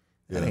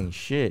 That ain't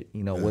shit.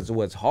 You know,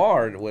 what's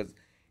hard,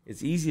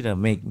 it's easy to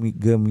make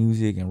good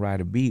music and write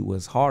a beat.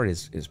 What's hard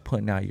is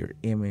putting out your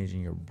image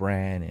and your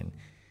brand, and,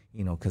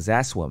 you know, because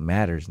that's what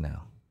matters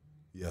now.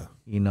 Yeah.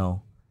 You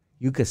know,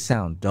 you could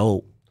sound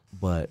dope,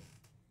 but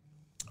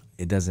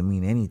it doesn't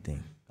mean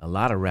anything. A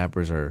lot of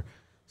rappers are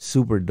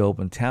super dope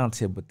and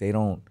talented, but they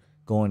don't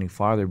go any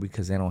farther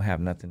because they don't have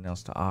nothing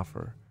else to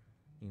offer.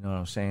 You know what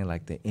I'm saying?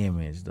 Like the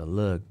image, the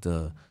look,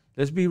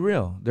 let's be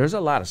real. There's a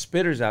lot of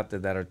spitters out there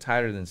that are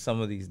tighter than some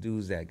of these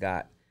dudes that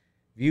got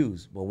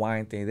views. But why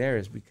ain't they there?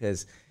 Is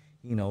because,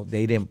 you know,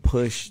 they didn't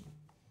push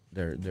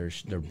their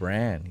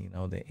brand. You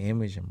know, the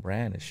image and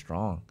brand is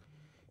strong.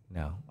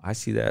 Now, I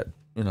see that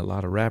in a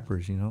lot of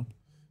rappers, you know?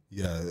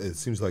 Yeah, it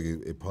seems like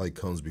it probably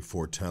comes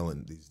before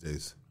talent these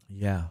days.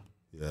 Yeah.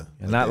 Yeah.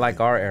 And not like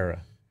our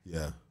era.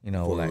 Yeah. You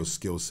know, for like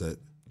skill set.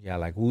 Yeah,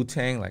 like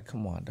Wu-Tang, like,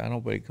 come on, dog,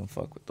 nobody can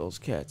fuck with those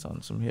cats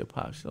on some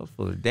hip-hop shows.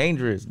 They're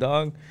dangerous,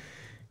 dog.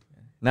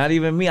 Not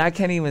even me. I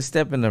can't even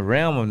step in the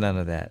realm of none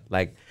of that.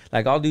 Like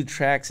I'll do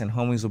tracks, and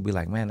homies will be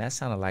like, man, that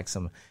sounded like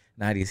some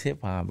 90s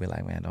hip-hop. I'll be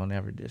like, man, don't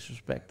ever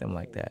disrespect them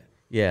like that.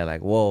 Yeah,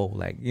 like, whoa.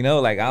 Like, you know,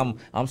 like,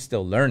 I'm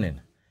still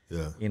learning.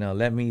 Yeah. You know,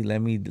 let me,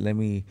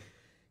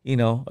 you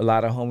know, a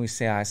lot of homies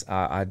say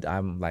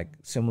I'm like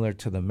similar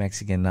to the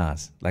Mexican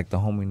Nas, like the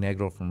homie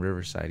Negro from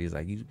Riverside. He's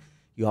like,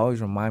 you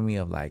always remind me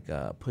of like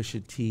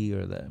Pusha T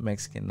or the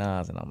Mexican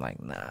Nas, and I'm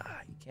like, nah,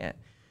 you can't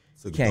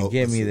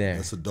get me there.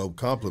 That's a dope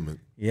compliment.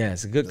 Yeah,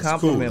 it's a good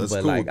compliment, cool.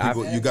 but like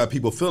people, you got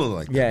people feeling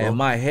like that. Yeah, bro. in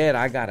my head,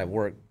 I gotta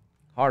work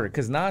harder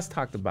because Nas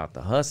talked about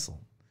the hustle.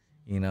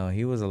 You know,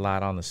 he was a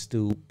lot on the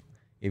stoop.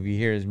 If you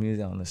hear his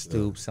music on the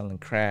stoop, selling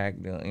crack,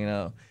 you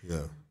know.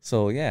 Yeah.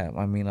 So yeah,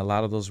 I mean, a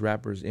lot of those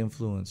rappers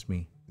influenced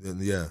me.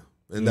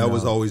 And that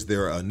was always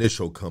their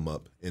initial come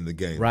up in the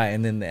game. Right,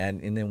 and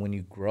then when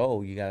you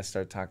grow, you gotta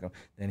start talking.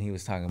 Then he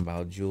was talking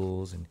about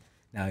Jules, and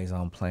now he's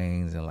on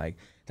planes, and like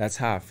that's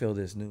how I feel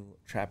this new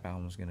trap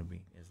album is gonna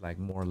be. It's like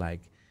more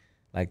like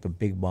the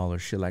big baller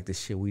shit, like the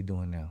shit we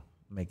doing now,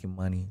 making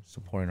money,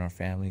 supporting our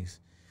families,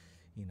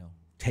 you know,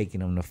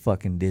 taking them to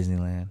fucking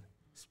Disneyland,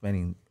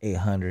 spending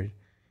 $800.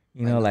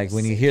 You know, like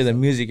when you hear the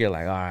music, you're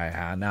like, all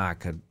right, now I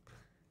could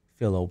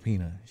feel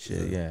Opina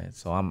shit. Yeah.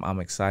 So I'm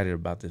excited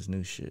about this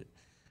new shit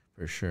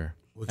for sure.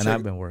 Well, and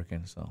I've been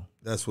working, so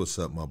that's what's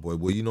up, my boy.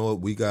 Well, you know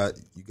what, you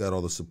got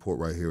all the support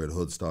right here at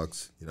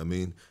Hoodstocks. You know what I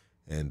mean?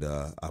 And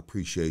I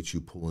appreciate you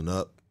pulling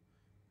up.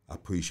 I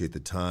appreciate the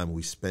time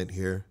we spent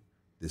here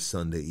this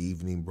Sunday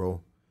evening,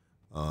 bro.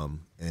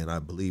 And I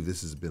believe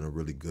this has been a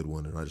really good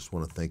one, and I just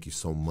want to thank you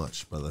so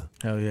much, brother.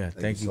 Hell yeah.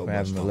 Thank you so for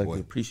having me. much, Look, we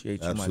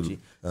appreciate you, Absolutely.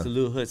 my G.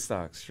 Salute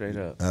Hoodstock, straight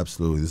up.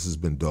 Absolutely. This has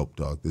been dope,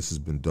 dog. This has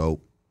been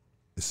dope.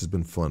 This has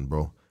been fun,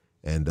 bro.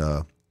 And,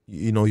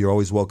 you know, you're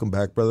always welcome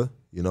back, brother.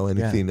 You know,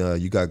 anything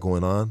you got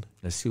going on.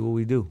 Let's see what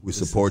we do. We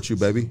support you,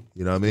 baby.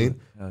 You know what I mean?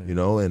 Yeah. You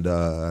know, and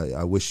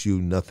I wish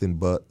you nothing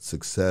but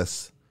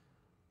success,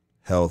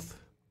 health,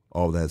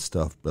 all that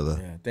stuff, brother.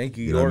 Yeah, thank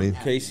you, You know what I York,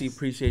 mean? Casey.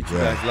 Appreciate you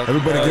guys. Love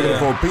Everybody you. give it up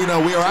for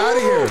Opina. We are out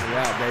of here.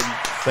 Yeah, baby.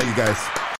 Thank you, guys.